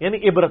نہیں، یعنی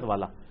عبرت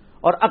والا.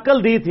 اور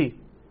عقل دی تھی،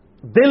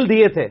 دل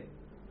دیے تھے.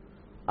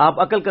 آپ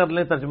عقل کر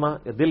لیں ترجمہ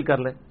یا دل کر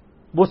لیں،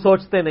 وہ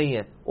سوچتے نہیں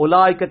ہیں.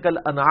 اولئک کل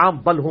انعام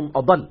بل ہم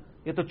اضل،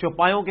 یہ تو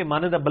چوپایوں کے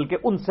مانند ہے بلکہ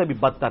ان سے بھی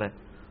بدتر ہیں،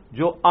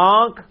 جو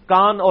آنکھ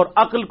کان اور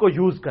عقل کو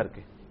یوز کر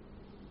کے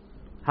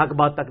حق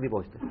بات تک نہیں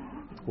پہنچتے.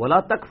 ولا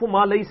تقف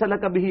ما لیس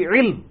لک بہ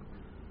علم.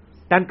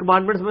 10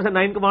 کمانڈمنٹس میں سے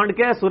 9 کمانڈ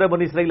کیا ہے؟ سورہ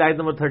بنی اسرائیل آیت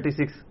نمبر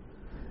 36.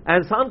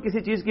 انسان کسی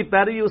چیز کی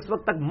پیروی اس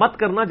وقت تک مت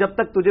کرنا جب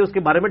تک تجھے اس کے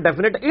بارے میں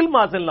ڈیفینیٹ علم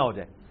حاصل نہ ہو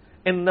جائے.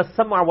 ان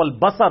السمع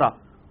والبصر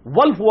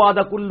والفؤاد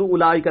کل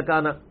اولئک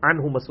کان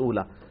عنہ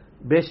مسئولا.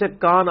 بے شک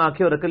کان،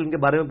 آنکھیں اور عقل ان کے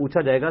بارے میں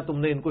پوچھا جائے گا. تم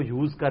نے ان کو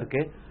یوز کر کے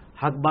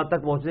حق بات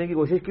تک پہنچنے کی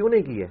کوشش کیوں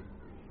نہیں کی ہے؟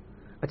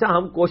 اچھا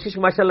ہم کوشش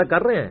ماشاءاللہ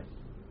کر رہے ہیں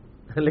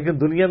لیکن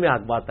دنیا میں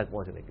حق بات تک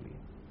پہنچنے کے لیے.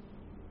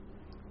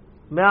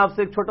 میں آپ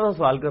سے ایک چھوٹا سا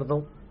سوال کرتا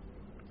ہوں.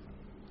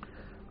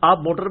 آپ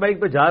موٹر بائک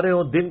پہ جا رہے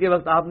ہو، دن کے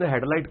وقت آپ نے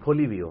ہیڈ لائٹ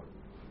کھولی ہوئی ہو،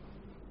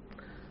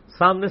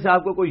 سامنے سے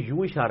آپ کو کوئی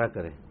یوں اشارہ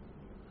کرے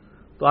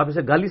تو آپ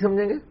اسے گالی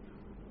سمجھیں گے؟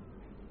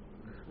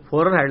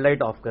 فوراً ہیڈ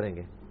لائٹ آف کریں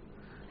گے.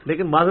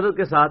 لیکن معذرت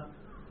کے ساتھ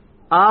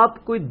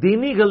آپ کوئی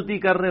دینی غلطی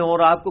کر رہے ہو اور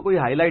آپ کو کوئی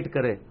ہائی لائٹ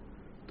کرے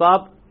تو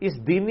آپ اس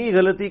دینی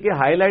غلطی کے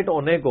ہائی لائٹ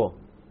ہونے کو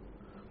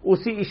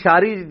اسی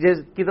اشاری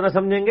کی طرح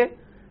سمجھیں گے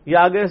یا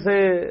آگے سے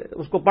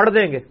اس کو پڑھ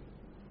دیں گے؟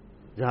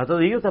 جہاں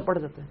تو یہی ہوتا ہے، پڑھ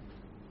جاتے ہیں.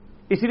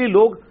 اسی لیے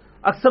لوگ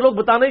اکثر لوگ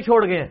بتانا ہی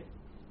چھوڑ گئے ہیں.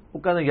 وہ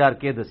کہتے ہیں یار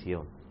کہ دسیے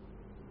ہو،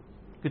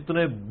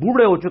 کتنے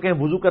بوڑھے ہو چکے ہیں،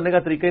 وضو کرنے کا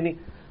طریقہ ہی نہیں،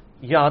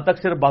 یہاں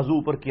تک صرف بازو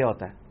اوپر کیا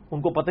ہوتا ہے.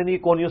 ان کو پتہ نہیں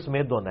کونیوں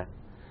سمیت دھونا ہے.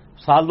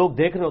 سال لوگ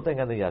دیکھ رہے ہوتے ہیں،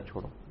 کہتے ہیں یار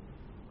چھوڑو.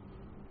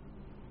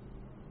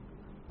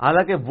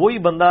 حالانکہ وہی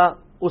بندہ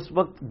اس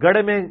وقت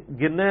گڑھے میں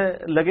گرنے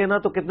لگے نا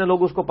تو کتنے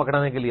لوگ اس کو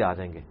پکڑانے کے لیے آ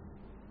جائیں گے،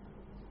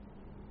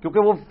 کیونکہ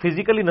وہ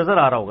فزیکلی نظر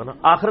آ رہا ہوگا نا.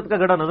 آخرت کا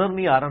گڑھا نظر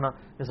نہیں آ رہا نا،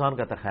 انسان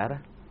کہتا ہے خیر ہے.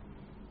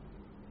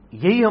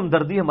 یہی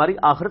ہمدردی ہماری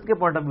آخرت کے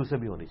پوائنٹ آف ویو سے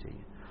بھی ہونی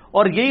چاہیے،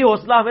 اور یہی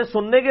حوصلہ ہمیں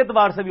سننے کے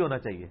اعتبار سے بھی ہونا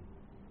چاہیے.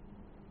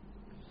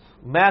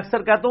 میں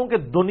اکثر کہتا ہوں کہ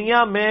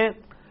دنیا میں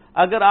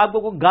اگر آپ کو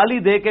کوئی گالی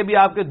دے کے بھی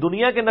آپ کے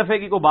دنیا کے نفع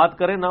کی کوئی بات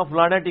کرے نا،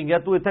 فلانا ٹنگیا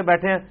تو اتنے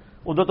بیٹھے ہیں،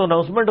 ادھر تو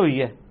اناؤنسمنٹ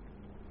ہوئی ہے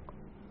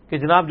کہ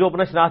جناب جو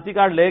اپنا شناختی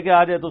کارڈ لے کے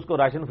آ جائے تو اس کو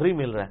راشن فری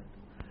مل رہا ہے،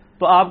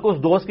 تو آپ کو اس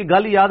دوست کی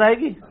گالی یاد آئے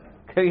گی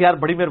کہ یار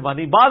بڑی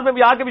مہربانی. بعد میں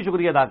بھی آ کے بھی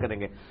شکریہ ادا کریں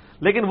گے.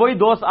 لیکن وہی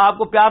دوست آپ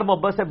کو پیار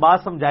محبت سے بات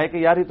سمجھائے کہ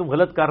یار یہ تم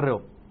غلط کر رہے ہو،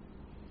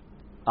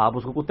 آپ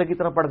اس کو کتے کی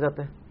طرح پڑ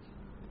جاتے ہیں.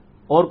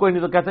 اور کوئی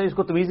نہیں تو کہتے ہیں اس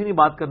کو تمیز ہی نہیں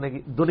بات کرنے کی.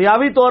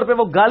 دنیاوی طور پہ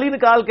وہ گالی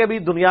نکال کے بھی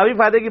دنیاوی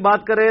فائدے کی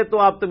بات کرے تو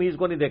آپ تمیز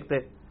کو نہیں دیکھتے،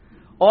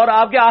 اور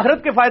آپ کے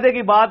آخرت کے فائدے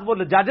کی بات وہ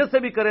لجاجت سے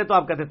بھی کرے تو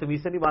آپ کہتے ہیں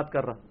تمیز سے نہیں بات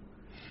کر رہا.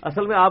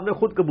 اصل میں آپ نے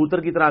خود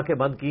کبوتر کی طرح آنکھیں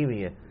بند کی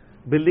ہوئی ہیں،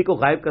 بلی کو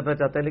غائب کرنا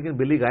چاہتا ہے لیکن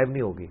بلی غائب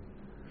نہیں ہوگی،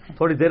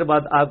 تھوڑی دیر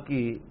بعد آپ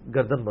کی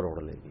گردن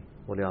مروڑ لے گی،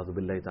 بولے اعوذ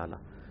باللہ تعالیٰ.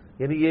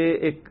 یعنی یہ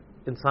ایک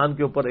انسان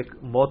کے اوپر ایک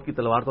موت کی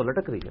تلوار تو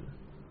لٹک رہی ہے نا.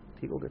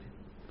 ٹھیک ہو گیا جی.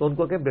 تو ان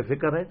کو کہ بے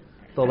فکر ہے،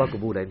 توبہ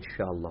قبول ہے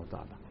انشاءاللہ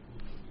تعالی.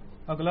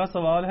 اگلا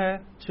سوال ہے،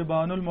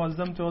 شبان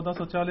المعظم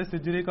 1440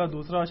 ہجری کا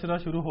دوسرا عشرہ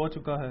شروع ہو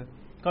چکا ہے.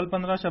 کل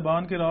 15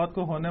 شبان کی رات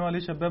کو ہونے والی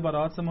شب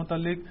برات سے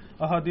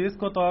متعلق احادیث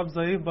کو تو آپ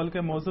ضعیف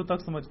بلکہ موضوع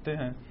تک سمجھتے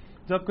ہیں،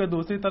 جبکہ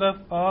دوسری طرف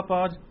آپ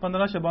آج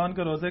 15 شبان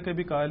کے روزے کے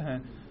بھی قائل ہیں.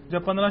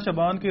 جب 15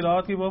 شبان کی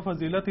رات کی وہ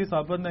فضیلت ہی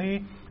ثابت نہیں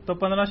تو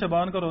 15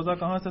 شبان کا روزہ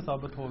کہاں سے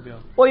ثابت ہو گیا؟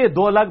 وہ یہ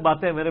دو الگ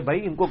باتیں ہیں میرے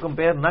بھائی، ان کو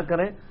کمپیئر نہ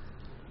کریں.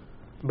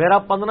 میرا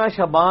 15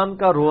 شبان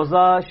کا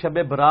روزہ شب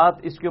برات،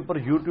 اس کے اوپر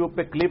یوٹیوب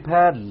پہ کلپ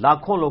ہے،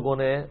 لاکھوں لوگوں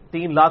نے،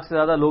 3 لاکھ سے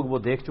زیادہ لوگ وہ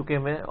دیکھ چکے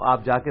ہیں.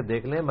 آپ جا کے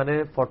دیکھ لیں، میں نے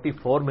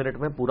 44 منٹ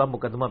میں پورا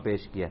مقدمہ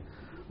پیش کیا.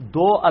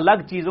 دو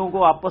الگ چیزوں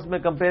کو آپس میں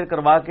کمپیئر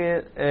کروا کے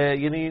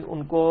یعنی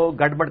ان کو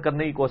گڑبڑ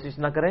کرنے کی کوشش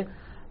نہ کریں.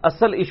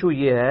 اصل ایشو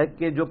یہ ہے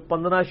کہ جو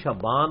 15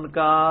 شبان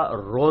کا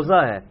روزہ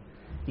ہے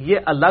یہ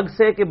الگ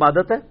سے ایک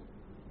عبادت ہے،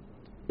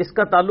 اس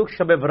کا تعلق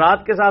شب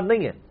برات کے ساتھ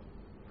نہیں ہے.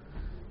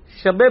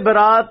 شب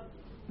برات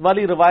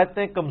والی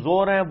روایتیں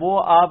کمزور ہیں، وہ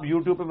آپ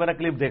یوٹیوب پہ میرا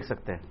کلپ دیکھ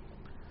سکتے ہیں.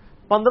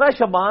 15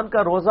 شبان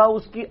کا روزہ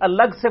اس کی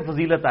الگ سے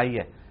فضیلت آئی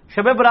ہے،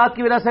 شب برات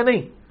کی وجہ سے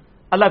نہیں،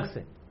 الگ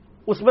سے.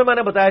 اس میں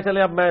نے بتایا،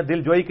 چلے اب میں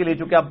دل جوئی کے لیے،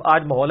 چونکہ اب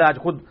آج ماحول ہے، آج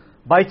خود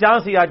بائی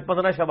چانس ہی آج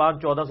 15 شبان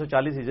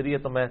 1440 ہجری ہے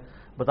تو میں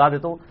بتا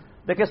دیتا ہوں.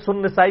 دیکھیں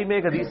سنن نسائی میں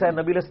ایک حدیث ہے،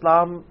 نبی علیہ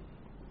السلام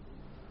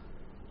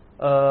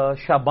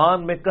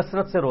شعبان میں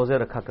کثرت سے روزے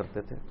رکھا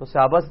کرتے تھے. تو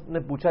صحابہ نے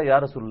پوچھا یا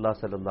رسول اللہ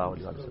صلی اللہ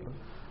علیہ وسلم،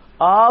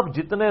 آپ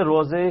جتنے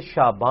روزے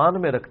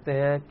شعبان میں رکھتے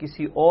ہیں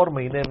کسی اور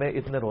مہینے میں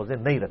اتنے روزے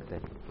نہیں رکھتے،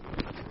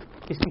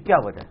 اس کی کیا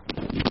وجہ ہے؟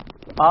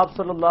 آپ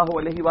صلی اللہ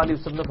علیہ وآلہ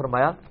وسلم نے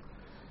فرمایا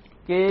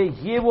کہ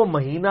یہ وہ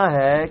مہینہ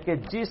ہے کہ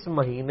جس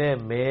مہینے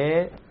میں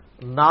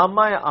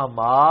نامہ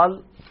اعمال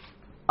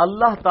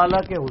اللہ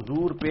تعالی کے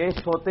حضور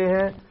پیش ہوتے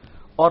ہیں،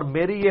 اور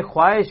میری یہ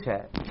خواہش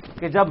ہے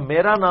کہ جب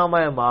میرا نامہ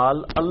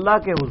اعمال اللہ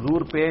کے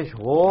حضور پیش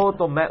ہو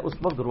تو میں اس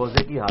وقت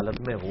روزے کی حالت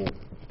میں ہوں.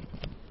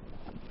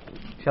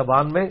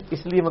 شعبان میں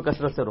اس لیے میں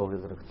کثرت سے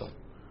روزے رکھتا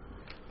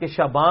ہوں کہ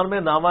شعبان میں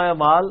نامہ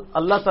اعمال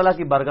اللہ تعالیٰ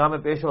کی بارگاہ میں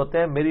پیش ہوتے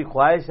ہیں. میری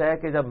خواہش ہے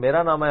کہ جب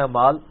میرا نامہ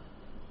اعمال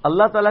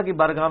اللہ تعالیٰ کی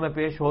بارگاہ میں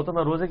پیش ہو تو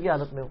میں روزے کی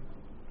حالت میں ہوں.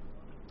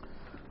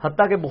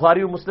 حتیٰ کہ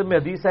بخاری و مسلم میں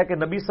حدیث ہے کہ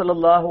نبی صلی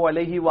اللہ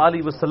علیہ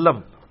وآلہ وسلم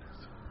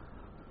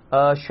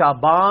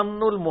شعبان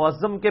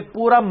المعظم کے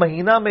پورا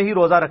مہینہ میں ہی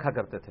روزہ رکھا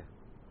کرتے تھے،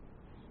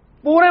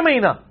 پورے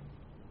مہینہ.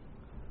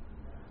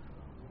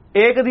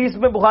 ایک حدیث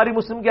میں بخاری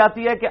مسلم کی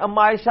آتی ہے کہ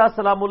اما عائشہ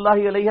سلام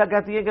اللہ علیہا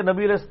کہتی ہے کہ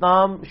نبی علیہ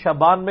السلام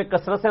شعبان میں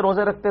کثرت سے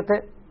روزے رکھتے تھے،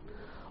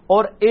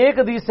 اور ایک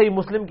حدیث صحیح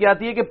مسلم کی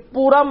آتی ہے کہ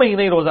پورا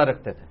مہینہ ہی روزہ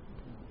رکھتے تھے.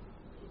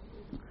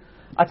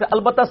 اچھا،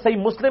 البتہ صحیح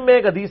مسلم میں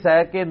ایک حدیث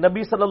ہے کہ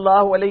نبی صلی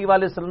اللہ علیہ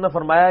وآلہ وسلم نے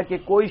فرمایا کہ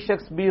کوئی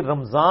شخص بھی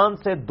رمضان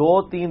سے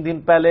 2-3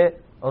 دن پہلے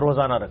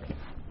روزہ نہ رکھے.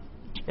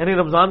 یعنی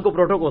رمضان کو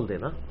پروٹوکول دے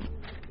نا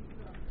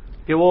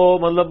کہ وہ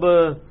مطلب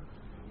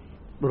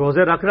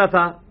روزے رکھ رہا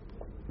تھا،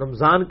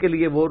 رمضان کے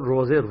لیے وہ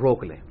روزے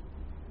روک لے.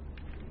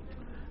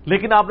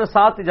 لیکن آپ نے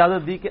ساتھ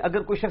اجازت دی کہ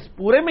اگر کوئی شخص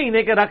پورے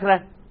مہینے کے رکھ رہا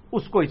ہے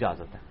اس کو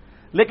اجازت ہے،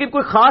 لیکن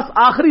کوئی خاص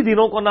آخری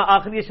دنوں کو نہ،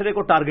 آخری عشرے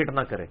کو ٹارگٹ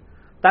نہ کرے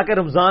تاکہ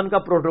رمضان کا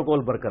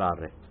پروٹوکول برقرار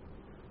رہے.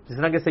 جس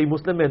طرح کہ صحیح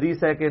مسلم میں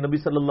حدیث ہے کہ نبی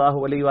صلی اللہ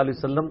علیہ وآلہ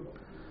وسلم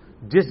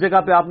جس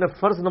جگہ پہ آپ نے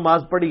فرض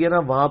نماز پڑھی ہے نا،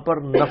 وہاں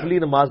پر نفلی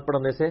نماز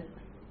پڑھنے سے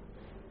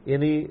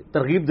یعنی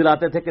ترغیب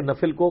دلاتے تھے کہ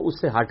نفل کو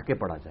اس سے ہٹ کے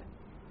پڑھا جائے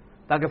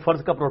تاکہ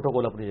فرض کا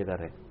پروٹوکول اپنی جگہ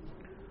رہے.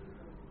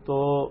 تو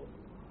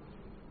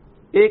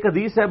ایک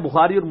حدیث ہے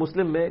بخاری اور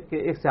مسلم میں کہ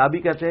ایک صحابی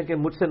کہتے ہیں کہ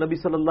مجھ سے نبی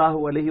صلی اللہ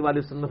علیہ وآلہ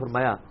وسلم نے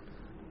فرمایا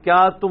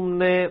کیا تم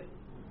نے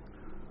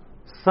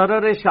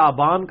سرر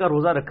شعبان کا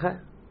روزہ رکھا ہے؟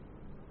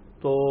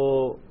 تو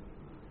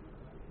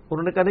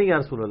انہوں نے کہا نہیں یا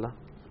رسول اللہ.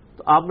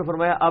 تو آپ نے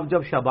فرمایا اب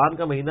جب شعبان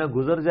کا مہینہ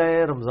گزر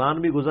جائے،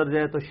 رمضان بھی گزر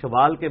جائے، تو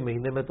شوال کے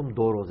مہینے میں تم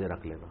 2 روزے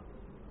رکھ لینا.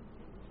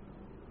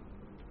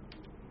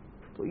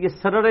 تو یہ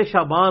سرر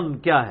شعبان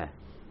کیا ہے؟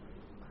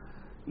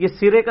 یہ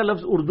سرے کا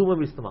لفظ اردو میں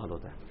بھی استعمال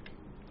ہوتا ہے.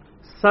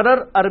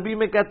 سرر عربی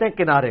میں کہتے ہیں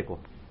کنارے کو.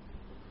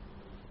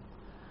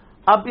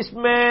 اب اس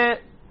میں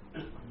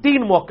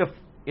 3 موقف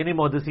یعنی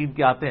محدثین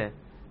کے آتے ہیں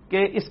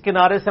کہ اس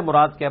کنارے سے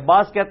مراد کیا ہے.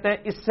 بعض کہتے ہیں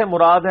اس سے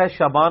مراد ہے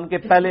شعبان کے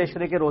پہلے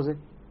عشرے کے روزے،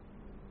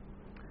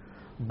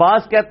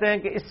 بعض کہتے ہیں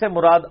کہ اس سے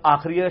مراد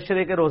آخری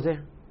عشرے کے روزے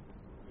ہیں.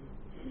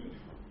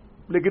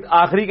 لیکن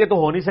آخری کے تو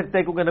ہو نہیں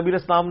سکتے کیونکہ نبی علیہ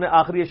السلام نے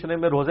آخری عشرے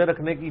میں روزے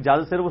رکھنے کی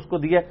اجازت صرف اس کو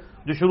دی ہے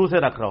جو شروع سے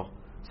رکھ رہا ہو.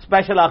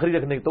 اسپیشل آخری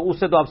رکھنے کی تو اس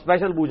سے تو آپ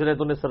اسپیشل پوچھ رہے ہیں،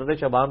 تو نے سرر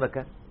شعبان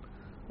رکھا ہے،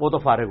 وہ تو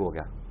فارغ ہو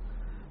گیا.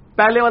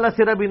 پہلے والا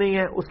سرا بھی نہیں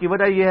ہے. اس کی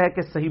وجہ یہ ہے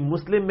کہ صحیح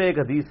مسلم میں ایک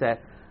حدیث ہے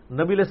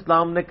نبی علیہ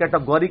السلام نے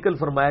کیٹاگوریکل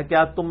فرمایا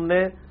کیا تم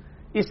نے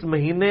اس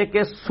مہینے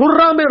کے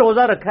سرہ میں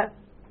روزہ رکھا ہے؟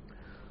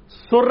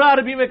 سرہ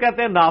عربی میں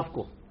کہتے ہیں ناف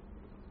کو،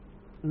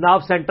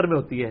 ناف سینٹر میں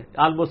ہوتی ہے،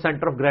 آلموسٹ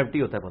سینٹر آف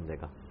گریوٹی ہوتا ہے بندے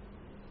کا.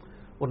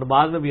 وہ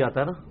نماز میں بھی آتا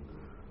ہے نا،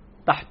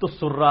 تحت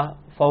السرہ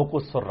فوق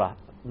السرہ،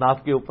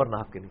 ناف کے اوپر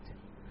ناف کے نیچے.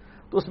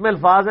 تو اس میں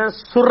الفاظ ہیں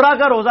سرہ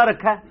کا روزہ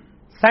رکھا ہے،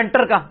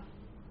 سینٹر کا؟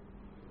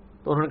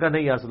 تو انہوں نے کہا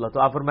نہیں یا رسول اللہ.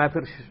 تو آپ فرمایا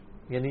پھر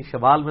یعنی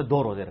شوال میں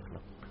 2 روزے رکھنا.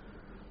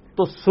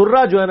 تو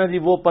سرہ جو ہے نا جی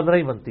وہ 15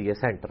 ہی بنتی ہے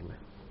سینٹر میں.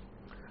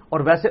 اور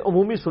ویسے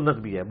عمومی سنت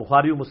بھی ہے،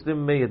 بخاری و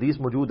مسلم میں یہ حدیث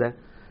موجود ہے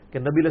کہ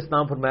نبی علیہ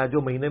السلام فرمایا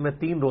جو مہینے میں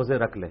 3 روزے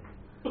رکھ لے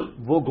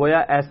وہ گویا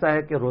ایسا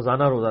ہے کہ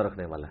روزانہ روزہ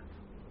رکھنے والا ہے.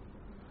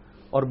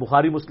 اور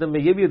بخاری مسلم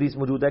میں یہ بھی حدیث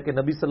موجود ہے کہ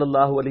نبی صلی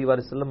اللہ علیہ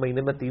وآلہ وسلم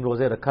مہینے میں 3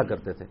 روزے رکھا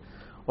کرتے تھے.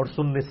 اور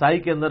سنن نسائی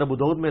کے اندر ابو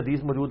داؤد میں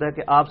حدیث موجود ہے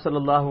کہ آپ صلی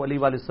اللہ علیہ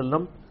وآلہ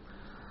وسلم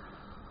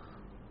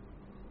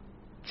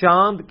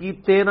چاند کی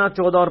 13،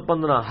 14 اور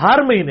 15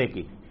 ہر مہینے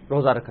کی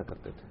روزہ رکھا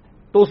کرتے تھے.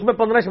 تو اس میں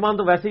 15 شبان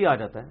تو ویسے ہی آ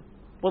جاتا ہے.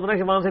 15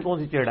 شبان سے کون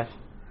سی چیڑ ہے؟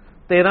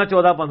 13،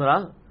 14،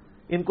 15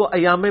 ان کو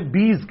ایام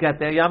بیز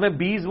کہتے ہیں. ایام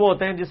بیز وہ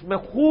ہوتے ہیں جس میں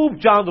خوب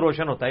چاند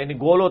روشن ہوتا ہے، یعنی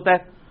گول ہوتا ہے،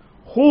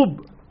 خوب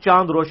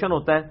چاند روشن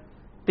ہوتا ہے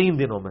 3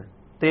 دنوں میں،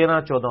 13،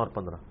 14 اور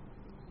 15.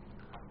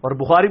 اور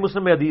بخاری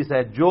مسلم میں حدیث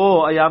ہے جو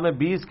ایام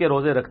 20 کے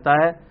روزے رکھتا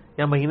ہے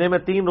یا مہینے میں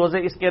 3 روزے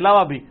اس کے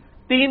علاوہ بھی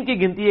 3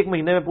 کی گنتی ایک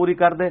مہینے میں پوری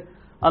کر دے،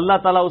 اللہ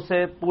تعالیٰ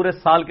اسے پورے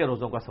سال کے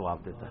روزوں کا ثواب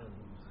دیتا ہے.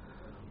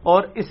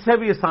 اور اس سے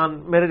بھی آسان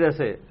میرے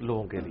جیسے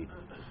لوگوں کے لیے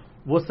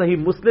وہ صحیح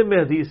مسلم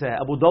میں حدیث ہے،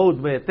 ابو داؤد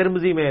میں،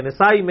 ترمذی میں،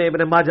 نسائی میں،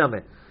 ابن ماجہ میں،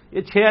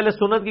 یہ 6 اہل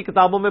سنت کی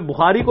کتابوں میں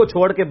بخاری کو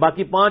چھوڑ کے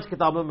باقی 5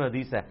 کتابوں میں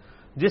حدیث ہے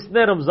جس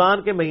نے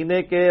رمضان کے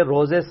مہینے کے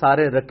روزے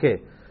سارے رکھے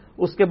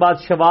اس کے بعد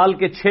شوال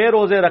کے 6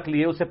 روزے رکھ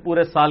لیے اسے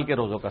پورے سال کے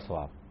روزوں کا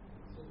ثواب.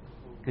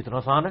 کتنا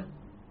آسان ہے.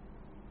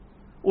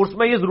 اس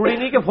میں یہ ضروری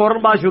نہیں کہ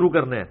فوراً بعد شروع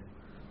کرنے ہیں،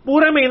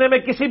 پورے مہینے میں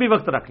کسی بھی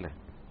وقت رکھ لیں،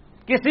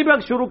 کسی بھی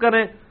وقت شروع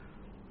کریں،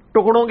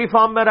 ٹکڑوں کی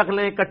فارم میں رکھ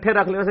لیں، اکٹھے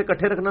رکھ لیں. ویسے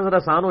اکٹھے رکھنا ذرا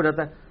آسان ہو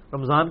جاتا ہے،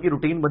 رمضان کی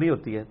روٹین بنی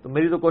ہوتی ہے. تو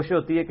میری تو کوشش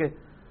ہوتی ہے کہ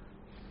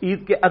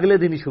عید کے اگلے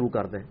دن ہی شروع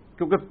کر دیں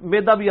کیونکہ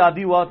میدا بھی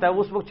عادی ہوا ہوتا ہے،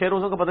 اس وقت 6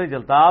 روزوں کا پتہ نہیں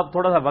چلتا. آپ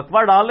تھوڑا سا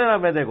وقفہ ڈال لینا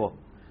میدے کو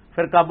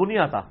پھر قابو نہیں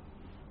آتا.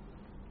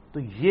 تو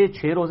یہ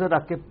 6 روزے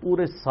رکھ کے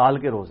پورے سال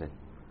کے روزے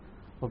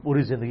اور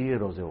پوری زندگی کے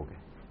روزے ہو گئے،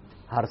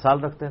 ہر سال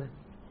رکھتے رہیں.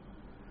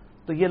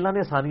 تو یہ اللہ نے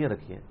آسانیاں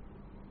رکھی ہیں.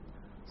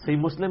 صحیح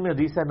مسلم میں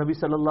حدیث ہے نبی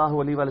صلی اللہ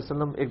علیہ وآلہ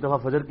وسلم ایک دفعہ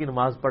فجر کی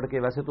نماز پڑھ کے،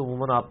 ویسے تو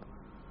عموماً آپ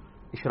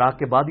اشراق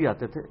کے بعد ہی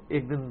آتے تھے،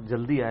 ایک دن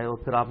جلدی آئے اور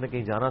پھر آپ نے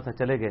کہیں جانا تھا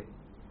چلے گئے،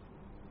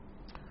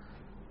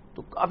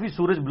 تو کافی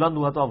سورج بلند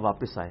ہوا تو آپ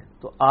واپس آئے.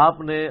 تو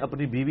آپ نے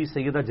اپنی بیوی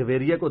سیدہ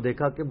جویریہ کو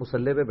دیکھا کہ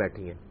مصلی پہ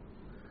بیٹھی ہیں.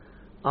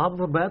 آپ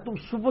فرمایا تم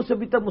صبح سے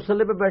ابھی تک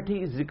مصلی پہ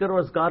بیٹھی ذکر اور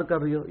اذکار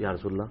کر رہی ہو؟ یا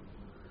رسول اللہ.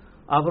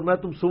 آپ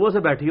فرمایا تم صبح سے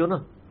بیٹھی ہو نا،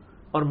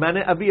 اور میں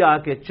نے ابھی آ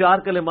کے 4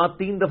 کلمات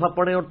 3 دفعہ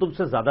پڑھے اور تم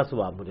سے زیادہ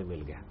ثواب مجھے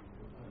مل گیا.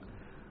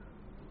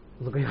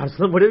 یا رسول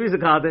اللہ مجھے بھی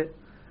سکھا دے.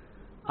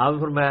 آپ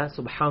فرمایا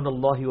سبحان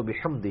اللہ و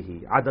بحمدہ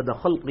عدد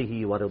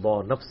خلقہ و رضا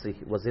نفسہ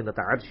و زینت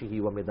عرشہ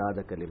و مداد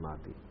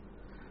کلماتہ.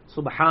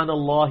 سبحان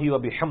اللہ و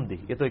بحمدہ،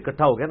 یہ تو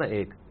اکٹھا ہو گیا نا.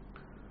 ایک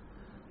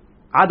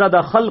عدد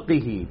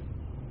خلقہ،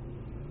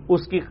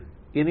 اس کی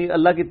یعنی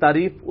اللہ کی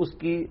تعریف اس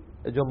کی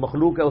جو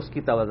مخلوق ہے اس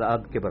کی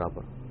تعداد کے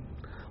برابر،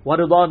 و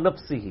رضا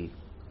نفسہ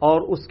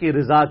اور اس کی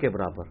رضا کے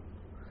برابر،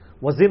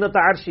 و زینت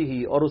عرشہ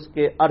اور اس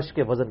کے عرش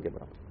کے وزن کے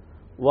برابر،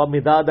 و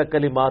مداد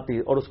کلماتی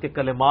اور اس کے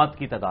کلمات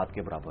کی تعداد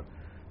کے برابر.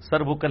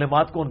 سر وہ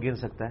کلمات کون گن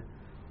سکتا ہے؟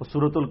 وہ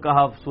سورۃ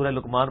الکہف، سورہ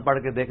لقمان پڑھ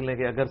کے دیکھ لیں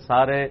کہ اگر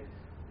سارے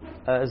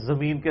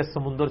زمین کے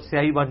سمندر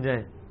سیاہی بن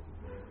جائیں،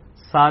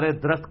 سارے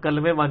درخت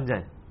کلمے بن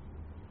جائیں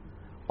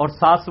اور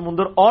 7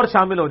 سمندر اور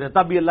شامل ہو جائیں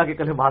تب بھی اللہ کے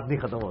کلمات نہیں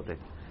ختم ہوتے.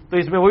 تو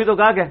اس میں وہی تو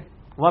کہا کہ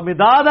وہ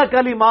مداد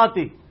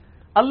کلماتی،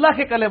 اللہ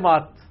کے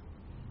کلمات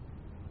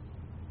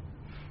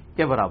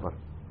کے برابر.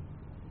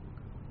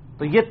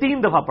 تو یہ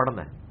 3 دفعہ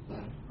پڑھنا ہے.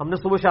 ہم نے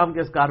صبح شام کے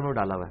اذکار میں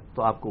ڈالا ہوا ہے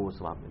تو آپ کو وہ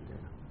ثواب مل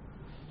جائے گا.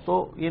 تو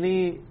یعنی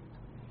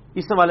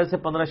اس حوالے سے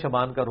 15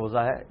 شعبان کا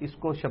روزہ ہے. اس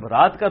کو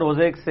شبرات کا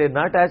روزے سے نہ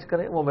اٹیچ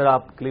کریں، وہ میرا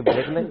آپ کلپ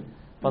دیکھ لیں.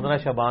 15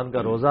 شعبان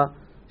کا روزہ،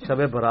 شب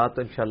برات،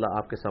 تو انشاءاللہ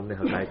آپ کے سامنے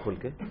حقائق کھل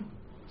کے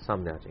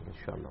سامنے آ جائیں گے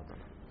انشاءاللہ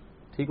تعالی.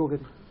 ٹھیک ہو گیا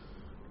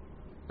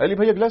علی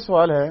بھائی؟ اگلا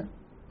سوال ہے،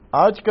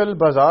 آج کل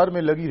بازار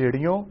میں لگی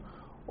ریڑھیوں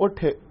اور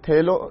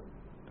ٹھیلوں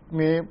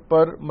میں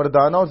پر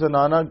مردانہ اور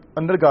زنانہ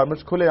انڈر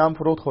گارمنٹس کھلے عام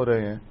فروخت ہو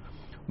رہے ہیں،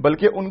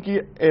 بلکہ ان کی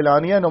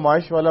اعلانیہ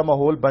نمائش والا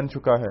ماحول بن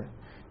چکا ہے.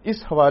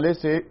 اس حوالے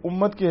سے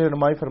امت کی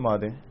رہنمائی فرما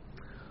دیں.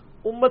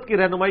 امت کی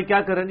رہنمائی کیا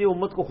کریں جی؟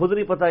 امت کو خود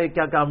نہیں پتا ہے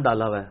کیا کام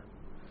ڈالا ہوا ہے.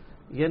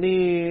 یعنی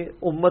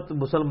امت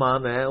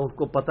مسلمان ہے، ان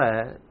کو پتا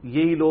ہے.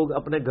 یہی لوگ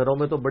اپنے گھروں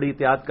میں تو بڑی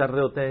احتیاط کر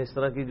رہے ہوتے ہیں. اس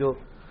طرح کی جو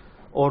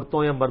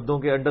عورتوں یا مردوں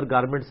کے انڈر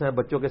گارمنٹس ہیں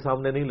بچوں کے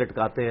سامنے نہیں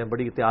لٹکاتے ہیں،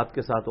 بڑی احتیاط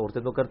کے ساتھ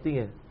عورتیں تو کرتی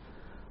ہیں.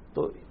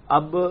 تو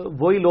اب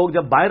وہی لوگ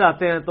جب باہر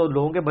آتے ہیں تو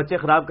لوگوں کے بچے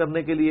خراب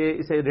کرنے کے لیے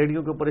اسے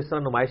ریڈیو کے اوپر اس طرح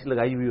نمائش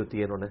لگائی ہوئی ہوتی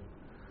ہے انہوں نے.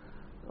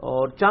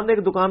 اور چند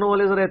ایک دکانوں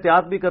والے ذرا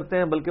احتیاط بھی کرتے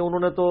ہیں، بلکہ انہوں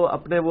نے تو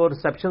اپنے وہ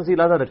ریسیپشنز ہی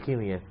علیحدہ رکھی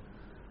ہوئی ہیں،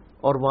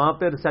 اور وہاں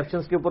پہ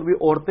ریسیپشنز کے اوپر بھی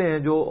عورتیں ہیں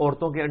جو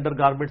عورتوں کے انڈر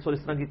گارمنٹس اور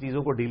اس طرح کی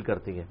چیزوں کو ڈیل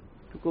کرتی ہیں،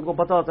 کیونکہ ان کو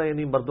پتا ہوتا ہے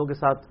یعنی مردوں کے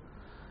ساتھ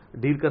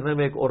ڈیل کرنے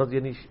میں ایک عورت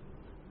یعنی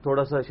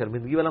تھوڑا سا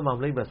شرمندگی والا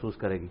معاملہ ہی محسوس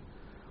کرے گی.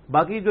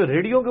 باقی جو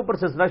ریڈیو کے اوپر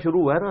سلسلہ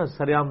شروع ہوا ہے نا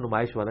سر عام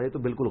نمائش والا، یہ تو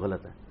بالکل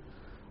غلط ہے.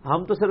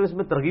 ہم تو صرف اس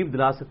میں ترغیب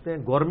دلا سکتے ہیں.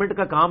 گورنمنٹ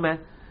کا کام ہے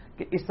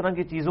کہ اس طرح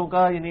کی چیزوں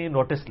کا یعنی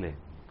نوٹس لے،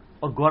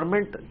 اور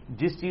گورنمنٹ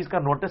جس چیز کا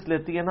نوٹس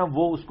لیتی ہے نا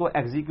وہ اس کو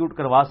ایگزیکیوٹ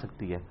کروا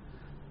سکتی ہے.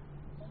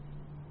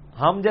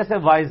 ہم جیسے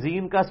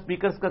وائزین کا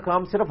اسپیکرز کا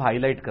کام صرف ہائی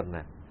لائٹ کرنا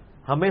ہے،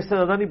 ہمیں اس سے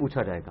زیادہ نہیں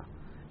پوچھا جائے گا،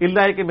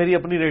 الا ہے کہ میری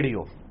اپنی ریڈی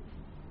ہو،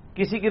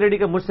 کسی کی ریڈی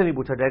کا مجھ سے نہیں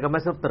پوچھا جائے گا، میں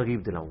صرف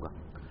ترغیب دلاؤں گا.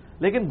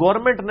 لیکن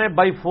گورنمنٹ نے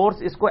بائی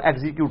فورس اس کو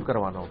ایگزیکیوٹ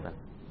کروانا ہوتا ہے.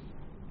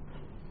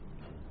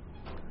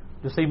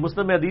 جو صحیح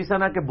مسلم میں حدیث ہے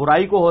نا کہ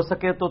برائی کو ہو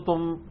سکے تو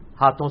تم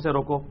ہاتھوں سے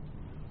روکو،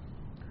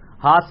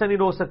 ہاتھ سے نہیں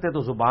روک سکتے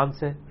تو زبان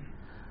سے،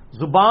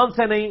 زبان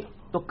سے نہیں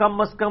تو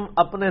کم از کم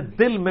اپنے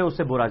دل میں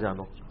اسے برا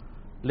جانو.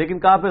 لیکن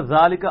کہا پھر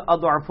ذالک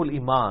اضعف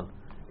الایمان،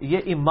 یہ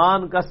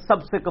ایمان کا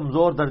سب سے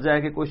کمزور درجہ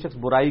ہے کہ کوئی شخص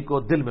برائی کو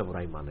دل میں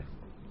برائی مانے.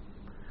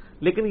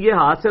 لیکن یہ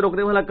ہاتھ سے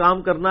روکنے والا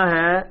کام کرنا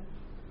ہے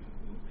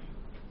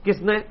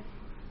کس نے؟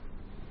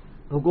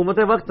 حکومت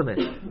وقت نے،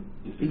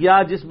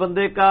 یا جس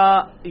بندے کا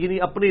یعنی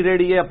اپنی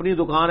ریڈی ہے، اپنی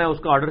دکان ہے، اس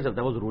کا آرڈر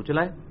چلتا ہے، وہ ضرور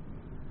چلائے.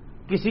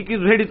 کسی کی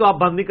ریڈی تو آپ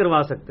بند نہیں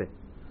کروا سکتے،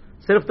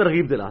 صرف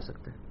ترغیب دلا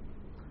سکتے ہیں.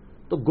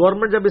 تو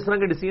گورنمنٹ جب اس طرح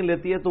کے ڈیسیژن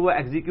لیتی ہے تو وہ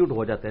ایگزیکیوٹ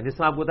ہو جاتے ہیں. جس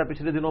طرح آپ کو پتا ہے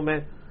پچھلے دنوں میں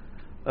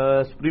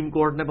سپریم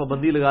کورٹ نے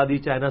پابندی لگا دی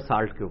چائنا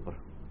سالٹ کے اوپر،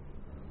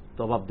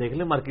 تو اب آپ دیکھ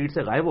لیں مارکیٹ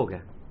سے غائب ہو گیا.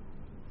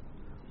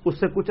 اس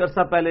سے کچھ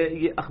عرصہ پہلے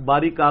یہ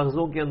اخباری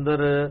کاغذوں کے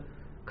اندر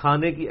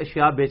کھانے کی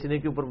اشیاء بیچنے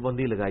کے اوپر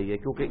پابندی لگائی ہے،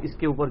 کیونکہ اس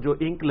کے اوپر جو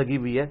انک لگی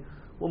ہوئی ہے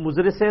وہ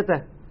مضر صحت ہے.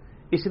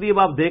 اس لیے اب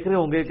آپ دیکھ رہے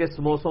ہوں گے کہ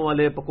سموسوں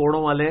والے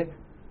پکوڑوں والے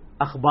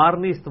اخبار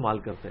نہیں استعمال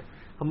کرتے.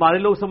 ہمارے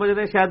لوگ سمجھ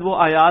رہے ہیں شاید وہ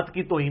آیات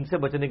کی توہین سے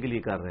بچنے کے لیے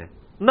کر رہے ہیں.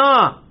 نہ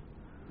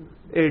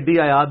ایڈی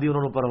آیات دی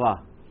انہوں نے پرواہ،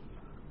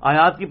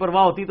 آیات کی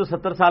پرواہ ہوتی تو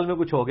 70 سال میں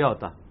کچھ ہو گیا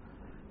ہوتا.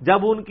 جب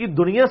ان کی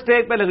دنیا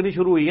سٹیک پہ لگنی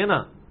شروع ہوئی ہے نا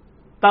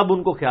تب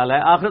ان کو خیال ہے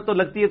آخرت تو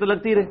لگتی ہے تو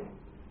لگتی رہے.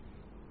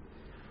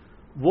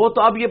 وہ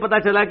تو اب یہ پتا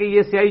چلا کہ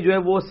یہ سیاہی جو ہے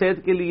وہ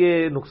صحت کے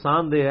لیے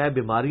نقصان دہ ہے،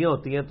 بیماریاں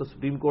ہوتی ہیں، تو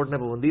سپریم کورٹ نے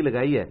پابندی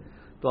لگائی ہے.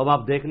 تو اب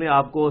آپ دیکھ لیں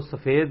آپ کو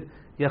سفید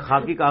یا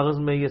خاکی کاغذ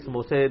میں یہ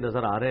سموسے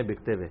نظر آ رہے ہیں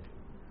بکتے ہوئے.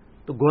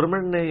 تو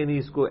گورنمنٹ نے یعنی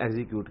اس کو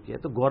ایگزیکیوٹ کیا.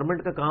 تو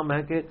گورنمنٹ کا کام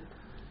ہے کہ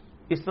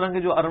اس طرح کے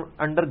جو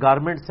انڈر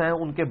گارمنٹس ہیں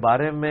ان کے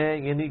بارے میں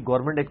یعنی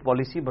گورنمنٹ ایک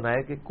پالیسی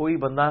بنائے کہ کوئی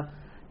بندہ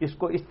اس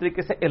کو اس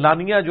طریقے سے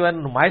اعلانیہ جو ہے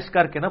نمائش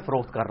کر کے نہ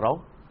فروخت کر رہا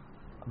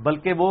ہو،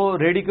 بلکہ وہ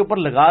ریڈی کے اوپر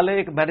لگا لے،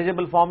 ایک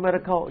مینیجیبل فارم میں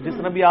رکھا ہو. جس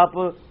طرح بھی آپ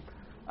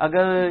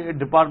اگر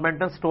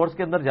ڈپارٹمنٹل سٹورز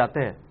کے اندر جاتے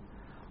ہیں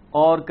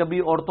اور کبھی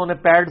عورتوں نے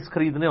پیڈز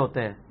خریدنے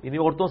ہوتے ہیں، یعنی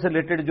عورتوں سے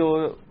ریلیٹڈ جو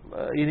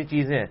یعنی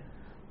چیزیں ہیں،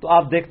 تو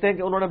آپ دیکھتے ہیں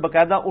کہ انہوں نے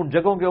باقاعدہ ان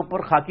جگہوں کے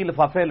اوپر خاکی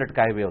لفافے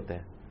لٹکائے ہوئے ہوتے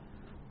ہیں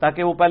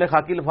تاکہ وہ پہلے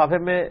خاکی لفافے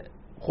میں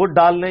خود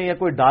ڈال لیں یا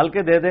کوئی ڈال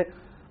کے دے دے،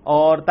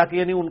 اور تاکہ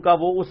یعنی ان کا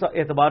وہ اس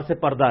اعتبار سے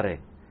پردہ رہے.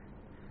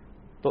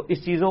 تو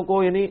اس چیزوں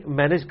کو یعنی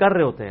مینیج کر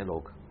رہے ہوتے ہیں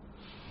لوگ.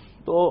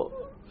 تو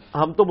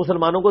ہم تو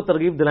مسلمانوں کو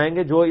ترغیب دلائیں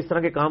گے جو اس طرح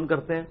کے کام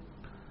کرتے ہیں،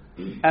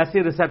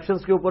 ایسی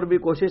ریسیپشنز کے اوپر بھی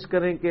کوشش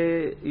کریں کہ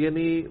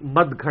یعنی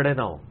مد کھڑے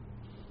نہ ہو.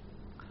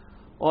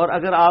 اور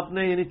اگر آپ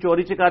نے یعنی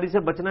چوری چکاری سے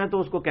بچنا ہے تو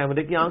اس کو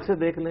کیمرے کی آنکھ سے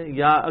دیکھ لیں،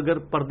 یا اگر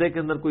پردے کے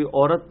اندر کوئی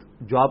عورت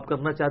جاب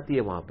کرنا چاہتی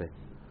ہے وہاں پہ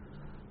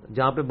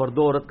جہاں پہ مرد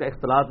و عورت کا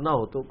اختلاط نہ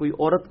ہو تو کوئی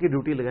عورت کی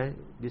ڈیوٹی لگائیں.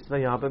 جس طرح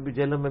یہاں پہ بھی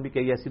جیلم میں بھی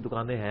کئی ایسی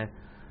دکانیں ہیں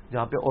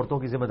جہاں پہ عورتوں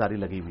کی ذمہ داری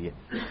لگی ہوئی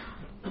ہے.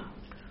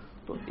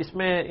 تو اس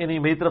میں یعنی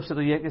میری طرف سے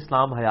تو یہ ہے کہ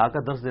اسلام حیا کا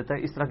درس دیتا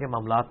ہے. اس طرح کے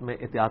معاملات میں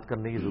احتیاط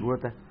کرنے کی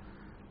ضرورت ہے.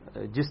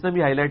 جس نے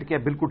بھی ہائی لائٹ کیا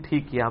بالکل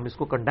ٹھیک کیا، ہم اس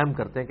کو کنڈیم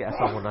کرتے ہیں کہ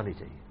ایسا ہونا نہیں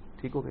چاہیے.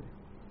 ٹھیک ہو گیا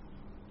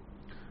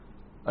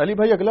علی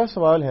بھائی؟ اگلا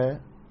سوال ہے،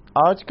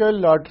 آج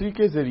کل لاٹری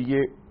کے ذریعے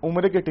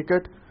عمرے کے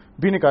ٹکٹ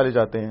بھی نکالے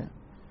جاتے ہیں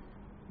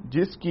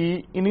جس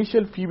کی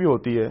انیشل فی بھی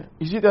ہوتی ہے.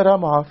 اسی طرح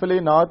محافل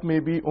نعت میں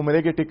بھی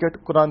عمرے کے ٹکٹ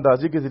قرآن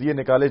دازی کے ذریعے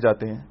نکالے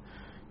جاتے ہیں.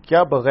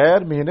 کیا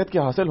بغیر محنت کے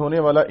حاصل ہونے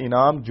والا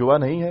انعام جوا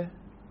نہیں ہے؟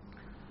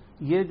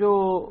 یہ جو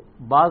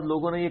بعض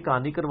لوگوں نے یہ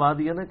کہانی کروا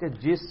دی ہے نا کہ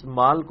جس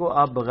مال کو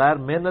آپ بغیر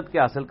محنت کے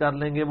حاصل کر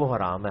لیں گے وہ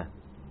حرام ہے،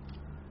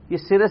 یہ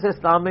سرے سے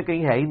اسلام میں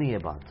کہیں ہے ہی نہیں ہے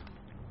بات.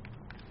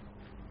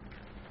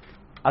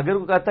 اگر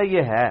وہ کہتا ہے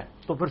یہ ہے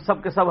تو پھر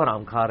سب کے سب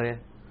حرام کھا رہے ہیں.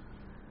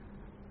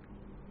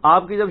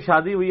 آپ کی جب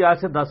شادی ہوئی آج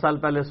سے 10 سال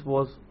پہلے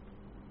سپوز،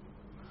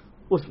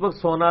 اس وقت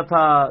سونا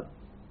تھا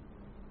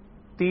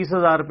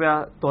 30,000 روپیہ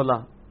تولہ.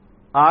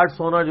 آج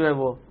سونا جو ہے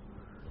وہ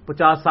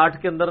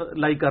 50-60 کے اندر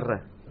لائی کر رہا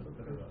ہے،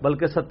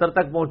 بلکہ 70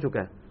 تک پہنچ چکا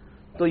ہے.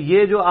 تو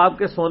یہ جو آپ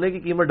کے سونے کی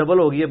قیمت ڈبل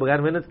ہو گئی ہے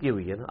بغیر محنت کی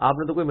ہوئی ہے نا. آپ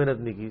نے تو کوئی محنت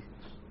نہیں کی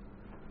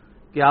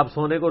کہ آپ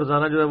سونے کو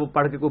روزانہ جو ہے وہ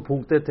پڑھ کے کوئی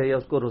پھونکتے تھے یا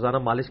اس کو روزانہ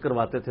مالش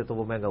کرواتے تھے تو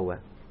وہ مہنگا ہوا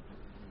ہے.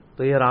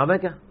 تو یہ حرام ہے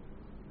کیا؟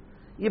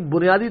 یہ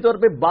بنیادی طور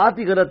پہ بات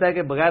ہی غلط ہے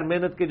کہ بغیر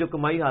محنت کے جو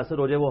کمائی حاصل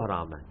ہو جائے وہ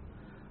حرام ہے.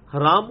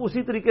 حرام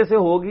اسی طریقے سے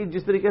ہوگی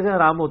جس طریقے سے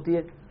حرام ہوتی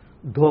ہے.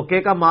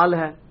 دھوکے کا مال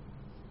ہے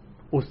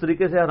اس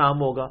طریقے سے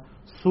حرام ہوگا.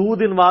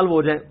 سود انوالو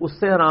ہو جائے اس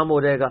سے حرام ہو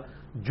جائے گا.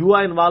 جوا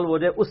انوالو ہو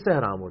جائے اس سے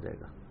حرام ہو جائے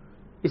گا.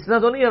 اس طرح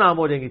تو نہیں حرام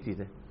ہو جائیں گی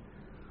چیزیں.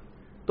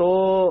 تو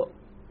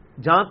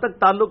جہاں تک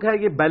تعلق ہے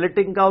یہ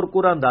بیلٹنگ کا اور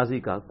قرآن اندازی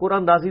کا، قرآن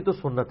اندازی تو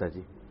سنت ہے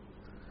جی.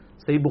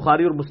 صحیح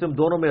بخاری اور مسلم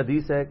دونوں میں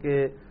حدیث ہے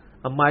کہ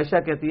اما عائشہ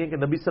کہتی ہیں کہ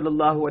نبی صلی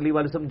اللہ علیہ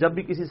وآلہ وسلم جب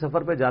بھی کسی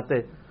سفر پہ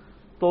جاتے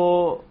تو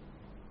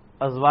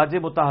ازواج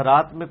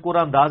مطہرات میں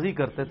قرآن اندازی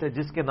کرتے تھے.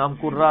 جس کے نام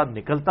قرہ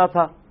نکلتا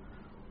تھا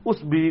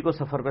اس بیوی کو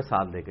سفر پہ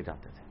ساتھ لے کے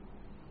جاتے تھے.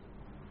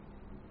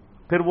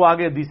 پھر وہ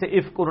آگے حدیث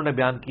افک انہوں نے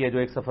بیان کیا جو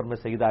ایک سفر میں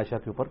سیدہ عائشہ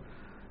کے اوپر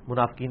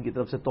منافقین کی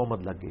طرف سے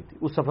تہمت لگ گئی تھی.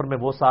 اس سفر میں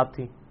وہ ساتھ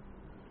تھی.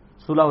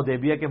 صلح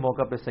حدیبیہ کے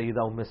موقع پہ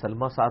سیدہ ام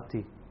سلمہ ساتھ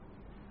تھی،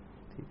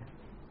 ٹھیک ہے،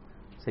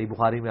 صحیح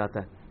بخاری میں آتا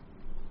ہے.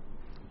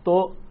 تو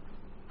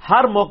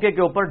ہر موقع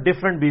کے اوپر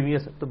ڈفرنٹ بیویاں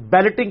سے تو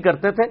بیلٹنگ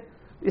کرتے تھے.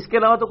 اس کے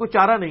علاوہ تو کوئی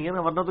چارہ نہیں ہے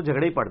نا، ورنہ تو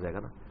جھگڑا ہی پڑ جائے گا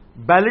نا.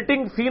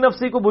 بیلٹنگ فی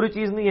نفسی کو بری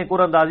چیز نہیں ہے،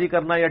 قرآن اندازی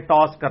کرنا یا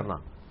ٹاس کرنا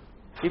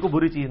یہ کوئی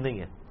بری چیز نہیں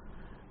ہے.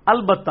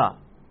 البتہ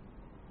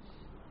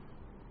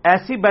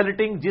ایسی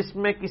بیلٹنگ جس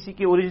میں کسی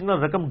کی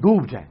اوریجنل رقم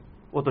ڈوب جائے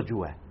وہ تو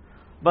جوا ہے.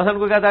 بس ان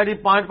کو کہتا ہے جی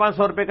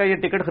 500 روپے کا یہ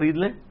ٹکٹ خرید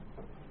لیں،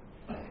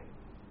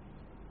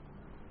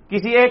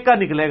 کسی ایک کا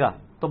نکلے گا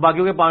تو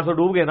باقیوں کے 500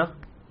 ڈوب گئے نا،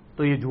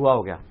 تو یہ جوا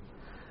ہو گیا.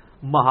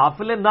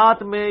 محافل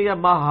نعت میں یا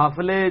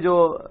محافل جو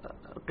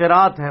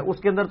قرات ہے اس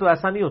کے اندر تو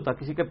ایسا نہیں ہوتا،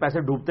 کسی کے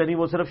پیسے ڈوبتے نہیں،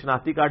 وہ صرف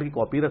شناختی کارڈ کی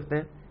کاپی رکھتے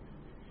ہیں.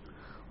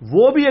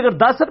 وہ بھی اگر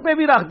 10 روپے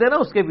بھی رکھ دیں نا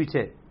اس کے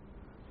پیچھے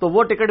تو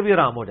وہ ٹکٹ بھی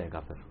حرام ہو جائے گا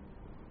پھر،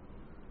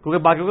 کیونکہ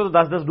باقیوں کے تو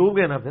 10 ڈوب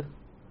گئے نا. پھر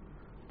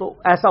تو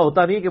ایسا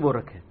ہوتا نہیں کہ وہ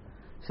رکھیں،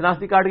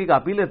 شناختی کارڈ کی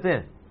کاپی لیتے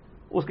ہیں،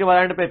 اس کے بعد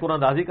اینڈ پہ قرآن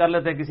اندازی کر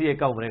لیتے ہیں، کسی ایک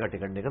کا عمرے کا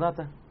ٹکٹ نکل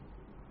آتا ہے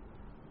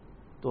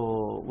تو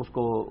اس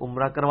کو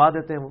عمرہ کروا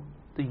دیتے ہیں وہ.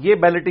 تو یہ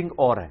بیلٹنگ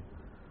اور ہے.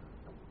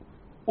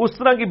 اس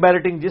طرح کی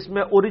بیلٹنگ جس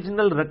میں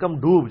اوریجنل رقم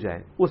ڈوب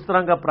جائے، اس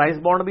طرح کا پرائز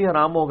بانڈ بھی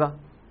حرام ہوگا،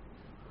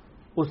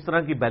 اس طرح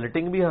کی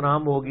بیلٹنگ بھی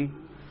حرام ہوگی،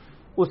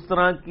 اس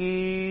طرح کی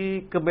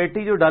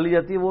کمیٹی جو ڈالی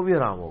جاتی ہے وہ بھی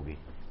حرام ہوگی.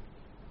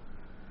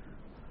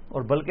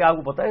 اور بلکہ آپ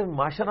کو پتا ہے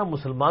معاشرہ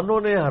مسلمانوں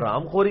نے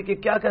حرام خوری کے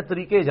کیا کیا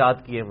طریقے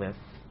ایجاد کیے ہوئے ہیں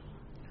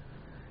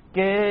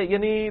کہ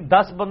یعنی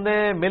 10 بندے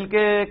مل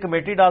کے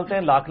کمیٹی ڈالتے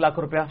ہیں لاکھ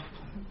روپیہ،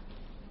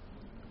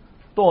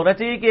 تو ہونا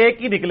چاہیے کہ ایک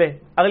کی نکلے،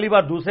 اگلی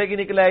بار دوسرے کی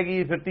نکل آئے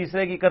گی، پھر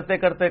تیسرے کی، کرتے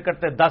کرتے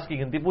کرتے 10 کی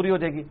گنتی پوری ہو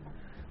جائے گی.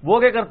 وہ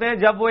کیا کرتے ہیں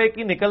جب وہ ایک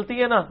کی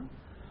نکلتی ہے نا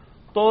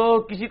تو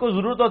کسی کو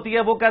ضرورت ہوتی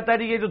ہے، وہ کہتا ہے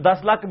جی یہ جو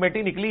 10 لاکھ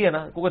کمیٹی نکلی ہے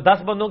نا، کیونکہ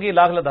 10 بندوں کی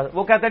لاکھ،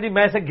 وہ کہتا ہے جی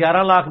میں اسے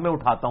 11 لاکھ میں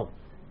اٹھاتا ہوں.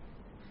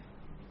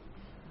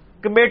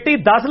 کمیٹی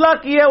 10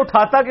 لاکھ کی ہے،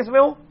 اٹھاتا کس میں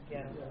ہوں؟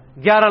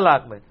 11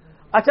 لاکھ میں.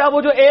 اچھا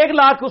وہ جو 1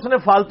 لاکھ اس نے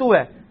فالتو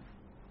ہے،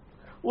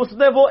 اس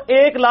نے وہ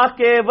 1 لاکھ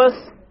کے بس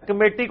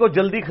کمیٹی کو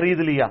جلدی خرید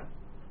لیا،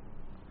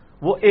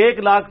 وہ 1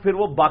 لاکھ پھر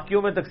وہ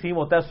باقیوں میں تقسیم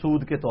ہوتا ہے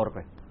سود کے طور پہ،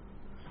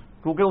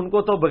 کیونکہ ان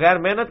کو تو بغیر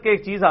محنت کے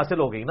ایک چیز حاصل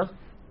ہو گئی نا،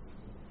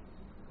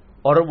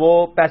 اور وہ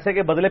پیسے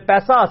کے بدلے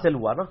پیسہ حاصل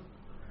ہوا نا.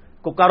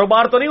 کو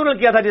کاروبار تو نہیں انہوں نے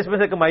کیا تھا جس میں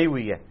سے کمائی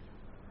ہوئی ہے،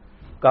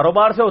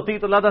 کاروبار سے ہوتی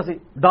تو لاتا سی.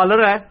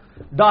 ڈالر ہے،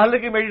 ڈالر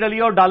کی میڈی ڈلی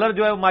ہے، اور ڈالر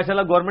جو ہے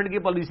ماشاءاللہ گورنمنٹ کی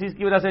پالیسیز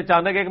کی وجہ سے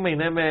اچانک ایک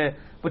مہینے میں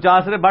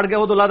 50 سے بڑھ گیا،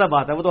 وہ تو لادا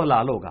بات ہے، وہ تو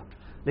حلال ہوگا.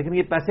 لیکن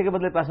یہ پیسے کے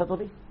بدلے پیسہ تو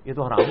نہیں، یہ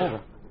تو حرام ہوگا،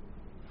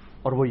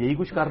 اور وہ یہی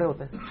کچھ کر رہے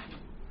ہوتے ہیں.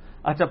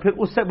 اچھا پھر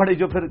اس سے بڑی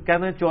جو پھر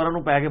کہتے ہیں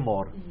 54 پہ گے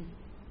مور،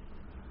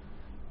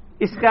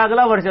 اس کا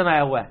اگلا ورژن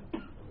آیا ہوا ہے.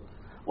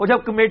 وہ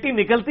جب کمیٹی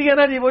نکلتی ہے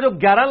نا جی، وہ جو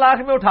 11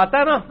 لاکھ میں اٹھاتا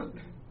ہے نا،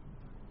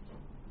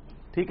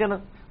 ٹھیک ہے نا،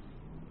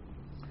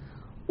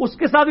 اس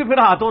کے ساتھ بھی پھر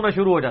ہاتھ ہونا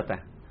شروع ہو جاتا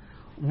ہے.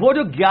 وہ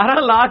جو 11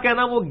 لاکھ ہے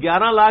نا، وہ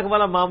 11 لاکھ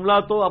والا معاملہ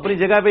تو اپنی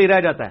جگہ پہ ہی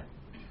رہ جاتا ہے.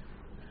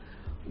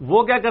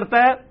 وہ کیا کرتا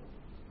ہے،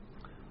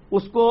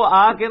 اس کو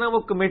آ کے نا وہ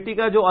کمیٹی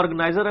کا جو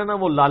آرگنائزر ہے نا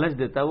وہ لالچ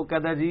دیتا ہے. وہ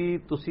کہتا ہے جی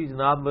تسی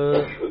جناب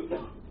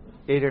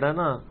یہ جڑا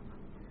نا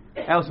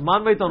اے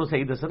عثمان بھائی تمہیں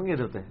صحیح دسن گے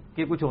ہوتے ہیں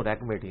کہ کچھ ہو رہا ہے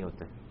کمیٹیاں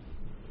ہوتے ہیں،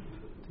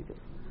 ٹھیک ہے.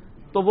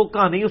 تو وہ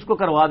کہانی اس کو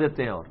کروا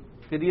دیتے ہیں اور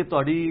پھر یہ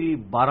تھوڑی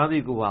 12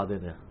 دی گوا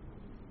دینا.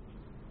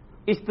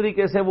 اس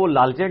طریقے سے وہ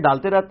لالچیں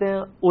ڈالتے رہتے ہیں.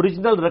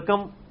 اوریجنل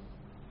رقم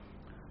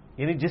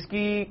یعنی جس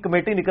کی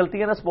کمیٹی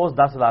نکلتی ہے نا سپوز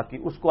 10 لاکھ کی،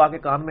 اس کو آ کے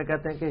کان میں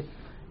کہتے ہیں کہ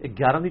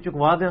 11 دی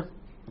چکوا دیں،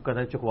 وہ کہتے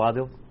ہیں چکوا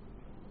دو.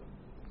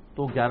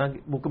 تو 11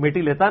 وہ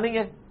کمیٹی لیتا نہیں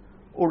ہے،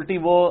 الٹی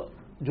وہ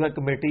جو ہے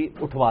کمیٹی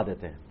اٹھوا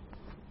دیتے ہیں.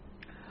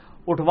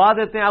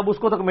 اب اس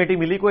کو تو کمیٹی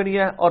ملی کوئی نہیں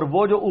ہے، اور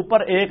وہ جو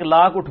اوپر 1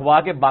 لاکھ اٹھوا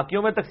کے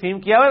باقیوں میں تقسیم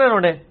کیا ہوا نا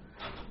انہوں نے،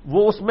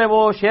 وہ اس میں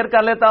وہ شیئر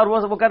کر لیتا، اور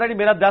وہ کہتا ہے جی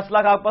میرا 10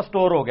 لاکھ آپ کے پاس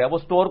سٹور ہو گیا. وہ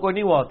سٹور کوئی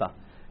نہیں ہوا ہوتا.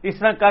 اس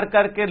طرح کر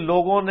کر کے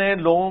لوگوں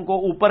کو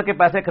اوپر کے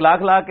پیسے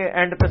کھلا کے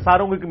اینڈ پہ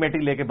ساروں کی کمیٹی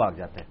لے کے بھاگ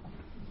جاتے ہیں.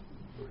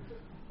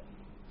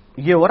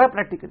 یہ ہو رہا ہے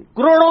پریکٹیکلی،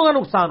 کروڑوں کا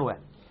نقصان ہوا ہے.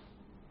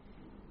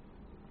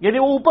 یعنی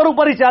وہ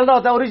اوپر ہی چل رہا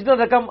ہوتا ہے.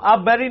 اوریجنل رقم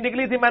اب میری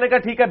نکلی تھی، میں نے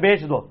کہا ٹھیک ہے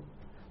بیچ دو،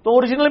 تو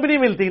اوریجنل بھی نہیں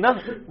ملتی نا.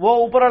 وہ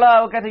اوپر والا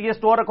کہتے ہیں یہ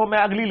سٹور رکھو میں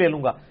اگلی لے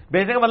لوں گا.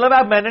 بیچنے کا مطلب ہے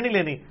اب میں نے نہیں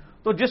لینی.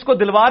 تو جس کو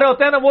دلوا رہے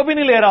ہوتے ہیں نا وہ بھی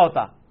نہیں لے رہا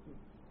ہوتا،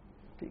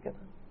 ٹھیک ہے.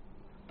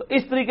 تو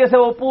اس طریقے سے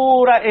وہ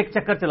پورا ایک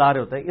چکر چلا رہے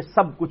ہوتے ہیں. یہ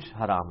سب کچھ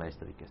حرام ہے اس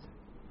طریقے سے،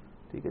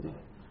 ٹھیک ہے جی.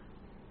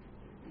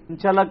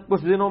 انشاءاللہ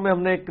کچھ دنوں میں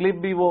ہم نے کلپ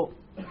بھی وہ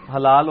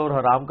حلال اور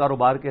حرام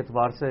کاروبار کے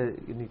اعتبار سے،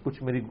 یعنی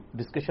کچھ میری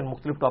ڈسکشن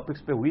مختلف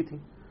ٹاپکس پہ ہوئی تھی،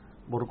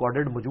 وہ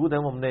ریکارڈڈ موجود ہے.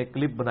 ہم نے ایک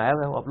کلپ بنایا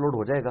ہوا ہے، وہ اپلوڈ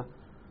ہو جائے گا.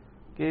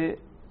 کہ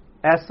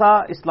ایسا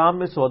اسلام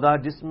میں سودا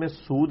جس میں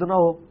سود نہ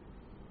ہو،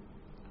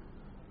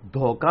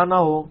 دھوکہ نہ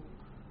ہو،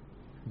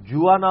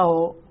 جوا نہ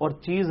ہو، اور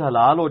چیز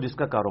حلال ہو جس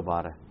کا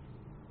کاروبار ہے،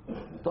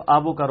 تو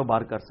آپ وہ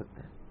کاروبار کر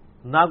سکتے ہیں.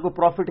 نہ کوئی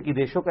پروفٹ کی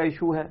ریشو کا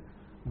ایشو ہے.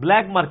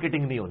 بلیک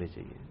مارکیٹنگ نہیں ہونی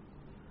چاہیے.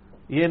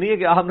 یہ نہیں ہے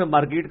کہ آپ نے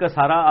مارکیٹ کا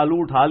سارا آلو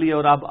اٹھا لیا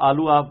اور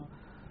آلو آپ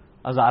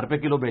 1000 روپے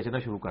کلو بیچنا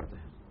شروع کر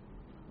دیں.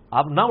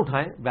 آپ نہ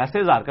اٹھائیں، ویسے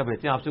 1000 کا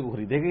بیچیں، آپ سے کوئی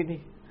خریدے گا ہی نہیں.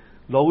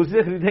 لوگ اسی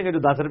سے خریدیں گے جو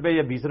 10 روپے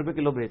یا 20 روپے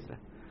کلو بیچ رہے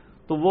ہیں.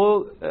 تو وہ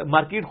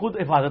مارکیٹ خود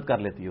حفاظت کر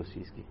لیتی ہے اس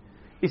چیز کی.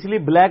 اس لیے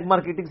بلیک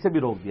مارکیٹنگ سے بھی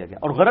روک دیا گیا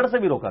اور غرر سے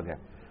بھی روکا گیا.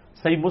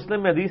 صحیح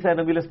مسلم میں حدیث ہے,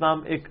 نبی علیہ السلام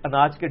ایک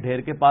اناج کے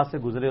ڈھیر کے پاس سے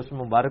گزرے, اس میں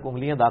مبارک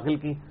انگلیاں داخل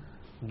کی,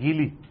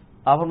 گیلی.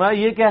 آپ فرمایا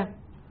یہ کیا ہے؟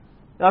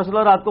 یا رسول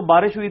اللہ رات کو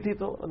بارش ہوئی تھی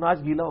تو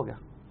اناج گیلا ہو گیا.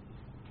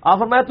 آپ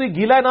فرمایا تو یہ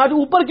گیلا اناج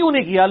اوپر کیوں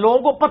نہیں کیا, لوگوں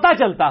کو پتا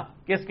چلتا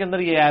کہ اس کے اندر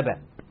یہ عیب ہے.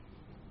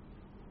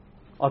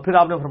 اور پھر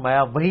آپ نے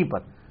فرمایا وہیں پر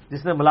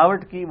جس نے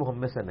ملاوٹ کی وہ ہم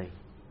میں سے نہیں.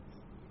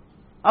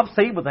 اب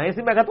صحیح بتائیں,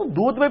 اسی میں کہتا ہوں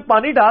دودھ میں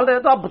پانی ڈال رہے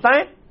ہیں تو آپ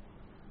بتائیں,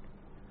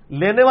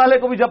 لینے والے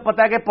کو بھی جب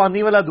پتا ہے کہ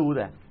پانی والا دودھ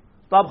ہے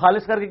تو آپ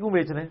خالص کر کے کیوں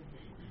بیچ رہے ہیں؟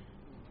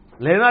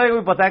 لینے والے کو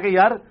بھی پتا ہے کہ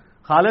یار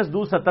خالص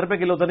دودھ 70 روپے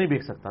کلو تو نہیں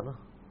بیچ سکتا نا.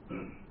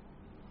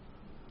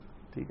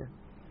 ٹھیک ہے,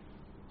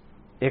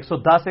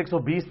 110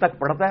 120 تک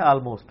پڑتا ہے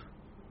آلموسٹ,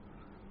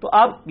 تو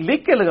آپ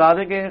لکھ کے لگا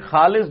دیں کہ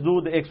خالص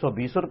دودھ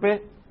 120 روپے,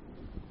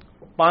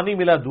 پانی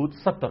ملا دودھ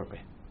 70 روپے.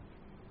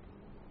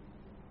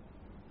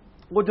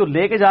 وہ جو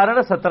لے کے جا رہا ہے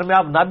نا 70 میں,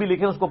 آپ نہ بھی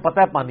لکھیں, اس کو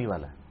پتا ہے پانی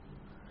والا ہے.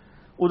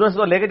 ادھر سے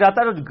تو لے کے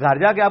جاتا ہے, جو گھر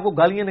جا کے آپ کو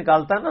گالیاں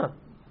نکالتا ہے نا,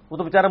 وہ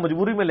تو بےچارا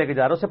مجبوری میں لے کے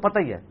جا رہا ہے, اسے پتہ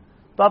ہی ہے.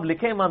 تو آپ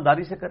لکھیں,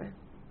 ایمانداری سے کریں,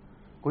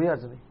 کوئی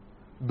حرج نہیں.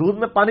 دودھ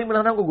میں پانی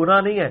ملانا کوئی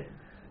گناہ نہیں ہے,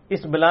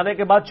 اس ملانے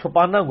کے بعد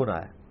چھپانا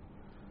گناہ ہے.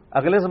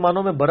 اگلے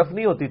زمانوں میں برف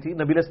نہیں ہوتی تھی,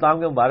 نبی علیہ السلام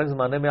کے مبارک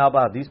زمانے میں آپ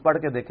حدیث پڑھ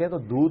کے دیکھیں تو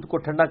دودھ کو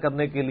ٹھنڈا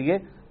کرنے کے لیے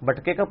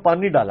مٹکے کا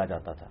پانی ڈالا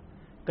جاتا تھا,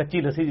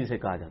 کچی لسی جسے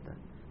کہا جاتا ہے.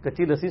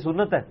 کچی لسی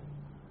سنت ہے,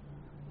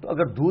 تو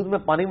اگر دودھ میں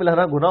پانی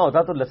ملانا گناہ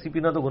ہوتا تو لسی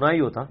پینا تو گناہ ہی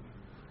ہوتا.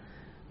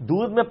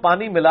 دودھ میں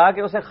پانی ملا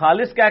کے اسے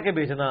خالص کہہ کے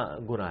بیچنا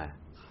گناہ ہے.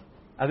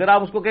 اگر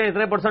آپ اس کو کہیں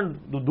اتنے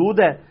 %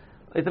 دودھ ہے,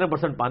 اتنے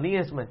 % پانی ہے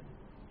اس میں,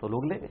 تو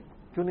لوگ لیں گے,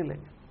 کیوں نہیں لیں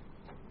گے؟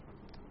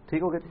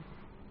 ٹھیک ہو گیا جی.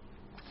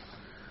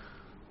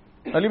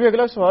 علی بھائی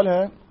اگلا سوال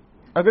ہے,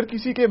 اگر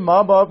کسی کے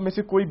ماں باپ میں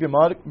سے کوئی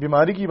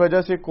بیماری کی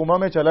وجہ سے کوما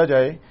میں چلا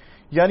جائے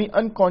یعنی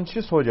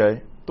انکانشیس ہو جائے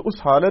تو اس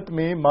حالت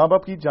میں ماں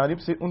باپ کی جانب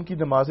سے ان کی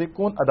نمازیں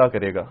کون ادا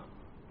کرے گا؟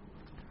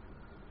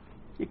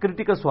 یہ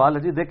کریٹیکل سوال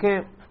ہے جی.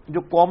 دیکھیں,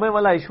 جو کومے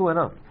والا ایشو ہے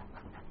نا,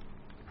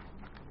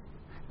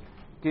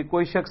 کہ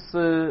کوئی شخص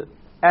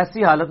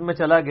ایسی حالت میں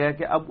چلا گیا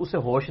کہ اب اسے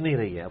ہوش نہیں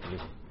رہی ہے اپنی,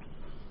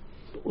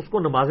 تو اس کو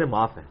نمازیں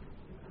معاف ہیں.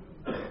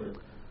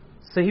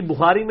 صحیح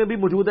بخاری میں بھی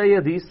موجود ہے یہ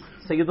حدیث,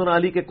 سیدنا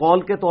علی کے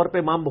قول کے طور پہ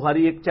امام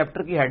بخاری ایک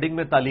چیپٹر کی ہیڈنگ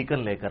میں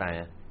تعلیقاً لے کر آئے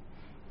ہیں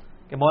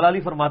کہ مولا علی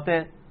فرماتے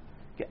ہیں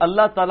کہ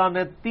اللہ تعالیٰ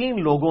نے 3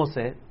 لوگوں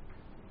سے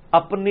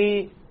اپنی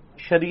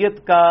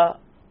شریعت کا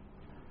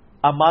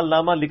اعمال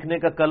نامہ لکھنے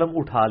کا قلم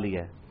اٹھا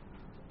لیا ہے.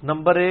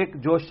 نمبر 1,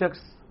 جو شخص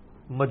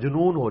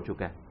مجنون ہو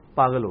چکا ہے,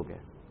 پاگل ہو گیا.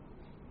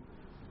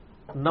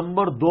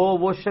 نمبر 2,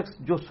 وہ شخص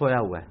جو سویا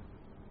ہوا ہے.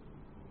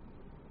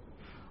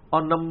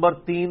 اور نمبر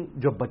 3,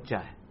 جو بچہ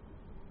ہے.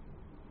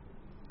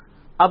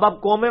 اب آپ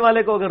کومے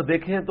والے کو اگر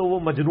دیکھیں تو وہ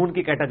مجنون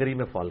کی کیٹیگری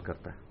میں فال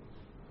کرتا ہے.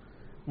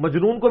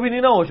 مجنون کو بھی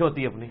نہیں نا ہوش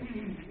ہوتی اپنی,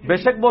 بے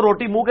شک وہ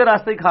روٹی منہ کے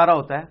راستے ہی کھا رہا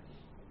ہوتا ہے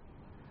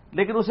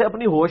لیکن اسے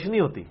اپنی ہوش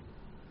نہیں ہوتی.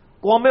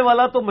 کومے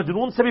والا تو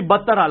مجنون سے بھی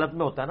بدتر حالت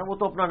میں ہوتا ہے نا, وہ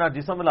تو اپنا نہ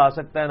جسم ہلا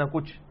سکتا ہے نہ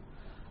کچھ.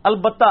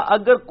 البتہ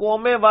اگر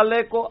کومے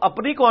والے کو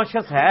اپنی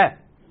کانشیس ہے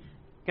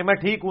کہ میں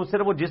ٹھیک ہوں,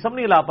 صرف وہ جسم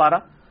نہیں ہلا پا رہا,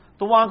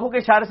 تو وہ آنکھوں کے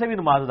اشارے سے بھی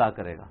نماز ادا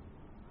کرے گا.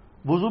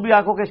 وضو بھی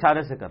آنکھوں کے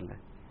اشارے سے کر لے.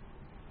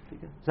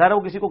 ٹھیک ہے, ظاہر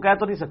وہ کسی کو کہہ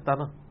تو نہیں سکتا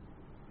نا,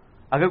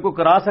 اگر کوئی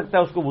کرا سکتا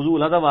ہے اس کو وضو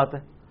علیحدہ بات ہے,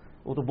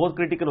 وہ تو بہت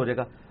کریٹیکل ہو جائے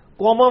گا.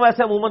 کوما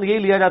ویسے عموماً یہی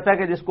لیا جاتا ہے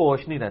کہ جس کو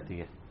ہوش نہیں رہتی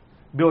ہے,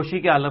 بے ہوشی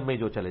کے عالم میں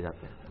جو چلے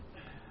جاتے ہیں.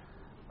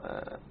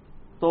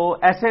 تو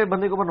ایسے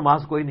بندے کے اوپر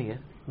نماز کوئی نہیں ہے,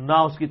 نہ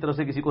اس کی طرف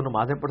سے کسی کو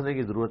نمازیں پڑھنے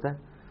کی ضرورت ہے.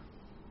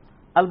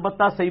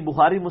 البتہ صحیح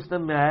بخاری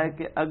مسلم میں آیا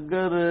کہ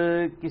اگر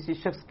کسی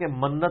شخص کے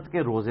منت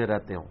کے روزے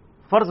رہتے ہوں,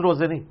 فرض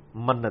روزے نہیں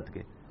منت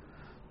کے,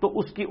 تو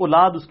اس کی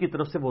اولاد اس کی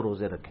طرف سے وہ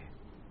روزے رکھے.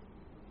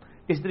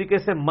 اس طریقے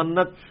سے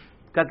منت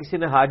کا کسی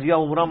نے حاجیہ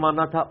عمرہ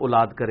مانا تھا,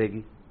 اولاد کرے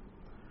گی.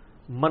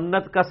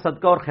 منت کا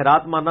صدقہ اور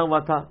خیرات مانا ہوا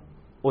تھا,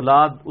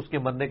 اولاد اس کے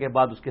مرنے کے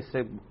بعد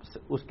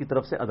اس کی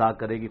طرف سے ادا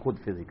کرے گی خود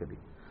فزیکلی.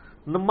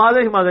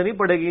 نمازیں نہیں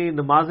پڑھے گی.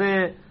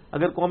 نمازیں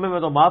اگر قومے میں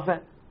تو معاف ہے,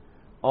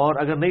 اور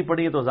اگر نہیں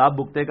پڑھی تو عذاب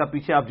بھگتے گا.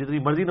 پیچھے آپ جتنی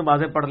مرضی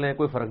نمازیں پڑھ لیں,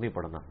 کوئی فرق نہیں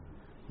پڑنا.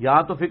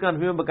 یہاں تو فقہ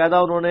حنفی میں باقاعدہ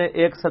انہوں نے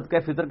ایک صدقہ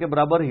فطر کے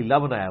برابر ہیلا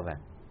بنایا ہوا ہے.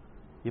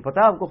 یہ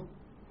پتا ہے آپ کو؟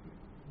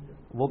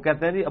 وہ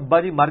کہتے ہیں جی ابا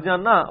جی مر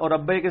جانا, اور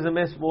ابے کے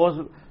ذمہ سپوز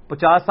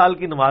 50 سال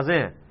کی نمازیں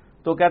ہیں,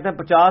 تو کہتے ہیں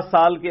 50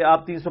 سال کے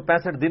آپ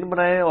 365 دن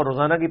بنائیں اور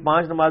روزانہ کی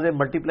 5 نمازیں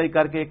ملٹیپلائی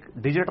کر کے ایک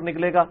ڈیجٹ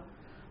نکلے گا.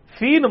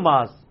 فی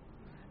نماز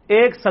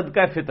ایک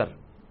صدقہ فطر,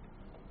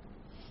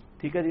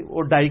 ٹھیک ہے جی,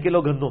 اور 2.5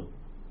 کلو گندم,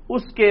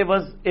 اس کے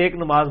عوض ایک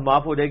نماز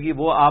معاف ہو جائے گی.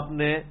 وہ آپ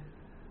نے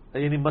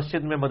یعنی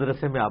مسجد میں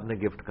مدرسے میں آپ نے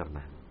گفٹ کرنا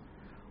ہے.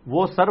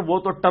 وہ سر وہ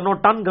تو ٹنوں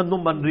ٹن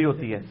گندم بن رہی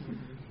ہوتی ہے,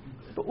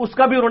 تو اس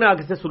کا بھی انہوں نے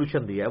آگے سے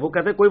سولوشن دیا ہے. وہ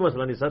کہتے ہیں کوئی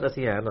مسئلہ نہیں سر,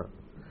 ایسی ہے نا,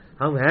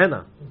 ہم ہیں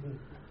نا.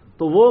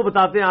 تو وہ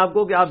بتاتے ہیں آپ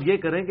کو کہ آپ یہ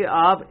کریں کہ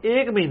آپ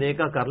 1 مہینے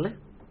کا کر لیں,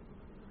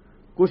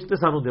 کچھ تو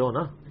سانو دیو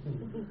نا.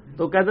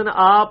 تو کہتے ہیں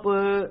آپ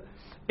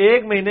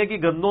 1 مہینے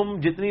کی گندم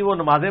جتنی وہ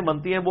نمازیں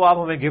بنتی ہیں وہ آپ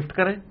ہمیں گفٹ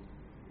کریں.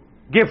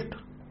 گفٹ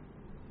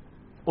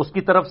اس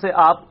کی طرف سے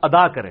آپ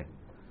ادا کریں,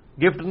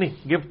 گفٹ نہیں,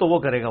 گفٹ تو وہ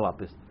کرے گا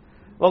واپس.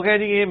 وہ کہیں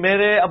جی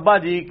میرے ابا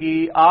جی کی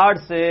 8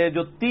 سے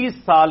جو 30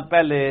 سال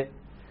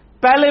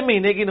پہلے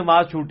مہینے کی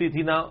نماز چھوٹی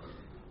تھی نا,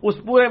 اس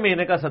پورے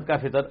مہینے کا صدقہ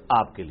فطر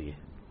آپ کے لیے.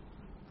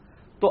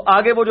 تو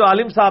آگے وہ جو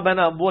عالم صاحب ہے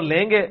نا وہ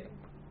لیں گے,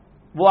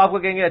 وہ آپ کو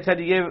کہیں گے اچھا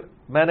جی یہ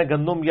میں نے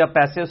گندم یا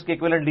پیسے اس کے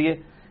ایکویلنٹ لیے,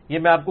 یہ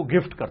میں آپ کو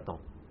گفٹ کرتا ہوں.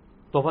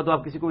 تحفہ تو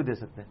آپ کسی کو بھی دے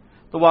سکتے ہیں,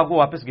 تو وہ آپ کو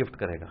واپس گفٹ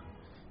کرے گا.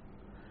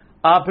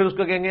 آپ پھر اس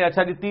کو کہیں گے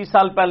اچھا جی 30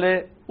 سال پہلے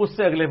اس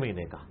سے اگلے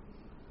مہینے کا.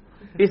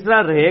 اس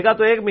طرح رہے گا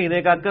تو ایک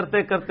مہینے کا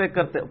کرتے کرتے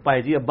کرتے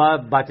پائے جی ابا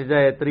بچ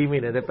جائے 3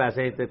 مہینے دے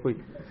پیسے, کوئی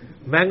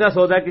مہنگا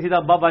سودا ہے کسی کا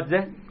ابا بچ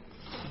جائے.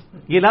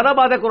 یہ لانا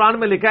بات ہے, قرآن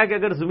میں لکھا ہے کہ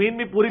اگر زمین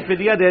بھی پوری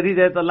فدیہ دے دی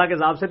جائے تو اللہ کے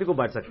عذاب سے بھی کوئی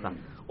بچ سکتا.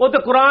 وہ تو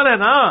قرآن ہے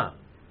نا,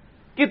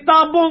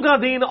 کتابوں کا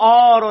دین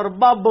اور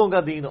بابوں کا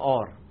دین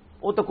اور,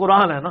 وہ تو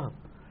قرآن ہے نا.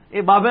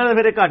 یہ بابے نے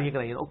پھر ایک کہانی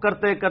کرائی, وہ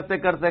کرتے کرتے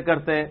کرتے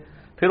کرتے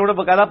پھر انہوں نے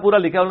باقاعدہ پورا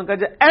لکھا, انہوں نے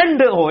کہا جب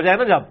اینڈ ہو جائے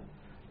نا جب,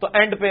 تو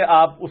اینڈ پہ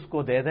آپ اس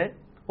کو دے دیں.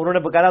 انہوں نے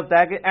باقاعدہ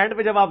بتایا کہ اینڈ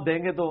پہ جب آپ دیں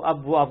گے تو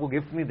اب وہ آپ کو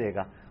گفٹ نہیں دے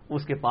گا,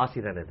 اس کے پاس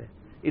ہی رہنے دیں.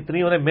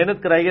 اتنی انہیں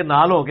محنت کرائی ہے,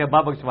 نال ہو کے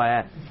ابا بخشوایا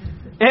ہے,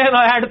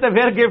 اینڈ تے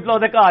پھر گفٹ لو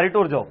دے گھر ہی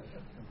ٹر جاؤ.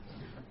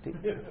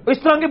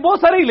 اس طرح کے بہت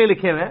سارے ہیلے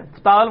لکھے ہوئے ہیں.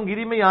 فتاوی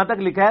عالمگیری میں یہاں تک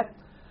لکھا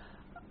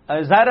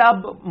ہے, ظاہر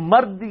اب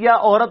مرد یا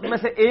عورت میں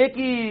سے ایک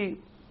ہی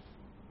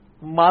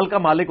مال کا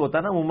مالک ہوتا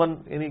ہے نا عموماً,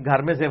 یعنی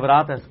گھر میں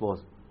زیورات ہیں سپوز,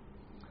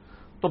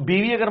 تو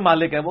بیوی اگر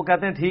مالک ہے وہ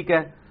کہتے ہیں ٹھیک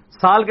ہے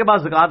سال کے بعد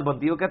زکات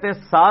بنتی ہے. وہ کہتے ہیں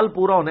سال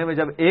پورا ہونے میں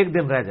جب ایک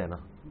دن رہ جائے نا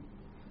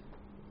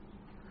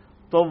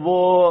تو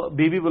وہ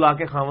بیوی بلا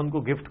کے خاوند کو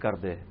گفٹ کر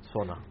دے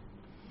سونا,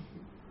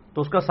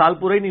 تو اس کا سال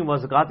پورا ہی نہیں ہوا,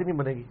 زکات ہی نہیں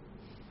بنے گی.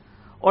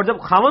 اور جب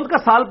خاوند کا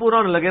سال پورا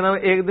ہونے لگے نا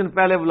ایک دن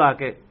پہلے بلا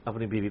کے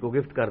اپنی بیوی کو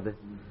گفٹ کر دے,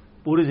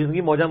 پوری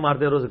زندگی موجہ مار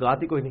دے, اور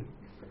زکات ہی کوئی نہیں.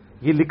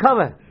 یہ لکھا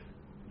ہوا ہے,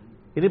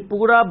 یعنی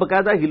پورا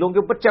باقاعدہ ہیلوں کے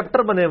اوپر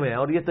چیپٹر بنے ہوئے ہیں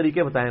اور یہ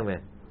طریقے بتائے ہوئے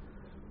ہیں.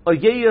 اور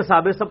یہی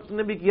اصحاب سبت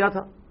نے بھی کیا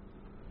تھا,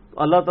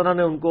 تو اللہ تعالیٰ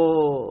نے ان کو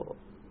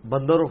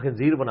بندر اور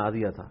خنزیر بنا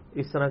دیا تھا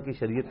اس طرح کی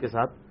شریعت کے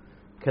ساتھ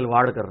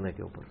کھلواڑ کرنے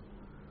کے اوپر.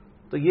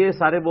 تو یہ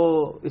سارے وہ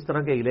اس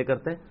طرح کے ہیلے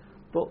کرتے ہیں.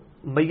 تو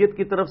میت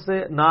کی طرف سے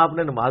نہ آپ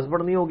نے نماز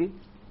پڑھنی ہوگی,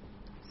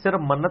 صرف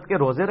منت کے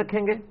روزے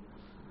رکھیں گے,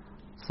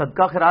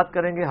 صدقہ خیرات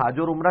کریں گے, حج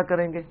اور عمرہ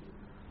کریں گے,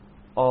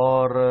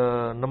 اور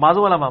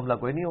نمازوں والا معاملہ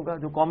کوئی نہیں ہوگا.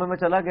 جو قوم میں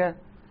چلا گیا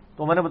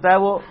تو میں نے بتایا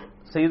وہ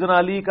سیدنا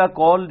علی کا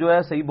قول جو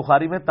ہے صحیح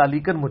بخاری میں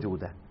تعلیقاً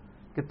موجود ہے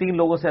کہ 3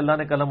 لوگوں سے اللہ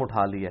نے قلم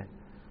اٹھا لیا ہے,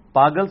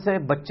 پاگل سے,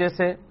 بچے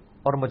سے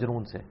اور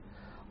مجنون سے.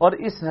 اور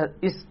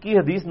اس کی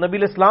حدیث نبی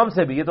الاسلام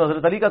سے بھی, یہ تو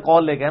حضرت علی کا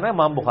قول لے کے ہے نا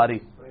امام بخاری,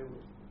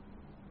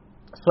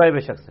 صحیح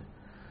شخص سے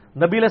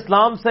نبی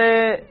الاسلام سے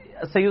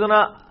سیدنا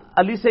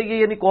علی سے یہ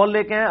یعنی قول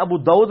لے کے ہیں. ابو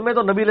داؤد میں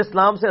تو نبی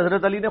الاسلام سے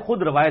حضرت علی نے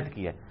خود روایت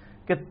کی ہے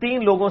کہ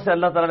 3 لوگوں سے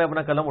اللہ تعالیٰ نے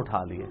اپنا قلم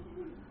اٹھا لیا,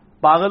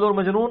 پاگل اور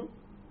مجنون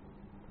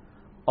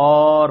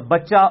اور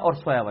بچہ اور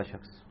سویا ہوا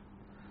شخص.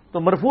 تو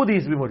مرفوع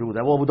حدیث بھی موجود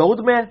ہے, وہ ابو داؤد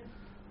میں ہے,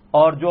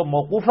 اور جو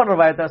موقوفاً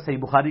روایت ہے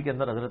صحیح بخاری کے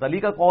اندر حضرت علی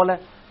کا قول ہے,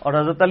 اور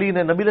حضرت علی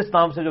نے نبی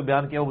الاسلام سے جو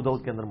بیان کیا وہ ابو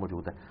داؤد کے اندر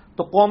موجود ہے.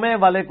 تو قومے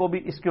والے کو بھی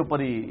اس کے اوپر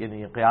ہی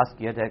یعنی قیاس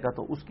کیا جائے گا,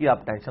 تو اس کی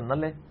آپ ٹینشن نہ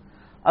لیں.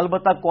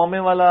 البتہ قومے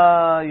والا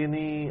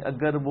یعنی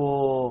اگر وہ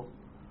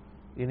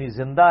یعنی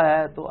زندہ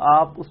ہے تو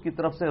آپ اس کی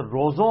طرف سے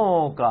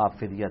روزوں کا آپ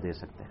فدیہ دے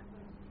سکتے ہیں,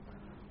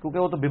 کیونکہ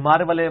وہ تو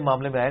بیمار والے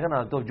معاملے میں آئے گا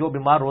نا. تو جو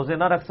بیمار روزے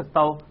نہ رکھ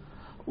سکتا ہو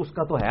اس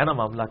کا تو ہے نا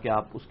معاملہ کہ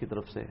آپ اس کی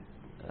طرف سے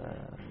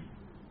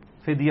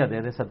فدیہ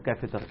دے دیں, صدقہ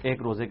فطر,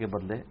 ایک روزے کے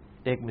بدلے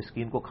ایک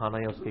مسکین کو کھانا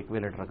یا اس کے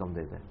ایکویلنٹ رقم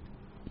دے دیں.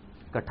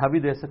 اکٹھا بھی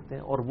دے سکتے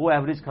ہیں, اور وہ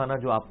ایوریج کھانا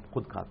جو آپ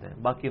خود کھاتے ہیں.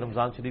 باقی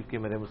رمضان شریف کے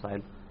میرے مسائل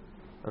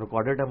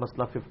ریکارڈڈ ہے,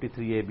 مسئلہ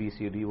 53A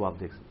BCD وہ آپ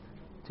دیکھ سکتے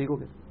ہیں. ٹھیک ہو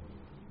گیا.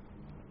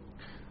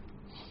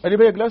 علی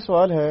بھائی اگلا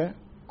سوال ہے,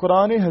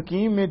 قرآن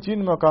حکیم میں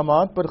جن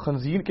مقامات پر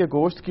خنزیر کے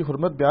گوشت کی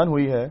حرمت بیان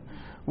ہوئی ہے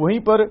وہیں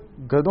پر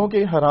گدھوں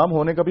کے حرام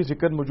ہونے کا بھی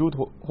ذکر موجود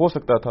ہو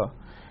سکتا تھا,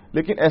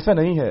 لیکن ایسا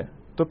نہیں ہے.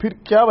 تو پھر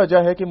کیا وجہ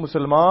ہے کہ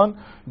مسلمان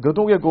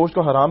گدھوں کے گوشت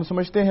کو حرام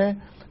سمجھتے ہیں,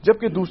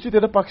 جبکہ دوسری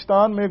طرف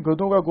پاکستان میں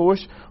گدھوں کا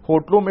گوشت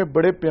ہوٹلوں میں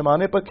بڑے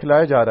پیمانے پر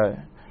کھلایا جا رہا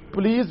ہے؟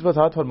 پلیز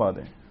وضاحت فرما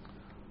دیں.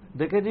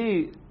 دیکھیں جی,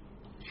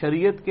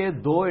 شریعت کے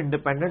 2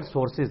 انڈیپینڈنٹ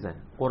سورسز ہیں,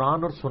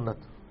 قرآن اور سنت.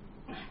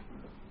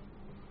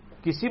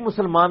 کسی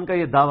مسلمان کا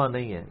یہ دعویٰ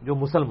نہیں ہے جو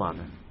مسلمان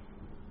ہے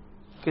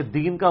کہ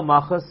دین کا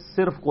ماخذ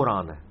صرف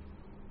قرآن ہے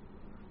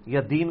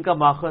یا دین کا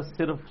ماخذ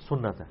صرف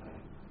سنت ہے.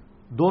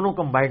 دونوں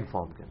کمبائنڈ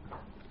فارم کے اندر.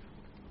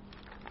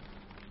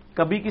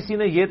 کبھی کسی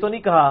نے یہ تو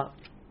نہیں کہا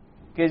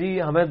کہ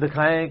جی ہمیں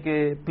دکھائیں کہ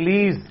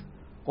پلیز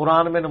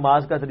قرآن میں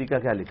نماز کا طریقہ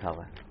کیا لکھا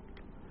ہوا ہے,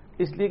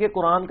 اس لیے کہ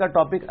قرآن کا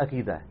ٹاپک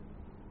عقیدہ ہے,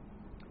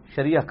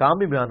 شرعی احکام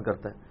بھی بیان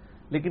کرتا ہے,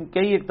 لیکن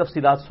کئی ایک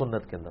تفصیلات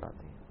سنت کے اندر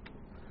آتی ہیں.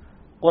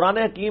 قرآن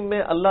حکیم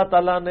میں اللہ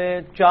تعالیٰ نے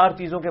 4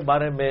 چیزوں کے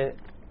بارے میں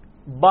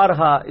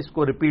بارہا اس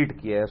کو ریپیٹ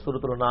کیا ہے,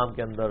 سورۃ الانعام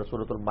کے اندر,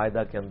 سورۃ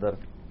المائدہ کے اندر,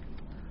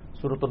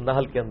 سورۃ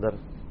النحل کے اندر,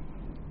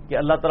 کہ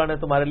اللہ تعالیٰ نے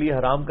تمہارے لیے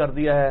حرام کر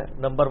دیا ہے.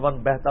 نمبر 1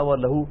 بہتا ہوا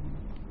لہو,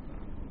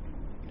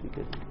 ٹھیک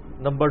ہے.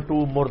 نمبر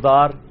 2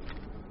 مردار,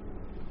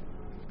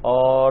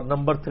 اور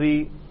نمبر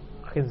 3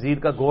 خنزیر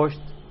کا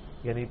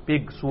گوشت یعنی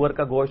پگ سور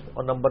کا گوشت,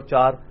 اور نمبر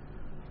 4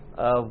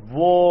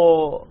 وہ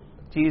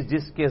چیز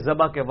جس کے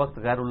ذبح کے وقت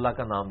غیر اللہ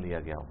کا نام لیا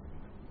گیا ہو.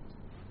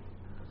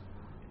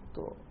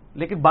 تو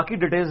لیکن باقی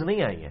ڈیٹیلز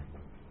نہیں آئی ہیں.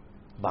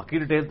 باقی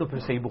ڈیٹیل تو پھر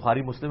صحیح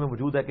بخاری مسلم میں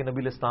موجود ہے کہ نبی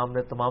علیہ السلام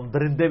نے تمام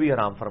درندے بھی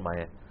حرام فرمائے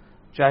ہیں،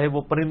 چاہے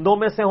وہ پرندوں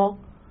میں سے ہوں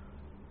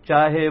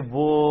چاہے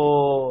وہ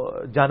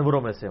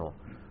جانوروں میں سے ہوں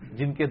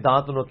جن کے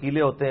دانت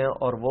نوکیلے ہوتے ہیں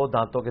اور وہ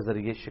دانتوں کے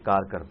ذریعے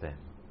شکار کرتے ہیں.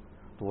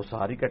 تو وہ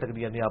ساری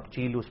کیٹیگری، یعنی آپ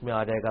چیل اس میں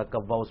آ جائے گا،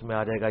 کوا اس میں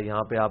آ جائے گا،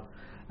 یہاں پہ آپ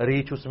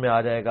ریچھ اس میں آ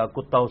جائے گا،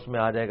 کتا اس میں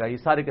آ جائے گا، یہ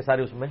سارے کے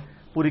سارے اس میں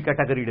پوری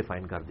کیٹیگری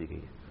ڈیفائن کر دی گئی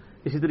ہے.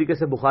 اسی طریقے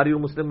سے بخاری اور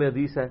مسلم میں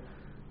حدیث ہے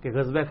کہ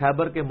غزوہ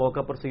خیبر کے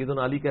موقع پر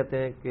سیدنا علی کہتے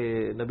ہیں کہ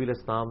نبی علیہ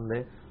السلام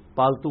نے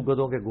پالتو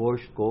گدوں کے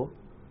گوشت کو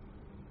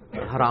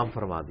حرام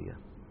فرما دیا.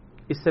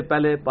 اس سے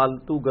پہلے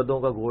پالتو گدوں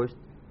کا گوشت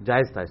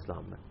جائز تھا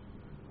اسلام میں،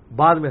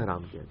 بعد میں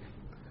حرام کیا گیا.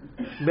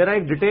 میرا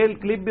ایک ڈیٹیل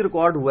کلپ بھی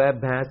ریکارڈ ہوا ہے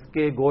بھینس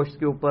کے گوشت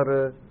کے اوپر،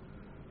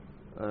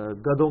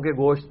 گدوں کے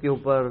گوشت کے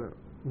اوپر،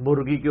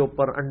 مرغی کے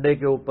اوپر، انڈے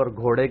کے اوپر،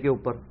 گھوڑے کے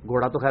اوپر.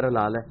 گھوڑا تو خیر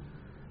حلال ہے،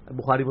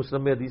 بخاری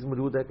مسلم میں حدیث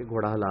موجود ہے کہ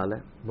گھوڑا حلال ہے،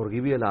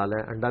 مرغی بھی حلال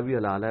ہے، انڈا بھی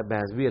حلال ہے،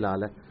 بھینس بھی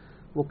حلال ہے.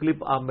 وہ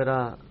کلپ آپ میرا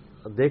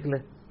دیکھ لیں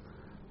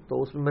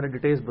تو اس میں میں نے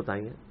ڈیٹیلز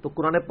بتائی ہیں. تو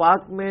قرآن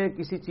پاک میں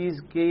کسی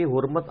چیز کی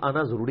حرمت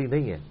آنا ضروری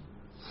نہیں ہے.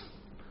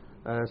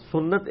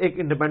 سنت ایک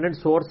انڈیپینڈنٹ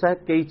سورس ہے،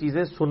 کئی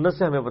چیزیں سنت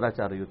سے ہمیں پتہ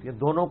چل رہی ہوتی ہیں،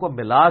 دونوں کو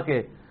ملا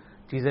کے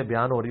چیزیں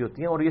بیان ہو رہی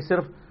ہوتی ہیں. اور یہ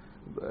صرف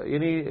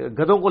یعنی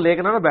گدوں کو لے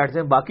کے نہ بیٹھ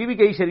جائیں، باقی بھی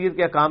کئی شریعت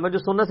کے احکام ہیں جو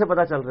سنت سے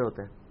پتہ چل رہے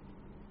ہوتے ہیں.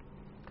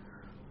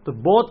 تو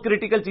بہت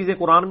کریٹیکل چیزیں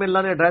قرآن میں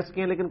اللہ نے ایڈریس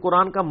کی ہیں، لیکن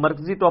قرآن کا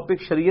مرکزی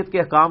ٹاپک شریعت کے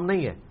احکام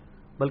نہیں ہے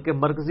بلکہ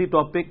مرکزی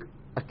ٹاپک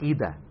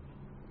عقیدہ ہے.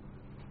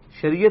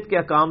 شریعت کے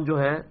احکام جو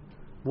ہیں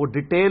وہ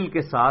ڈیٹیل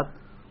کے ساتھ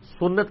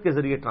سنت کے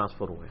ذریعے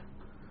ٹرانسفر ہوئے ہیں.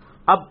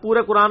 اب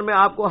پورے قرآن میں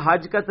آپ کو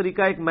حج کا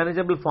طریقہ ایک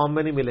مینیجبل فارم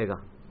میں نہیں ملے گا.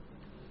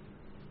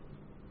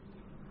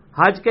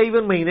 حج کا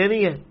ایون مہینے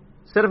نہیں ہے،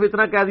 صرف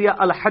اتنا کہہ دیا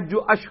الحج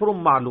اشہر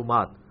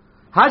معلومات.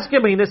 حج کے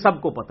مہینے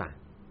سب کو پتہ ہیں.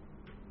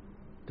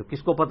 تو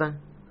کس کو پتہ ہے؟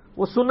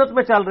 وہ سنت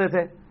میں چل رہے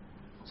تھے،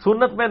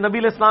 سنت میں نبی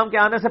علیہ السلام کے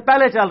آنے سے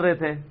پہلے چل رہے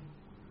تھے،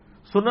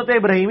 سنت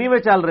ابراہیمی میں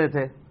چل رہے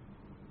تھے.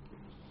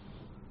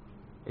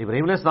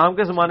 ابراہیم علیہ السلام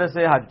کے زمانے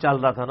سے حج چل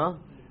رہا تھا نا،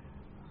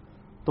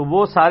 تو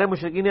وہ سارے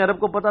مشرکین عرب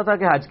کو پتا تھا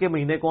کہ حج کے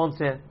مہینے کون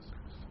سے ہیں،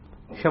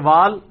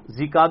 شوال،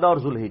 ذیقعدہ اور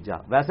ذوالحجہ.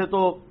 ویسے تو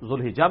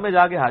ذوالحجہ میں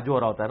جا کے حج ہو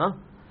رہا ہوتا ہے نا،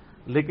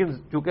 لیکن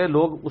چونکہ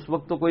لوگ اس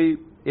وقت تو کوئی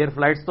ایئر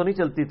فلائٹس تو نہیں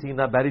چلتی تھی،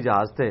 نہ بحری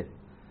جہاز تھے،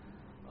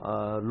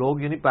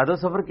 لوگ یعنی پیدل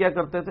سفر کیا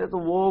کرتے تھے. تو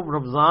وہ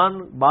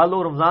رمضان، بعض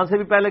لوگ رمضان سے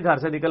بھی پہلے گھر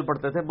سے نکل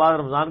پڑتے تھے، بعض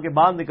رمضان کے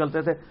بعد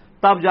نکلتے تھے،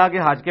 تب جا کے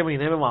حج کے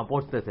مہینے میں وہاں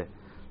پہنچتے تھے.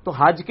 تو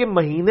حج کے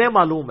مہینے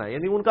معلوم ہے،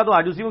 یعنی ان کا تو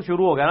حج اسی وقت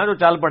شروع ہو گیا نا جو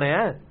چل پڑے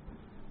ہیں.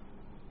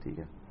 ٹھیک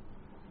ہے،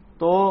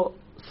 تو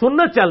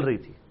سنت چل رہی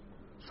تھی،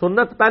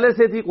 سنت پہلے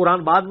سے تھی،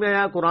 قرآن بعد میں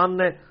آیا. قرآن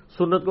نے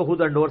سنت کو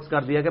خود انڈورس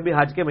کر دیا کہ بھی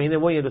حج کے مہینے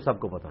وہی ہیں جو سب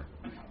کو پتا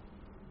ہے،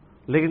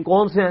 لیکن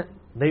کون سے ہیں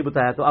نہیں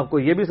بتایا. تو آپ کو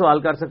یہ بھی سوال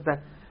کر سکتا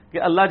ہے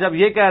کہ اللہ جب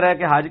یہ کہہ رہا ہے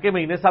کہ حج کے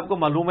مہینے سب کو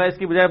معلوم ہے، اس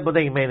کی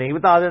بجائے میں نہیں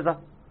بتا دیتا.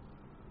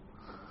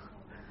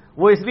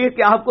 وہ اس لیے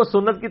کہ آپ کو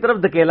سنت کی طرف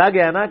دھکیلا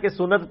گیا نا کہ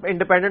سنت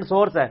انڈیپینڈنٹ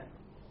سورس ہے.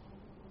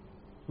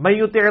 من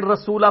یطع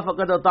الرسول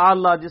فقد اطاع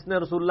اللہ، جس نے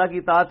رسول اللہ کی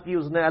اطاعت کی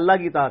اس نے اللہ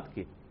کی اطاعت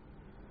کی.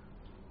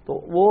 تو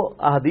وہ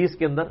احادیث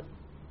کے اندر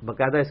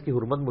باقاعدہ اس کی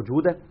حرمت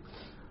موجود ہے.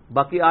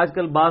 باقی آج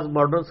کل بعض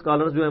ماڈرن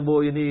اسکالرز جو ہیں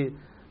وہ یعنی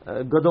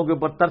گدوں کے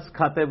اوپر ترس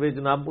کھاتے ہوئے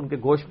جناب ان کے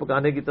گوشت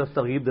پکانے کی طرف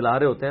ترغیب دلا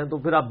رہے ہوتے ہیں. تو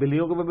پھر آپ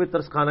بلیوں کے اوپر بھی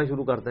ترس کھانا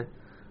شروع کرتے ہیں.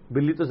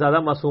 بلی تو زیادہ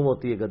معصوم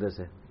ہوتی ہے گدے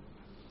سے.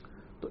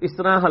 تو اس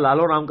طرح حلال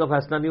و حرام کا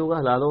فیصلہ نہیں ہوگا،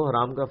 حلال و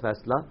حرام کا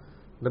فیصلہ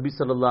نبی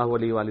صلی اللہ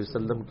علیہ وآلہ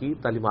وسلم کی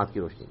تعلیمات کی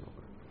روشنی میں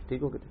ہوگا.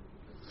 ٹھیک ہوگا.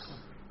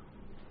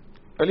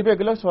 علی بھائی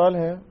اگلا سوال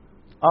ہے،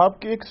 آپ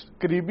کے ایک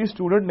قریبی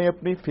اسٹوڈنٹ نے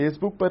اپنی فیس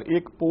بک پر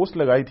ایک پوسٹ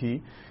لگائی تھی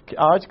کہ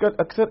آج کل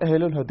اکثر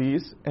اہل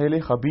الحدیث اہل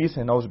خبیث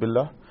ہیں، نعوذ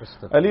باللہ.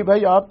 علی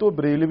بھائی آپ تو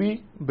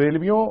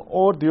بریلویوں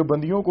اور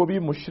دیوبندیوں کو بھی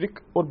مشرک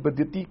اور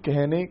بدعتی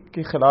کہنے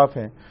کے خلاف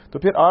ہیں، تو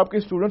پھر آپ کے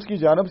اسٹوڈنٹس کی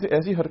جانب سے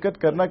ایسی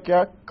حرکت کرنا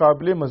کیا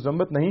قابل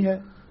مذمت نہیں ہے؟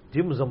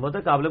 جی مذمت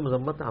ہے، قابل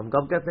مذمت ہے. ہم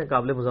کب کہتے ہیں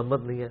قابل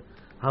مذمت نہیں ہے؟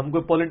 ہم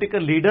کوئی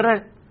پولیٹیکل لیڈر ہیں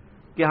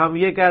کہ ہم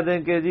یہ کہہ دیں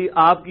کہ جی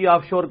آپ کی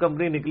آف شور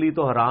کمپنی نکلی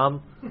تو حرام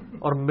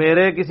اور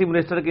میرے کسی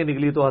منسٹر کی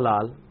نکلی تو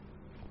حلال؟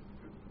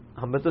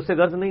 ہمیں تو اس سے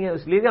غرض نہیں ہے،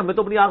 اس لیے کہ ہمیں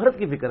تو اپنی آخرت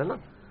کی فکر ہے نا،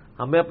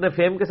 ہمیں اپنے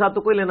فیم کے ساتھ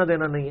تو کوئی لینا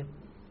دینا نہیں ہے.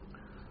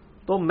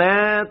 تو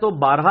میں تو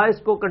بارہا اس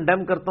کو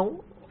کنڈیم کرتا ہوں.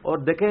 اور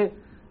دیکھیں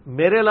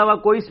میرے علاوہ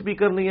کوئی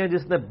اسپیکر نہیں ہے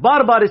جس نے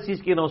بار بار اس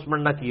چیز کی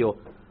اناؤنسمنٹ نہ کی ہو.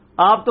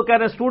 آپ تو کہہ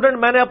رہے ہیں اسٹوڈنٹ،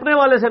 میں نے اپنے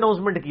والے سے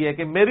اناؤنسمنٹ کی ہے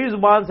کہ میری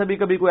زبان سے بھی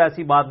کبھی کوئی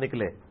ایسی بات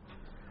نکلے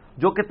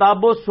جو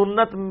کتاب و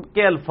سنت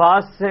کے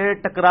الفاظ سے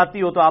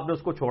ٹکراتی ہو تو آپ نے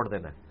اس کو چھوڑ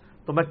دینا ہے.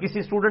 تو میں کسی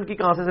اسٹوڈنٹ کی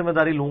کہاں سے ذمہ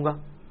داری لوں گا؟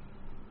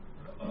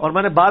 اور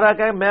میں نے بارہا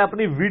کہا میں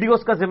اپنی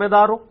ویڈیوز کا ذمہ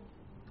دار ہوں،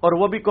 اور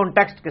وہ بھی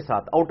کانٹیکسٹ کے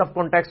ساتھ، آؤٹ آف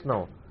کانٹیکسٹ نہ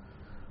ہو.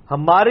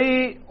 ہماری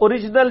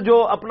اوریجنل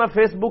جو اپنا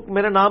فیس بک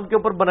میرے نام کے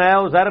اوپر بنایا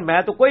ہو، ظاہر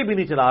میں تو کوئی بھی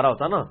نہیں چلا رہا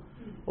ہوتا نا،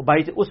 وہ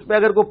بھائی اس پہ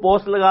اگر کوئی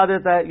پوسٹ لگا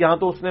دیتا ہے، یہاں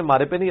تو اس نے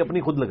ہمارے پہ نہیں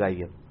اپنی خود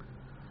لگائی ہے،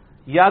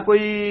 یا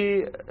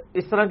کوئی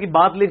اس طرح کی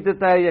بات لکھ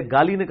دیتا ہے یا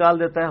گالی نکال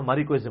دیتا ہے،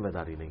 ہماری کوئی ذمہ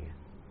داری نہیں ہے.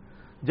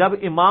 جب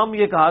امام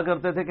یہ کہا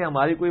کرتے تھے کہ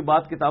ہماری کوئی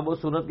بات کتاب و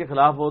سنت کے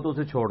خلاف ہو تو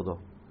اسے چھوڑ دو،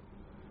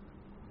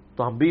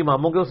 تو ہم بھی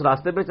اماموں کے اس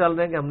راستے پہ چل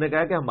رہے ہیں کہ ہم نے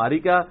کہا کہ ہماری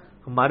کیا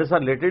ہمارے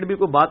ساتھ ریلیٹڈ بھی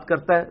کوئی بات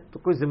کرتا ہے تو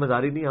کوئی ذمہ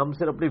داری نہیں، ہم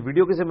صرف اپنی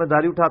ویڈیو کی ذمہ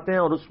داری اٹھاتے ہیں،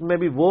 اور اس میں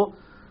بھی وہ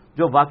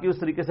جو واقعی اس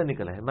طریقے سے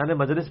نکلے ہیں۔ میں نے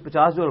مجلس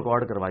 50 جو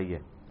ریکارڈ کروائی ہے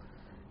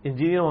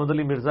انجینئر محمد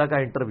علی مرزا کا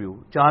انٹرویو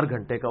 4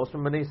 گھنٹے کا، اس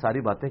میں نے یہ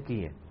ساری باتیں کی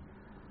ہیں،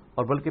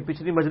 اور بلکہ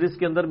پچھلی مجلس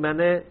کے اندر میں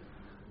نے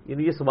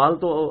یعنی یہ سوال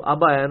تو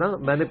اب آیا ہے نا،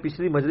 میں نے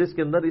پچھلی مجلس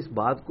کے اندر اس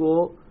بات کو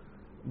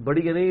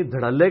بڑی یعنی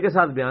دھڑلے کے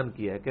ساتھ بیان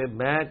کیا ہے کہ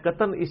میں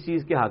قطعاً اس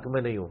چیز کے حق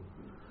میں نہیں ہوں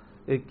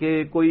کہ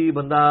کوئی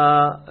بندہ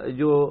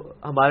جو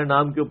ہمارے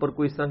نام کے اوپر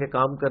کوئی اس طرح کے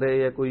کام کرے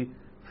یا کوئی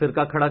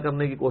فرقہ کھڑا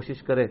کرنے کی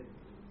کوشش کرے،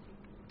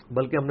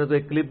 بلکہ ہم نے تو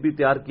ایک کلپ بھی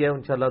تیار کیا ہے،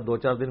 انشاءاللہ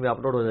 2-4 دن میں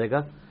اپلوڈ ہو جائے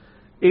گا،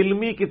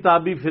 علمی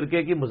کتابی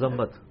فرقے کی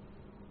مذمت۔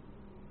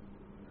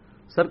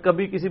 سر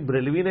کبھی کسی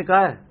بریلوی نے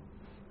کہا ہے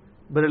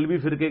بریلوی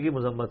فرقے کی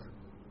مذمت،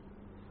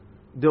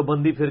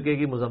 دیوبندی فرقے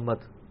کی مذمت؟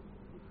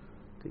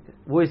 ٹھیک ہے،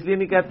 وہ اس لیے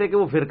نہیں کہتے کہ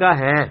وہ فرقہ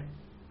ہے،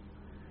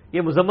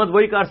 یہ مذمت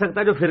وہی کر سکتا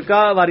ہے جو فرقہ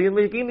واریت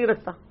میں یقین نہیں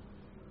رکھتا۔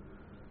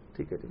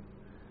 ٹھیک ہے جی،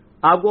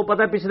 آپ کو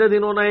پتا ہے پچھلے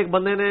دنوں نا ایک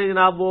بندے نے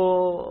جناب وہ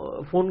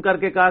فون کر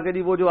کے کہا کہ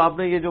جی وہ جو آپ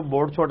نے یہ جو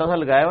بورڈ چھوٹا سا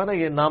لگایا ہوا نا،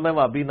 یہ نام ہے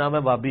وابی، نام ہے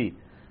وابی،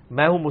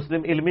 میں ہوں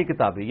مسلم علمی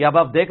کتابی، یہ اب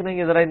آپ دیکھ لیں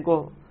گے، ذرا ان کو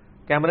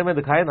کیمرے میں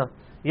دکھائے نا،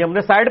 یہ ہم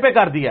نے سائڈ پہ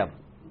کر دیا۔ اب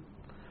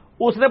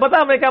اس نے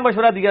پتا ہمیں کیا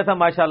مشورہ دیا تھا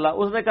ماشاءاللہ،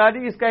 اس نے کہا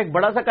جی اس کا ایک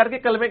بڑا سا کر کے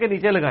کلمے کے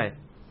نیچے لگائیں۔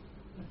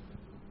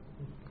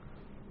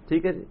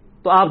 ٹھیک ہے جی،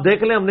 تو آپ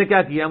دیکھ لیں ہم نے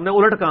کیا کیا، ہم نے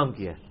الٹ کام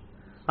کیا،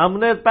 ہم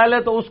نے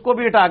پہلے تو اس کو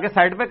بھی ہٹا کے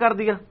سائڈ پہ کر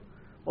دیا،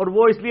 اور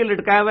وہ اس لیے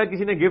لٹکایا ہوا ہے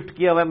کسی نے گفٹ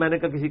کیا ہوا ہے، میں نے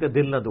کہا کسی کا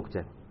دل نہ دکھ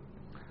جائے،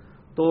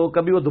 تو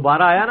کبھی وہ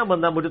دوبارہ آیا نا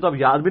بندہ، مجھے تو اب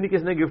یاد بھی نہیں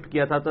کس نے گفٹ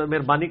کیا تھا، تو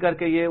مہربانی کر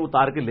کے یہ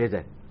اتار کے لے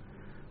جائے،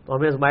 تو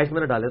ہمیں آزمائش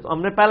میں نہ ڈالے۔ تو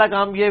ہم نے پہلا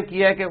کام یہ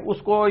کیا ہے کہ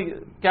اس کو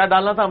کیا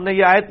ڈالنا تھا، ہم نے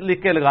یہ آیت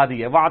لکھ کے لگا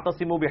دی ہے،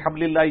 وَاعْتَصِمُوا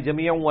بِحَبْلِ اللَّهِ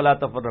جَمِيعًا وَلَا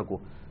تَفَرَّقُوا،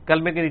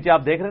 کلمے کے نیچے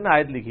آپ دیکھ رہے ہیں نا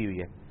آیت لکھی ہوئی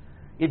ہے،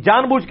 یہ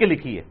جان بوجھ کے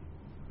لکھی ہے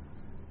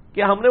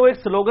کہ ہم نے وہ ایک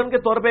سلوگن کے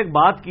طور پہ ایک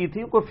بات کی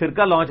تھی، کوئی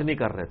فرقہ لانچ نہیں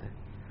کر رہے تھے۔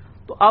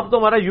 تو اب تو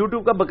ہمارا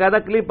یوٹیوب کا باقاعدہ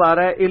کلپ آ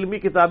رہا ہے علمی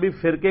کتابی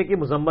فرقے کی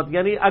مذمت،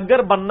 یعنی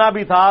اگر بننا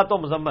بھی تھا تو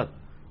مذمت،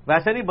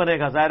 ویسے نہیں بنے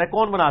گا، ظاہر ہے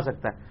کون بنا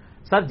سکتا ہے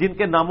سر؟ جن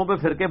کے ناموں پہ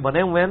فرقے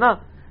بنے ہوئے ہیں نا،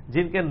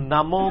 جن کے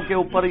ناموں کے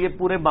اوپر یہ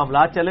پورے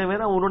معاملات چلے ہوئے ہیں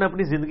نا، انہوں نے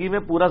اپنی زندگی میں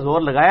پورا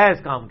زور لگایا ہے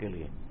اس کام کے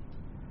لیے،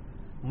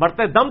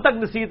 مرتے دم تک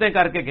نصیحتیں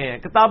کر کے گئے ہیں،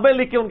 کتابیں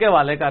لکھ کے ان کے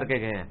حوالے کر کے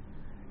گئے ہیں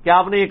کہ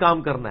آپ نے یہ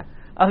کام کرنا ہے۔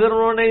 اگر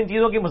انہوں نے ان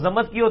چیزوں کی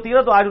مذمت کی ہوتی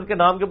نا تو آج ان کے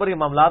نام کے اوپر یہ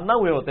معاملات نہ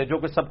ہوئے ہوتے جو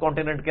کہ سب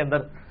کانٹیننٹ کے اندر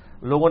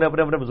لوگوں نے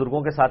اپنے اپنے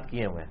بزرگوں کے ساتھ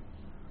کیے ہوئے ہیں۔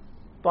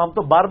 تو ہم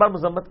تو بار بار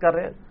مذمت کر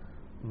رہے ہیں،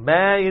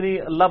 میں یعنی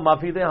اللہ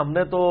معافی دے، ہم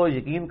نے تو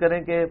یقین کریں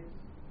کہ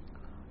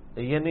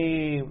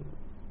یعنی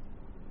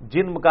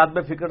جن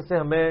مکاتب فکر سے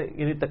ہمیں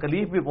یعنی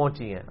تکلیف بھی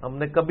پہنچی ہے، ہم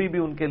نے کبھی بھی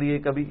ان کے لیے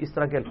کبھی اس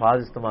طرح کے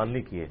الفاظ استعمال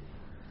نہیں کیے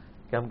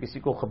کہ ہم کسی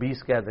کو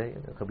خبیث کہہ دیں۔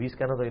 خبیث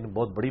کہنا تو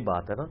بہت بڑی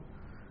بات ہے نا،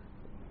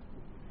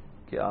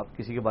 کہ آپ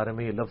کسی کے بارے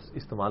میں یہ لفظ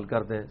استعمال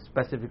کر دیں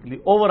اسپیسیفکلی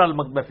اوور آل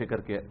مکتبہ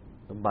فکر کے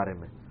بارے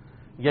میں،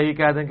 یا یہ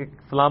کہہ دیں کہ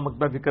فلاں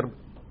مکتبہ فکر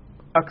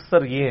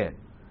اکثر یہ ہے،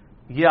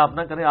 یہ آپ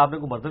نہ کریں، آپ نے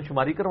کوئی مردم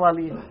شماری کروا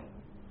لی ہے۔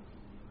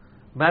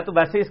 میں تو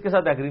ویسے اس کے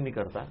ساتھ ایگری نہیں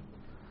کرتا۔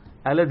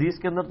 اہل حدیث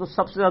کے اندر تو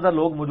سب سے زیادہ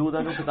لوگ موجود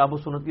ہیں جو کتاب و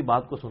سنت کی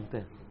بات کو سنتے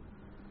ہیں۔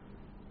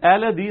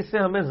 اہل حدیث سے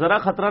ہمیں ذرا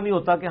خطرہ نہیں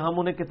ہوتا کہ ہم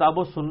انہیں کتاب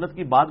و سنت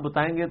کی بات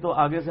بتائیں گے تو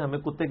آگے سے ہمیں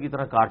کتے کی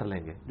طرح کاٹ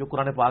لیں گے، جو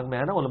قرآن پاک میں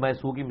ہے نا، علماء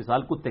سو کی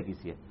مثال کتے کی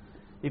سی ہے۔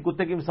 یہ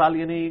کتے کی مثال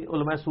یعنی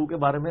علماء سو کے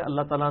بارے میں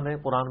اللہ تعالیٰ نے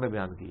قرآن میں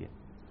بیان کی ہے،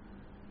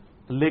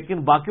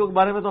 لیکن باقیوں کے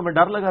بارے میں تو ہمیں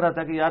ڈر لگا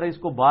رہتا ہے کہ یار اس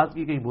کو بات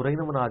کی کہیں برا ہی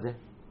نہ بنا جائے،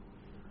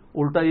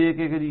 الٹا یہ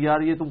کہ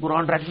یار یہ تم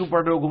قرآن ڈائریکٹ کیوں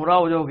پڑھ رہے ہو، گمراہ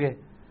ہو جاؤ گے،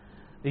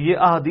 یہ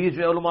احادیث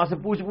جو علماء سے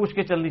پوچھ پوچھ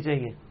کے چلنی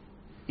چاہیے۔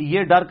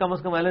 یہ ڈر کم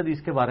از کم اہل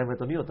حدیث کے بارے میں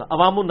تو نہیں ہوتا۔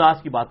 عوام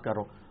الناس کی بات کر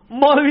رہا ہوں،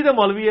 مولوی تو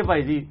مولوی ہے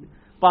بھائی جی،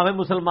 پاویں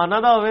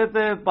مسلمانوں دا ہوئے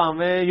تے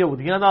پاویں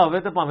یہودیاں دا ہوئے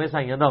تے پاویں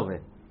عیسائیاں دا ہوئے،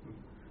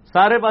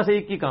 سارے پاس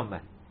ایک ہی کام ہے،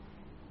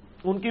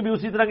 ان کی بھی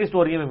اسی طرح کی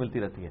سٹوریاں میں ملتی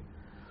رہتی ہیں۔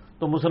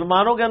 تو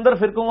مسلمانوں کے اندر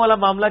فرقوں والا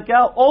معاملہ کیا،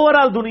 اوور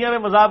آل دنیا میں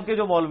مذاہب کے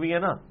جو مولوی ہیں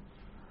نا،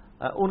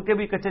 ان کے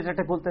بھی کچے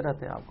چٹے کھلتے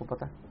رہتے ہیں، آپ کو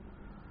پتہ ہے۔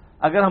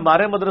 اگر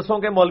ہمارے مدرسوں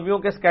کے مولویوں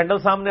کے سکینڈل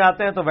سامنے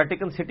آتے ہیں تو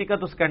ویٹیکن سٹی کا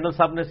تو سکینڈل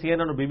صاحب نے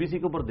CNN اور BBC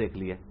کے اوپر دیکھ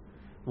لیا،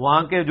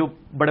 وہاں کے جو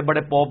بڑے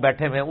بڑے پوپ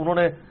بیٹھے ہوئے ہیں انہوں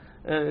نے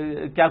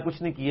کیا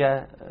کچھ نہیں کیا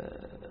ہے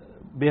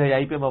بے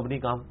حیائی پہ مبنی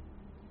کام،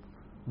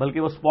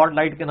 بلکہ وہ سپاٹ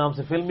لائٹ کے نام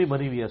سے فلم بھی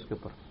بنی ہوئی ہے اس کے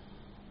اوپر۔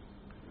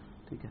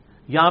 ٹھیک ہے،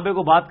 یہاں پہ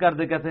کو بات کر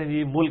دے کہتے ہیں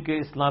جی ملک کے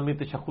اسلامی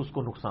تشخص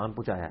کو نقصان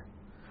پہنچایا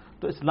ہے،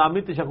 تو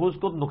اسلامی تشخص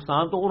کو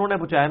نقصان تو انہوں نے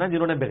پہنچایا نا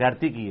جنہوں نے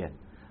بغیرتی کی ہے،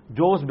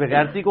 جو اس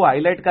بغیرتی کو ہائی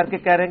لائٹ کر کے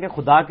کہہ رہے ہیں کہ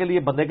خدا کے لیے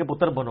بندے کے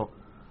پتر بنو،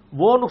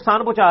 وہ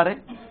نقصان پہنچا رہے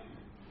ہیں،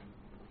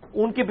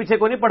 ان کے پیچھے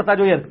کوئی نہیں پڑتا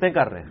جو یہ حرکتیں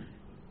کر رہے ہیں،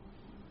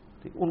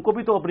 ان کو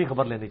بھی تو اپنی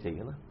خبر لینی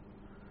چاہیے نا۔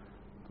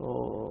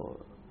 تو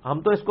ہم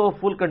تو اس کو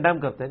فل کنڈیم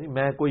کرتے ہیں جی،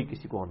 میں کوئی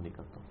کسی کو آن نہیں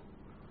کرتا ہوں،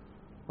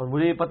 اور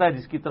مجھے یہ پتا ہے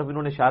جس کی طرف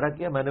انہوں نے اشارہ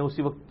کیا، میں نے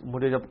اسی وقت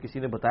مجھے جب کسی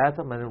نے بتایا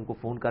تھا میں نے ان کو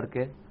فون کر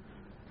کے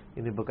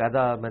انہیں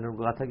باقاعدہ میں نے ان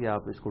کو کہا تھا کہ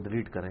آپ اس کو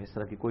ڈیلیٹ کریں، اس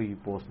طرح کی کوئی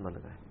پوسٹ نہ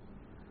لگائیں،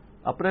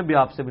 اپنے بھی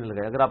آپ سے بھی نہیں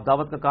لگائے، اگر آپ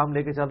دعوت کا کام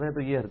لے کے چل رہے ہیں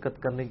تو یہ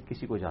حرکت کرنے کی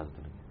کسی کو اجازت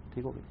نہیں ہے۔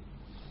 ٹھیک ہوگی۔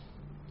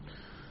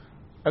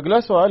 اگلا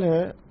سوال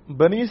ہے،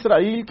 بنی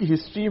اسرائیل کی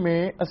ہسٹری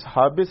میں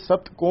اصحاب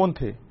سبت کون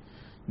تھے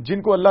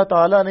جن کو اللہ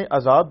تعالیٰ نے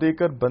عذاب دے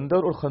کر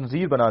بندر اور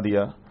خنزیر بنا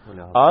دیا،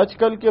 آج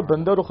کل کے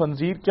بندر اور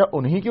خنزیر کیا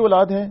انہی کی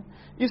اولاد ہیں؟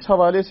 اس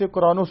حوالے سے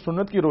قرآن و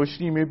سنت کی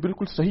روشنی میں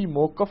بالکل صحیح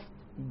موقف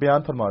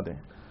بیان فرما دیں۔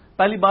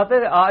 پہلی بات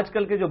ہے آج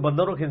کل کے جو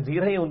بندر اور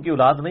خنزیر ہیں یہ ان کی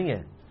اولاد نہیں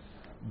ہے،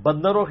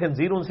 بندر اور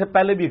خنزیر ان سے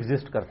پہلے بھی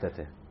ایگزسٹ کرتے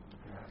تھے۔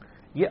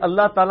 یہ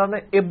اللہ تعالیٰ نے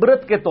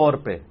عبرت کے طور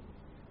پہ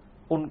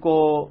ان کو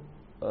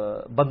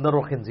بندر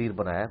اور خنزیر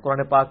بنایا ہے۔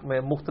 قرآن پاک میں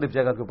مختلف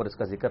جگہ کے اوپر اس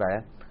کا ذکر آیا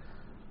ہے۔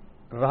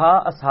 رہا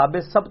اصحاب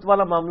سبت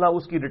والا معاملہ،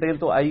 اس کی ڈیٹیل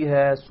تو آئی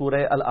ہے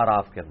سورہ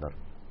الاعراف کے اندر،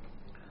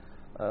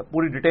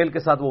 پوری ڈیٹیل کے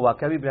ساتھ وہ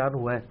واقعہ بھی بیان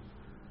ہوا ہے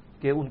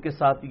کہ ان کے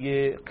ساتھ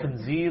یہ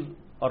خنزیر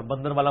اور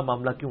بندر والا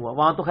معاملہ کیوں ہوا۔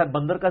 وہاں تو خیر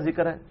بندر کا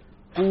ذکر ہے،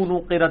 کونوا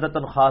قردۃ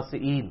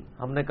خاسئین،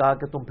 ہم نے کہا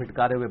کہ تم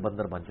پھٹکارے ہوئے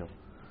بندر بن جاؤ۔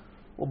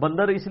 وہ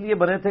بندر اس لیے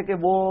بنے تھے کہ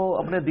وہ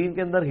اپنے دین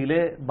کے اندر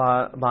ہیلے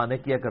بہانے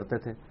کیا کرتے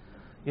تھے،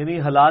 یعنی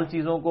حلال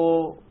چیزوں کو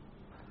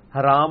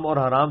حرام اور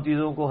حرام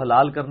چیزوں کو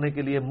حلال کرنے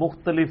کے لیے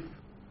مختلف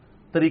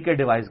طریقے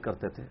ڈیوائز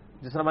کرتے تھے۔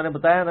 جس طرح میں نے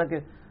بتایا نا کہ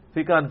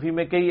فقہ حنفی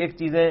میں کئی ایک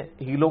چیزیں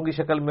ہیلوں کی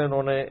شکل میں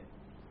انہوں نے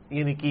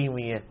یعنی کی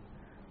ہوئی ہیں،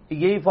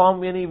 یہی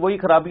فارم یعنی وہی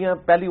خرابیاں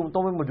پہلی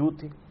امتوں میں موجود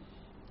تھیں۔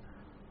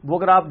 وہ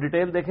اگر آپ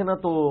ڈیٹیل دیکھیں نا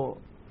تو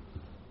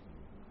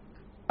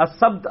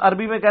السبت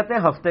عربی میں کہتے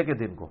ہیں ہفتے کے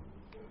دن کو،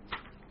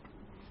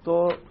 تو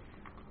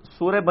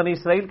سورہ بنی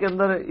اسرائیل کے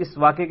اندر اس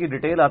واقعے کی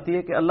ڈیٹیل آتی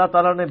ہے کہ اللہ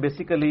تعالیٰ نے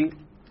بیسیکلی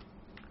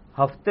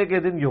ہفتے کے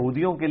دن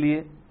یہودیوں کے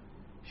لیے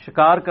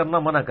شکار کرنا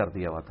منع کر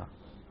دیا ہوا تھا،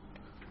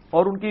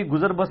 اور ان کی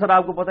گزر بسر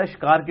آپ کو پتہ ہے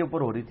شکار کے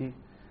اوپر ہو رہی تھی،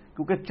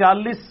 کیونکہ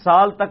 40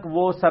 سال تک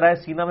وہ سرائے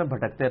سینا میں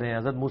بھٹکتے رہے۔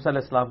 حضرت موسیٰ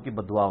علیہ السلام کی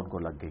بددعا ان کو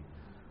لگ گئی،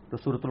 تو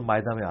سورۃ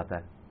المائدہ میں آتا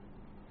ہے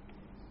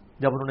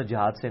جب انہوں نے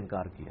جہاد سے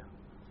انکار کیا۔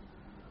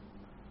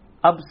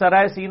 اب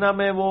سرائے سینا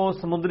میں وہ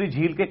سمندری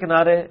جھیل کے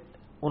کنارے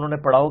انہوں نے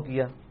پڑاؤ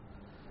کیا۔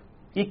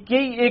 یہ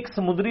کئی ایک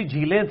سمندری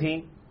جھیلیں تھیں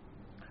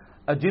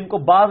جن کو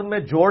بعد میں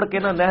جوڑ کے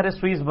نا نہر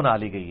سوئز بنا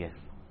لی گئی ہے۔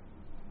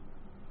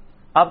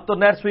 اب تو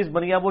نہر سوئز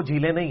بنیا، وہ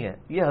جھیلیں نہیں ہیں۔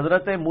 یہ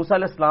حضرت موسیٰ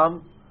علیہ السلام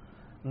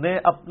نے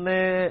اپنے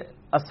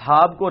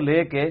اصحاب کو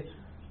لے کے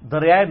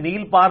دریائے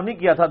نیل پار نہیں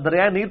کیا تھا،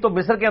 دریائے نیل تو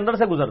مصر کے اندر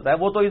سے گزرتا ہے،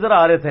 وہ تو ادھر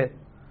آ رہے تھے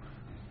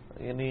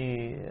یعنی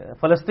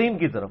فلسطین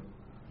کی طرف،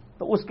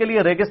 تو اس کے لیے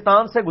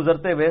ریگستان سے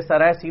گزرتے ہوئے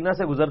سرائے سینا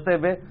سے گزرتے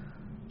ہوئے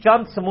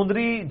چند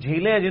سمندری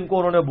جھیلیں جن کو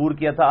انہوں نے عبور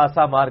کیا تھا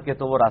آسا مار کے،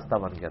 تو وہ راستہ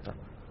بن گیا تھا۔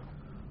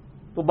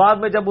 تو بعد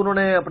میں جب انہوں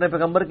نے اپنے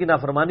پیغمبر کی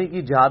نافرمانی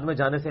کی، جہاد میں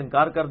جانے سے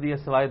انکار کر دیا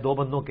سوائے 2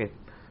 بندوں کے،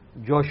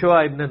 جوشوا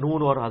ابن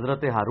نون اور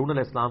حضرت ہارون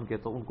علیہ السلام کے،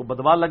 تو ان کو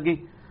بدوا لگ گئی،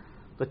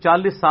 تو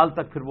 40 سال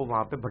تک پھر وہ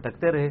وہاں پہ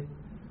بھٹکتے رہے۔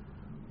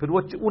 پھر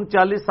وہ ان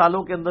 40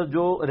 سالوں کے اندر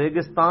جو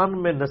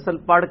ریگستان میں نسل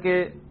پڑ کے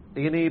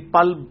یعنی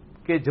پل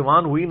کے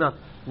جوان ہوئی نا،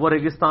 وہ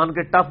ریگستان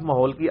کے ٹف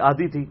ماحول کی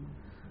عادی تھی،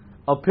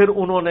 اور پھر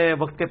انہوں نے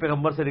وقت کے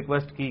پیغمبر سے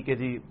ریکویسٹ کی کہ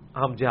جی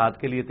ہم جہاد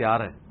کے لیے تیار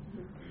ہیں،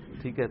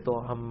 ٹھیک ہے تو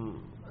ہم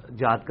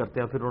جہاد کرتے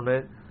ہیں۔ پھر انہوں نے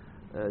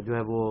جو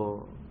ہے وہ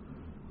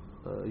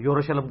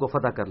یروشلم کو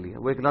فتح کر لیا۔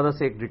 وہ ایک علیحدہ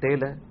سے ایک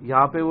ڈیٹیل ہے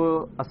یہاں پہ، وہ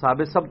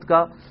اصحاب سبت کا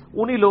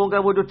انہی لوگوں کا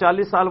وہ جو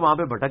 40 سال وہاں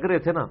پہ بھٹک رہے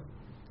تھے نا،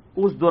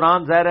 اس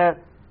دوران ظاہر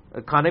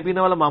ہے کھانے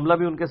پینے والا معاملہ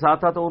بھی ان کے ساتھ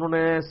تھا، تو انہوں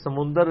نے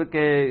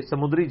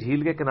سمندری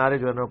جھیل کے کنارے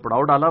جو ہے نا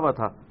پڑاؤ ڈالا ہوا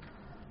تھا۔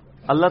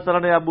 اللہ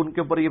تعالیٰ نے اب ان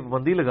کے اوپر یہ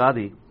پابندی لگا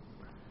دی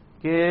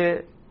کہ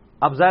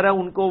اب ظاہر ہے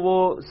ان کو وہ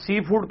سی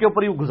فوڈ کے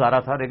اوپر ہی گزارا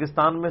تھا،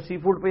 ریگستان میں سی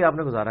فوڈ پہ ہی آپ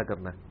نے گزارا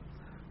کرنا ہے،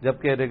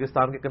 جبکہ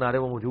ریگستان کے کنارے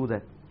وہ موجود ہے۔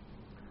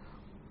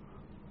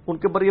 ان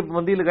کے اوپر یہ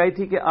پابندی لگائی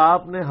تھی کہ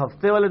آپ نے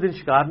ہفتے والے دن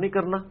شکار نہیں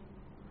کرنا،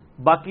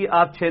 باقی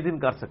آپ 6 دن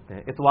کر سکتے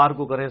ہیں، اتوار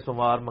کو کریں،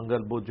 سوموار،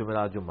 منگل، بدھ،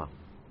 جمعرات، جمعہ۔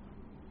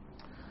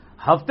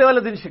 ہفتے والے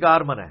دن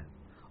شکار منع ہے،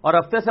 اور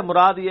ہفتے سے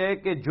مراد یہ ہے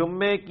کہ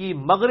جمعے کی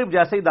مغرب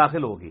جیسے ہی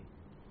داخل ہوگی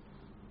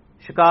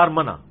شکار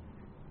منع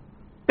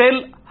ٹل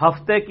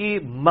ہفتے کی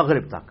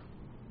مغرب تک،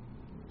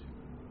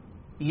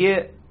 یہ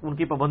ان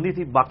کی پابندی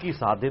تھی۔ باقی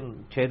 7 دن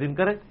 6 دن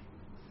کریں۔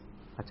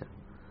 اچھا،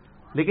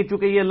 لیکن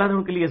چونکہ یہ اللہ نے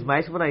ان کے لیے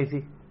آزمائش بنائی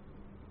تھی،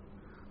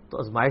 تو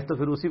آزمائش تو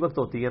پھر اسی وقت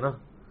ہوتی ہے نا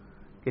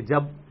کہ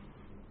جب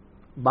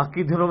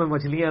باقی دنوں میں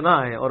مچھلیاں نہ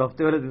آئیں اور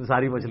ہفتے والے دن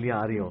ساری مچھلیاں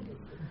آ رہی ہوں،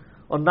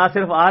 اور نہ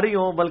صرف آ رہی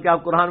ہوں بلکہ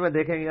آپ قرآن میں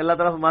دیکھیں گے اللہ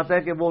تعالیٰ فرماتا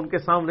ہے کہ وہ ان کے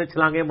سامنے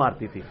چھلانگیں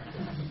مارتی تھی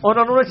اور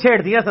انہوں نے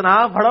چھیڑ دیا، سنا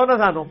پڑھو نہ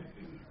سانو۔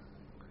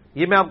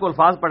 یہ میں آپ کو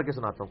الفاظ پڑھ کے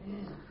سناتا ہوں۔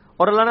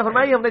 اور اللہ نے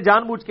فرمایا ہم نے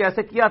جان بوجھ کے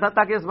ایسے کیا تھا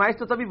تاکہ آزمائش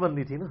تو تبھی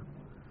بنتی تھی نا،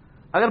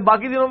 اگر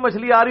باقی دنوں میں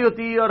مچھلی آ رہی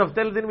ہوتی اور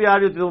ہفتے والے دن بھی آ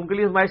رہی ہوتی تو ان کے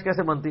لیے آزمائش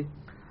کیسے بنتی؟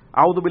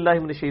 اعوذ باللہ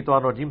من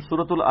الشیطان الرجیم،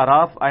 سورۃ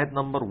الاعراف آیت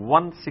نمبر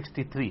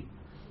 163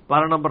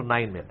 پارہ نمبر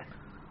 9 میں،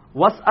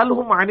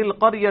 وَاسْأَلْهُمْ عَنِ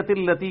الْقَرْيَةِ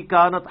الَّتِي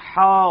كَانَتْ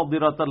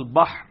حَاضِرَةَ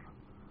الْبَحْرِ،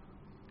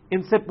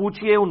 ان سے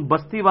پوچھئے ان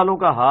بستی والوں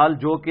کا حال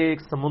جو کہ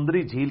ایک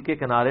سمندری جھیل کے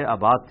کنارے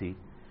آباد تھی،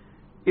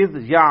 اذ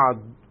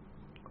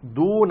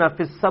یعدون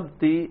فی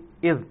السبت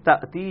اذ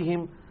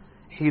تأتیہم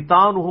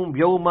حیتانہم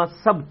یوم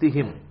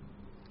سبتہم،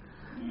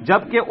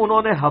 جبکہ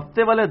انہوں نے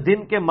ہفتے والے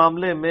دن کے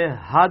معاملے میں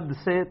حد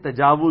سے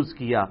تجاوز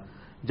کیا،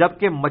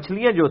 جبکہ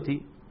مچھلیاں جو تھی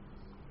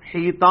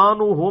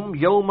حیتانہم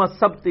یوم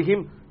سبتہم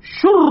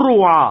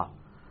شرعا،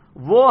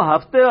 وہ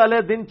ہفتے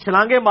والے دن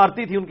چھلانگیں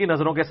مارتی تھی ان کی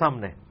نظروں کے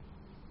سامنے،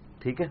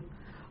 ٹھیک ہے۔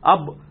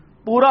 اب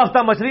پورا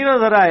ہفتہ مچھلی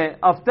نظر آئے،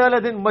 ہفتے والے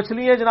دن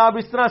مچھلیاں جناب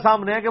اس طرح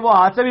سامنے ہیں کہ وہ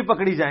ہاتھ سے بھی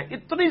پکڑی جائیں،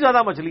 اتنی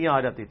زیادہ مچھلیاں آ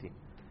جاتی تھیں،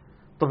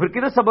 تو پھر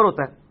کتنا صبر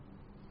ہوتا ہے.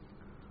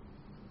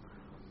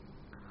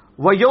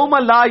 وَيَوْمَ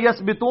لَا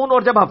يَسْبِتُونَ،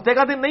 اور جب ہفتے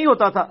کا دن نہیں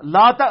ہوتا تھا،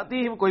 لا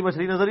تأتیہم، کوئی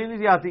مچھلی نظر ہی نہیں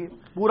تھی آتی،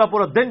 پورا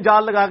پورا دن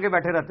جال لگا کے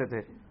بیٹھے رہتے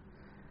تھے.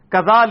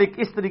 کذالک،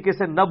 اس طریقے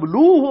سے،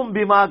 نبلوہم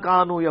بما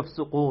کانوا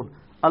یفسقون،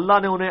 اللہ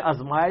نے انہیں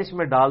آزمائش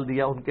میں ڈال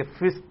دیا ان کے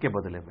فسق کے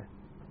بدلے میں،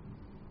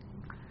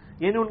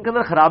 یعنی ان کے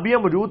اندر خرابیاں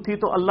موجود تھی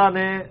تو اللہ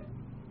نے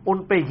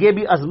ان پہ یہ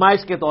بھی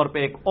آزمائش کے طور پہ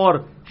ایک اور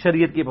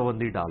شریعت کی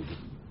پابندی ڈال دی.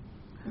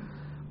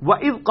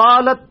 وَإِذْ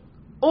قَالَتْ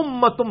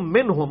أُمَّةٌ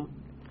مِّنْهُمْ،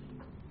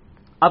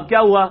 اب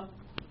کیا ہوا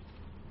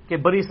کہ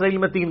بنی اسرائیل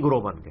میں 3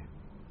 گروہ بن گئے.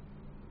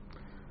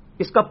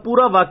 اس کا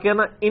پورا واقعہ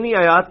نا انہی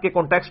آیات کے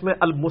کانٹیکسٹ میں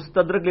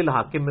المستدرک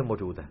للحاکم میں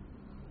موجود ہے.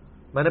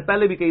 میں نے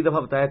پہلے بھی کئی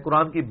دفعہ بتایا،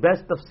 قرآن کی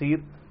بیسٹ تفسیر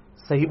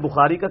صحیح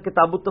بخاری کا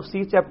کتاب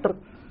التفسیر چیپٹر،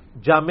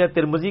 جامعہ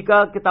ترمذی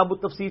کا کتاب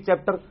التفسیر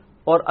چیپٹر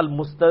اور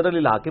المستدرک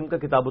للحاکم کا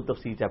کتاب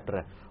التفسیر چیپٹر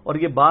ہے. اور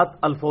یہ بات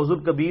الفوز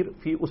الکبیر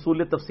فی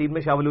اصول تفسیر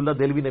میں شاہ ولی اللہ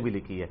دہلوی نے بھی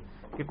لکھی ہے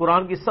کہ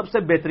قرآن کی سب سے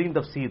بہترین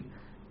تفسیر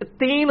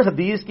 3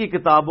 حدیث کی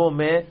کتابوں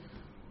میں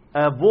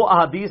وہ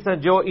احادیث ہیں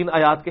جو ان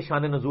آیات کے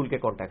شان نزول کے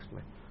کانٹیکسٹ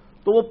میں،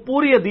 تو وہ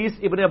پوری حدیث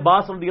ابن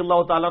عباس رضی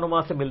اللہ تعالیٰ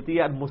عنہ سے ملتی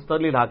ہے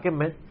المستدرک للحاکم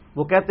میں.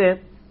 وہ کہتے ہیں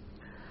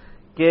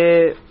کہ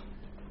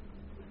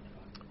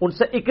ان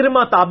سے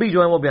اکرمہ تابی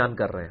جو ہیں وہ بیان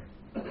کر رہے ہیں،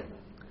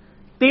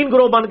 3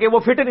 گروہ بن کے، وہ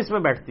فٹن اس میں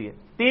بیٹھتی ہے،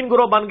 3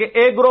 گروہ بن کے.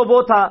 ایک گروہ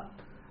وہ تھا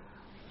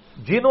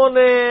جنہوں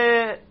نے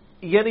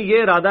یعنی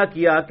یہ ارادہ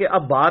کیا کہ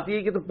اب بات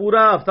یہ کہ تو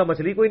پورا ہفتہ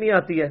مچھلی کوئی نہیں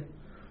آتی ہے،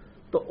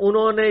 تو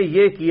انہوں نے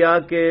یہ کیا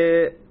کہ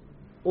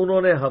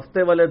انہوں نے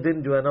ہفتے والے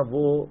دن جو ہے نا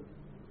وہ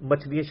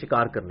مچھلیاں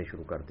شکار کرنی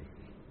شروع کر دی،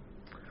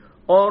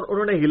 اور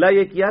انہوں نے ہلا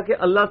یہ کیا کہ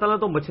اللہ تعالیٰ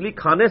تو مچھلی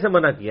کھانے سے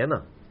منع کیا ہے نا،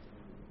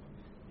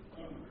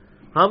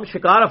 ہم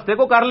شکار ہفتے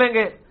کو کر لیں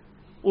گے،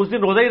 اس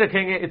دن روزہ ہی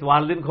رکھیں گے،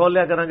 اتوار دن کھول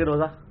لیا کریں گے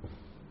روزہ،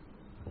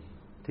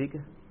 ٹھیک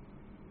ہے.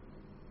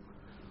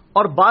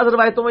 اور بعض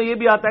روایتوں میں یہ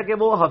بھی آتا ہے کہ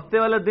وہ ہفتے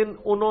والے دن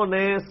انہوں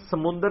نے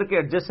سمندر کے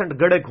ایڈجسٹنٹ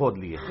گڑھے کھود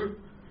لیے.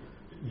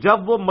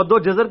 جب وہ مد و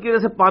جزر کی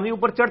وجہ سے پانی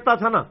اوپر چڑھتا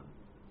تھا نا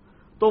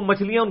تو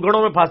مچھلیاں ان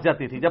گڑھوں میں پھنس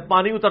جاتی تھی. جب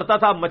پانی اترتا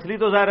تھا مچھلی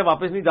تو ظاہر ہے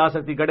واپس نہیں جا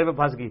سکتی، گڑھے میں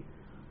پھنس گئی،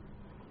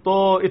 تو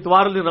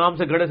اتوار دن آرام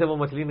سے گڑھے سے وہ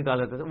مچھلی نکال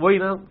لیتے تھے. وہی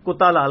نا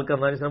کتا لال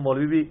کرنا، جس میں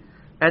مولوی بھی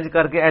اینج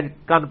کر کے اینج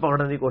کان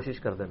پکڑنے کی کوشش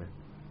کرتے ہیں.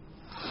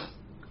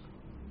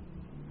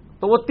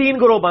 تو وہ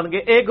 3 گروہ بن گئے.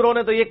 ایک گروہ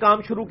نے تو یہ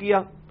کام شروع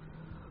کیا،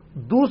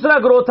 دوسرا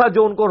گروہ تھا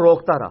جو ان کو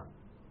روکتا رہا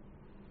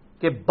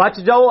کہ بچ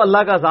جاؤ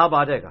اللہ کا عذاب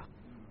آ جائے گا،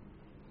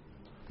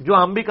 جو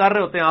ہم بھی کر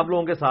رہے ہوتے ہیں آپ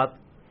لوگوں کے ساتھ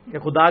کہ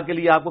خدا کے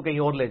لیے آپ کو کہیں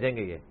اور لے جائیں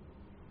گے یہ.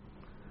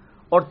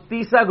 اور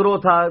تیسرا گروہ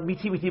تھا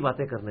میٹھی میٹھی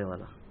باتیں کرنے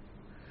والا،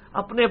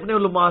 اپنے اپنے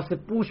علماء سے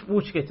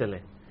پوچھ کے چلیں،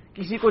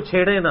 کسی کو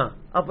چھیڑے نہ،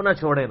 اپنا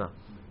چھوڑے نہ.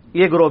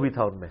 یہ گروہ بھی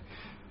تھا ان میں.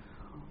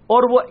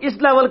 اور وہ اس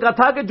لیول کا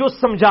تھا کہ جو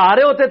سمجھا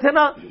رہے ہوتے تھے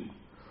نا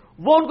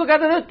وہ ان کو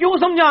کہتے تھے کیوں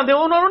سمجھا دیں،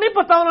 انہوں نے نہیں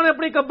پتا، انہوں نے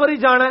اپنی قبر ہی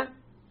جانا ہے.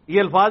 یہ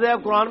الفاظ ہے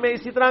قرآن میں،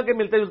 اسی طرح کے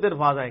ملتے جلتے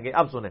الفاظ آئیں گے.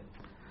 اب سنیں،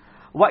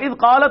 وَإِذْ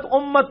قَالَتْ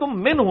أُمَّةٌ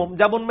مِّنْهُمْ،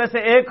 جب ان میں سے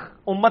ایک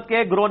امت کے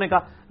ایک گروہ نے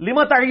کہا، لِمَ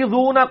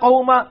تَعِظُونَ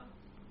قَوْمًا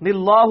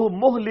اللَّهُ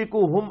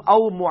مُهْلِكُهُمْ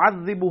أَوْ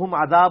مُعَذِّبُهُمْ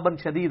عَذَابًا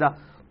شَدِيدًا،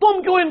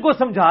 تم کیوں ان کو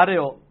سمجھا رہے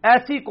ہو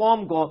ایسی قوم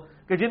کو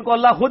کہ جن کو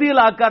اللہ خود ہی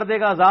ہلاک کر دے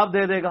گا، عذاب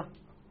دے دے گا.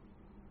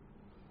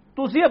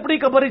 تسی اپنی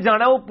قبر ہی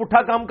جانا ہے، وہ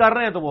پٹھا کام کر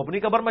رہے ہیں تو وہ اپنی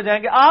قبر میں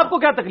جائیں گے، آپ کو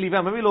کیا تکلیف ہے؟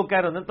 ہمیں بھی لوگ کہہ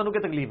رہے ہیں تنوں کی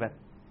تکلیف ہے.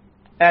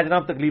 اے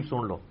جناب تکلیف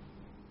سن لو.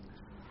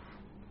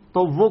 تو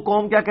وہ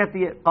قوم کیا کہتی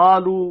ہے،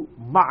 قالوا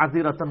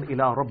معذرۃ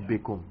الی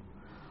ربکم،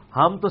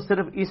 ہم تو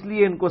صرف اس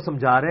لیے ان کو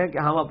سمجھا رہے ہیں کہ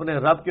ہم اپنے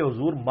رب کے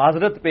حضور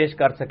معذرت پیش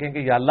کر سکیں کہ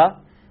یا اللہ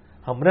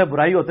ہم نے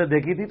برائی ہوتے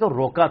دیکھی تھی تو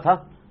روکا تھا،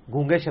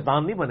 گونگے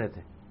شیطان نہیں بنے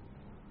تھے.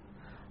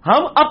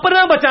 ہم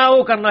اپنا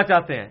بچاؤ کرنا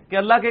چاہتے ہیں کہ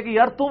اللہ کہ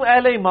یار تم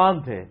اہل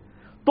ایمان تھے،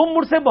 تم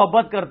مجھ سے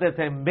محبت کرتے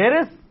تھے،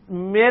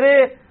 میرے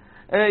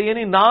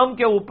یعنی نام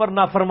کے اوپر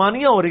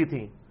نافرمانیاں ہو رہی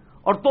تھیں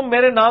اور تم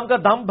میرے نام کا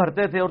دم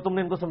بھرتے تھے اور تم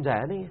نے ان کو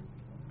سمجھایا نہیں ہے.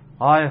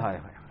 ہائے ہائے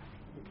ہائے.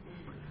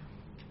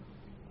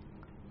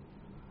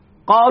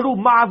 قالوا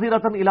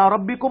معذرۃ الی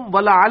ربکم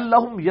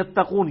ولعلہم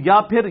یتقون، یا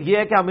پھر یہ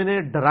ہے کہ ہم انہیں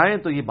ڈرائیں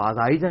تو یہ باز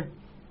آ ہی جائیں،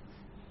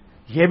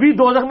 یہ بھی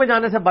دوزخ میں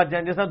جانے سے بچ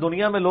جائیں. جیسا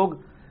دنیا میں لوگ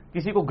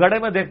کسی کو گڑھے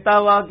میں دیکھتا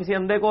ہوا کسی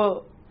اندھے کو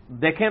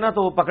دیکھیں نا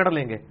تو وہ پکڑ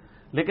لیں گے،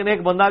 لیکن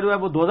ایک بندہ جو ہے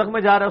وہ دوزخ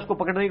میں جا رہا ہے اس کو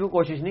پکڑنے کی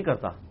کوشش نہیں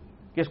کرتا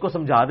کہ اس کو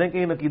سمجھا دیں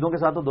کہ ان عقیدوں کے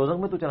ساتھ تو دوزخ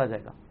میں تو چلا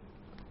جائے گا.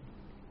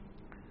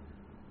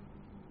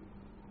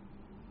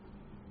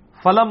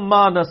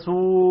 فلما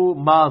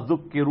نسوا ما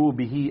ذکروا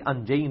به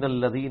انجینا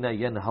الذین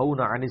ینہون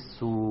عن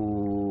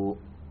السوء،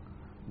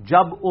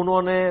 جب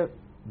انہوں نے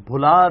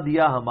بھلا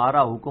دیا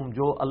ہمارا حکم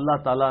جو اللہ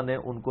تعالیٰ نے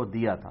ان کو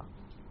دیا تھا،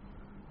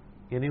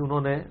 یعنی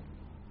انہوں نے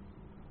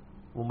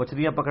وہ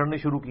مچھلیاں پکڑنی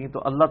شروع کی، تو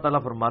اللہ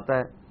تعالیٰ فرماتا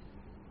ہے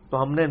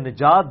تو ہم نے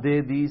نجات دے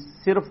دی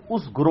صرف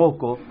اس گروہ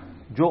کو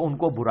جو ان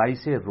کو برائی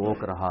سے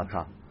روک رہا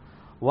تھا.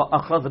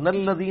 وَأَخَذْنَا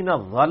الَّذِينَ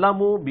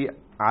ظَلَمُوا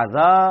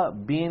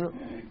بِعَذَابٍ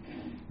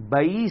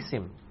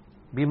بَئِيسٍ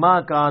بِمَا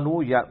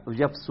كَانُوا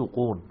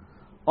يَفْسُقُونَ،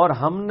 اور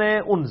ہم نے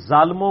ان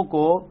ظالموں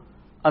کو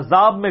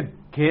عذاب میں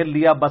گھیر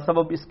لیا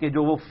بسبب اس کے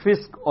جو وہ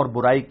فسق اور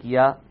برائی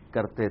کیا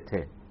کرتے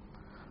تھے.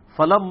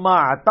 فلما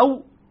عتوا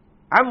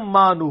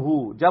عما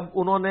نہوا، جب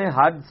انہوں نے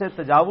حد سے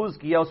تجاوز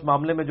کیا اس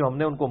معاملے میں جو ہم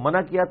نے ان کو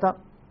منع کیا تھا،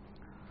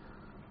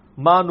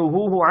 ما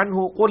نہوا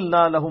عنہ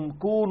قلنا لهم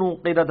كونوا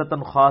قردة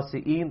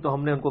خاسئین، تو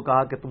ہم نے ان کو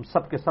کہا کہ تم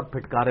سب کے سب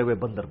پھٹکارے ہوئے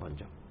بندر بن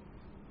جاؤ.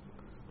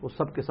 وہ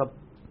سب کے سب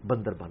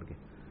بندر بن گئے.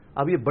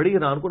 اب یہ بڑی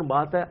حیران کن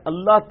بات ہے،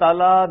 اللہ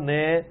تعالی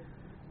نے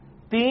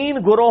 3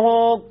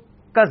 گروہوں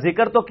کا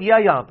ذکر تو کیا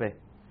یہاں پہ،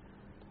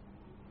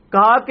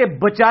 کہا کہ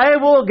بچائے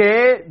وہ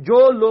گئے جو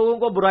لوگوں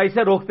کو برائی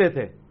سے روکتے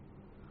تھے،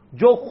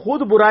 جو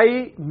خود برائی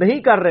نہیں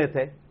کر رہے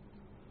تھے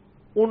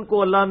ان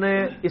کو اللہ نے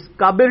اس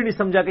قابل نہیں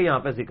سمجھا کہ یہاں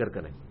پہ ذکر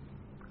کریں.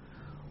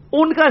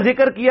 ان کا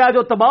ذکر کیا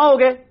جو تباہ ہو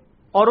گئے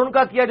اور ان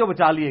کا کیا جو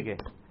بچا لیے گئے.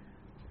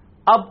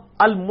 اب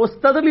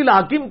المستدل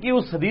الحاکم کی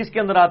اس حدیث کے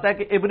اندر آتا ہے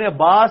کہ ابن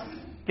عباس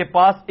کے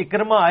پاس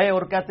اکرمہ آئے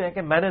اور کہتے ہیں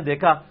کہ میں نے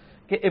دیکھا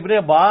کہ ابن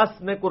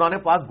عباس نے قرآن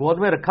پاک گود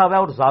میں رکھا ہوا ہے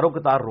اور زاروں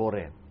قطار رو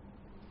رہے ہیں.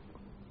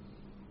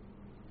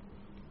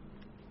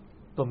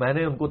 تو میں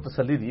نے ان کو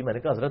تسلی دی، میں نے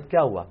کہا حضرت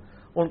کیا ہوا؟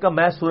 ان کا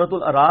میں سورۃ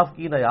الاعراف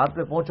کی آیات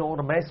پہ پہنچا ہوں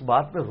اور میں اس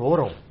بات پہ رو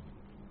رہا ہوں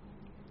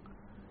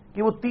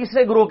کہ وہ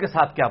تیسرے گروہ کے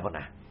ساتھ کیا بنا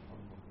ہے.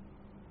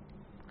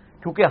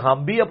 کیونکہ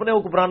ہم بھی اپنے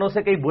حکمرانوں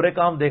سے کئی برے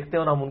کام دیکھتے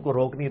ہیں اور ہم ان کو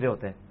روک نہیں رہے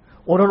ہوتے ہیں.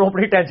 انہوں نے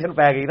اپنی ٹینشن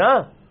پہ گئی نا،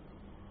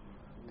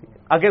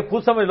 اگے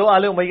خود سمجھ لو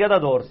آل امیہ دا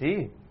دور سی.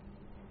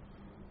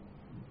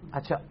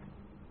 اچھا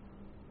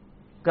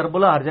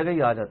کربلا ہر جگہ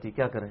ہی آ جاتی،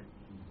 کیا کریں؟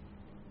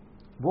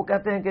 وہ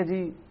کہتے ہیں کہ جی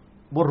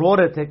وہ رو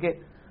رہے تھے کہ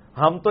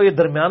ہم تو یہ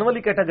درمیان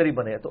والی کیٹیگری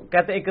بنے. تو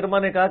کہتے ہیں اکرمہ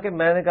نے کہا کہ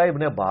میں نے کہا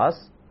ابن عباس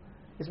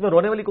اس میں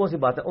رونے والی کون سی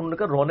بات ہے؟ انہوں نے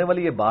کہا رونے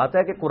والی یہ بات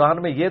ہے کہ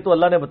قرآن میں یہ تو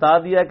اللہ نے بتا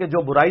دیا کہ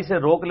جو برائی سے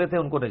روک لیتے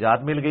ان کو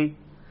نجات مل گئی،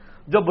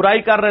 جو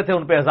برائی کر رہے تھے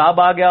ان پہ عذاب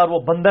آ گیا اور وہ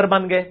بندر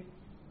بن گئے.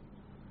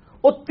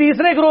 وہ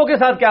تیسرے گروہ کے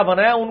ساتھ کیا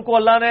بنا ہے؟ ان کو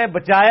اللہ نے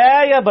بچایا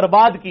ہے یا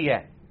برباد کیا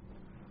ہے؟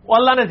 وہ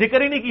اللہ نے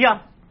ذکر ہی نہیں کیا.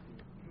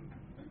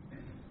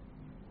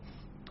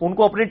 ان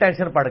کو اپنی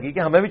ٹینشن پڑ گئی کہ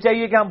ہمیں بھی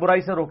چاہیے کہ ہم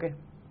برائی سے روکیں.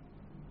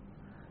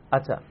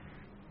 اچھا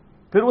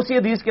پھر اسی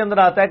حدیث کے اندر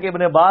آتا ہے کہ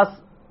ابن عباس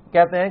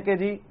کہتے ہیں کہ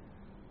جی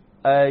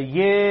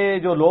یہ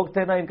جو لوگ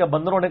تھے نا ان کا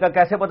بندر ہونے کا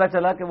کیسے پتا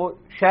چلا کہ وہ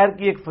شہر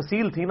کی ایک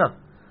فصیل تھی نا،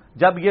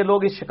 جب یہ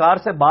لوگ اس شکار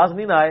سے باز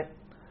نہیں نہ آئے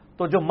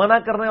تو جو منع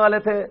کرنے والے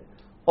تھے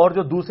اور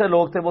جو دوسرے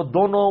لوگ تھے وہ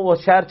دونوں وہ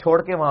شہر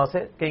چھوڑ کے وہاں سے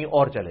کہیں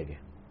اور چلے گئے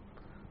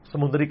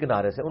سمندری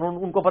کنارے سے.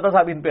 ان کو پتا تھا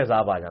اب ان پہ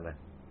عذاب آ جانا ہے.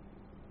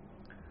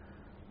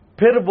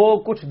 پھر وہ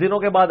کچھ دنوں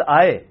کے بعد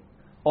آئے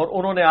اور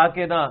انہوں نے آ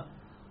کے نا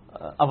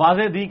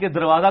آوازیں دی کہ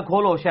دروازہ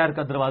کھولو، شہر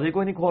کا دروازے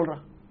کوئی نہیں کھول رہا.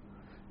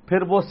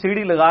 پھر وہ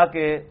سیڑھی لگا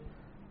کے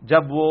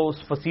جب وہ اس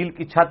فصیل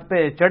کی چھت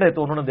پہ چڑھے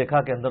تو انہوں نے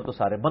دیکھا کہ اندر تو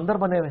سارے بندر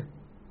بنے ہوئے.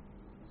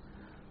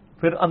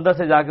 پھر اندر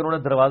سے جا کے انہوں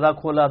نے دروازہ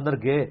کھولا، اندر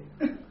گئے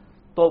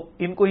تو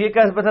ان کو یہ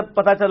کیسے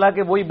پتا چلا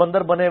کہ وہی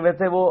بندر بنے ہوئے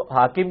تھے؟ وہ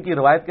حاکم کی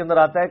روایت کے اندر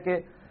آتا ہے کہ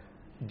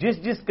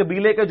جس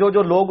قبیلے کے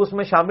جو لوگ اس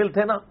میں شامل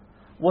تھے نا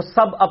وہ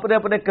سب اپنے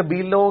اپنے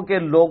قبیلوں کے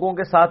لوگوں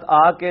کے ساتھ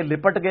آ کے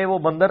لپٹ گئے وہ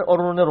بندر اور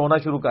انہوں نے رونا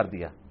شروع کر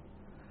دیا،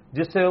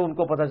 جس سے ان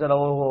کو پتا چلا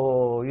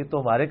وہ یہ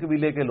تو ہمارے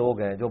قبیلے کے لوگ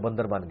ہیں جو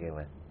بندر بن گئے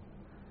ہوئے ہیں.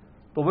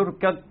 تو وہ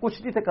کیا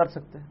کچھ نہیں تھے کر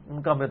سکتے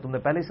ان کا، میں تم نے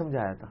پہلے ہی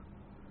سمجھایا تھا.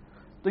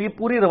 تو یہ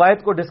پوری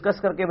روایت کو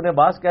ڈسکس کر کے ابن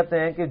عباس کہتے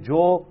ہیں کہ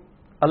جو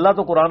اللہ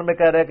تو قرآن میں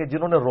کہہ رہے ہیں کہ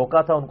جنہوں نے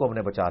روکا تھا ان کو ہم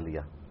نے بچا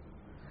لیا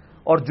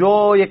اور جو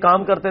یہ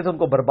کام کرتے تھے ان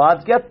کو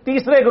برباد کیا.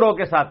 تیسرے گروہ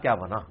کے ساتھ کیا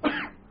بنا؟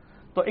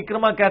 تو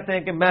اکرمہ کہتے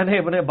ہیں کہ میں نے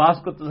ابن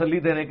عباس کو تسلی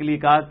دینے کے لیے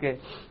کہا کہ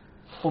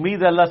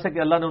امید ہے اللہ سے کہ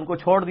اللہ نے ان کو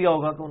چھوڑ دیا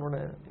ہوگا کہ انہوں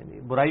نے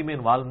برائی میں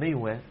انوالو نہیں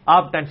ہوئے،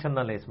 آپ ٹینشن نہ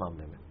لیں اس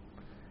معاملے میں.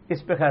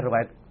 اس پہ خیر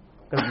روایت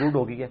کنکلوڈ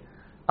ہو گئی ہے.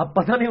 اب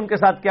پتہ نہیں ان کے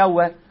ساتھ کیا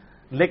ہوا ہے،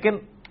 لیکن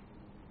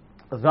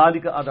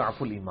ذالک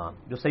اضعف الایمان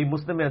جو صحیح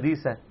مسلم میں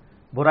حدیث ہے،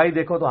 برائی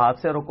دیکھو تو ہاتھ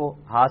سے روکو،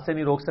 ہاتھ سے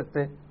نہیں روک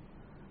سکتے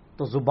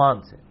تو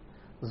زبان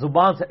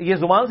سے یہ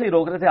زبان سے ہی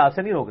روک رہے تھے، ہاتھ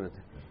سے نہیں روک رہے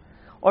تھے.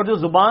 اور جو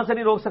زبان سے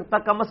نہیں روک سکتا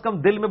کم از کم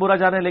دل میں برا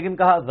جانے، لیکن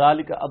کہا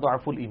ذالک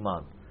اضعف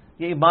الایمان،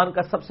 یہ ایمان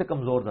کا سب سے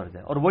کمزور درجہ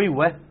ہے. اور وہی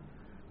ہوا ہے،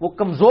 وہ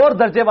کمزور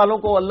درجے والوں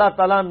کو اللہ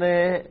تعالیٰ نے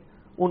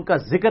ان کا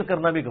ذکر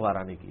کرنا بھی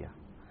گوارا نہیں کیا.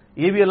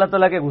 یہ بھی اللہ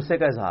تعالیٰ کے غصے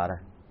کا اظہار ہے.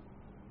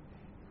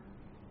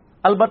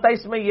 البتہ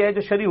اس میں یہ ہے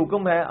جو شرعی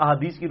حکم ہے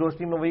احادیث کی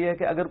روشنی میں وہی ہے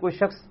کہ اگر کوئی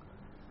شخص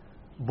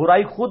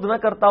برائی خود نہ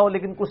کرتا ہو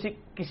لیکن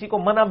کسی کو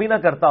منع بھی نہ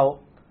کرتا ہو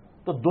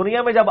تو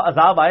دنیا میں جب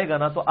عذاب آئے گا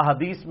نا تو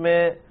احادیث میں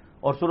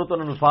اور سورۃ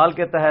الانفال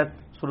کے تحت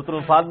سورۃ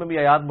الانفال میں بھی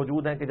آیات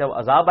موجود ہیں کہ جب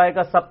عذاب آئے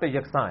گا سب پہ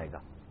یکساں آئے گا.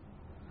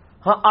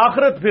 ہاں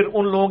آخرت پھر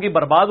ان لوگوں کی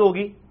برباد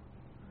ہوگی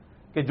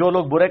کہ جو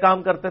لوگ برے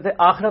کام کرتے تھے،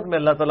 آخرت میں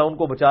اللہ تعالیٰ ان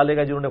کو بچا لے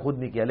گا جنہوں نے خود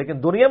نہیں کیا.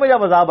 لیکن دنیا میں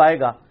جب عذاب آئے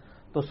گا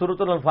تو سورۃ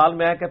الانفال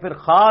میں ہے کہ پھر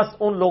خاص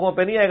ان لوگوں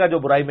پہ نہیں آئے گا جو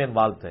برائی میں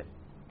انوالو تھے،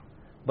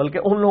 بلکہ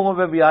ان لوگوں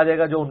پہ بھی آ جائے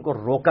گا جو ان کو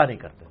روکا نہیں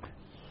کرتے تھے.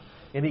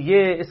 یعنی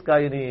یہ اس کا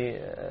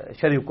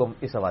شرعی حکم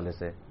اس حوالے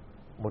سے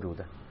موجود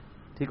ہے.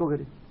 ٹھیک ہو گیا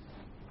جی؟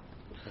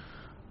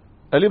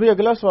 علی بھائی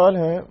اگلا سوال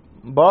ہے،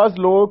 بعض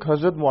لوگ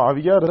حضرت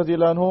معاویہ رضی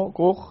اللہ عنہ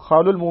کو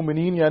خال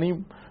المومنین یعنی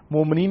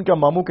مومنین کا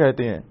ماموں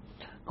کہتے ہیں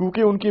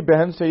کیونکہ ان کی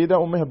بہن سیدہ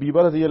ام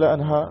حبیبہ رضی اللہ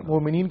عنہا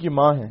مومنین کی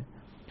ماں ہیں.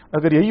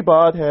 اگر یہی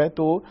بات ہے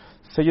تو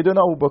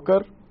سیدنا ابو بکر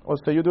اور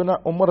سیدنا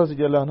عمر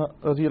رضی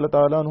اللہ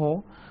تعالیٰ عنہ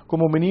کو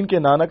مومنین کے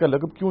نانا کا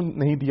لقب کیوں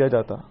نہیں دیا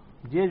جاتا؟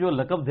 یہ جو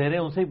لقب دے رہے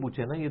ہیں ان سے ہی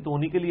پوچھے نا، یہ تو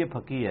انہی کے لیے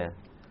پھکی ہے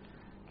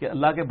کہ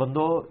اللہ کے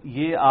بندو،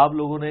 یہ آپ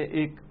لوگوں نے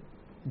ایک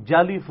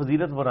جعلی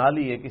فضیلت بنا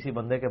لی ہے کسی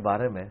بندے کے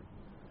بارے میں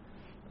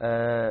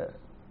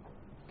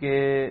کہ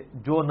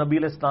جو نبی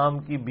علیہ السلام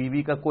کی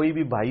بیوی کا کوئی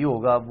بھی بھائی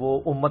ہوگا وہ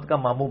امت کا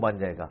ماموں بن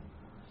جائے گا.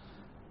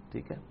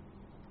 ٹھیک ہے،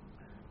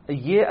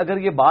 یہ اگر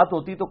یہ بات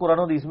ہوتی تو قرآن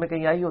و حدیث میں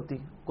کہیں آئی ہوتی.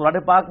 قرآن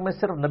پاک میں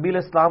صرف نبی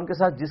علیہ السلام کے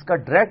ساتھ جس کا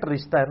ڈائریکٹ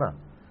رشتہ ہے نا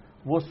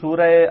وہ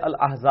سورہ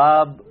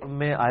الاحزاب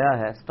میں آیا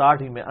ہے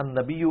سٹارٹ ہی میں،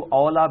 النبی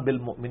اولا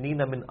بالمؤمنین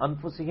من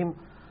انفسہم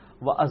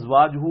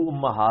وازواجہ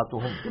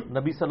امہاتہم.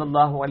 نبی صلی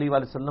اللہ علیہ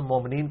وآلہ وسلم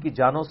مومنین کی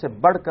جانوں سے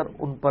بڑھ کر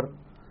ان پر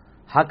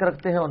حق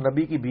رکھتے ہیں اور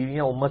نبی کی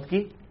بیویاں امت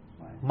کی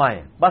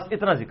مائیں. بس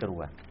اتنا ذکر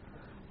ہوا ہے.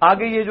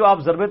 آگے یہ جو آپ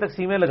ضرب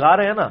تقسیمیں لگا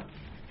رہے ہیں نا،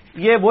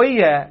 یہ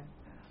وہی ہے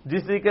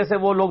جس طریقے سے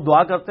وہ لوگ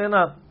دعا کرتے ہیں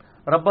نا،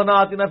 ربنا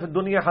آتنا فی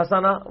الدنیا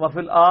حسنہ وفی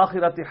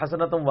الآخرۃ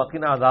حسنۃ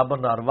وقنا عذاب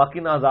النار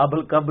وقنا عذاب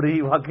القبر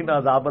وقنا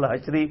عذاب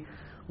الحشر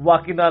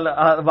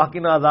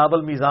وقنا عذاب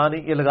المیزان،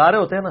 یہ لگا رہے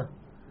ہوتے ہیں نا،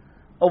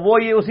 اور وہ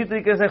یہ اسی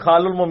طریقے سے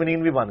خال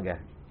المومنین بھی بن گئے.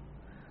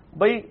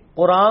 بھائی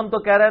قرآن تو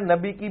کہہ رہا ہے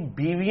نبی کی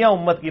بیویاں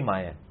امت کی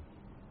مائیں ہیں.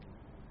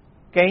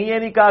 کہیں یہ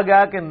نہیں کہا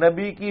گیا کہ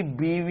نبی کی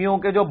بیویوں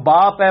کے جو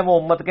باپ ہیں وہ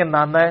امت کے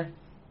نانا ہیں،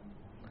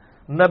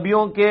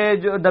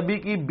 نبی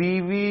کی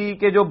بیوی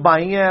کے جو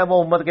بھائی ہیں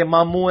وہ امت کے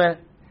ماموں ہیں.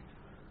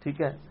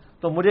 ٹھیک ہے،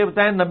 تو مجھے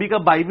بتائیں نبی کا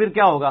بھائی پھر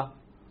کیا ہوگا؟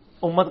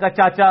 امت کا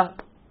چاچا.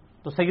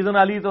 تو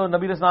سیدنا علی تو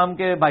نبی علیہ السلام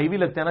کے بھائی بھی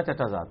لگتے ہیں نا،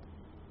 چچا زاد.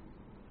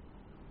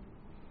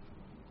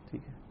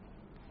 ٹھیک ہے،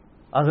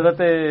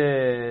 حضرت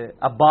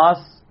عباس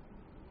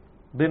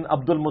بن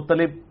عبد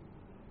المطلب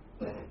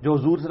جو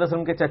حضور صلی اللہ علیہ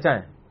وسلم کے چچا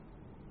ہیں،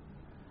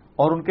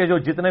 اور ان کے جو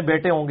جتنے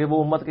بیٹے ہوں گے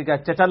وہ امت کے کیا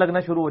چچا لگنا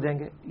شروع ہو جائیں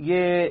گے.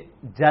 یہ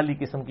جعلی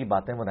قسم کی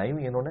باتیں بنائی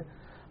ہوئی انہوں نے.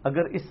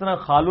 اگر اس طرح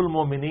خال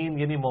المومنین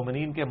یعنی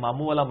مومنین کے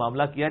ماموں والا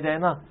معاملہ کیا جائے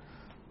نا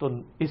تو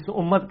اس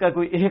امت کا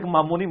کوئی ایک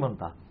ماموں نہیں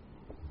بنتا.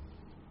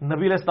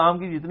 نبی علیہ السلام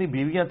کی جتنی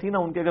بیویاں تھیں نا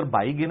ان کے اگر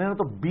بھائی گنے نا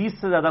تو 20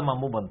 سے زیادہ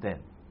ماموں بنتے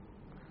ہیں.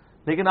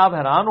 لیکن آپ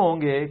حیران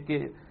ہوں گے کہ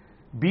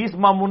 20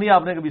 ماموں نہیں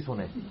آپ نے کبھی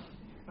سنے،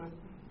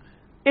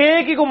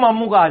 ایک ہی کو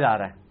ماموں کہا جا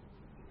رہا ہے،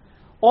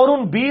 اور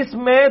ان 20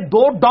 میں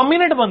 2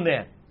 ڈومیننٹ بندے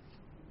ہیں.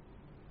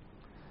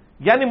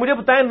 یعنی مجھے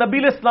بتائیں نبی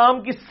علیہ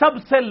السلام کی سب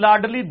سے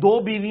لاڈلی 2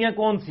 بیویاں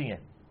کون سی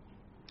ہیں؟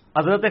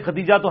 حضرت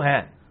خدیجہ تو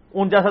ہیں،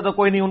 ان جیسا تو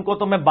کوئی نہیں. ان کو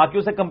تو میں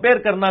باقیوں سے کمپیئر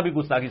کرنا بھی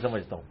گستاخی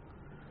سمجھتا ہوں.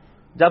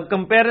 جب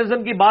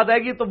کمپیریزن کی بات آئے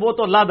گی تو وہ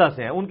تو لادہ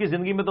سے ہیں، ان کی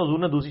زندگی میں تو حضور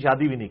نے دوسری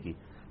شادی بھی نہیں کی.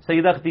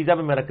 سیدہ خدیجہ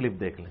پہ میرا کلپ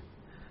دیکھ لیں.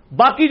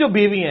 باقی جو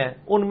بیوی ہیں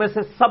ان میں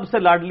سے سب سے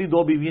لاڈلی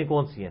 2 بیویاں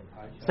کون سی ہیں؟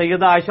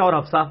 سیدہ عائشہ اور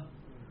حفصہ.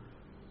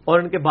 اور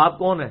ان کے باپ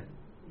کون ہیں؟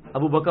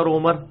 ابو بکر و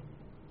عمر.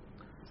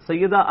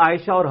 سیدہ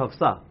عائشہ اور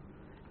حفصہ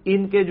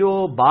ان کے جو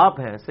باپ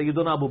ہیں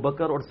سیدنا ابو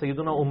بکر اور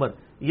سیدنا عمر،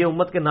 یہ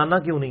امت کے نانا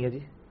کیوں نہیں ہے جی؟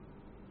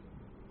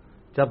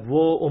 جب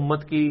وہ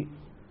امت کی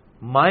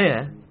مائیں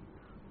ہیں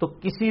تو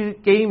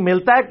کہیں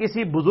ملتا ہے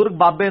کسی بزرگ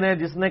بابے نے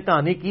جس نے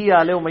کہانی کی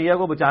آل امیہ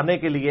کو بچانے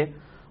کے لیے،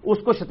 اس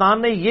کو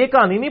شیطان نے یہ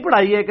کہانی نہیں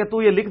پڑھائی ہے کہ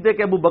تو یہ لکھ دے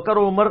کہ ابو بکر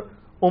و عمر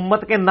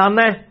امت کے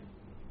نانا ہے.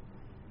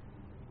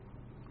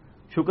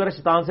 شکر ہے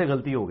شیطان سے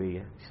غلطی ہو گئی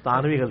ہے،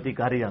 شیطان بھی غلطی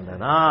کر ہی جاتا ہے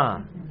نا.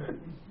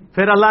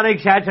 پھر اللہ نے ایک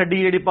شاید چھڈی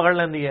جیڑی پکڑ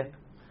لینی ہے،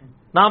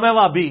 نہ میں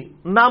وابی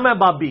نہ میں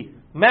بابی،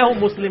 میں ہوں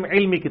مسلم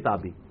علمی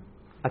کتابی.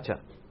 اچھا،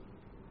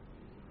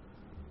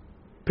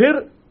 پھر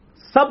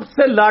سب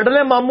سے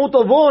لاڈلے ماموں تو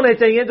وہ ہونے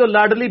چاہیے جو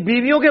لاڈلی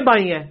بیویوں کے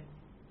بھائی ہیں.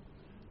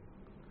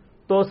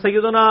 تو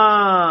سیدنا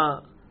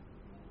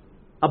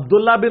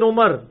عبداللہ بن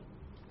عمر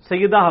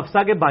سیدہ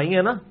حفصہ کے بھائی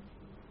ہیں نا،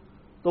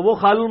 تو وہ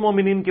خال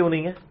المومنین کیوں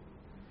نہیں ہے؟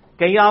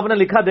 کہیں آپ نے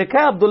لکھا دیکھا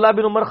ہے عبداللہ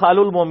بن عمر خال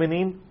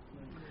المومنین؟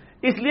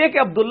 اس لیے کہ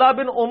عبداللہ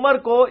بن عمر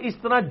کو اس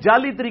طرح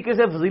جعلی طریقے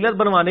سے فضیلت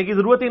بنوانے کی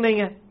ضرورت ہی نہیں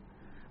ہے.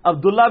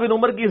 عبداللہ بن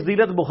عمر کی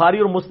فضیلت بخاری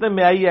اور مسلم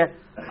میں آئی ہے،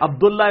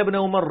 عبداللہ ابن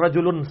عمر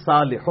رجل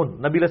صالح.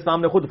 نبی علیہ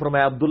السلام نے خود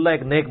فرمایا عبداللہ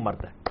ایک نیک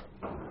مرد ہے.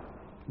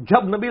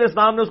 جب نبی علیہ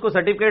السلام نے اس کو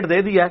سرٹیفکیٹ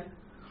دے دیا ہے،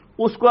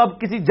 اس کو اب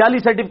کسی جعلی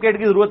سرٹیفکیٹ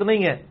کی ضرورت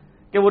نہیں ہے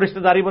کہ وہ رشتہ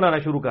داری بنانا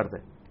شروع کر دے.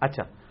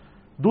 اچھا،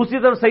 دوسری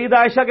طرف سیدہ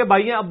عائشہ کے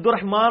بھائی ہیں عبد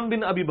الرحمن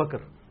بن ابی بکر،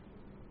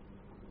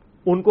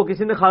 ان کو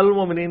کسی نے خال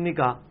المومنین نہیں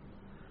کہا.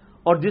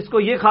 اور جس کو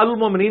یہ خال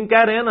المومنین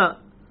کہہ رہے ہیں نا،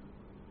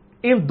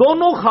 ان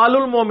دونوں خال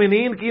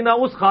المومنین کی نا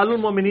اس خال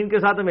المومنین کے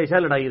ساتھ ہمیشہ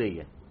لڑائی رہی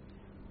ہے.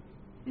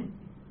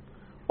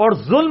 اور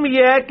ظلم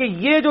یہ ہے کہ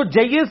یہ جو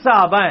جید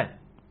صحابہ ہیں،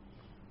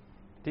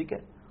 ٹھیک ہے،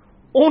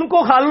 ان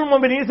کو خال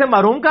المومنین سے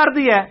محروم کر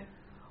دیا ہے،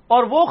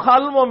 اور وہ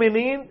خال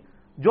المومنین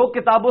جو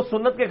کتاب و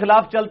سنت کے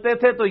خلاف چلتے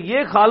تھے تو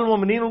یہ خال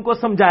المومنین ان کو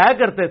سمجھایا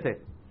کرتے تھے،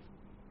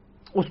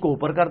 اس کو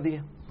اوپر کر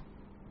دیا.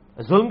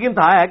 ظلم کی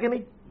انتہا ہے کہ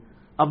نہیں؟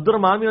 عبد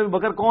الرحمن بن ابی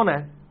بکر کون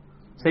ہے؟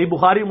 صحیح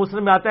بخاری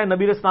مسلم میں آتا ہے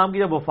نبی علیہ السلام کی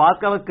جب وفات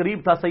کا وقت قریب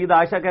تھا، سیدہ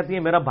عائشہ کہتی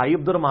ہیں میرا بھائی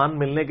عبد الرحمن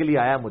ملنے کے لیے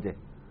آیا مجھے،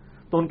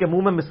 تو ان کے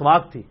منہ میں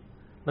مسواک تھی،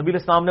 نبی علیہ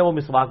السلام نے وہ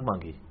مسواک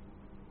مانگی.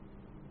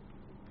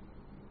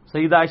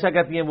 سیدہ عائشہ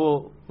کہتی ہیں وہ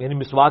یعنی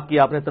مسواک کی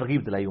آپ نے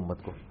ترغیب دلائی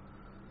امت کو.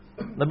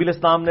 نبی علیہ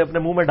السلام نے اپنے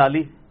منہ میں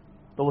ڈالی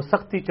تو وہ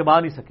سخت تھی، چبا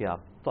نہیں سکے آپ،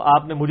 تو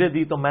آپ نے مجھے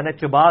دی تو میں نے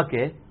چبا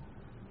کے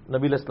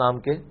نبی علیہ السلام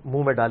کے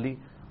منہ میں ڈالی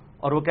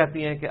اور وہ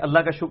کہتی ہیں کہ اللہ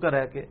کا شکر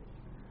ہے کہ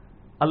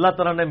اللہ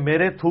تعالیٰ نے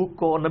میرے تھوک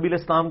کو اور نبی علیہ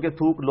السلام کے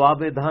تھوک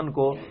لعاب دہن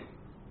کو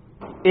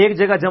ایک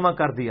جگہ جمع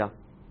کر دیا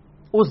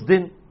اس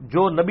دن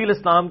جو نبی علیہ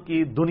السلام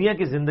کی دنیا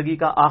کی زندگی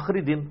کا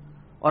آخری دن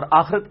اور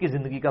آخرت کی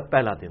زندگی کا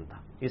پہلا دن تھا.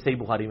 یہ صحیح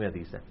بخاری میں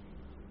حدیث ہے.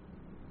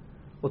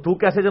 وہ تھوک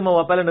کیسے جمع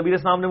ہوا؟ پہلے نبی علیہ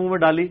السلام نے منہ میں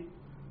ڈالی,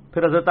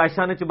 پھر حضرت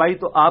عائشہ نے چبائی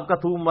تو آپ کا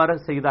تھوک مبارک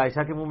سیدہ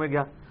عائشہ کے منہ میں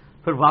گیا,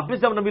 پھر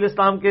واپس جب نبی علیہ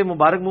السلام کے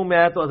مبارک منہ میں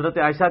آیا تو حضرت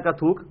عائشہ کا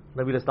تھوک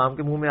نبی علیہ السلام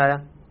کے منہ میں آیا.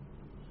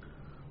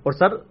 اور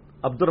سر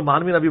عبد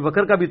الرحمان بن ابی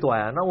بکر کا بھی تو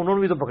آیا نا, انہوں نے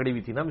بھی تو پکڑی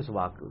ہوئی تھی نا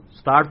مسواک,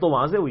 سٹارٹ تو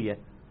وہاں سے ہوئی ہے.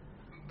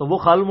 تو وہ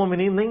خال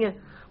المومنین نہیں ہے.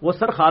 وہ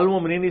سر خال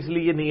المومنین اس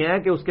لیے نہیں ہے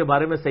کہ اس کے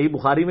بارے میں صحیح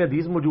بخاری میں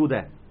حدیث موجود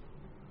ہے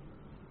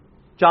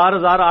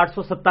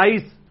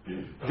 4827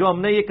 جو ہم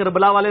نے یہ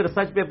کربلا والے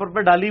ریسرچ پیپر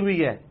پہ ڈالی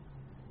ہوئی ہے,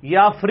 یہ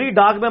آپ فری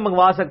ڈاک میں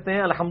منگوا سکتے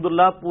ہیں.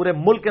 الحمدللہ پورے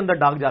ملک کے اندر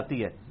ڈاک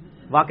جاتی ہے.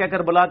 واقعہ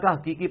کربلا کا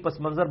حقیقی پس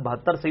منظر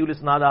 72 صحیح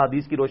الاسناد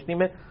احادیث کی روشنی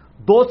میں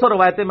 200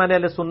 روایتیں میں نے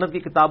اہل سنت کی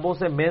کتابوں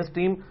سے مین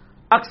سٹریم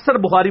اکثر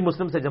بخاری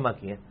مسلم سے جمع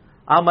کی ہیں.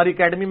 آپ ہماری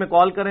اکیڈمی میں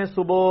کال کریں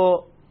صبح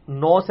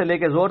 9 سے لے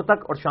کے زور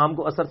تک اور شام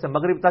کو عصر سے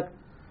مغرب تک,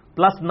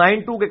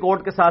 +92 کے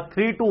کوڈ کے ساتھ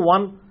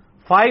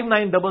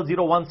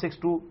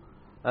 321-5900-162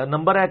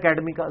 نمبر ہے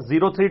اکیڈمی کا,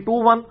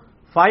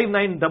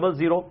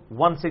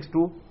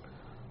 0321-5900-162.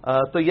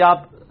 تو یہ آپ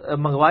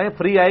منگوائیں,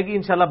 فری آئے گی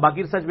انشاءاللہ.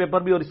 باقی ریسرچ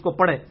پیپر بھی اور اس کو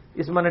پڑھیں.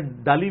 اس میں نے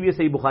ڈالی ہوئی ہے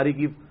صحیح بخاری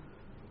کی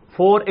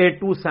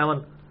 4827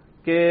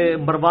 کہ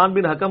مروان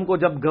بن حکم کو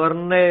جب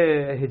گورنر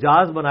نے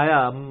حجاز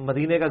بنایا,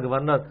 مدینے کا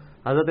گورنر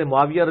حضرت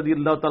معاویہ رضی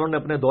اللہ تعالیٰ نے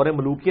اپنے دور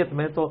ملوکیت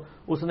میں, تو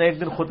اس نے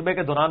ایک دن خطبے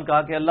کے دوران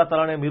کہا کہ اللہ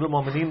تعالیٰ نے امیر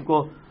المومنین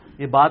کو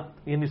یہ بات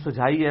یعنی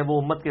سجھائی ہے,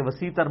 وہ امت کے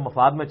وسیع تر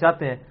مفاد میں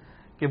چاہتے ہیں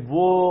کہ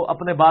وہ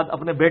اپنے بعد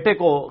اپنے بیٹے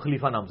کو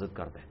خلیفہ نامزد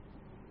کر دیں.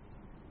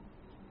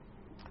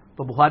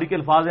 تو بخاری کے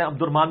الفاظ ہیں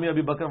عبد الرحمان بن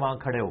ابی بکر وہاں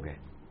کھڑے ہو گئے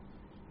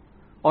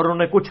اور انہوں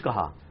نے کچھ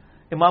کہا.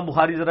 امام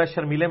بخاری ذرا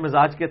شرمیلے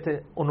مزاج کے تھے,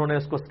 انہوں نے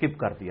اس کو سکپ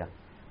کر دیا,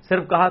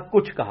 صرف کہا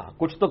کچھ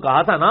تو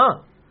کہا تھا نا.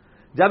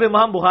 جب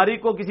امام بخاری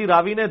کو کسی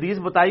راوی نے حدیث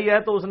بتائی ہے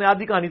تو اس نے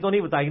آدھی کہانی تو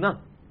نہیں بتائی نا,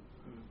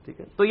 ٹھیک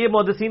ہے. تو یہ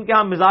محدثین کے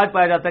ہاں مزاج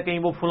پایا جاتا ہے, کہیں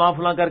وہ فلاں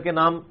فلاں کر کے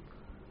نام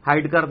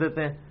ہائڈ کر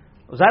دیتے ہیں.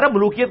 ظاہر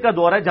ملوکیت کا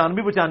دور ہے, جان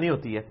بھی بچانی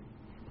ہوتی ہے.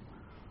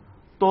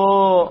 تو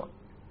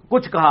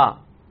کچھ کہا,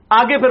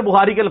 آگے پھر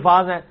بخاری کے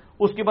الفاظ ہیں,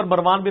 اس کے اوپر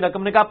مروان بن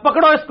حکم نے کہا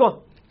پکڑو اس کو,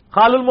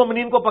 خال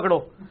المومنین کو پکڑو.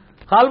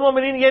 خال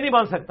المومنین یہ نہیں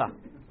بن سکتا.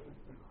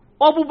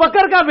 ابو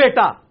بکر کا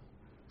بیٹا,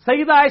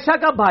 سیدہ عائشہ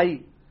کا بھائی,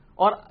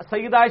 اور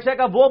سیدہ عائشہ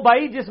کا وہ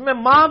بھائی جس میں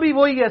ماں بھی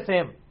وہی ہے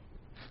سیم.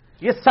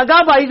 یہ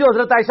سگا بھائی جو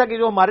حضرت عائشہ کی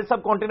جو ہمارے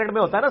سب کانٹیننٹ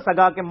میں ہوتا ہے نا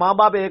سگا کے ماں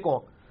باپ ایک ہوں,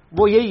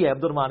 وہ یہی ہے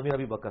عبد الرحمان بن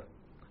ابی بکر.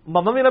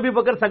 محمد بن ابی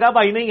بکر سگا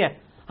بھائی نہیں ہے.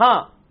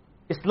 ہاں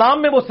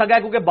اسلام میں وہ سگا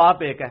ہے کیونکہ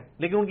باپ ایک ہے,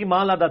 لیکن ان کی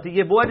ماں علیحدہ تھی.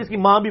 یہ وہ ہے جس کی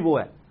ماں بھی وہ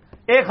ہے,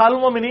 ایک خال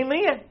المومنین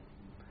نہیں ہے.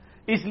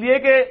 اس لیے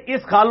کہ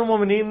اس خال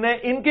المومنین نے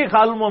ان کے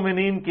خال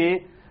المومنین کے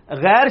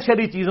غیر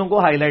شرعی چیزوں کو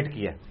ہائی لائٹ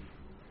کیا,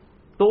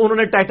 تو انہوں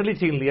نے ٹائٹل ہی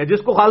چھین لیا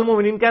جس کو خال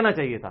المومنین کہنا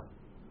چاہیے تھا.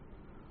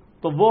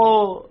 تو وہ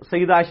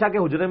سیدہ عائشہ کے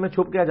حجرے میں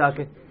چھپ گیا جا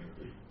کے.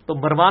 تو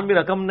مروان بن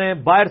حکم نے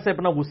باہر سے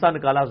اپنا غصہ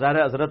نکالا.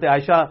 ظاہر حضرت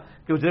عائشہ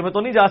کے حجرے میں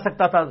تو نہیں جا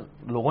سکتا تھا,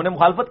 لوگوں نے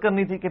مخالفت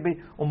کرنی تھی کہ بھئی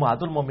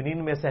امہات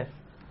المومنین میں سے.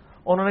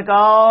 انہوں نے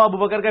کہا ابو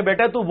بکر کے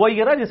بیٹے تو وہی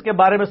ہے نا جس کے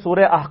بارے میں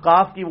سورہ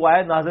احقاف کی وہ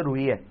آیت نازل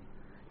ہوئی ہے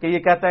کہ یہ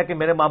کہتا ہے کہ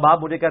میرے ماں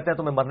باپ مجھے کہتے ہیں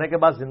تمہیں مرنے کے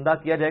بعد زندہ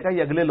کیا جائے گا,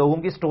 یہ اگلے لوگوں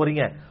کی سٹوری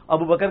ہیں.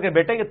 ابو بکر کے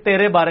بیٹے یہ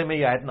تیرے بارے میں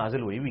یہ آیت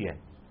نازل ہوئی ہے.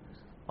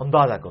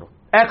 اندازہ کرو,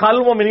 اے خال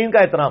المومنین کا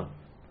احترام,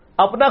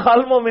 اپنا خال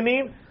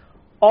المومنین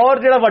اور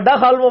جڑا وڈا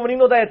خال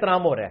المومنین ہوتا ہے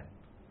احترام ہو رہا ہے.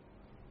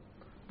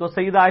 تو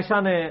سیدہ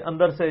عائشہ نے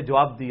اندر سے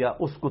جواب دیا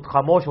اس کو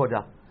خاموش ہو جا,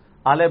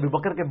 آل ابو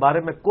بکر کے بارے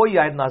میں کوئی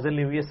آیت نازل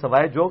نہیں ہوئی ہے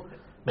سوائے جو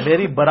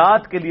میری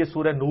برات کے لیے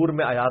سورہ نور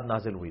میں آیات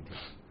نازل ہوئی تھی.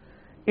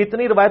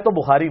 اتنی روایت تو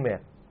بخاری میں ہے.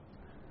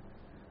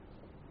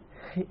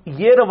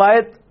 یہ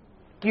روایت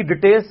کی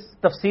ڈیٹیلز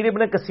تفسیر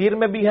ابن کثیر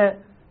میں بھی ہے,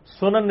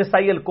 سنن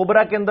نسائی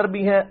الکبرا کے اندر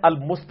بھی ہے,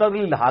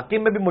 المستدرک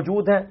الحاکم میں بھی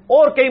موجود ہیں,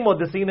 اور کئی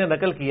محدثین نے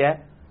نقل کیا ہے.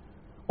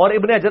 اور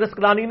ابن حجر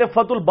اسقلانی نے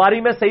فتح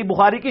الباری میں صحیح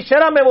بخاری کی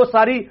شرح میں وہ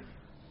ساری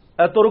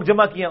طرق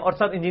جمع کیے ہیں, اور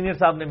سب انجینئر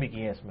صاحب نے بھی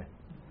کیے ہیں اس میں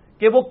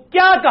کہ وہ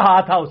کیا کہا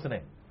تھا اس نے.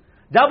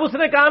 جب اس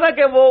نے کہا نا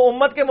کہ وہ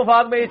امت کے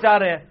مفاد میں یہ چاہ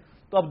رہے ہیں,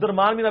 تو عبد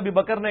الرحمان بن ابی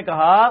بکر نے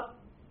کہا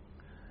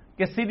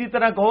کہ سیدھی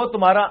طرح کہو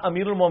تمہارا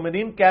امیر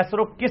المومنین کیسر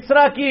و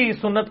کسرا کی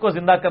سنت کو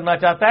زندہ کرنا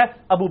چاہتا ہے,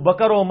 ابو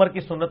بکر و عمر کی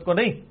سنت کو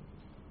نہیں.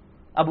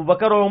 ابو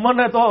بکر اور عمر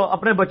نے تو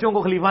اپنے بچوں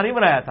کو خلیفہ نہیں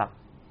بنایا تھا,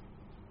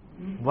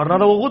 ورنہ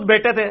تو وہ خود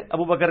بیٹے تھے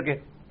ابو بکر کے.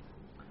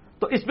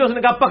 تو اس پہ اس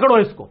نے کہا پکڑو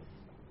اس کو.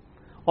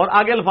 اور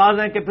آگے الفاظ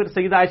ہیں کہ پھر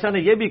سیدہ عائشہ نے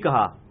یہ بھی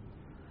کہا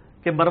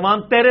کہ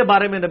مروان تیرے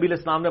بارے میں نبی علیہ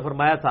السلام نے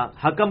فرمایا تھا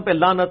حکم پہ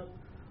لعنت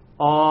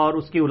اور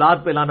اس کی اولاد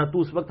پہ لعنت, تو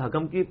اس وقت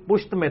حکم کی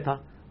پشت میں تھا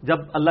جب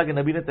اللہ کے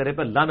نبی نے تیرے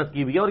پہ لعنت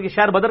کی ہوئی ہے, اور یہ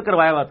شہر بدر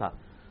کروایا ہوا تھا.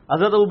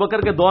 حضرت ابو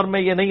بکر کے دور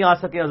میں یہ نہیں آ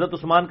سکے, حضرت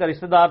عثمان کا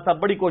رشتہ دار تھا,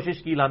 بڑی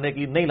کوشش کی لانے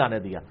کی, نہیں لانے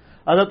دیا.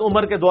 حضرت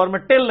عمر کے دور میں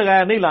ٹل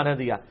لگایا, نہیں لانے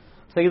دیا.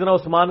 سیدنا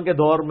عثمان کے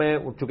دور میں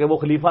چونکہ وہ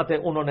خلیفہ تھے,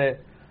 انہوں نے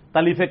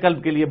تلیف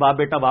قلب کے لیے باپ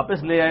بیٹا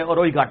واپس لے آئے اور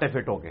وہی گاٹے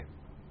فٹ ہو گئے.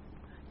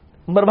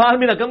 مروان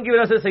بن حکم کی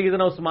وجہ سے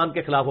سیدنا عثمان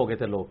کے خلاف ہو گئے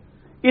تھے لوگ,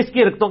 اس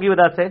کی حرکتوں کی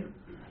وجہ سے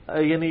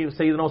یعنی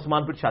سیدنا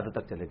عثمان پھر شہادت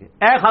تک چلے گئے.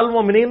 اے خال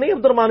المومنین نہیں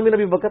عبد الرحمن بن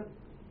ابی بکر.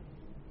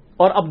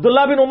 اور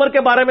عبداللہ بن عمر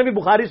کے بارے میں بھی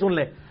بخاری سن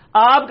لیں.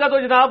 آپ کا تو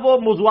جناب وہ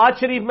موضوعات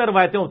شریف میں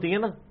روایتیں ہوتی ہیں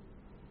نا,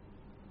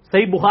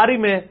 صحیح بخاری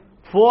میں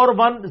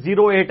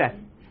 4108 ہے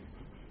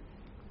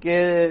کہ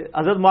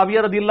حضرت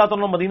معاویہ رضی اللہ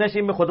تعالیٰ مدینہ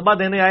شریف میں خطبہ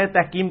دینے آئے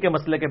تحکیم کے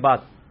مسئلے کے بعد.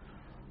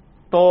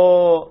 تو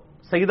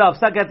سیدہ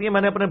حفصہ کہتی ہیں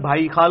میں نے اپنے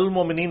بھائی خال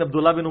المومنین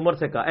عبداللہ بن عمر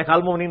سے کہا, اے خال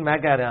المومنین میں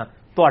کہہ رہا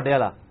تو اڈے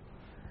والا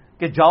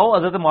کہ جاؤ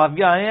حضرت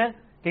معاویہ آئے ہیں,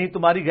 کہیں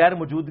تمہاری غیر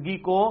موجودگی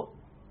کو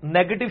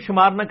نیگیٹو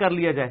شمار نہ کر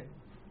لیا جائے,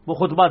 وہ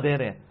خطبہ دے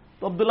رہے ہیں.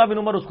 تو عبداللہ بن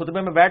عمر اس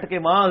خطبے میں بیٹھ کے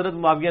وہاں حضرت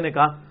معاویہ نے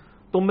کہا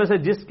تم میں سے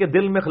جس کے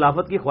دل میں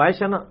خلافت کی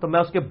خواہش ہے نا تو میں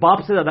اس کے باپ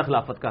سے زیادہ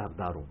خلافت کا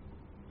حقدار ہوں.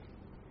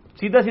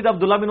 سیدھا سیدھا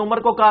عبداللہ بن عمر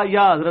کو کہا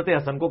یا حضرت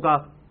حسن کو کہا,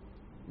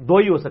 دو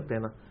ہی ہو سکتے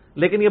ہیں نا,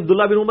 لیکن یہ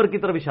عبداللہ بن عمر کی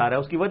طرف اشارہ ہے.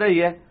 اس کی وجہ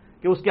یہ ہے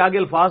کہ اس کے آگے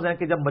الفاظ ہیں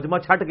کہ جب مجمع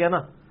چھٹ گیا نا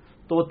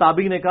تو وہ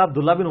تابعی نے کہا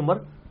عبداللہ بن عمر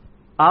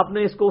آپ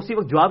نے اس کو اسی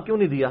وقت جواب کیوں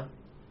نہیں دیا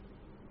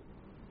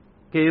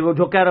کہ وہ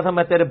جو کہہ رہا تھا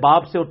میں تیرے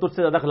باپ سے اور تجھ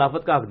سے زیادہ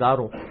خلافت کا حقدار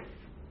ہوں.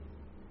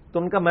 تو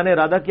ان کا میں نے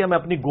ارادہ کیا میں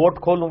اپنی گوٹ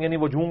کھولوں, یعنی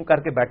وہ جھوم کر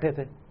کے بیٹھے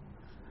تھے,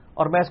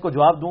 اور میں اس کو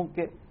جواب دوں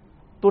کہ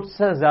تجھ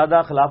سے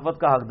زیادہ خلافت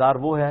کا حقدار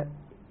وہ ہے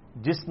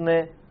جس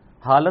نے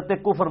حالت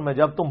کفر میں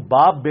جب تم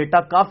باپ بیٹا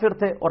کافر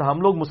تھے اور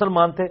ہم لوگ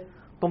مسلمان تھے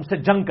تم سے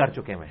جنگ کر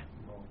چکے ہیں.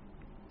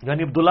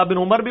 یعنی عبداللہ بن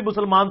عمر بھی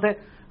مسلمان تھے,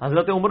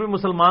 حضرت عمر بھی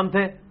مسلمان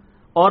تھے,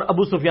 اور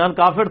ابو سفیان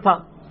کافر تھا,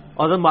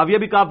 اور حضرت معاویہ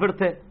بھی کافر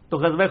تھے. تو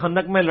غزوہ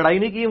خندق میں لڑائی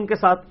نہیں کی ان کے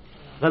ساتھ,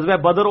 غزوہ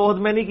بدر احد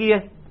میں نہیں کی ہے.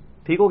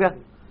 ٹھیک ہو گیا.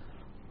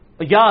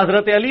 یا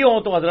حضرت علی ہو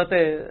تو حضرت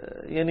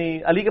یعنی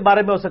علی کے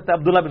بارے میں ہو سکتا ہے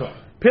عبداللہ بن عمر.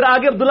 پھر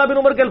آگے عبداللہ بن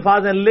عمر کے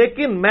الفاظ ہیں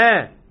لیکن میں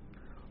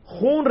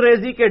خون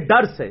ریزی کے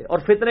ڈر سے اور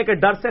فتنے کے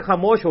ڈر سے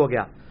خاموش ہو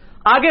گیا.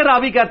 آگے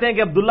راوی کہتے ہیں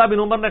کہ عبداللہ بن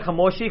عمر نے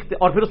خاموشی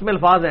اور پھر اس میں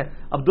الفاظ ہیں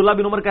عبداللہ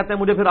بن عمر کہتے ہیں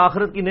مجھے پھر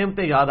آخرت کی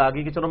نعمتیں یاد آ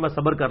گئی کہ چلو میں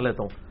صبر کر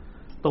لیتا ہوں.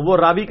 تو وہ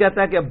راوی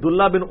کہتا ہے کہ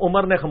عبداللہ بن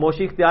عمر نے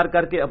خاموشی اختیار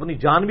کر کے اپنی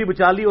جان بھی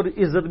بچا لی اور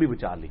عزت بھی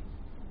بچا لی.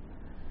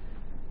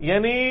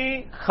 یعنی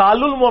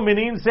خال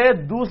المومنین سے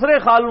دوسرے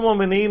خال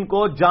المومنین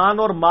کو جان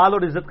اور مال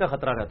اور عزت کا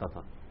خطرہ رہتا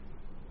تھا.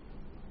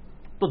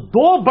 تو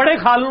دو بڑے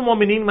خال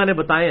المومنین میں نے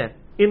بتائے ہیں,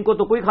 ان کو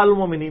تو کوئی خال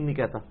المومنین نہیں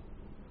کہتا.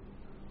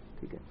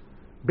 ٹھیک ہے.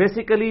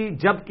 بیسیکلی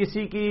جب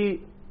کسی کی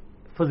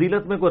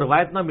فضیلت میں کوئی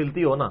روایت نہ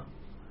ملتی ہو نا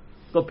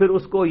تو پھر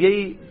اس کو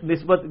یہی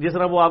نسبت, جس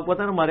طرح وہ آپ کو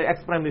پتا ہے نا ہمارے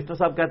ایکس پرائم منسٹر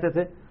صاحب کہتے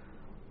تھے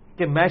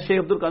کہ میں شیخ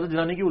عبد القادر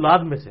جیلانی کی اولاد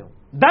میں سے ہوں.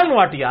 ڈن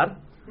واٹ یار,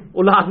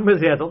 اولاد میں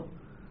سے ہے تو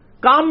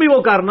کام بھی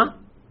وہ کرنا,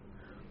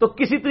 تو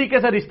کسی طریقے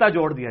سے رشتہ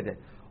جوڑ دیا جائے.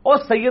 اور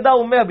سیدہ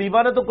ام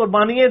حبیبہ نے تو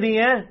قربانیاں دی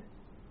ہیں,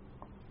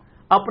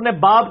 اپنے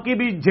باپ کی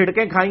بھی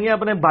جھڑکیں کھائی ہیں,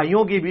 اپنے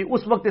بھائیوں کی بھی,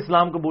 اس وقت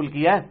اسلام قبول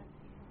کیا ہے.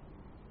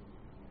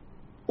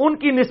 ان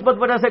کی نسبت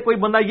وجہ سے کوئی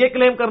بندہ یہ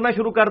کلیم کرنا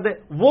شروع کر دے,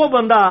 وہ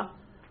بندہ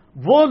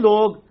وہ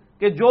لوگ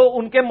کہ جو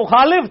ان کے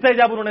مخالف تھے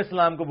جب انہوں نے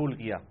اسلام قبول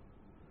کیا,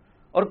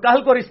 اور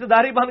کل کو رشتہ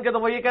داری بن کے تو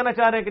وہ یہ کہنا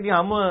چاہ رہے ہیں کہ جی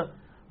ہم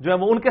جو ہے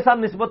وہ ان کے ساتھ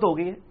نسبت ہو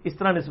گئی ہے. اس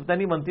طرح نسبتیں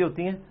نہیں بنتی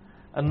ہوتی ہیں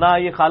نہ.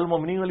 یہ خال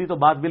المومنین والی تو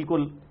بات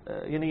بالکل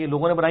یعنی یہ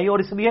لوگوں نے بنائی ہے. اور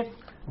اس لیے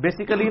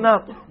بیسیکلی نا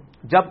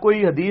جب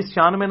کوئی حدیث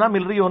شان میں نہ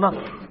مل رہی ہو نا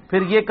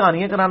پھر یہ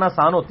کہانیاں کرانا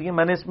آسان ہوتی ہیں.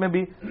 میں نے اس میں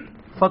بھی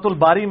فتح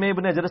الباری میں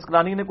ابن حجر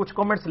اسقلانی نے کچھ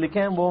کامنٹس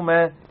لکھے ہیں, وہ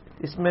میں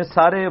اس میں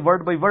سارے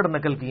ورڈ بائی ورڈ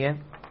نقل کیے ہیں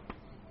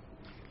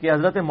کہ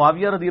حضرت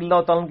معاویہ رضی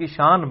اللہ تعالیٰ کی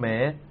شان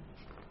میں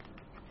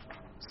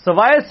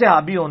سوائے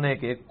صحابی ہونے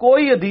کے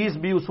کوئی حدیث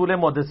بھی اصول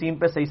محدثین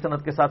پہ صحیح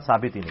سند کے ساتھ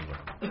ثابت ہی نہیں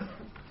ہے.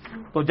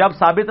 تو جب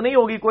ثابت نہیں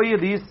ہوگی کوئی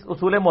حدیث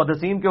اصول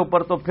محدثین کے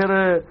اوپر تو پھر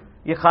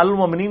یہ خال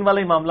المومنین والا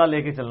ہی معاملہ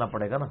لے کے چلنا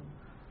پڑے گا نا.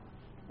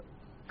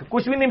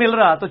 کچھ بھی نہیں مل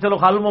رہا تو چلو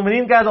خال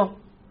المومنین کہہ دو,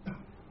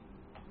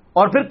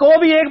 اور پھر کو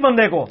بھی ایک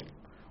بندے کو,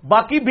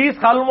 باقی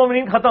 20 خال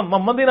المومنین ختم.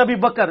 محمد بن ابی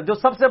بکر جو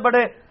سب سے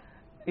بڑے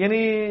یعنی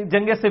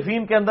جنگ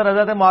صفین کے اندر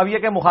حضرت معاویہ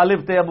کے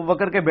مخالف تھے, ابو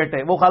بکر کے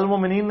بیٹے, وہ خال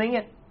المومنین نہیں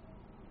ہے,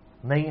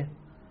 نہیں ہے.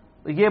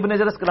 تو یہ ابن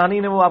حجر اسقلانی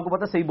نے, وہ آپ کو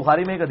پتا صحیح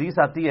بخاری میں ایک حدیث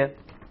آتی ہے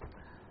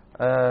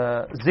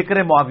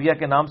ذکر معاویہ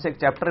کے نام سے ایک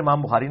چیپٹر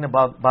امام بخاری نے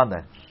باندھا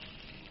ہے.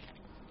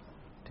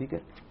 ٹھیک ہے.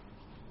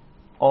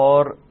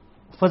 اور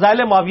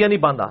فضائل معاویہ نہیں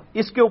باندھا.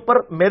 اس کے اوپر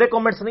میرے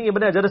کامنٹس نہیں,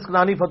 ابن حجر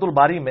اسقلانی فتح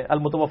الباری میں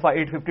المتوفا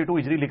 852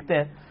 ہجری لکھتے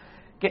ہیں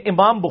کہ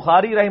امام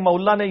بخاری رحمہ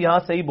اللہ نے یہاں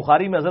صحیح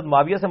بخاری میں حضرت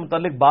معاویہ سے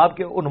متعلق باب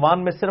کے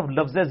عنوان میں صرف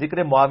لفظ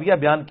ذکر معاویہ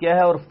بیان کیا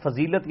ہے اور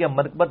فضیلت یا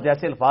منقبت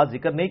جیسے الفاظ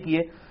ذکر نہیں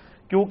کیے,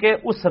 کیونکہ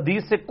اس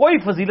حدیث سے کوئی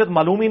فضیلت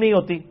معلوم ہی نہیں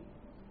ہوتی.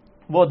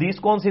 وہ حدیث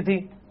کون سی تھی؟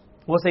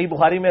 وہ صحیح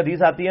بخاری میں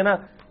حدیث آتی ہے نا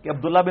کہ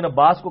عبداللہ بن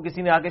عباس کو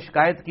کسی نے آ کے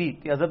شکایت کی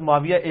کہ حضرت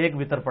معاویہ ایک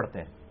وتر پڑھتے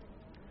ہیں,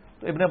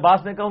 تو ابن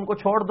عباس نے کہا ان کو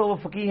چھوڑ دو, وہ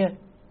فقیہ ہیں,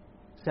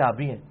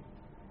 صحابی ہیں.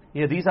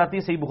 یہ حدیث آتی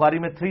ہے صحیح بخاری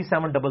میں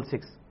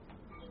 3766.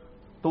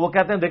 تو وہ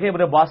کہتے ہیں دیکھیں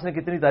ابن عباس نے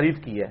کتنی تعریف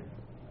کی ہے,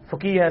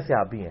 فقیہ ہے,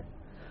 صحابی ہیں.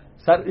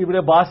 سر ابن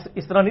عباس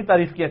اس طرح نہیں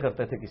تعریف کیا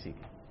کرتے تھے کسی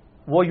کی,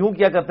 وہ یوں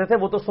کیا کرتے تھے,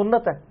 وہ تو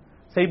سنت ہے.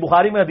 صحیح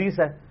بخاری میں حدیث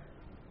ہے,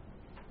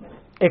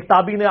 ایک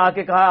تابعی نے آ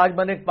کے کہا آج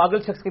میں نے ایک پاگل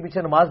شخص کے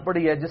پیچھے نماز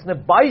پڑھی ہے جس نے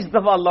 22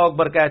 دفعہ اللہ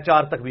اکبر کہا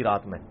 4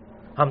 تکبیرات میں.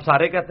 ہم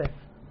سارے کہتے ہیں.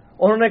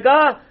 انہوں نے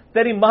کہا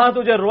تیری ماں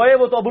تجھے روئے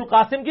وہ تو ابو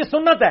القاسم کی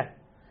سنت ہے.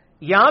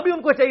 یہاں بھی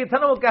ان کو چاہیے تھا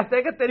نا, وہ کہتے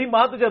ہیں کہ تیری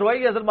ماں تجھے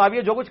روئے, حضرت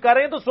معاویہ جو کچھ کر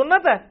رہے ہیں تو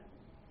سنت ہے.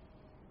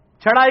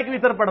 چھڑا ایک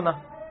وطر پڑھنا.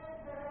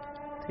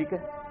 ٹھیک ہے,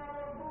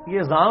 یہ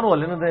اذان ہو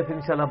لینے دیں, پھر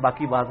انشاءاللہ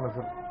باقی بات میں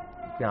پھر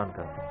بیان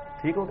کرتے ہیں.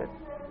 ٹھیک ہو گیا.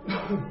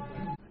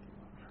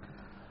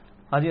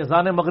 ہاں جی,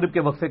 اذان مغرب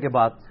کے وقفے کے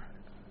بعد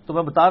تو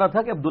میں بتا رہا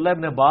تھا کہ عبداللہ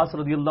ابن عباس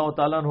رضی اللہ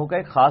تعالیٰ عنہ کا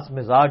ایک خاص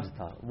مزاج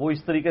تھا. وہ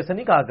اس طریقے سے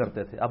نہیں کہا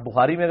کرتے تھے. اب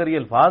بخاری میں اگر یہ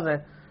الفاظ ہیں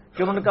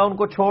کہ انہوں نے کہا ان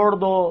کو چھوڑ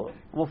دو,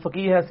 وہ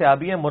فقیہ ہے,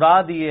 صحابی ہے,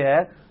 مراد یہ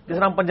ہے جس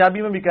طرح ہم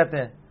پنجابی میں بھی کہتے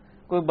ہیں,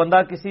 کوئی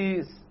بندہ کسی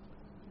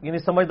یعنی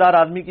سمجھدار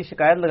آدمی کی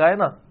شکایت لگائے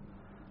نا,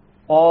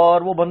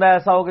 اور وہ بندہ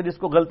ایسا ہو کہ جس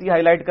کو غلطی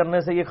ہائی لائٹ کرنے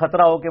سے یہ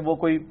خطرہ ہو کہ وہ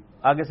کوئی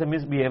آگے سے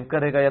مس بہیو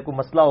کرے گا یا کوئی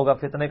مسئلہ ہوگا,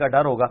 فتنے کا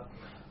ڈر ہوگا,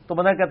 تو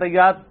بندہ کہتا ہے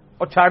یار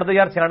اور چھاڑ دے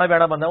یار, سیاڑا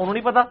بیڑا بندہ ہے, انہوں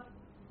نہیں پتا.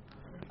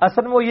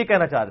 اصل میں وہ یہ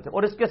کہنا چاہ رہے تھے.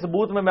 اور اس کے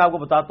ثبوت میں آپ کو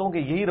بتاتا ہوں کہ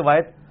یہی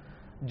روایت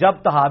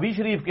جب طحاوی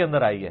شریف کے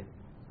اندر آئی ہے.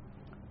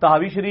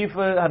 طحاوی شریف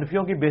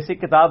حنفیوں کی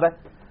بیسک کتاب ہے,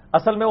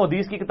 اصل میں وہ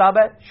حدیث کی کتاب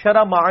ہے,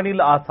 شرح معانی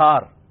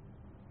الآثار.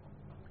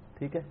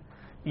 ٹھیک ہے,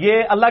 یہ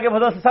اللہ کے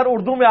فضل سے سر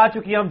اردو میں آ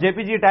چکی ہے, ہم جے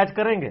پی جی اٹیچ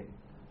کریں گے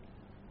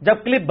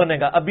جب کلپ بنے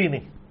گا, ابھی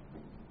نہیں,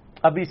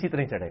 ابھی اسی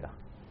طرح چڑھے گا.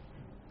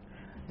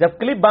 جب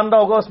کلپ بن رہا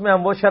ہوگا اس میں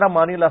ہم وہ شرح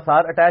معانی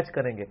الآثار اٹیچ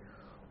کریں گے.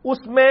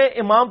 اس میں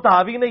امام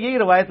طحاوی نے یہی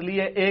روایت لی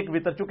ہے ایک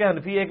وطر, چونکہ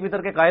حنفی ایک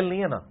وطر کے قائل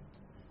نہیں ہے نا,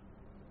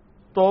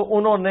 تو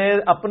انہوں نے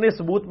اپنے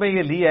ثبوت میں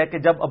یہ لی ہے کہ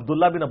جب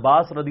عبداللہ بن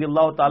عباس رضی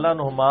اللہ تعالیٰ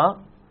عنہما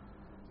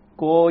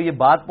کو یہ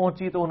بات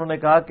پہنچی تو انہوں نے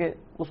کہا کہ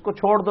اس کو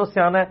چھوڑ دو,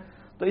 سیانا ہے.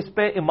 تو اس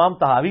پہ امام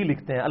طحاوی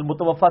لکھتے ہیں,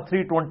 المتوفا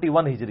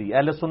 321 ہجری,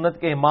 اہل سنت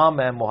کے امام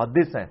ہیں,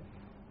 محدث ہیں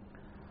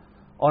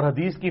اور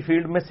حدیث کی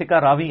فیلڈ میں سکہ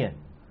راوی ہیں.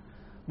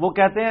 وہ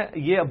کہتے ہیں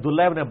یہ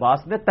عبداللہ ابن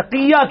عباس نے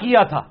تقیہ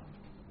کیا تھا,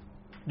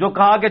 جو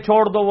کہا کہ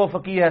چھوڑ دو وہ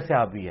فقیہ ہے,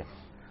 صحابی ہے.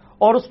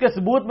 اور اس کے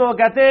ثبوت میں وہ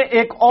کہتے ہیں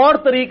ایک اور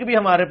طریق بھی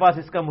ہمارے پاس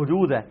اس کا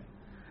موجود ہے,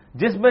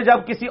 جس میں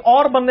جب کسی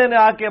اور بندے نے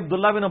آ کے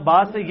عبداللہ بن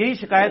عباس سے یہی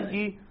شکایت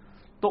کی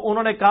تو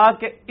انہوں نے کہا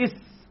کہ اس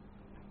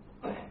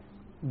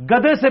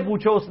گدھے سے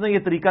پوچھو اس نے یہ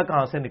طریقہ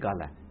کہاں سے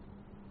نکالا ہے.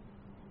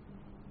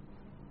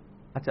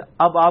 اچھا,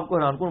 اب آپ کو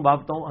حیران کن بات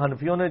بتاؤں,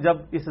 حنفیوں نے جب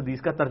اس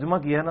حدیث کا ترجمہ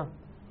کیا ہے نا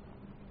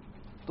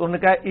تو انہوں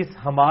نے کہا اس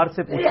ہمار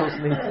سے پوچھو اس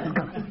نے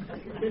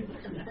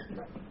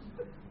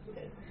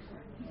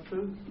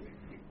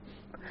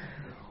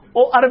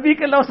وہ عربی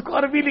کے لفظ کو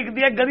عربی لکھ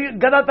دیا,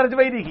 گدھا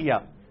ترجمہ ہی نہیں کیا.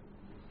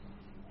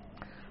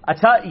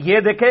 اچھا یہ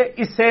دیکھیں,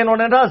 اس سے انہوں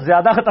نے نا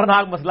زیادہ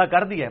خطرناک مسئلہ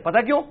کر دیا ہے.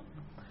 پتہ کیوں؟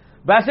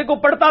 ویسے کو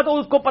پڑھتا تو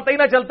اس کو پتہ ہی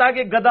نہ چلتا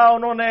کہ گدھا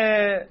انہوں نے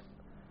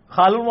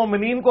خال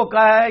المومنین کو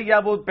کہا ہے یا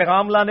وہ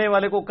پیغام لانے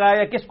والے کو کہا ہے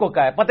یا کس کو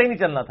کہا ہے, پتہ ہی نہیں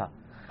چلنا تھا.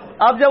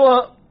 اب جب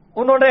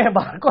انہوں نے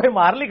کو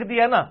مار لکھ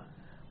دیا نا,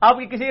 اب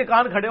کسی کے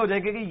کان کھڑے ہو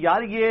جائے گے کہ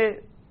یار یہ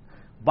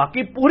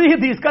باقی پوری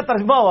حدیث کا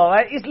ترجمہ ہوا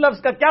ہے, اس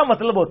لفظ کا کیا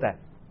مطلب ہوتا ہے.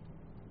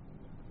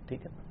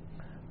 ٹھیک ہے,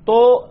 تو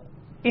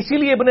اسی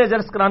لیے ابن حجر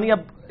اسقلانی, اب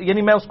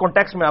یعنی میں اس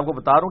کانٹیکسٹ میں آپ کو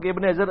بتا رہا ہوں کہ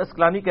ابن حجر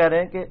اسقلانی کہہ رہے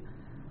ہیں کہ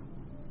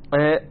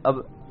اب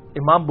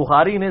امام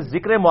بخاری نے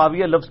ذکر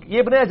معاویہ لفظ, یہ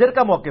ابن حجر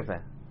کا موقف ہے,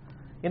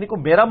 یعنی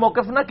کوئی میرا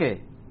موقف نہ کہ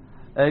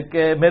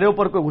میرے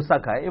اوپر کوئی غصہ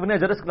کھائے. ابن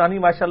حجر اسقلانی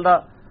ماشاءاللہ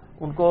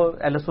ان کو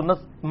اہل سنت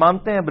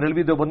مانتے ہیں,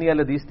 بریلوی دیوبندی اہل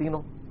حدیث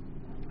تینوں.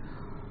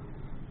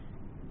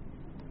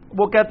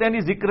 وہ کہتے ہیں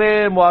ذکر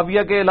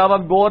معاویہ کے علاوہ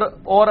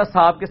اور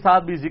اصحاب کے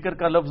ساتھ بھی ذکر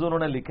کا لفظ انہوں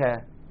نے لکھا ہے,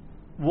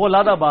 وہ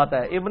علیحدہ بات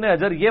ہے. ابن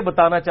حجر یہ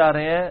بتانا چاہ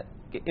رہے ہیں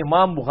کہ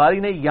امام بخاری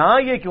نے یہاں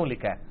یہ کیوں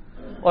لکھا ہے,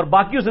 اور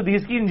باقی اس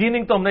حدیث کی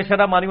انجینئرنگ تو ہم نے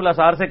شرح معانی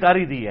الآثار سے کر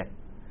ہی دی ہے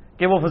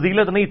کہ وہ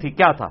فضیلت نہیں تھی,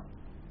 کیا تھا.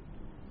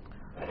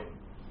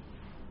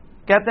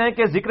 کہتے ہیں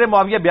کہ ذکر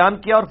معاویہ بیان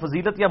کیا اور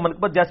فضیلت یا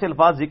منقبت جیسے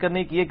الفاظ ذکر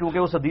نہیں کیے کیونکہ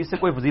اس حدیث سے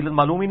کوئی فضیلت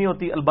معلوم ہی نہیں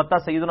ہوتی. البتہ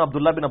سیدنا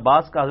عبداللہ بن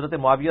عباس کا حضرت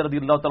معاویہ رضی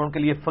اللہ تعالیٰ عنہ کے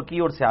لیے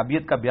فقیہ اور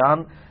صحابیت کا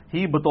بیان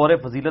ہی بطور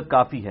فضیلت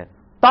کافی ہے.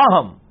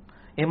 تاہم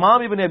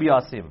امام ابن ابی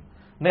عاصم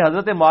نے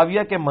حضرت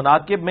معاویہ کے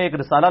مناقب میں ایک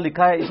رسالہ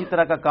لکھا ہے. اسی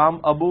طرح کا کام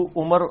ابو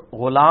عمر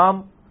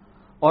غلام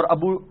اور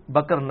ابو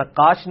بکر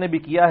نقاش نے بھی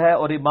کیا ہے,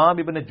 اور امام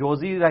ابن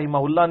جوزی رحمہ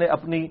اللہ نے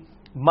اپنی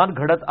من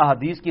گھڑت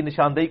احادیث کی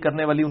نشاندہی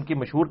کرنے والی ان کی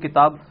مشہور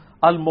کتاب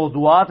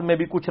الموضوعات میں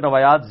بھی کچھ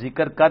روایات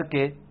ذکر کر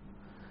کے,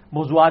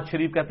 موضوعات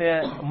شریف کہتے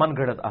ہیں من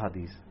گھڑت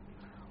احادیث.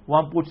 وہ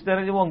ہم پوچھتے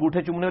ہیں کہ وہ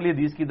انگوٹھے چومنے والی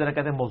حدیث کی طرح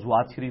کہتے ہیں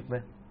موضوعات شریف میں,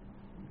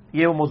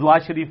 یہ وہ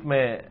موضوعات شریف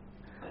میں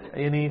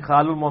یعنی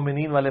خال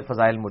المومنین والے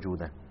فضائل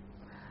موجود ہیں.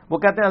 وہ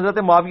کہتے ہیں حضرت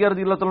معاویہ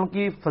رضی اللہ تعالیٰ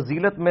کی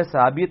فضیلت میں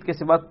صحابیت کے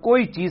سوا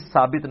کوئی چیز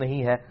ثابت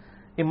نہیں ہے.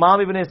 امام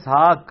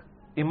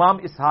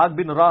اسحاق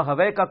بن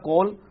راہوے کا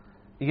قول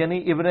یعنی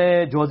ابن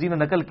جوزی نے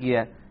نقل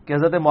کیا ہے کہ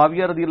حضرت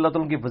معاویہ رضی اللہ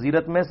تعالیٰ کی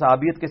فضیلت میں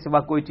صحابیت کے سوا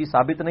کوئی چیز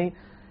ثابت نہیں.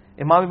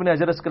 امام ابن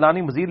حجر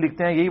اسقلانی مزید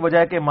لکھتے ہیں یہی وجہ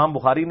ہے کہ امام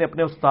بخاری نے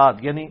اپنے استاد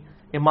یعنی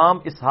امام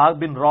اسحاق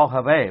بن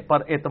راہوے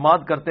پر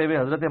اعتماد کرتے ہوئے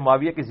حضرت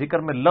معاویہ کے ذکر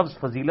میں لفظ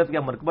فضیلت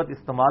یا منقبت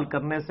استعمال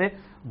کرنے سے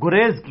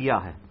گریز کیا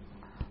ہے.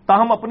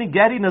 تاہم اپنی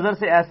گہری نظر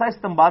سے ایسا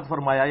استنباط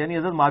فرمایا یعنی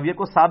حضرت معاویہ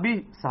کو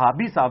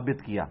صحابی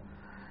ثابت کیا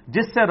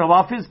جس سے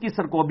روافظ کی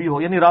سرکوبی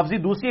ہو. یعنی رافضی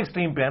دوسری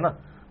ایکسٹریم پہ ہے نا,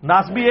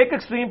 ناسبی ایک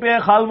ایکسٹریم پہ ہے,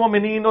 خال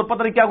مومنین اور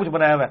پتہ نہیں کیا کچھ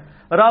بنایا ہوا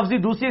ہے. رافضی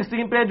دوسری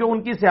ایکسٹریم پہ ہے جو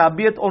ان کی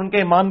صحابیت اور ان کے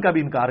ایمان کا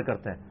بھی انکار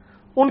کرتے ہیں,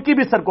 ان کی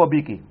بھی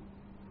سرکوبی کی.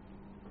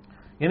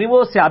 یعنی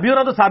وہ صحابی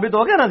ہونا تو ثابت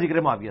ہو گیا نا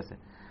ذکر معاویہ سے.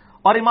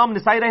 اور امام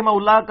نسائی رحمہ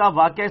اللہ کا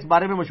واقعہ اس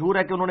بارے میں مشہور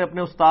ہے کہ انہوں نے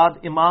اپنے استاد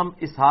امام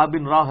اسحاق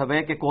بن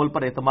راہوے کے قول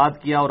پر اعتماد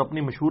کیا اور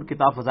اپنی مشہور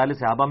کتاب فضائل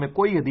صحابہ میں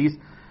کوئی حدیث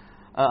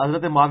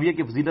حضرت معاویہ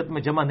کی فضیلت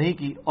میں جمع نہیں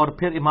کی، اور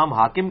پھر امام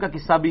حاکم کا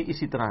قصہ بھی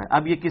اسی طرح ہے۔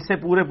 اب یہ قصے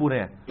پورے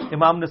ہیں۔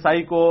 امام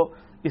نسائی کو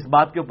اس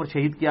بات کے اوپر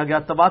شہید کیا گیا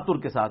تواتر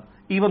کے ساتھ،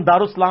 ایون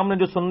دارالاسلام نے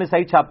جو سنن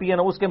نسائی چھاپی ہے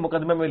نا، اس کے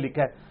مقدمے میں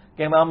لکھا ہے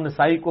کہ امام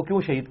نسائی کو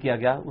کیوں شہید کیا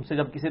گیا۔ ان سے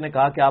جب کسی نے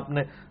کہا کہ آپ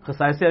نے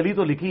خصائص علی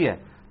تو لکھی ہے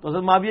تو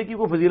حضرت معاویہ کی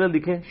کوئی فضیلت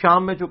لکھے،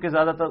 شام میں چونکہ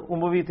زیادہ تر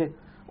اموی تھے،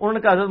 انہوں نے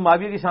کہا حضرت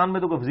معاویہ کی شان میں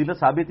تو کوئی فضیلت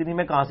ثابت ہی نہیں،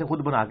 میں کہاں سے خود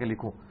بنا کے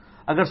لکھوں،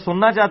 اگر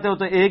سننا چاہتے ہو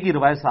تو ایک ہی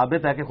روایت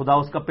ثابت ہے کہ خدا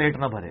اس کا پیٹ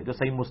نہ بھرے، جو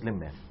صحیح مسلم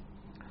میں ہے،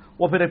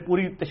 وہ پھر ایک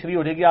پوری تشریح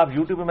ہو جائے گی۔ آپ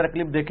یوٹیوب پہ میرا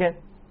کلپ دیکھیں،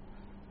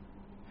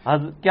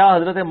 کیا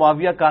حضرت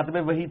معاویہ کاتب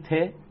وحی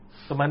تھے؟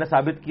 تو میں نے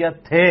ثابت کیا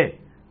تھے،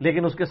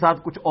 لیکن اس کے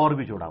ساتھ کچھ اور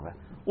بھی جڑا ہوا ہے۔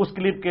 اس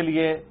کلپ کے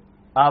لیے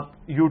آپ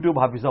یوٹیوب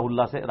حافظہ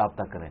اللہ سے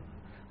رابطہ کریں،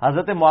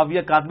 حضرت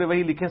معاویہ کاتب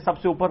وحی لکھیں، سب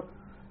سے اوپر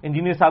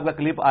انجینئر صاحب کا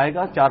کلپ آئے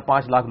گا،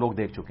 4-5 لاکھ لوگ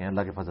دیکھ چکے ہیں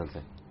اللہ کے فضل سے۔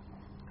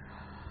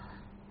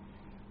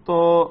 تو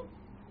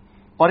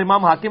اور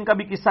امام حاکم کا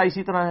بھی قصہ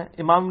اسی طرح ہے۔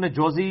 امام نے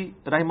جوزی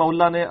رحمہ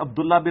اللہ نے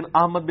عبداللہ بن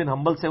احمد بن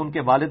حنبل سے ان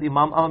کے والد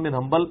امام احمد بن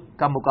حنبل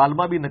کا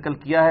مکالمہ بھی نقل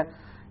کیا ہے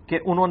کہ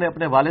انہوں نے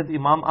اپنے والد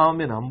امام احمد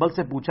بن حنبل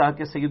سے پوچھا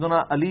کہ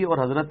سیدنا علی اور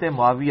حضرت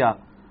معاویہ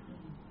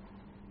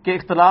کے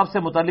اختلاف سے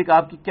متعلق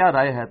آپ کی کیا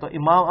رائے ہے؟ تو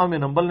امام احمد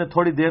بن حنبل نے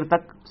تھوڑی دیر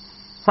تک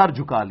سر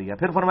جھکا لیا،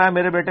 پھر فرمایا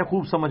میرے بیٹے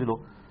خوب سمجھ لو،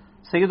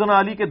 سیدنا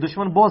علی کے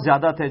دشمن بہت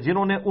زیادہ تھے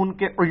جنہوں نے ان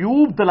کے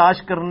عیوب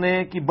تلاش کرنے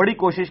کی بڑی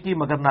کوشش کی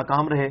مگر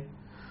ناکام رہے،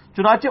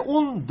 چنانچہ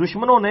ان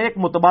دشمنوں نے ایک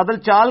متبادل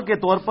چال کے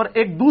طور پر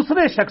ایک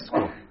دوسرے شخص کو،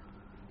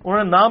 انہوں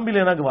نے نام بھی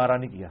لینا گوارا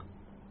نہیں کیا،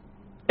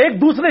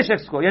 ایک دوسرے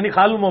شخص کو یعنی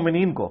خال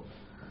المومنین کو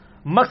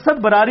مقصد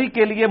براری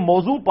کے لیے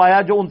موضوع پایا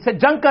جو ان سے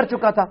جنگ کر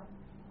چکا تھا،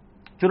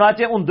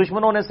 چنانچہ ان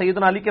دشمنوں نے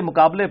سیدنا علی کے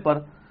مقابلے پر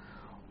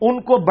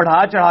ان کو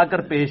بڑھا چڑھا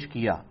کر پیش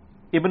کیا۔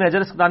 ابن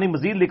حجر اسقلانی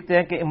مزید لکھتے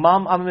ہیں کہ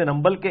امام احمد بن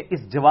حنبل کے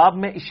اس جواب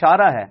میں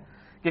اشارہ ہے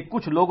کہ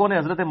کچھ لوگوں نے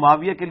حضرت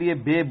معاویہ کے لیے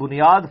بے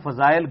بنیاد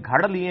فضائل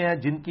گھڑ لیے ہیں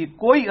جن کی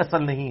کوئی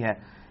اصل نہیں ہے۔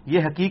 یہ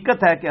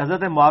حقیقت ہے کہ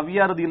حضرت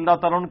معاویہ رضی اللہ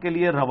تعالیٰ عنہ کے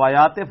لیے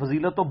روایات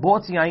فضیلت تو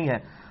بہت سی آئی ہیں،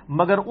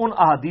 مگر ان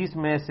احادیث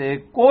میں سے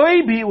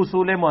کوئی بھی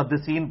اصول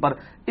محدثین پر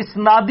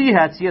اسنادی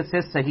حیثیت سے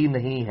صحیح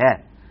نہیں ہے،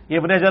 یہ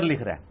ابن حجر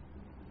لکھ رہا ہے۔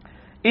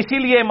 اسی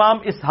لیے امام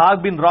اسحاق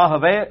بن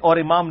راہوے اور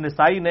امام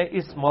نسائی نے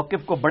اس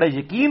موقف کو بڑے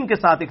یقین کے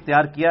ساتھ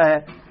اختیار کیا ہے،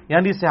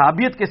 یعنی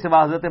صحابیت کے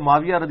سوا حضرت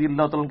معاویہ رضی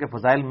اللہ تعالیٰ عنہ کے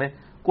فضائل میں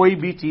کوئی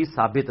بھی چیز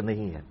ثابت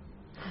نہیں ہے۔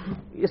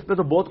 اس پہ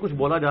تو بہت کچھ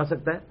بولا جا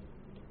سکتا ہے۔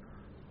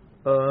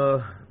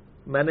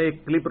 میں نے ایک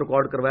کلپ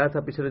ریکارڈ کروایا تھا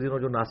پچھلے دنوں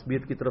جو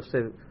ناسبیت کی طرف سے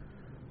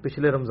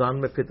پچھلے رمضان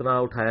میں فتنہ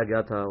اٹھایا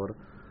گیا تھا، اور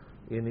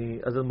یعنی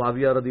حضرت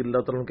معاویہ رضی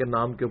اللہ تعالیٰ عنہ کے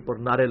نام کے اوپر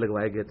نعرے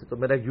لگوائے گئے تھے، تو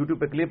میرا ایک یوٹیوب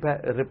پہ کلپ ہے،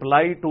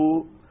 ریپلائی ٹو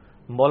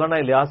مولانا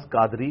الیاس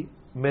قادری،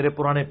 میرے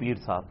پرانے پیر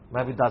صاحب،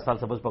 میں بھی 10 سال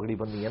سبز پگڑی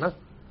بننی ہے نا،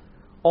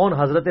 اون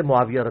حضرت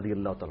معاویہ رضی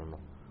اللہ تعالیٰ عنہ،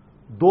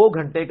 2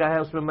 گھنٹے کا ہے،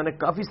 اس میں نے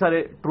کافی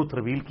سارے ٹروتھ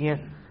ریویل کیے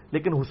ہیں،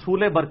 لیکن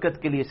حصول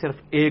برکت کے لیے صرف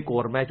ایک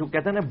اور میں جو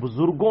کہتے ہیں نا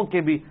بزرگوں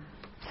کے بھی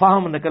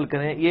فہم نقل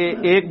کریں، یہ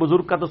ایک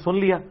بزرگ کا تو سن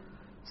لیا،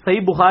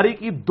 صحیح بخاری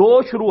کی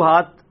 2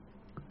 شروحات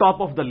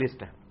ٹاپ آف دا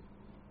لسٹ ہے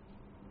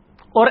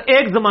اور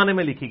ایک زمانے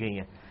میں لکھی گئی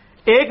ہیں،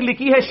 ایک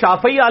لکھی ہے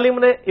شافعی عالم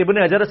نے ابن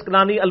حجر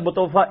اسقلانی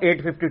المتوفا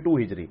 852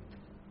 ہجری،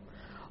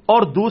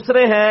 اور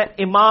دوسرے ہیں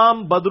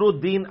امام بدر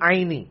الدین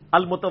عینی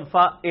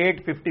المتوفا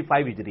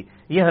 855 ہجری،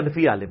 یہ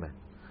حنفی عالم ہے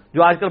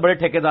جو آج کل بڑے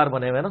ٹھیکیدار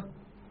بنے ہوئے نا۔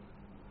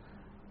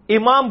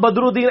 امام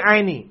بدر الدین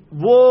عینی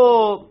وہ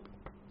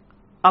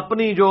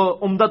اپنی جو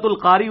عمدۃ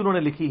القاری انہوں نے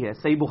لکھی ہے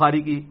صحیح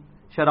بخاری کی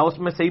شرح، اس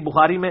میں صحیح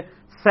بخاری میں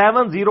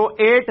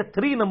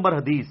 7083 نمبر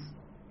حدیث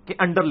کے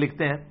انڈر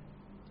لکھتے ہیں،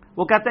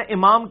 وہ کہتے ہیں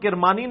امام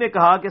کرمانی نے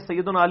کہا کہ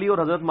سیدنا علی اور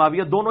حضرت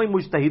معاویہ دونوں ہی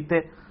مجتہد تھے،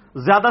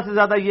 زیادہ سے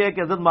زیادہ یہ ہے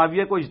کہ حضرت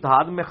معاویہ کو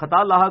اجتہاد میں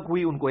خطا لاحق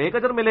ہوئی ان کو 1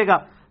 اجر ملے گا،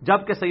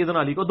 جبکہ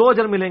سیدنا علی کو 2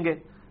 اجر ملیں گے۔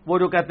 وہ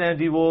جو کہتے ہیں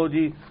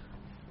جی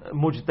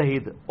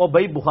مجتہد، اور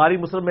بھائی بخاری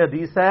مسلم میں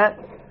حدیث ہے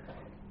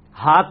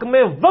حاکم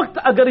وقت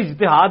اگر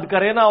اجتہاد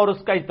کرے نا اور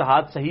اس کا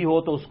اجتہاد صحیح ہو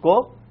تو اس کو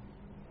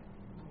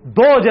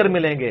 2 اجر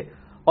ملیں گے،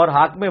 اور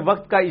حاکم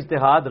وقت کا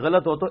اجتہاد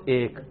غلط ہو تو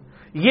 1۔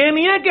 یہ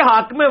نہیں ہے کہ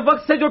حاکم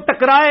وقت سے جو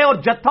ٹکرائے اور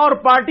جتھا اور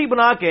پارٹی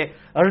بنا کے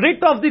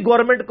ریٹ آف دی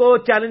گورنمنٹ کو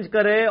چیلنج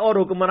کرے اور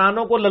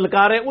حکمرانوں کو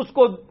للکارے اس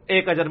کو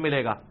 1 اجر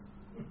ملے گا،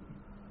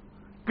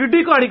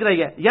 کڈی کہانی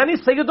کرائی ہے۔ یعنی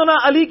سیدنا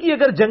علی کی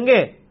اگر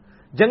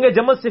جنگ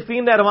جمل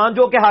صفین نہروان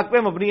جو کہ حق پہ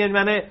مبنی ہے،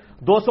 میں نے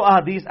 200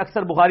 احادیث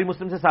اکثر بخاری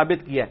مسلم سے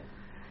ثابت کیا ہے،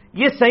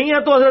 یہ صحیح ہے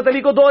تو حضرت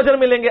علی کو 2 اجر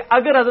ملیں گے،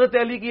 اگر حضرت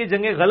علی کی یہ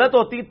جنگیں غلط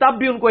ہوتی تب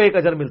بھی ان کو 1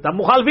 اجر ملتا،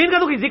 مخالفین کا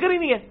تو کوئی ذکر ہی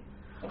نہیں ہے۔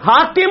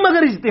 حاکم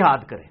اگر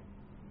اجتہاد کرے،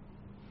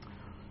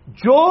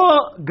 جو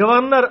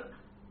گورنر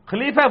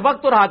خلیفہ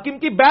وقت اور حاکم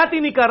کی بیعت ہی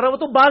نہیں کر رہا وہ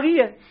تو باغی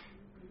ہے۔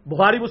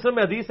 بخاری مسلم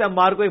میں حدیث ہے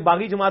عمار کو ایک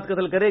باغی جماعت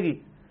قتل کرے گی،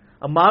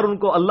 عمار ان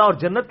کو اللہ اور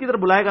جنت کی طرف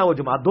بلائے گا، وہ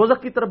جماعت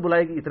دوزخ کی طرف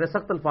بلائے گی، اتنے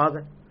سخت الفاظ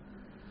ہیں۔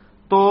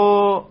 تو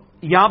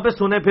یہاں پہ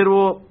سنیں پھر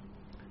وہ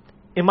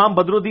امام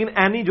بدر الدین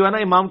عینی جو ہے نا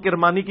امام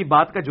کرمانی کی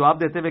بات کا جواب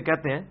دیتے ہوئے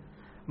کہتے ہیں،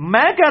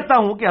 میں کہتا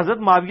ہوں کہ حضرت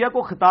معاویہ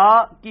کو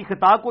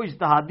خطا کو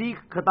اجتہادی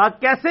خطا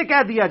کیسے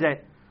کہہ دیا جائے،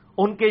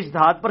 ان کے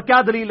اجتہاد پر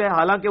کیا دلیل ہے؟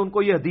 حالانکہ ان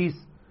کو یہ حدیث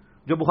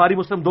جو بخاری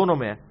مسلم دونوں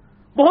میں ہے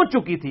پہنچ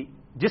چکی تھی،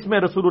 جس میں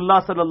رسول اللہ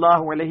صلی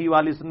اللہ علیہ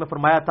وآلہ وسلم نے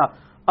فرمایا تھا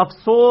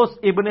افسوس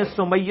ابن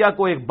سمیہ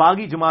کو ایک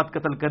باغی جماعت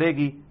قتل کرے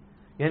گی.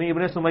 یعنی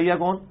ابن سمیہ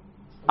کون؟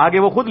 آگے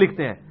وہ خود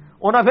لکھتے ہیں،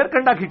 انہوں نے پھر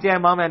کنڈا کھینچا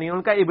امام عینی،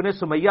 ان کا ابن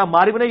سمیہ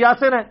عمار ابن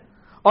یاسر ہے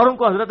اور ان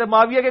کو حضرت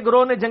معاویہ کے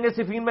گروہ نے جنگ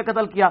صفین میں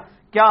قتل کیا.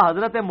 کیا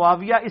حضرت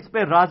معاویہ اس پہ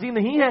راضی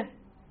نہیں ہے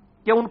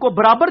کہ ان کو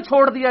برابر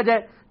چھوڑ دیا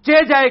جائے،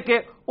 چہ جائے کہ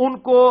ان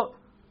کو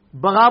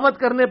بغاوت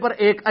کرنے پر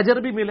ایک اجر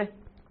بھی ملے؟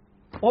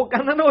 وہ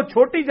کہنا نا وہ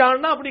چھوٹی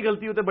جاننا اپنی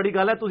غلطی ہوتے بڑی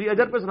گل ہے، تسی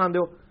اجر پہ سنا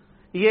دیو.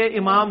 یہ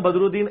امام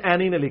بدر الدین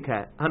عینی نے لکھا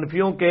ہے،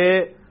 حنفیوں کے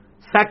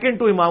سیکنڈ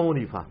ٹو امام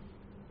حنیفہ.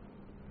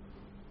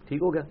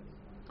 ٹھیک ہو گیا.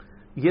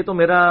 یہ تو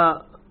میرا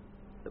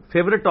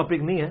فیوریٹ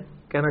ٹاپک نہیں ہے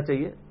کہنا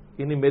چاہیے،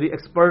 یعنی میری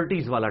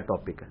ایکسپرٹیز والا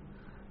ٹاپک ہے.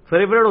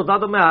 فیوریٹ ہوتا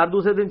تو میں ہر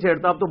دوسرے دن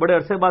چھیڑتا، اب تو بڑے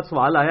عرصے بعد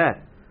سوال آیا ہے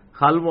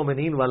خال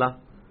المومنین والا،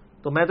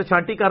 تو میں تو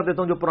چھانٹی کر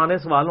دیتا ہوں. جو پرانے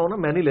سوال ہو نا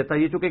میں نہیں لیتا،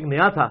 یہ چونکہ ایک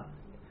نیا تھا،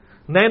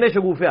 نئے نئے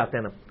شگوفے آتے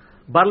ہیں نا.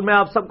 بل میں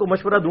آپ سب کو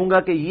مشورہ دوں گا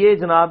کہ یہ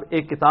جناب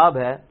ایک کتاب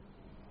ہے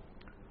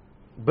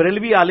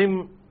بریلوی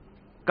عالم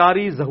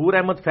قاری ظہور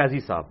احمد فیضی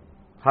صاحب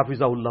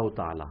حافظہ اللہ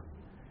تعالی،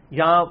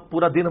 یہاں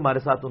پورا دن ہمارے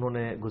ساتھ انہوں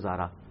نے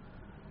گزارا.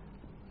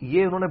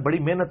 یہ انہوں نے بڑی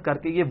محنت کر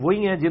کے، یہ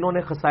وہی ہیں جنہوں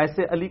نے خصائص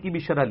علی کی بھی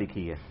شرح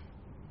لکھی ہے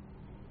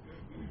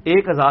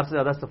 1000 سے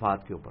زیادہ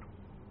صفات کے اوپر.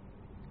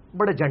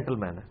 بڑے جینٹل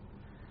مین ہیں.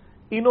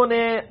 انہوں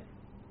نے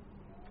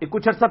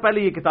کچھ عرصہ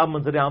پہلے یہ کتاب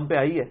منظر عام پہ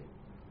آئی ہے،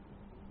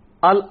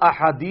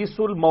 الاحادیث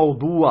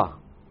الموضوعہ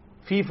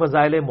فی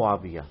فضائل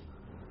معاویہ،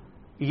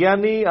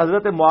 یعنی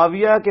حضرت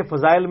معاویہ کے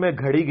فضائل میں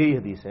گھڑی گئی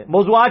حدیثیں،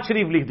 موضوعات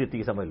شریف لکھ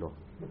دیتی سمجھ لو.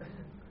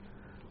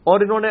 اور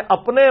انہوں نے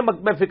اپنے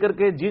مکتب فکر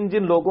کے جن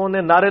جن لوگوں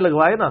نے نعرے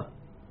لگوائے نا،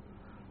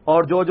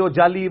 اور جو جو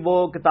جعلی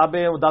وہ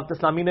کتابیں، دعوت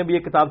اسلامی نے بھی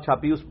ایک کتاب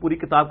چھاپی، اس پوری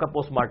کتاب کا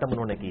پوسٹ مارٹم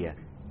انہوں نے کیا ہے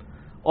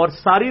اور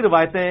ساری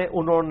روایتیں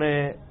انہوں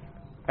نے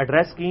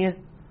ایڈریس کی ہیں.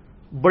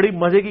 بڑی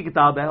مزے کی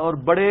کتاب ہے اور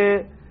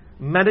بڑے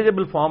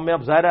مینیجبل فارم میں.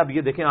 اب ظاہر ہے اب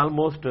یہ دیکھیں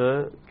آلموسٹ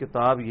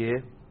کتاب یہ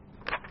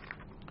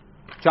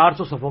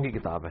 400 صفحوں کی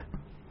کتاب ہے.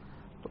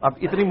 تو اب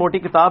اتنی موٹی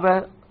کتاب ہے،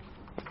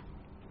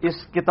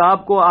 اس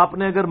کتاب کو آپ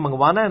نے اگر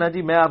منگوانا ہے نا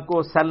جی، میں آپ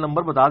کو سیل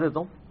نمبر بتا دیتا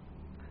ہوں،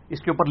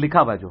 اس کے اوپر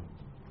لکھا ہوا ہے. جو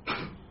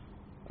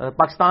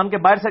پاکستان کے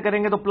باہر سے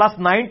کریں گے تو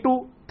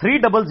 +92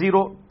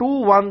 300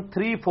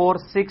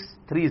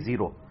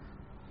 2134630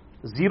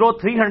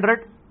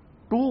 0300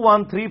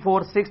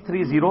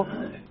 2134630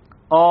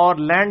 اور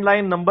لینڈ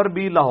لائن نمبر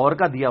بھی لاہور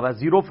کا دیا ہوا ہے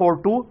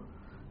 042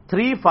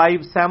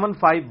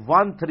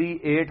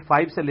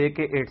 35751385 سے لے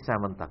کے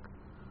 87 تک.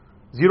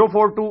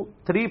 042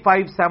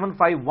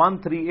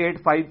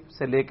 35751385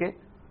 سے لے کے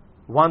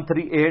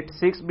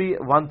 1386 بھی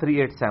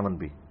 1387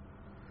 بھی.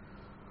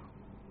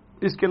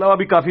 اس کے علاوہ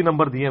بھی کافی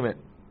نمبر دیے میں.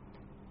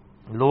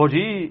 لو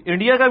جی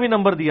انڈیا کا بھی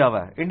نمبر دیا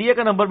ہوا ہے، انڈیا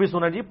کا نمبر بھی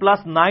سنا جی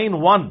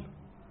 +91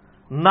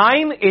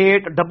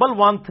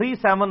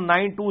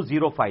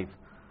 9811379205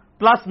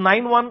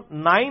 +91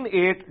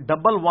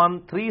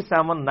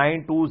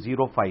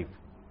 9811379205.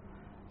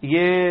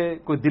 یہ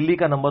کوئی دلی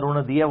کا نمبر انہوں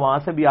نے دیا، وہاں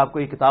سے بھی آپ کو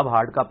یہ کتاب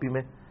ہارڈ کاپی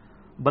میں.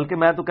 بلکہ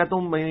میں تو کہتا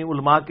ہوں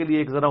علماء کے لیے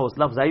ایک ذرا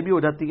حوصلہ افزائی بھی ہو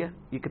جاتی ہے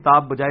یہ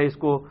کتاب، بجائے اس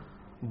کو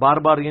بار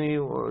بار یعنی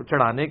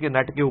چڑھانے کے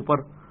نیٹ کے اوپر.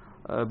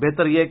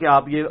 بہتر یہ ہے کہ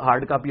آپ یہ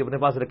ہارڈ کاپی اپنے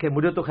پاس رکھیں.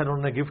 مجھے تو خیر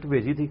انہوں نے گفٹ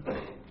بھیجی تھی،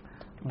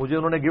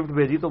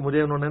 تو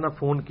مجھے انہوں نے نا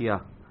فون کیا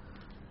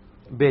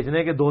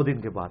بھیجنے کے 2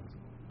 دن کے بعد.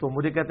 تو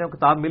مجھے کہتے ہیں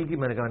کتاب مل گئی،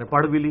 میں نے کہا میں نے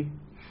پڑھ بھی لی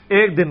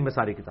 1 دن میں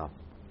ساری کتاب.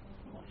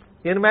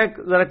 یعنی میں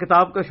ذرا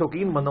کتاب کا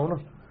شوقین بندہ ہوں نا،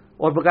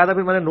 اور باقاعدہ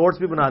پھر میں نے نوٹس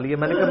بھی بنا لیے.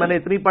 میں نے کہا میں نے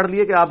اتنی پڑھ لی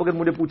ہے کہ آپ اگر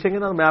مجھے پوچھیں گے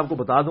نا میں آپ کو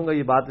بتا دوں گا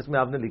یہ بات اس میں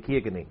آپ نے لکھی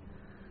ہے کہ نہیں.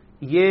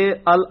 یہ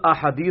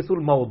الاحادیث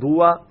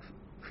الموضوعہ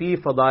فی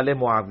فضائل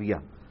معاویہ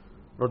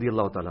رضی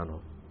اللہ تعالیٰ عنہ.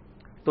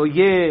 تو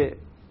یہ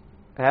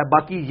ہے.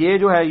 باقی یہ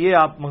جو ہے یہ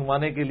آپ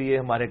منگوانے کے لیے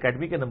ہمارے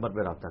اکیڈمی کے نمبر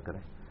پہ رابطہ کریں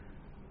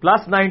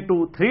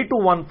 +92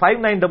 321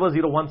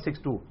 5900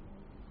 162.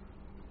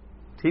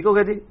 ٹھیک ہو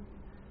گیا جی.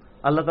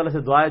 اللہ تعالیٰ سے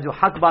دعا ہے جو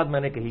حق بات میں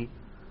نے کہی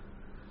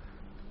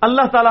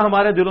اللہ تعالیٰ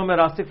ہمارے دلوں میں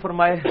راسخ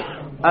فرمائے.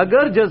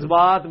 اگر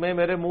جذبات میں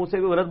میرے منہ سے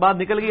کوئی غلط بات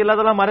نکل گئی اللہ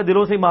تعالیٰ ہمارے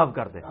دلوں سے ہی معاف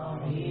کر دے.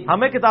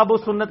 ہمیں کتاب و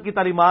سنت کی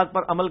تعلیمات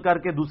پر عمل کر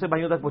کے دوسرے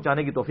بھائیوں تک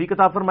پہنچانے کی توفیق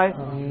عطا فرمائے.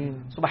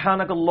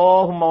 سبحانک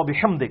اللہم و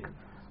بحمدک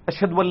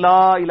اشہد ان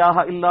لا الہ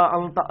الا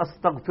انت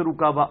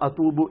استغفرک و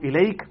اتوب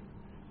الیک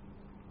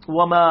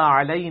وما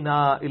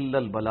علینا الا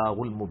البلاغ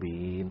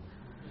المبین.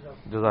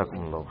 جزاکم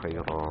اللہ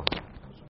خیرا.